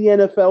like the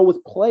NFL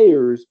with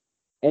players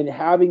and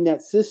having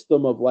that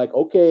system of like,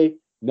 okay,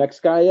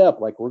 next guy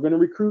up, like we're going to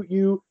recruit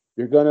you.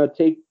 You're going to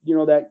take,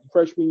 that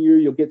freshman year,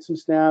 you'll get some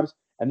snaps.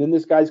 And then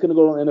this guy's going to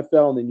go to the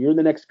NFL, and then you're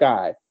the next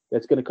guy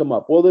that's going to come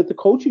up. Well, at the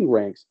coaching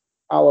ranks,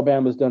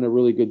 Alabama's done a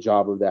really good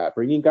job of that,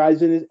 bringing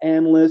guys in as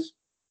analysts,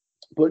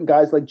 putting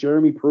guys like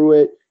Jeremy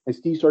Pruitt and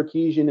Steve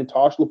Sarkisian and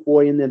Tosh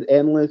LaFoy in as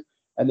analysts,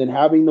 and then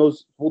having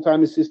those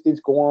full-time assistants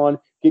go on,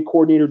 get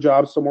coordinator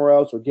jobs somewhere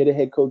else or get a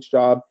head coach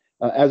job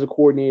as a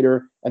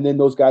coordinator, and then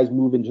those guys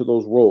move into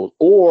those roles.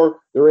 Or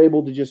they're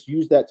able to just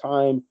use that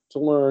time to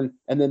learn,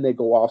 and then they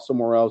go off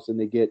somewhere else and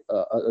they get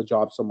a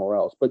job somewhere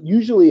else. But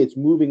usually it's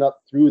moving up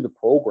through the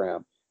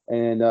program,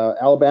 and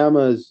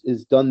Alabama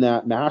has done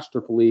that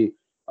masterfully.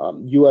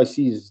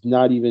 USC is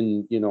not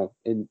even,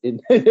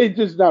 they've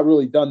just not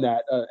really done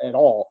that at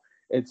all.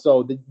 And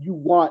so you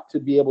want to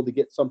be able to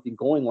get something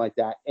going like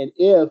that. And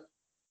if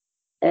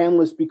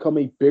analysts become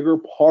a bigger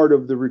part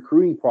of the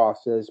recruiting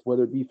process,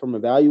 whether it be from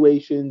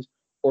evaluations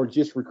or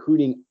just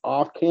recruiting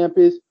off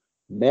campus,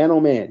 man, oh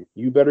man,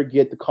 you better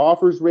get the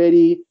coffers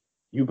ready.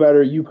 You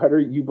better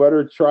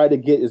try to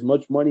get as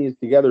much money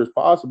together as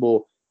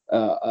possible.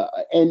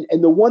 And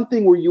the one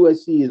thing where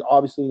USC is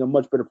obviously in a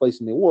much better place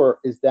than they were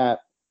is that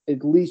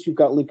at least you've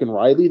got Lincoln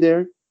Riley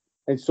there.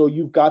 And so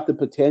you've got the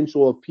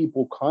potential of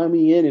people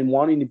coming in and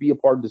wanting to be a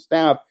part of the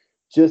staff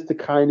just to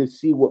kind of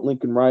see what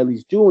Lincoln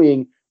Riley's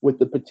doing, with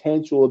the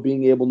potential of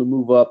being able to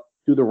move up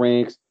through the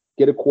ranks,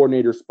 get a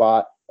coordinator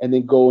spot, and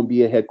then go and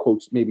be a head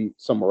coach maybe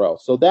somewhere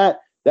else. So that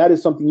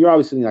is something you're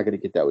obviously not going to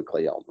get that with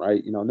Clay Helton,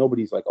 right?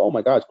 Nobody's like, oh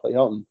my gosh, Clay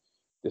Helton,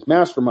 this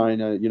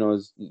mastermind,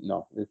 is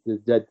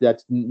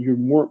that's you're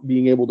more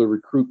being able to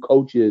recruit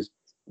coaches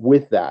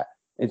with that.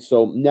 And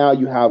so now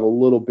you have a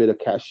little bit of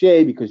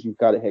cachet because you've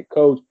got a head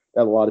coach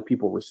that a lot of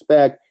people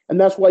respect. And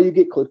that's why you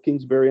get Cliff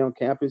Kingsbury on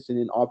campus and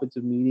in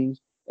offensive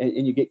meetings,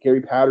 and you get Gary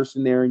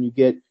Patterson there, and you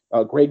get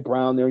Greg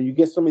Brown there, and you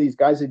get some of these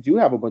guys that do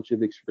have a bunch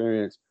of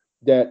experience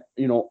that,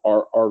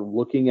 are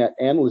looking at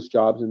analyst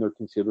jobs and they're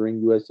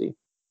considering USC.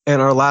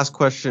 And our last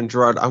question,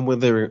 Gerard, I'm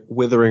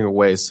withering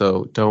away,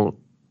 so don't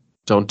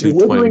do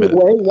 20 minutes.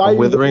 Why I'm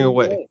withering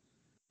away.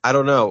 I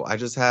don't know. I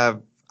just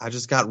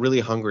got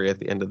really hungry at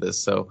the end of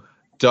this, so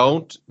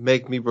don't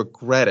make me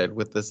regret it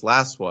with this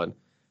last one.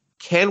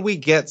 Can we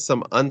get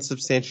some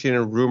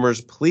unsubstantiated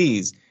rumors,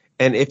 please?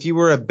 And if you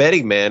were a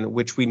betting man,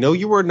 which we know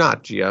you were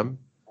not, GM,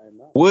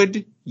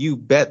 would you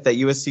bet that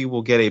USC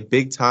will get a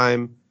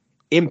big-time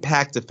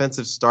impact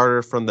defensive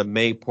starter from the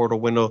May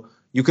portal window?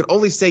 You can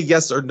only say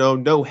yes or no.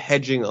 No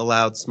hedging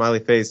allowed. Smiley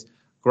face.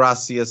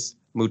 Gracias,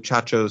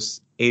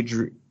 muchachos.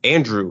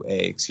 Andrew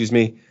A. Excuse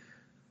me.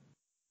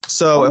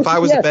 So if I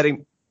was yes.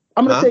 betting...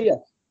 I'm going to say yes.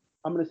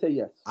 I'm going to say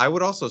yes. I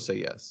would also say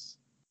yes,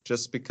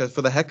 just because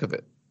for the heck of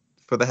it.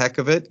 For the heck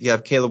of it, you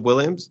have Caleb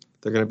Williams.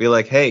 They're going to be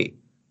like, hey,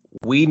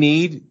 we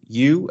need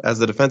you as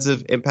a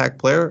defensive impact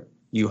player.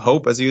 You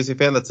hope as a USC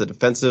fan that's a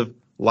defensive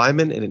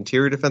lineman, an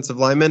interior defensive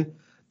lineman,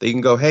 that you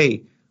can go,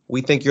 hey,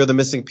 we think you're the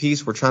missing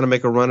piece. We're trying to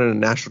make a run in a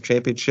national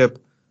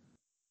championship.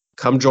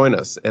 Come join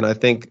us. And I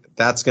think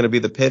that's going to be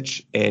the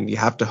pitch. And you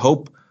have to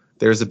hope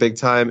there's a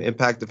big-time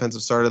Impact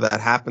defensive starter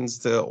that happens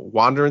to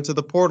wander into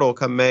the portal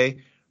come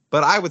May.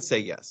 But I would say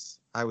yes.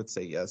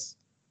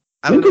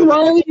 Lincoln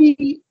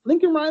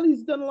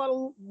Riley's done a lot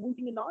of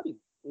winking and nodding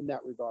in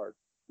that regard.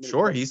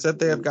 Sure, he said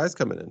they have guys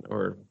coming in,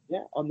 or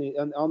on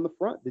the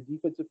front, the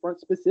defensive front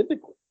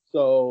specifically.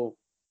 So,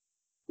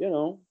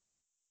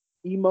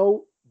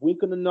 emote,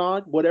 wink and a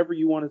nod, whatever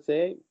you want to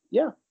say.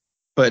 Yeah.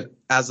 But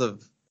as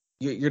of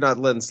you're not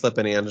letting slip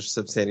any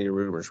unsubstantiated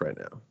rumors right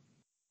now.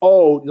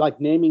 Oh,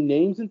 like naming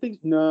names and things?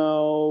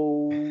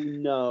 No.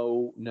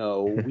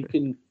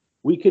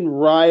 We can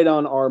ride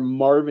on our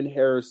Marvin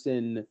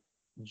Harrison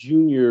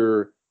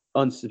Jr.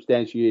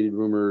 unsubstantiated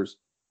rumors.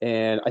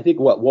 And I think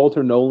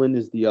Walter Nolan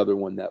is the other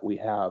one that we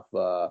have.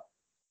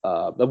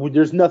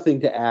 There's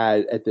nothing to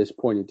add at this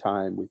point in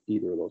time with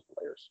either of those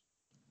players.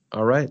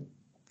 All right.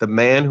 The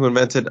man who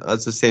invented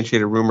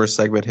unsubstantiated rumors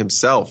segment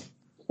himself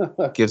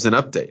gives an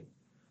update.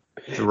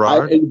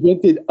 Gerard? I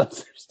invented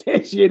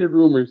unsubstantiated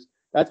rumors.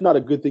 That's not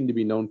a good thing to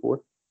be known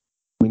for.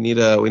 We need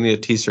a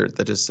T-shirt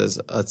that just says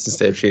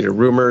unsubstantiated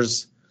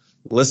rumors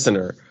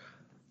listener.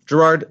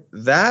 Gerard,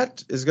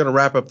 that is going to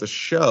wrap up the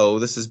show.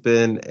 This has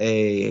been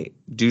a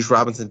Duce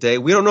Robinson day.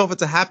 We don't know if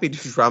it's a happy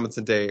Duce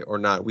Robinson day or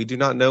not. We do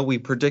not know. We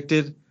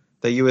predicted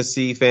that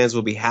USC fans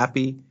will be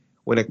happy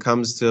when it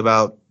comes to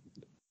about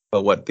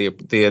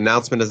the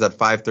announcement is at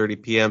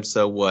 5:30 p.m.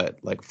 So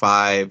like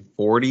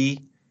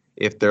 5:40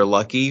 if they're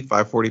lucky,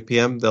 5:40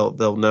 p.m.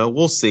 they'll know.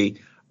 We'll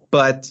see.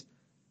 But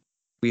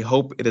we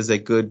hope it is a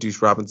good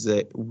Duce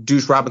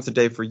Robinson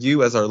day for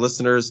you as our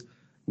listeners.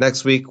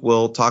 Next week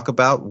we'll talk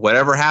about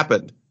whatever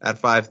happened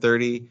at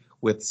 5:30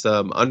 with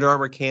some Under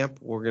Armour camp.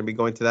 We're going to be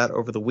going to that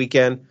over the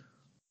weekend.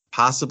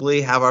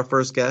 Possibly have our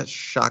first guest,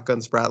 Shotgun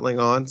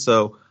Spratling, on.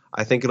 So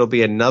I think it'll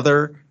be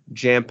another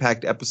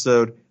jam-packed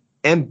episode.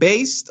 And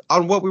based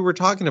on what we were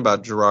talking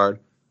about, Gerard,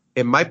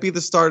 it might be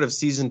the start of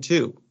season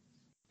 2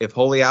 if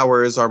Holy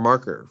Hour is our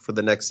marker for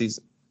the next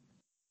season.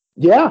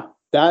 Yeah,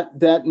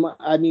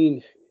 I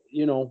mean,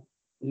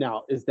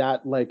 now is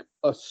that like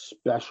a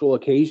special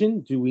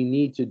occasion? Do we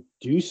need to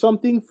do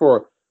something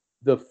for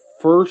the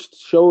first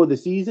show of the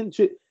season?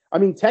 I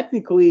mean,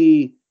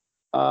 technically,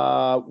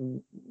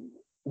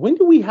 when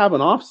do we have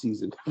an off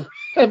season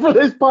for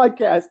this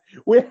podcast?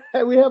 We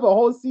have a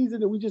whole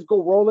season and we just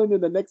go roll into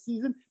the next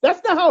season.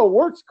 That's not how it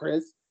works,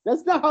 Chris.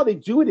 That's not how they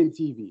do it in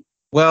TV.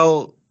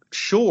 Well,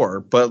 sure,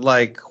 but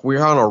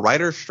we're on a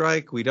writer's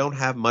strike. We don't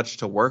have much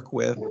to work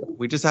with.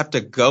 We just have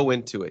to go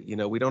into it.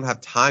 We don't have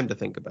time to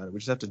think about it. We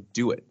just have to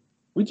do it.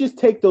 We just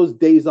take those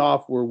days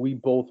off where we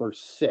both are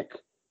sick.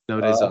 No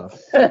days off.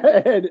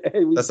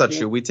 That's not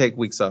true. We take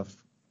weeks off.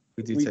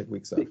 We take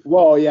weeks off.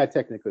 Well, yeah,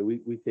 technically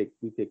we take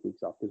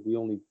weeks off because we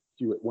only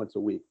do it once a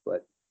week.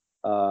 But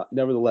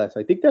nevertheless,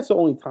 I think that's the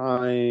only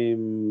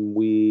time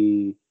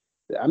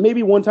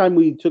maybe one time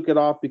we took it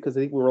off because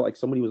I think we were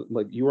somebody was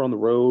you were on the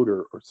road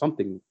or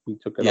something. We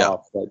took it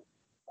off, but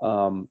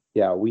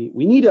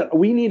we need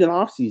an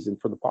off season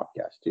for the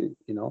podcast too.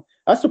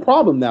 That's the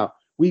problem now.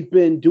 We've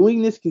been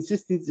doing this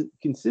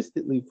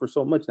consistently for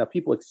so much now.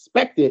 People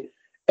expect it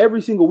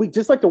every single week,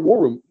 just like the War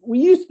Room. We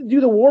used to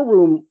do the War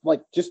Room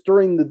just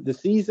during the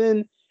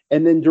season,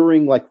 and then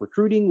during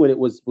recruiting when it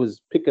was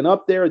picking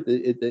up there at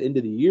the end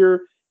of the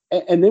year.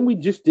 And then we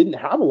just didn't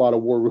have a lot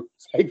of war rooms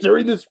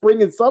during the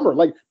spring and summer.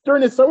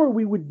 During the summer,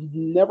 we would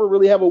never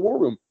really have a war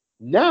room.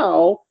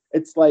 Now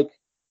it's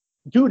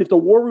dude, if the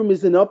war room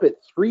isn't up at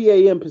 3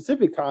 a.m.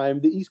 Pacific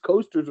time, the East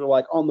Coasters are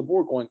on the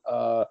board going,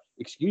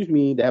 excuse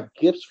me, they have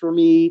gifts for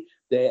me.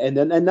 And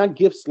not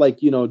gifts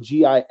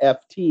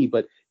GIFT,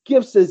 but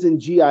gifts as in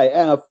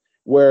GIF,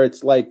 where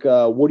it's what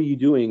are you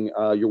doing?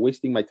 You're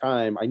wasting my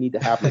time. I need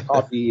to have my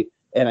coffee.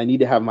 And I need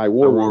to have my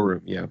war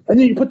room. Yeah. And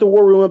then you put the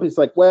war room up. It's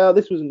well,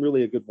 this wasn't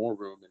really a good war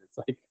room. And it's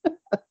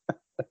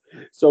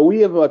so we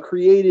have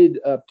created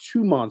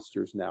 2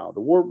 monsters now,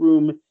 the war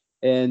room.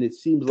 And it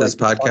seems this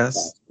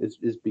podcast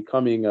is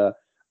becoming a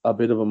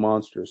bit of a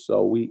monster.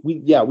 So we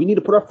need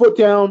to put our foot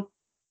down.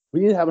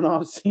 We need to have an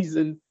off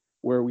season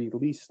where we at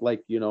least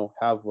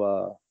have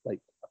a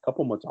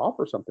couple months off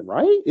or something,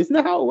 right? Isn't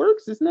that how it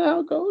works? Isn't that how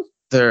it goes?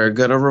 They're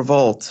going to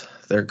revolt.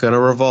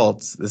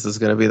 This is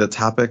going to be the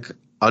topic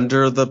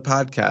under the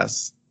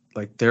podcast.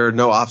 There are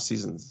no off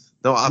seasons.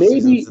 No off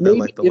seasons. They're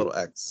the little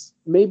X.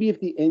 Maybe if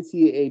the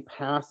NCAA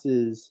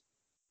passes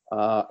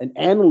an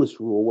analyst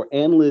rule where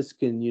analysts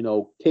can,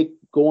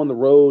 go on the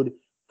road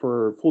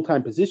for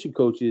full-time position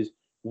coaches,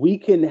 we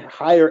can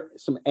hire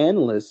some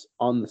analysts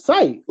on the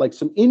site,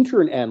 some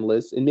intern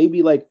analysts, and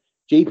maybe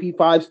JP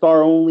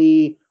 5-star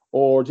only,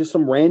 or just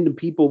some random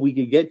people we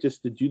could get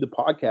just to do the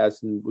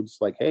podcast. And we're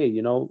just hey,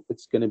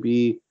 it's going to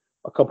be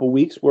a couple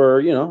weeks where,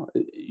 you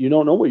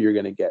don't know what you're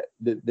going to get.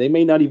 They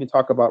may not even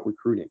talk about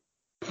recruiting.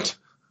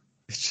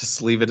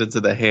 Just leave it into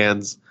the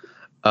hands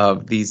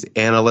of these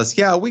analysts.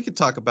 Yeah, we could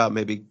talk about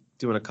maybe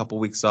doing a couple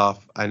weeks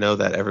off. I know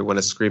that everyone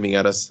is screaming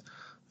at us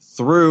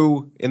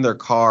through in their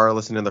car,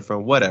 listening on their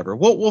phone, whatever.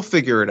 We'll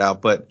figure it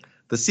out. But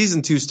the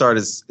season 2 start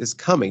is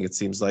coming, it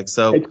seems like.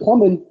 So it's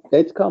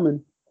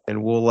coming.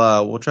 And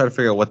we'll try to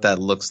figure out what that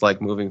looks like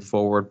moving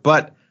forward.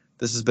 But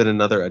This has been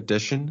another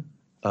edition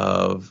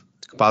of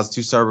Composite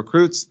Two-Star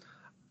Recruits.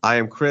 I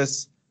am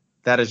Chris.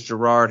 That is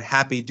Gerard.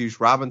 Happy Duce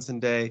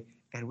Robinson Day,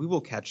 and we will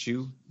catch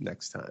you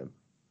next time.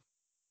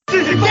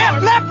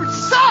 That leopard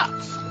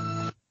sucks!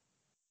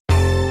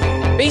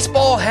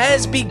 Baseball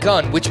has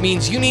begun, which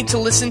means you need to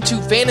listen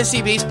to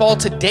Fantasy Baseball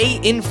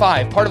Today in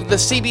 5, part of the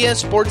CBS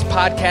Sports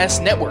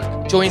Podcast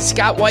Network. Join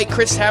Scott White,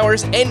 Chris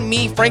Towers, and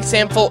me, Frank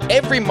Samfel,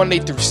 every Monday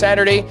through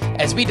Saturday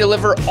as we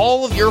deliver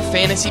all of your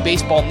fantasy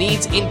baseball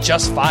needs in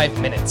just 5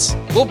 minutes.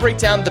 We'll break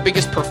down the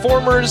biggest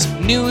performers,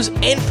 news,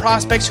 and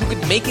prospects who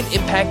could make an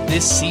impact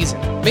this season.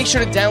 Make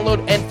sure to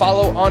download and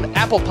follow on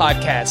Apple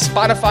Podcasts,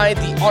 Spotify,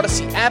 the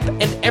Odyssey app,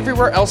 and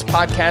everywhere else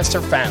podcasts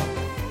are found.